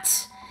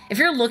 If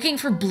you're looking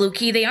for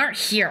Blue-Key, they aren't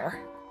here.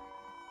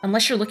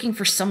 Unless you're looking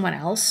for someone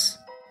else.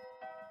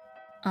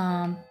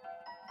 Yeah,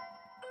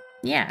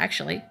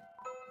 actually.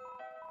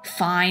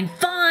 Fine.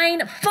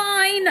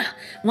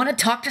 Want to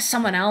talk to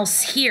someone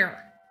else here.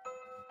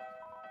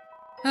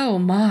 Oh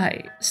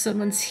my,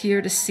 someone's here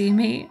to see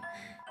me.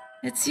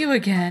 It's you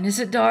again, is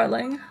it,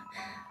 darling?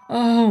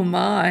 Oh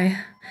my,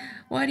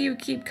 why do you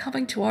keep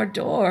coming to our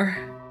door?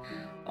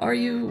 Are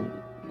you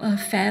a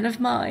fan of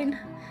mine?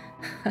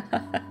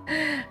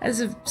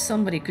 As if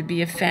somebody could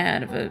be a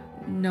fan of a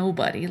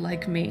nobody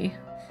like me.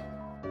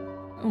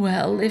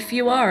 Well, if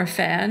you are a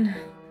fan,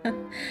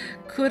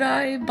 could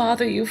I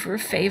bother you for a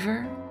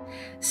favor?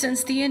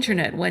 Since the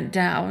internet went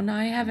down,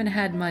 I haven't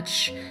had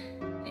much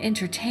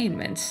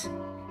entertainment.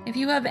 If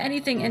you have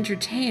anything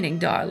entertaining,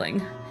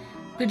 darling,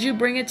 could you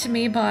bring it to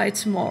me by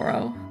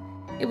tomorrow?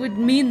 It would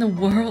mean the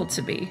world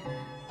to me.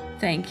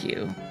 Thank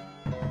you.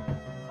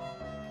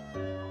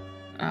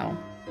 Oh.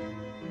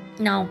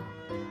 No.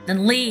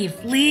 Then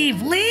leave!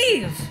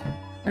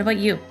 What about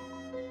you?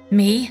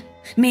 Me?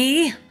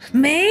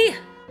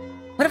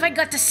 What have I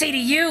got to say to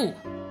you?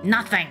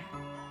 Nothing.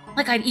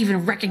 Like I'd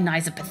even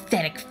recognize a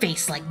pathetic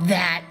face like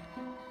that.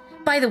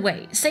 By the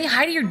way, say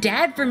hi to your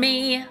dad for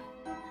me.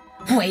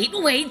 Wait,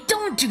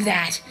 don't do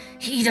that.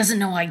 He doesn't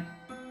know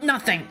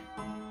nothing.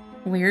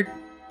 Weird.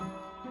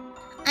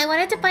 I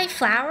wanted to buy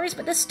flowers,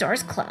 but the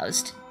store's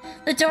closed.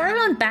 The door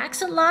around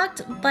back's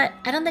unlocked, but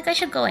I don't think I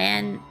should go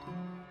in.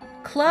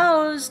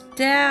 Closed,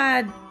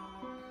 Dad.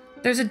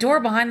 There's a door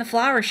behind the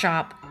flower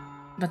shop,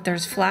 but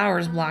there's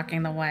flowers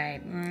blocking the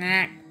way.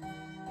 Nah.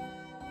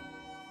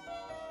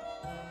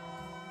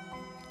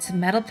 It's a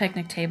metal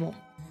picnic table.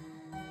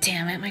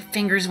 Damn it, my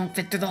fingers won't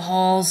fit through the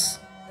holes.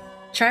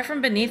 Try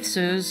from beneath,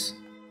 Suze.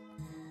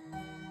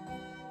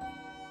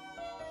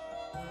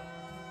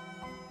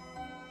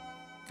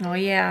 Oh,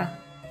 yeah.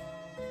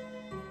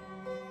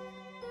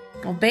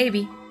 Oh,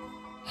 baby.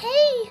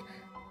 Hey!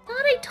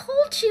 Thought I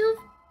told you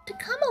to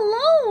come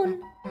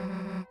alone.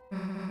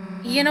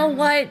 You know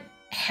what?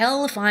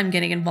 Hell if I'm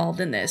getting involved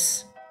in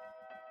this.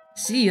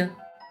 See ya.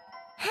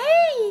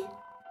 Hey!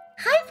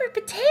 Hyper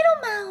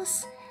Potato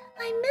Mouse!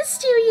 I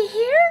missed you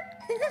hear?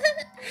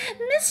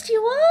 Missed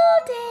you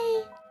all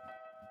day.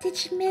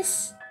 Did you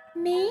miss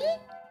me?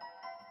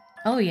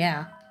 Oh,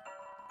 yeah.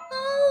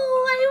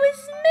 Oh, I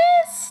was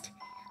missed.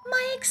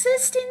 My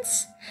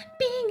existence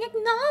being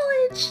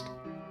acknowledged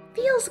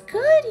feels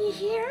good, you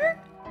hear?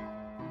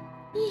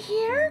 You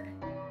hear?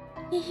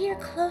 You hear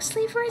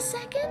closely for a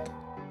second?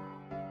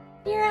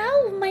 You're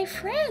out with my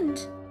friend,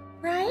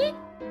 right?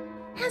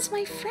 As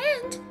my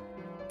friend,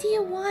 do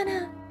you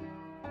wanna...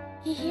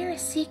 You hear a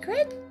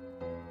secret?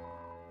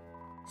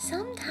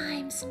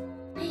 Sometimes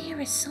I hear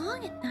a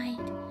song at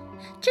night.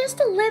 Just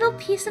a little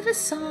piece of a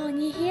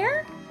song, you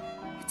hear?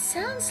 It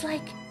sounds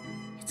like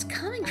it's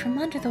coming from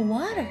under the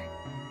water.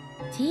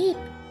 Deep.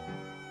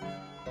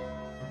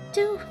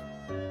 Do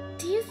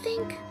you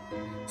think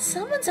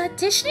someone's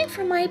auditioning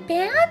for my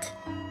band?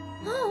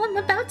 Oh, I'm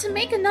about to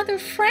make another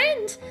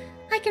friend.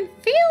 I can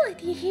feel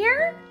it, you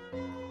hear?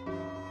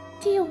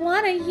 Do you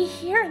you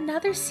hear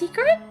another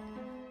secret?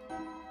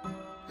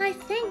 I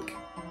think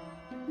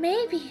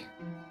maybe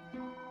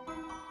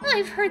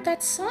I've heard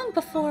that song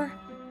before,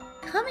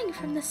 coming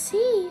from the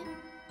sea.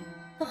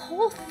 The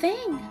whole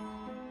thing.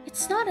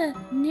 It's not a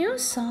new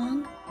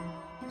song,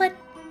 but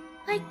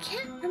I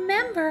can't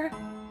remember.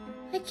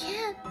 I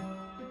can't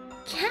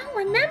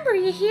remember,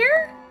 you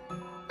hear?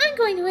 I'm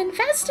going to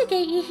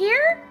investigate, you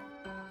hear?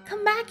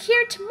 Come back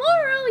here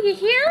tomorrow, you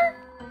hear?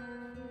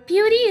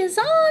 Beauty is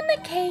on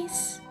the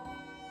case.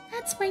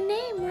 That's my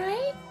name,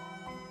 right?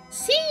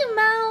 See you,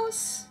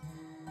 Mouse.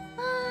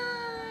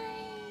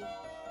 Bye.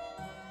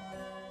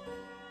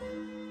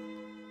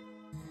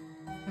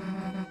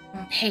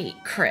 Hey,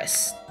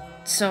 Chris.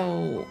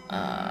 So,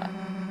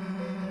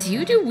 do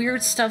you do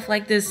weird stuff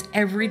like this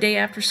every day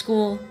after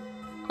school?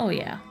 Oh,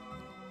 yeah.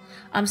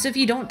 So if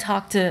you don't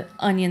talk to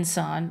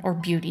Onion-san, or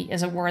Beauty,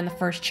 as it were in the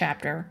first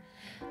chapter,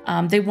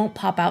 they won't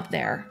pop out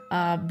there.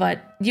 But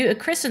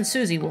Chris and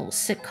Susie will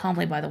sit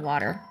calmly by the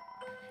water.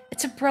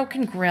 It's a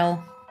broken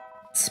grill.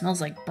 It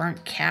smells like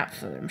burnt cat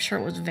food. I'm sure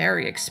it was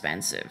very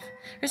expensive.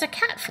 There's a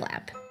cat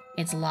flap.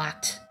 It's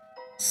locked.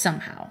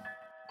 Somehow.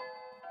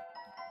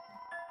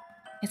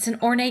 It's an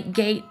ornate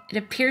gate. It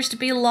appears to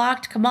be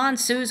locked. Come on,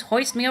 Suze,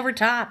 hoist me over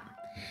top.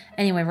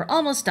 Anyway, we're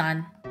almost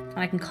done. And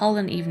I can call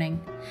it an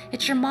evening.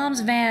 It's your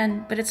mom's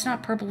van, but it's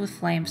not purple with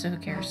flames, so who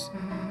cares?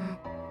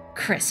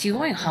 Chris, you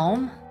going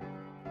home?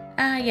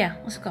 Yeah,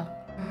 let's go.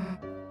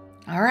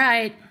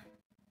 Alright.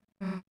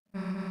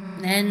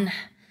 Then,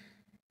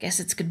 guess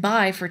it's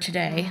goodbye for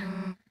today.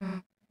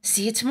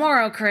 See you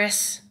tomorrow,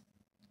 Chris.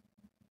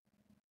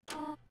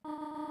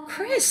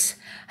 Chris,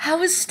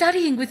 how is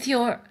studying with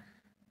your...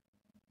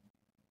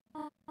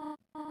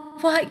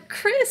 Why,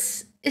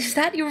 Chris, is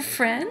that your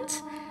friend?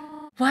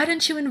 Why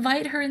don't you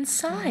invite her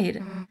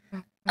inside?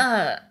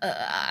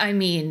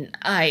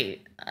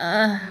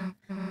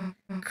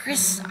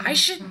 Chris, I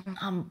should,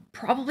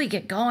 probably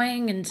get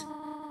going, and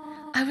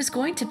I was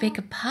going to bake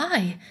a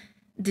pie.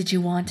 Did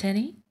you want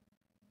any?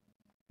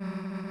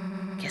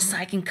 Guess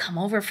I can come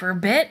over for a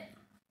bit.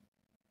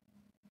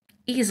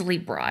 Easily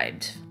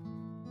bribed.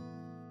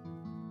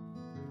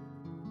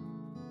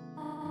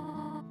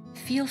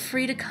 Feel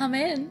free to come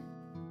in,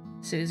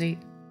 Susie.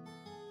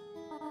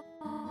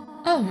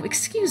 Oh,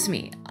 excuse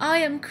me. I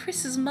am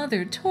Chris's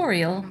mother,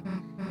 Toriel.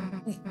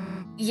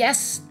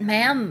 Yes,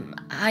 ma'am.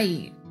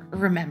 I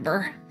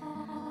remember.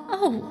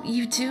 Oh,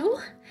 you do?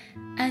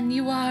 And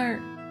you are...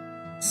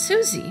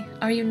 Susie,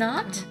 are you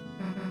not?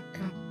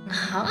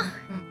 Huh?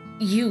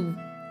 You,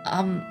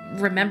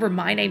 remember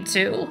my name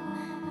too?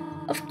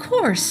 Of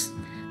course.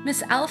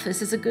 Miss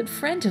Alphys is a good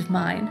friend of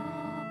mine.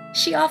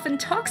 She often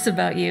talks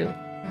about you.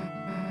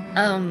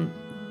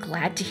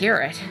 Glad to hear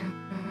it.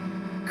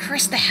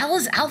 Chris, the hell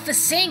is Alphys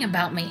saying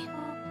about me?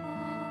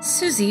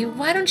 Susie,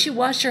 why don't you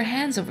wash your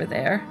hands over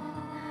there?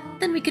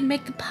 Then we can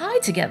make the pie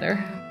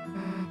together.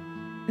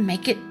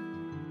 Make it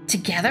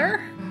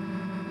together?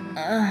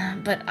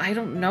 But I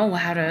don't know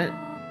how to...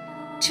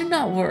 Do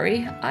not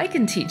worry, I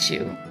can teach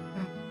you.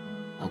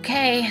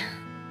 Okay.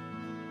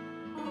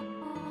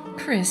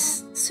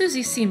 Chris,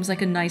 Susie seems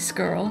like a nice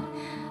girl.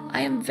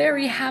 I am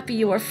very happy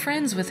you are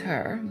friends with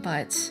her,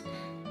 but...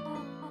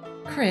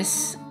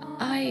 Chris,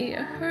 I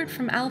heard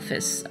from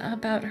Alphys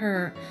about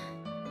her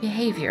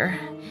behavior.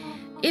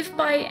 If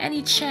by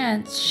any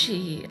chance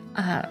she,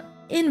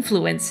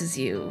 influences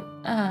you,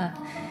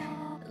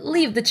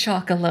 leave the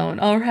chalk alone,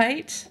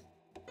 alright?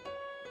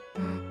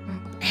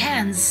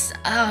 Hands,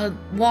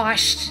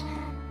 washed.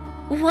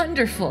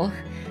 Wonderful.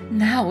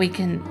 Now we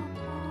can...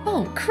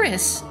 Oh,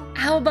 Chris,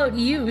 how about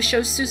you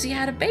show Susie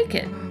how to bake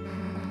it?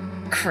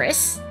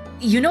 Chris,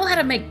 you know how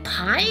to make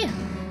pie?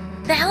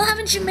 The hell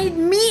haven't you made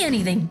me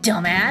anything,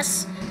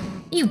 dumbass?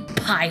 You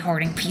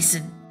pie-hoarding piece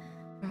of...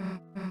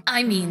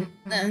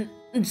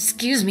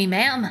 excuse me,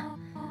 ma'am.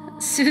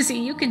 Susie,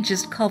 you can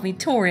just call me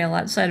Toriel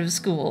outside of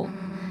school.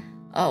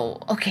 Oh,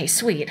 okay,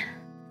 sweet.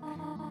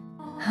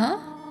 Huh?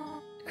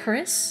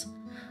 Chris?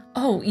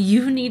 Oh,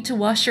 you need to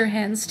wash your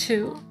hands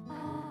too?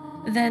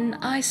 Then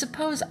I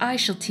suppose I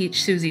shall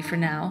teach Susie for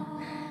now.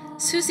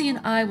 Susie and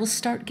I will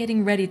start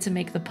getting ready to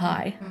make the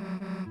pie.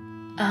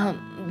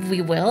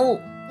 We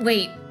will?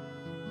 Wait.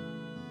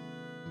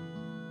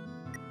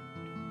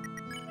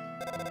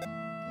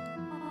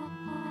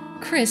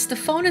 Chris, the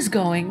phone is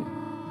going.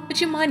 Would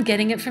you mind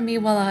getting it for me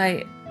while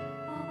I...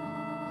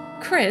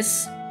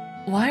 Chris,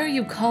 why are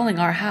you calling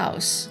our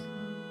house?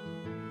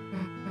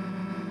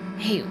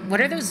 Hey,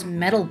 what are those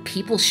metal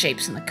people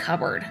shapes in the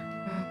cupboard?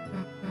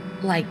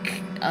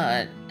 Like,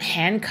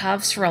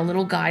 handcuffs for a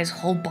little guy's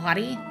whole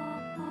body?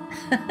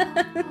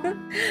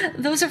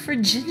 Those are for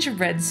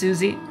gingerbread,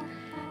 Susie.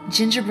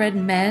 Gingerbread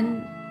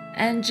men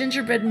and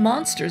gingerbread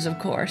monsters, of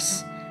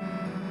course.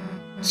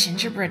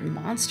 Gingerbread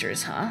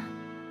monsters, huh?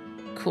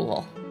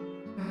 Cool.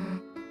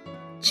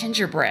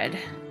 Gingerbread.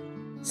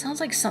 Sounds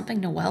like something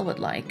Noelle would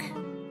like.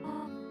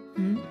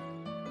 Hmm?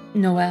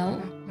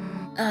 Noelle?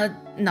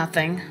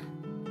 Nothing.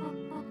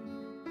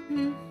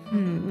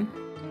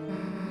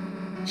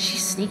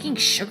 She's sneaking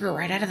sugar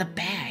right out of the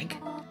bag.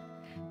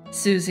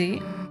 Susie?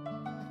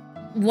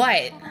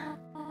 What?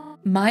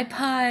 My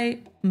pie,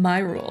 my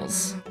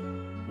rules.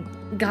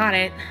 Got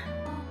it.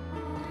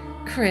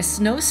 Chris,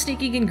 no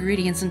sneaking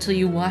ingredients until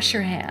you wash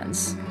your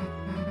hands.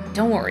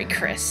 Don't worry,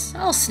 Chris.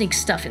 I'll sneak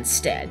stuff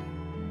instead.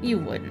 You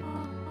wouldn't.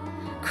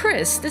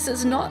 Chris, this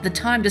is not the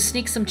time to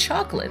sneak some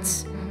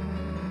chocolates.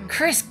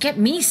 Chris, get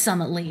me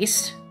some at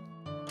least.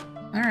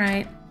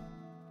 Alright.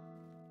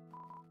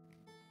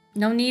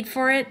 No need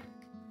for it?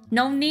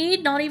 No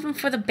need? Not even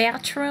for the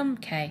bathroom?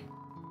 Okay.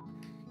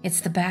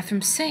 It's the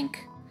bathroom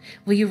sink.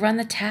 Will you run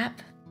the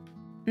tap?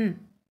 It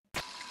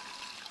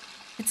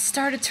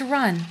started to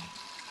run.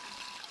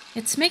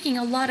 It's making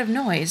a lot of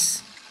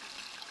noise.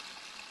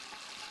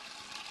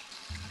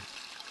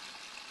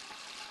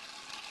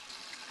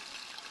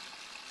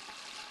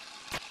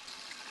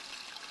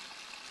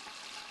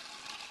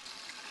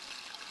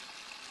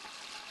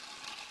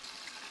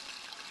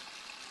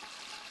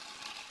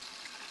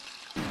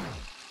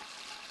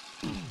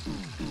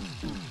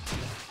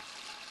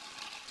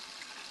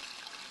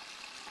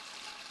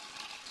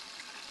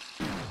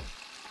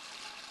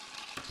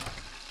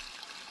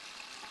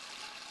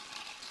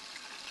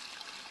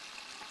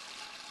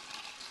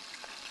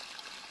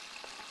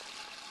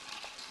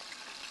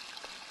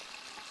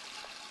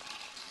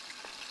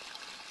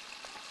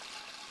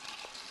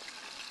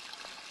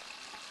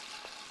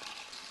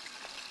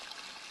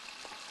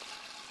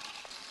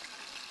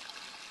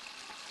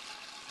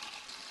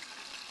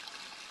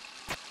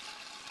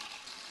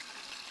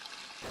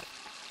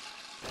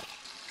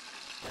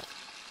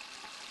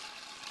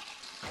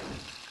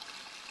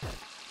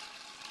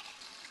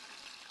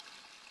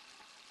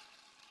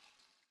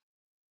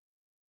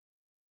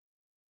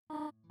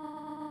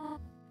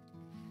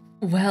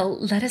 Well,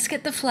 let us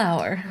get the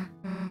flour.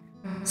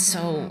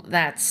 So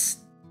that's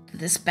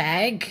this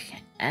bag,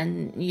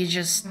 and you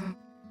just...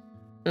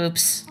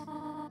 Oops.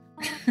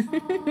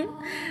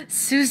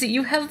 Susie,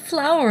 you have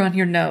flour on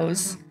your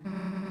nose.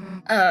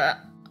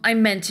 I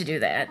meant to do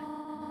that.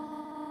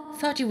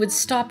 Thought you would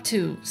stop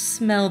to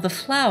smell the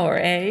flour,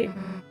 eh?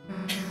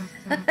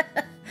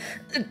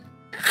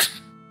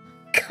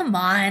 Come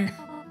on.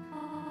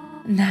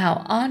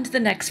 Now, on to the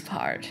next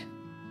part.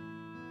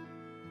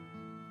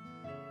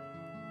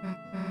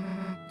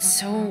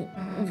 So,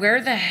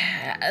 where the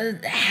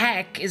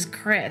heck is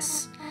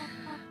Chris?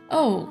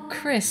 Oh,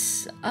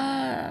 Chris,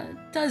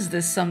 does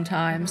this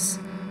sometimes.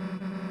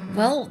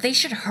 Well, they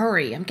should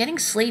hurry. I'm getting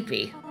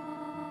sleepy.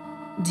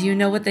 Do you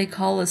know what they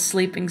call a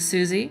sleeping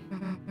Susie?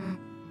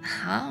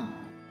 Huh?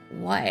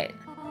 What?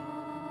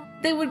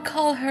 They would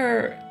call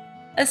her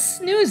a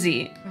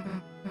snoozy.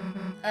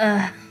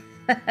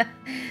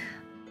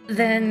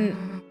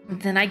 Then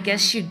I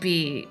guess you'd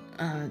be,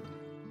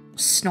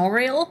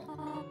 Snoriel?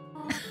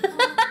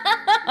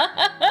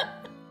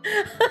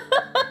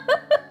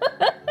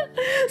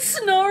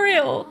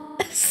 Snoriel!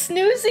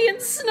 Snoozy and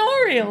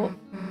Snoriel!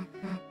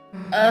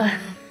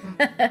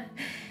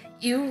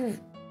 You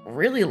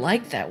really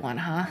liked that one,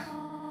 huh?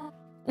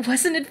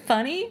 Wasn't it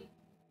funny?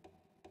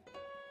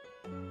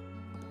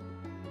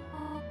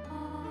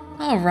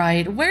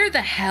 Alright, where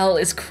the hell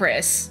is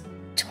Chris?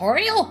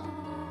 Toriel?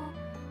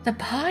 The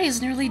pie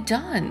is nearly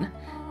done.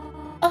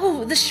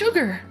 Oh, the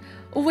sugar!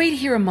 Wait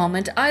here a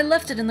moment, I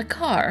left it in the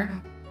car.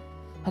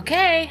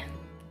 Okay.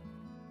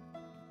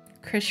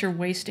 Chris, you're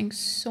wasting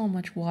so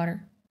much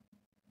water.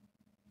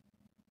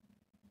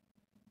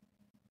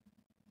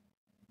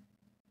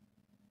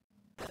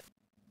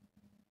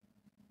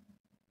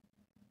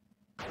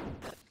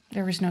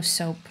 There was no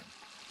soap.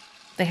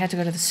 They had to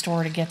go to the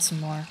store to get some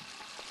more.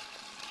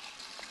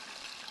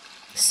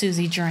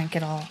 Susie drank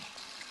it all.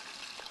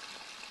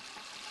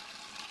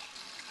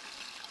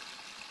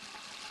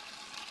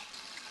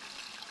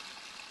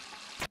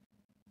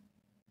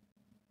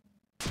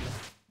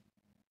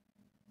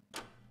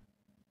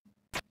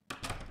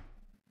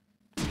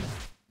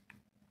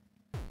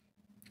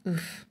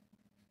 Oof.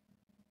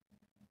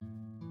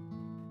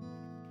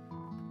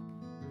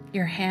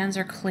 Your hands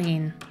are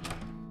clean,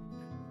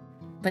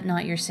 but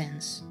not your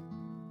sins.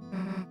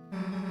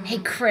 Hey,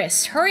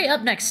 Chris, hurry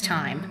up next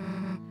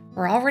time.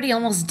 We're already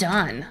almost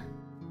done.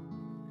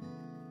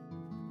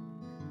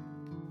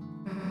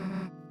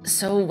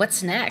 So,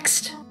 what's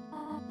next?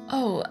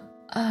 Oh,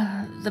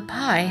 the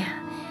pie.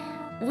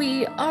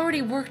 We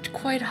already worked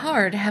quite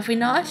hard, have we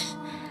not?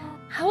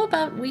 How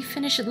about we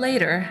finish it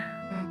later?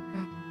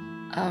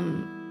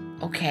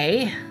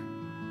 Okay.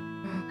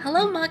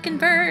 Hello,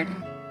 Mockingbird.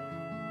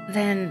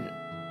 Then,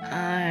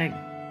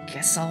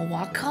 guess I'll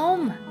walk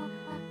home.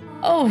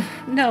 Oh,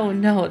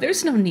 no,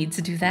 there's no need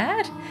to do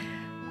that.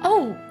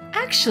 Oh,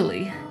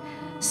 actually,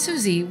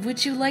 Susie,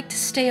 would you like to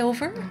stay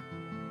over?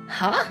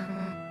 Huh?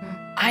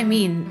 I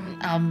mean,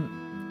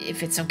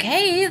 if it's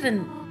okay,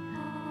 then...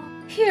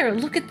 Here,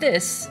 look at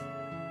this.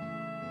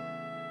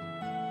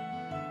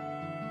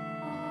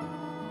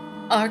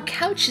 Our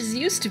couch is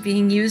used to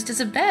being used as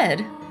a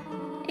bed.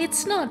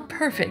 It's not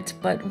perfect,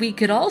 but we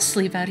could all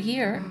sleep out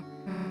here.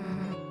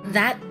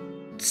 That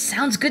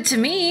sounds good to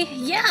me,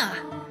 yeah.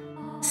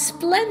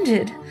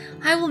 Splendid.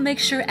 I will make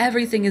sure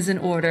everything is in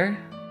order.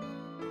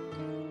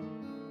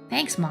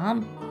 Thanks,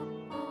 Mom.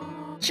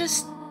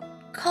 Just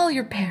call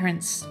your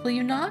parents, will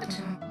you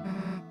not?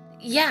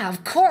 Yeah,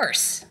 of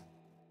course.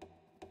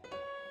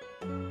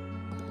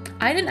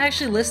 I didn't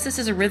actually list this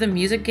as a rhythm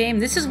music game.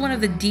 This is one of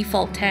the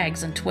default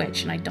tags on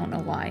Twitch, and I don't know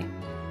why.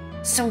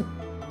 So,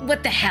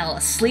 what the hell, a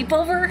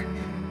sleepover?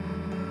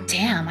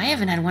 Damn, I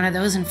haven't had one of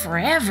those in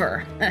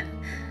forever.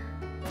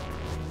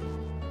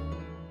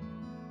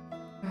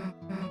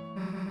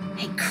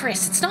 Hey,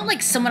 Chris, it's not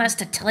like someone has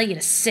to tell you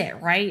to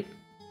sit, right?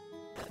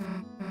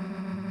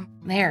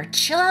 There,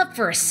 chill out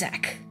for a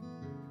sec.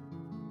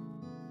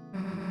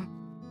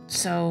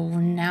 So,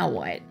 now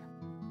what?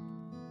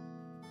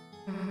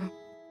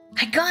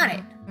 I got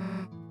it!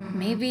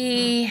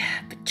 Maybe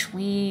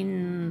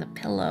between the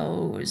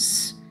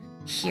pillows.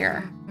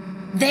 Here.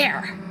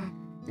 There!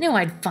 Knew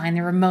I'd find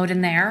the remote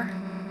in there.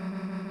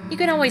 You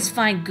can always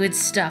find good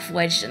stuff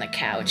wedged in the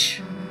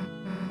couch.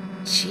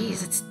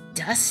 Jeez, it's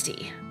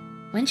dusty.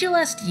 When'd you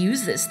last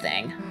use this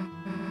thing?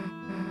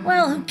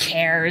 Well, who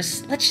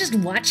cares? Let's just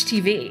watch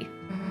TV.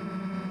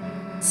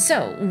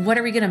 So, what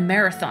are we gonna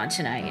marathon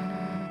tonight?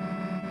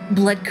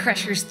 Blood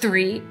Crushers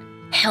 3?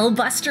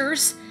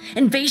 Hellbusters?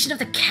 Invasion of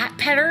the Cat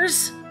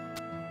Petters?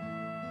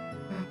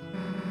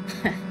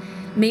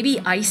 Maybe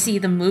Icy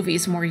the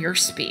movie's more your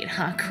speed,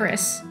 huh,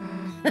 Chris?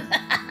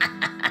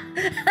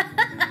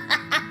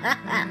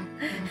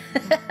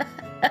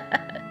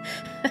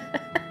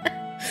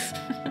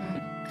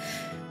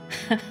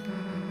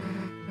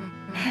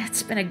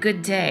 It's been a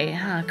good day,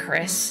 huh,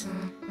 Chris?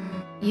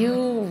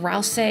 You,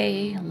 Rouse,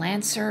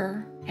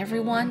 Lancer,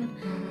 everyone?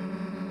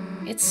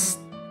 It's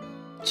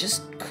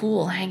just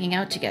cool hanging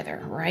out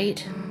together,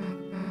 right?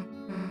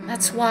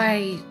 That's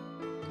why,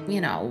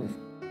 you know,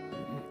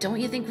 don't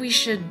you think we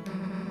should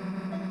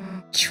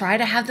try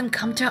to have them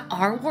come to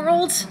our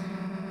world?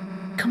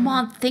 Come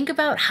on, think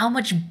about how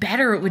much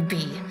better it would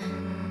be.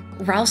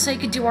 Rouse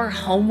could do our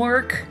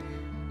homework.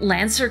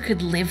 Lancer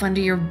could live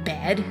under your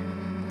bed.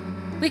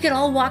 We could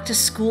all walk to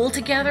school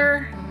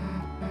together.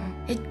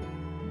 It'd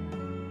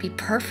be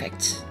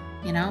perfect,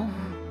 you know?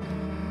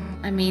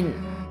 I mean,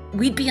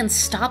 we'd be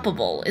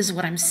unstoppable, is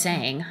what I'm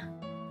saying.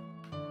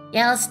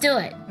 Yeah, let's do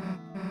it.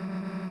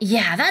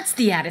 Yeah, that's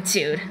the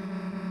attitude.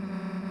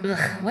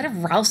 Ugh, what if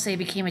Rouse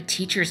became a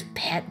teacher's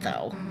pet,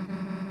 though?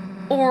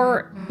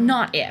 Or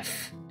not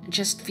if. It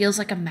just feels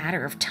like a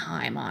matter of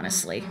time,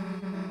 honestly.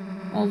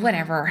 Well,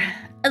 whatever.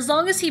 As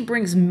long as he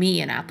brings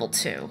me an apple,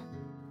 too.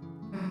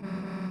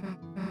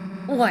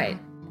 What?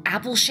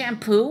 Apple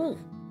shampoo?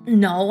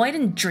 No, I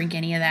didn't drink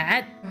any of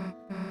that.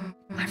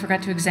 I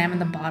forgot to examine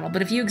the bottle,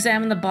 but if you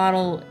examine the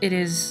bottle, it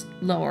is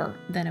lower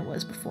than it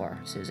was before,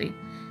 Susie.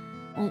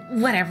 Well,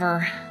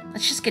 whatever.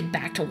 Let's just get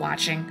back to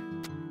watching.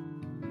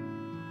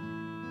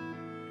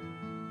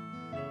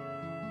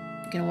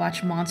 Gonna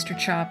watch Monster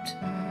Chopped.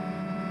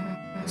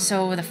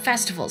 So the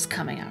festival's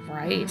coming up,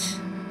 right?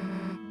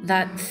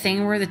 That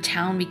thing where the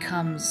town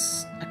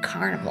becomes a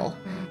carnival.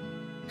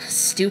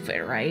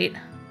 Stupid, right?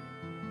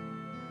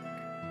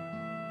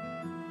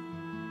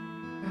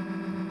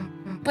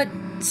 But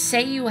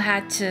say you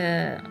had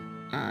to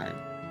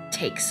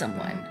take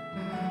someone.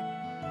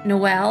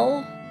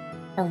 Noelle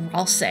or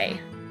Rouse?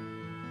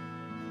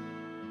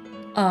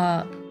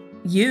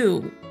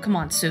 You. Come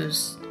on,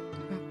 Suze.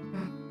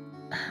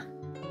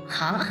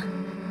 Huh?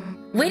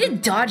 Way to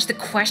dodge the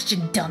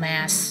question,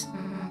 dumbass.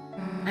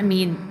 I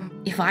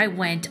mean, if I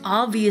went,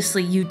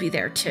 obviously you'd be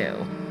there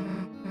too.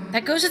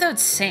 That goes without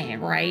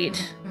saying,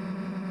 right?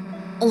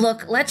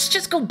 Look, let's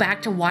just go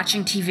back to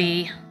watching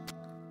TV.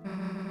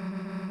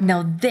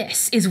 Now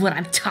this is what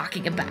I'm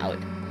talking about.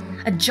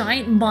 A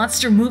giant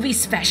monster movie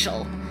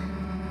special.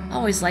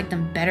 Always liked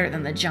them better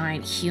than the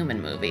giant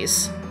human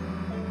movies.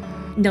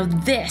 Now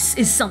this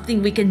is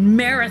something we can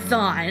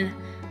marathon.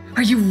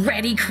 Are you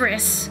ready,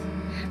 Chris?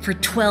 For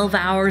 12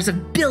 hours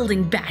of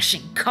building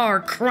bashing,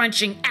 car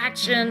crunching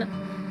action?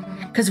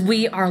 Because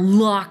we are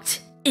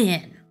locked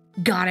in.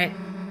 Got it?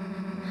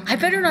 I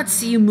better not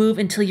see you move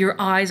until your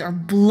eyes are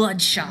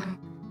bloodshot.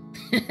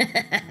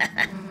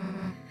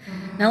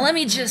 Now let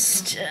me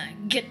just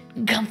get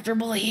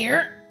comfortable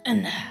here,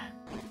 and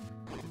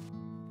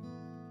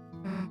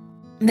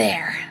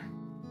there.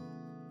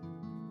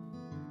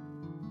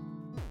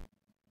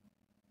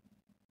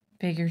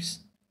 Figures.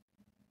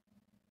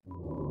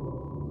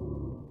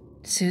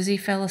 Susie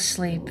fell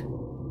asleep.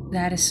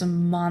 That is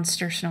some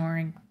monster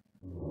snoring.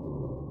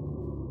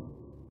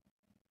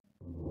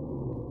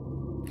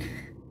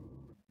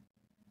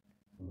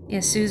 Yeah,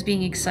 Sue's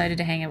being excited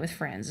to hang out with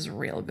friends is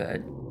real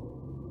good.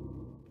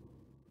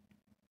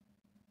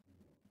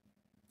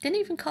 Didn't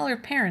even call her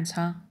parents,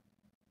 huh?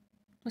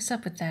 What's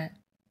up with that?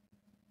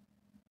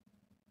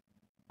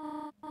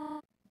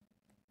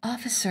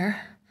 Officer?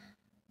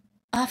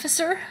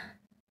 Officer?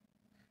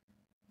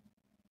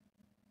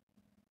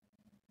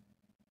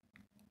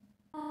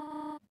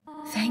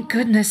 Thank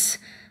goodness.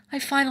 I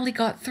finally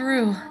got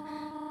through.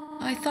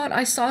 I thought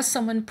I saw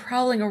someone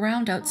prowling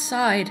around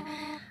outside,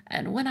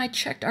 and when I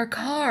checked our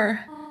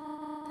car,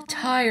 the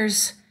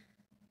tires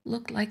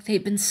looked like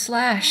they'd been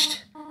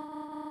slashed.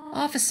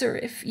 Officer,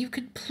 if you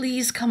could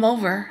please come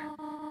over.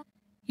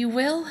 You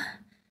will?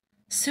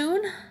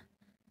 Soon?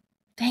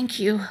 Thank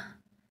you.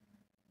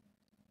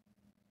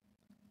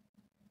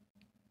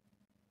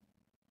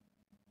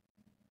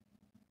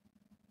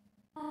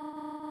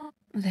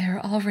 They're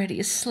already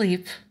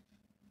asleep.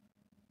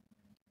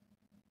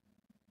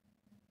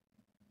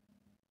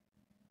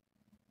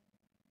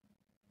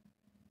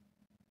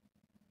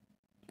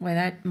 Why,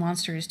 that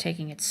monster is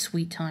taking its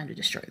sweet time to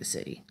destroy the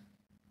city.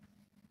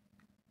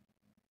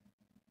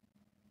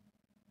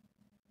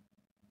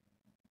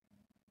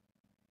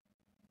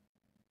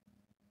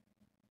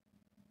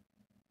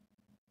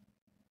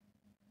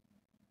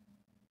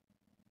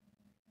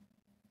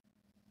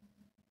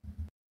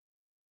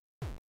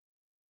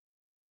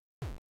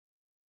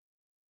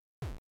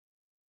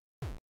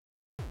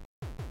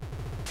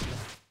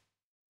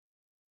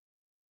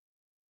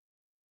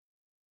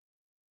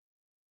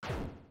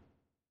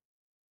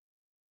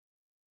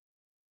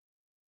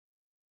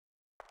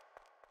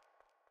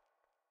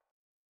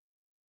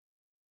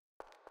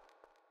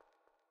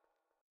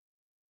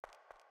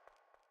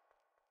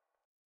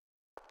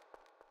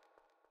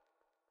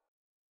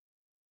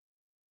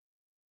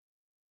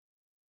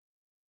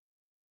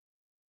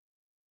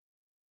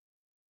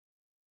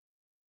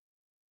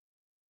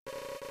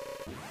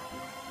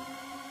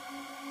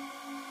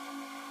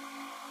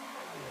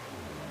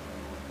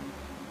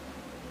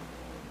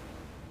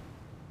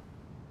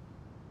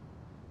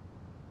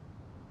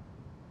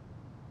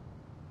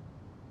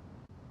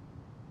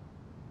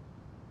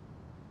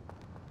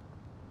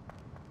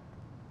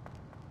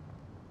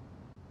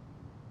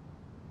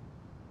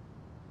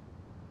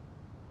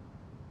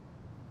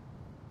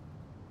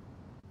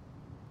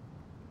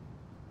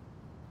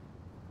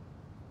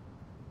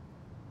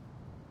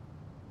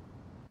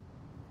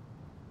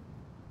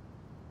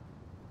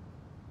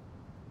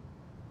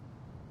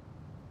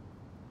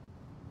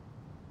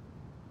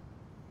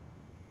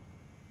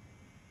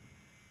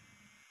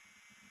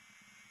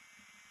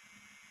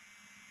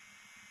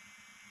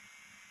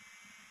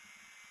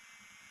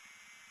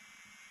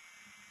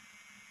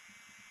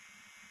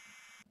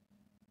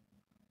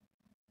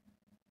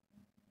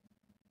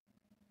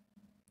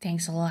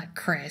 Thanks a lot,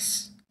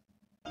 Chris.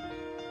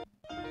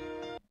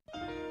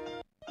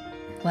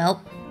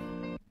 Well,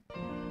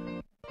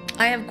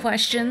 I have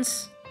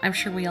questions. I'm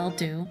sure we all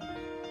do.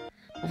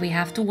 But we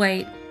have to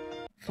wait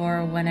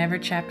for whenever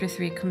Chapter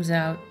 3 comes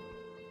out.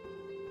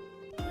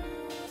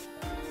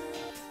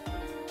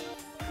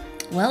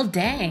 Well,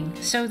 dang.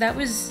 So that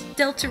was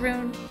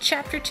Deltarune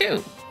Chapter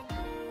 2.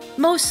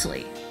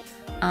 Mostly.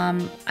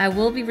 I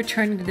will be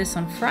returning to this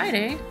on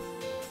Friday,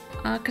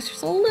 because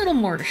there's a little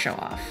more to show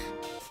off.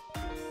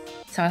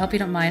 So I hope you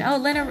don't mind. Oh,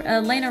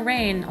 Lena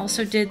Rain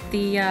also did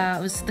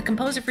was the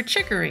composer for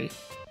Chicory,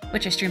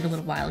 which I streamed a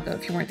little while ago,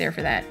 if you weren't there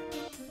for that.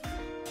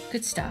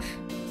 Good stuff.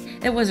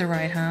 It was a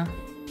ride, huh?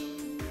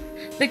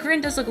 The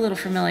grin does look a little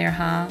familiar,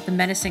 huh? The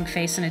menacing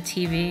face on a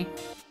TV.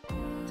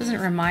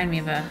 Doesn't remind me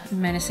of a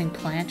menacing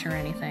plant or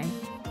anything.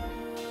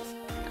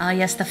 Ah,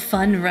 yes, the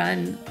fun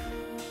run.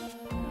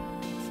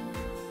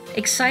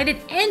 Excited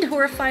and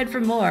horrified for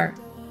more.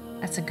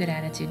 That's a good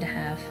attitude to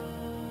have.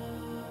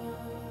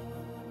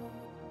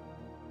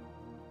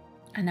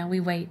 And now we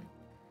wait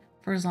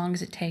for as long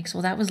as it takes.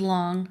 Well, that was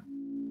long.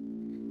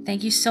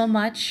 Thank you so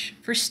much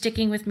for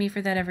sticking with me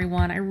for that,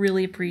 everyone. I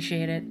really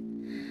appreciate it.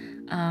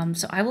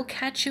 So I will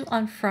catch you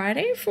on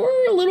Friday for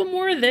a little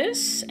more of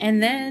this.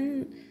 And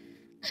then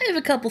I have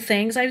a couple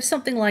things. I have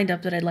something lined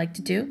up that I'd like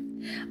to do.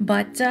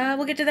 But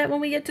we'll get to that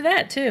when we get to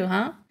that too,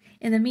 huh?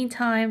 In the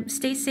meantime,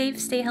 stay safe,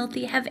 stay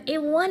healthy, have a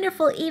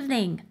wonderful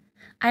evening.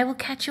 I will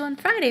catch you on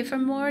Friday for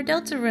more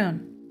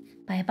Deltarune.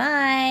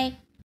 Bye-bye.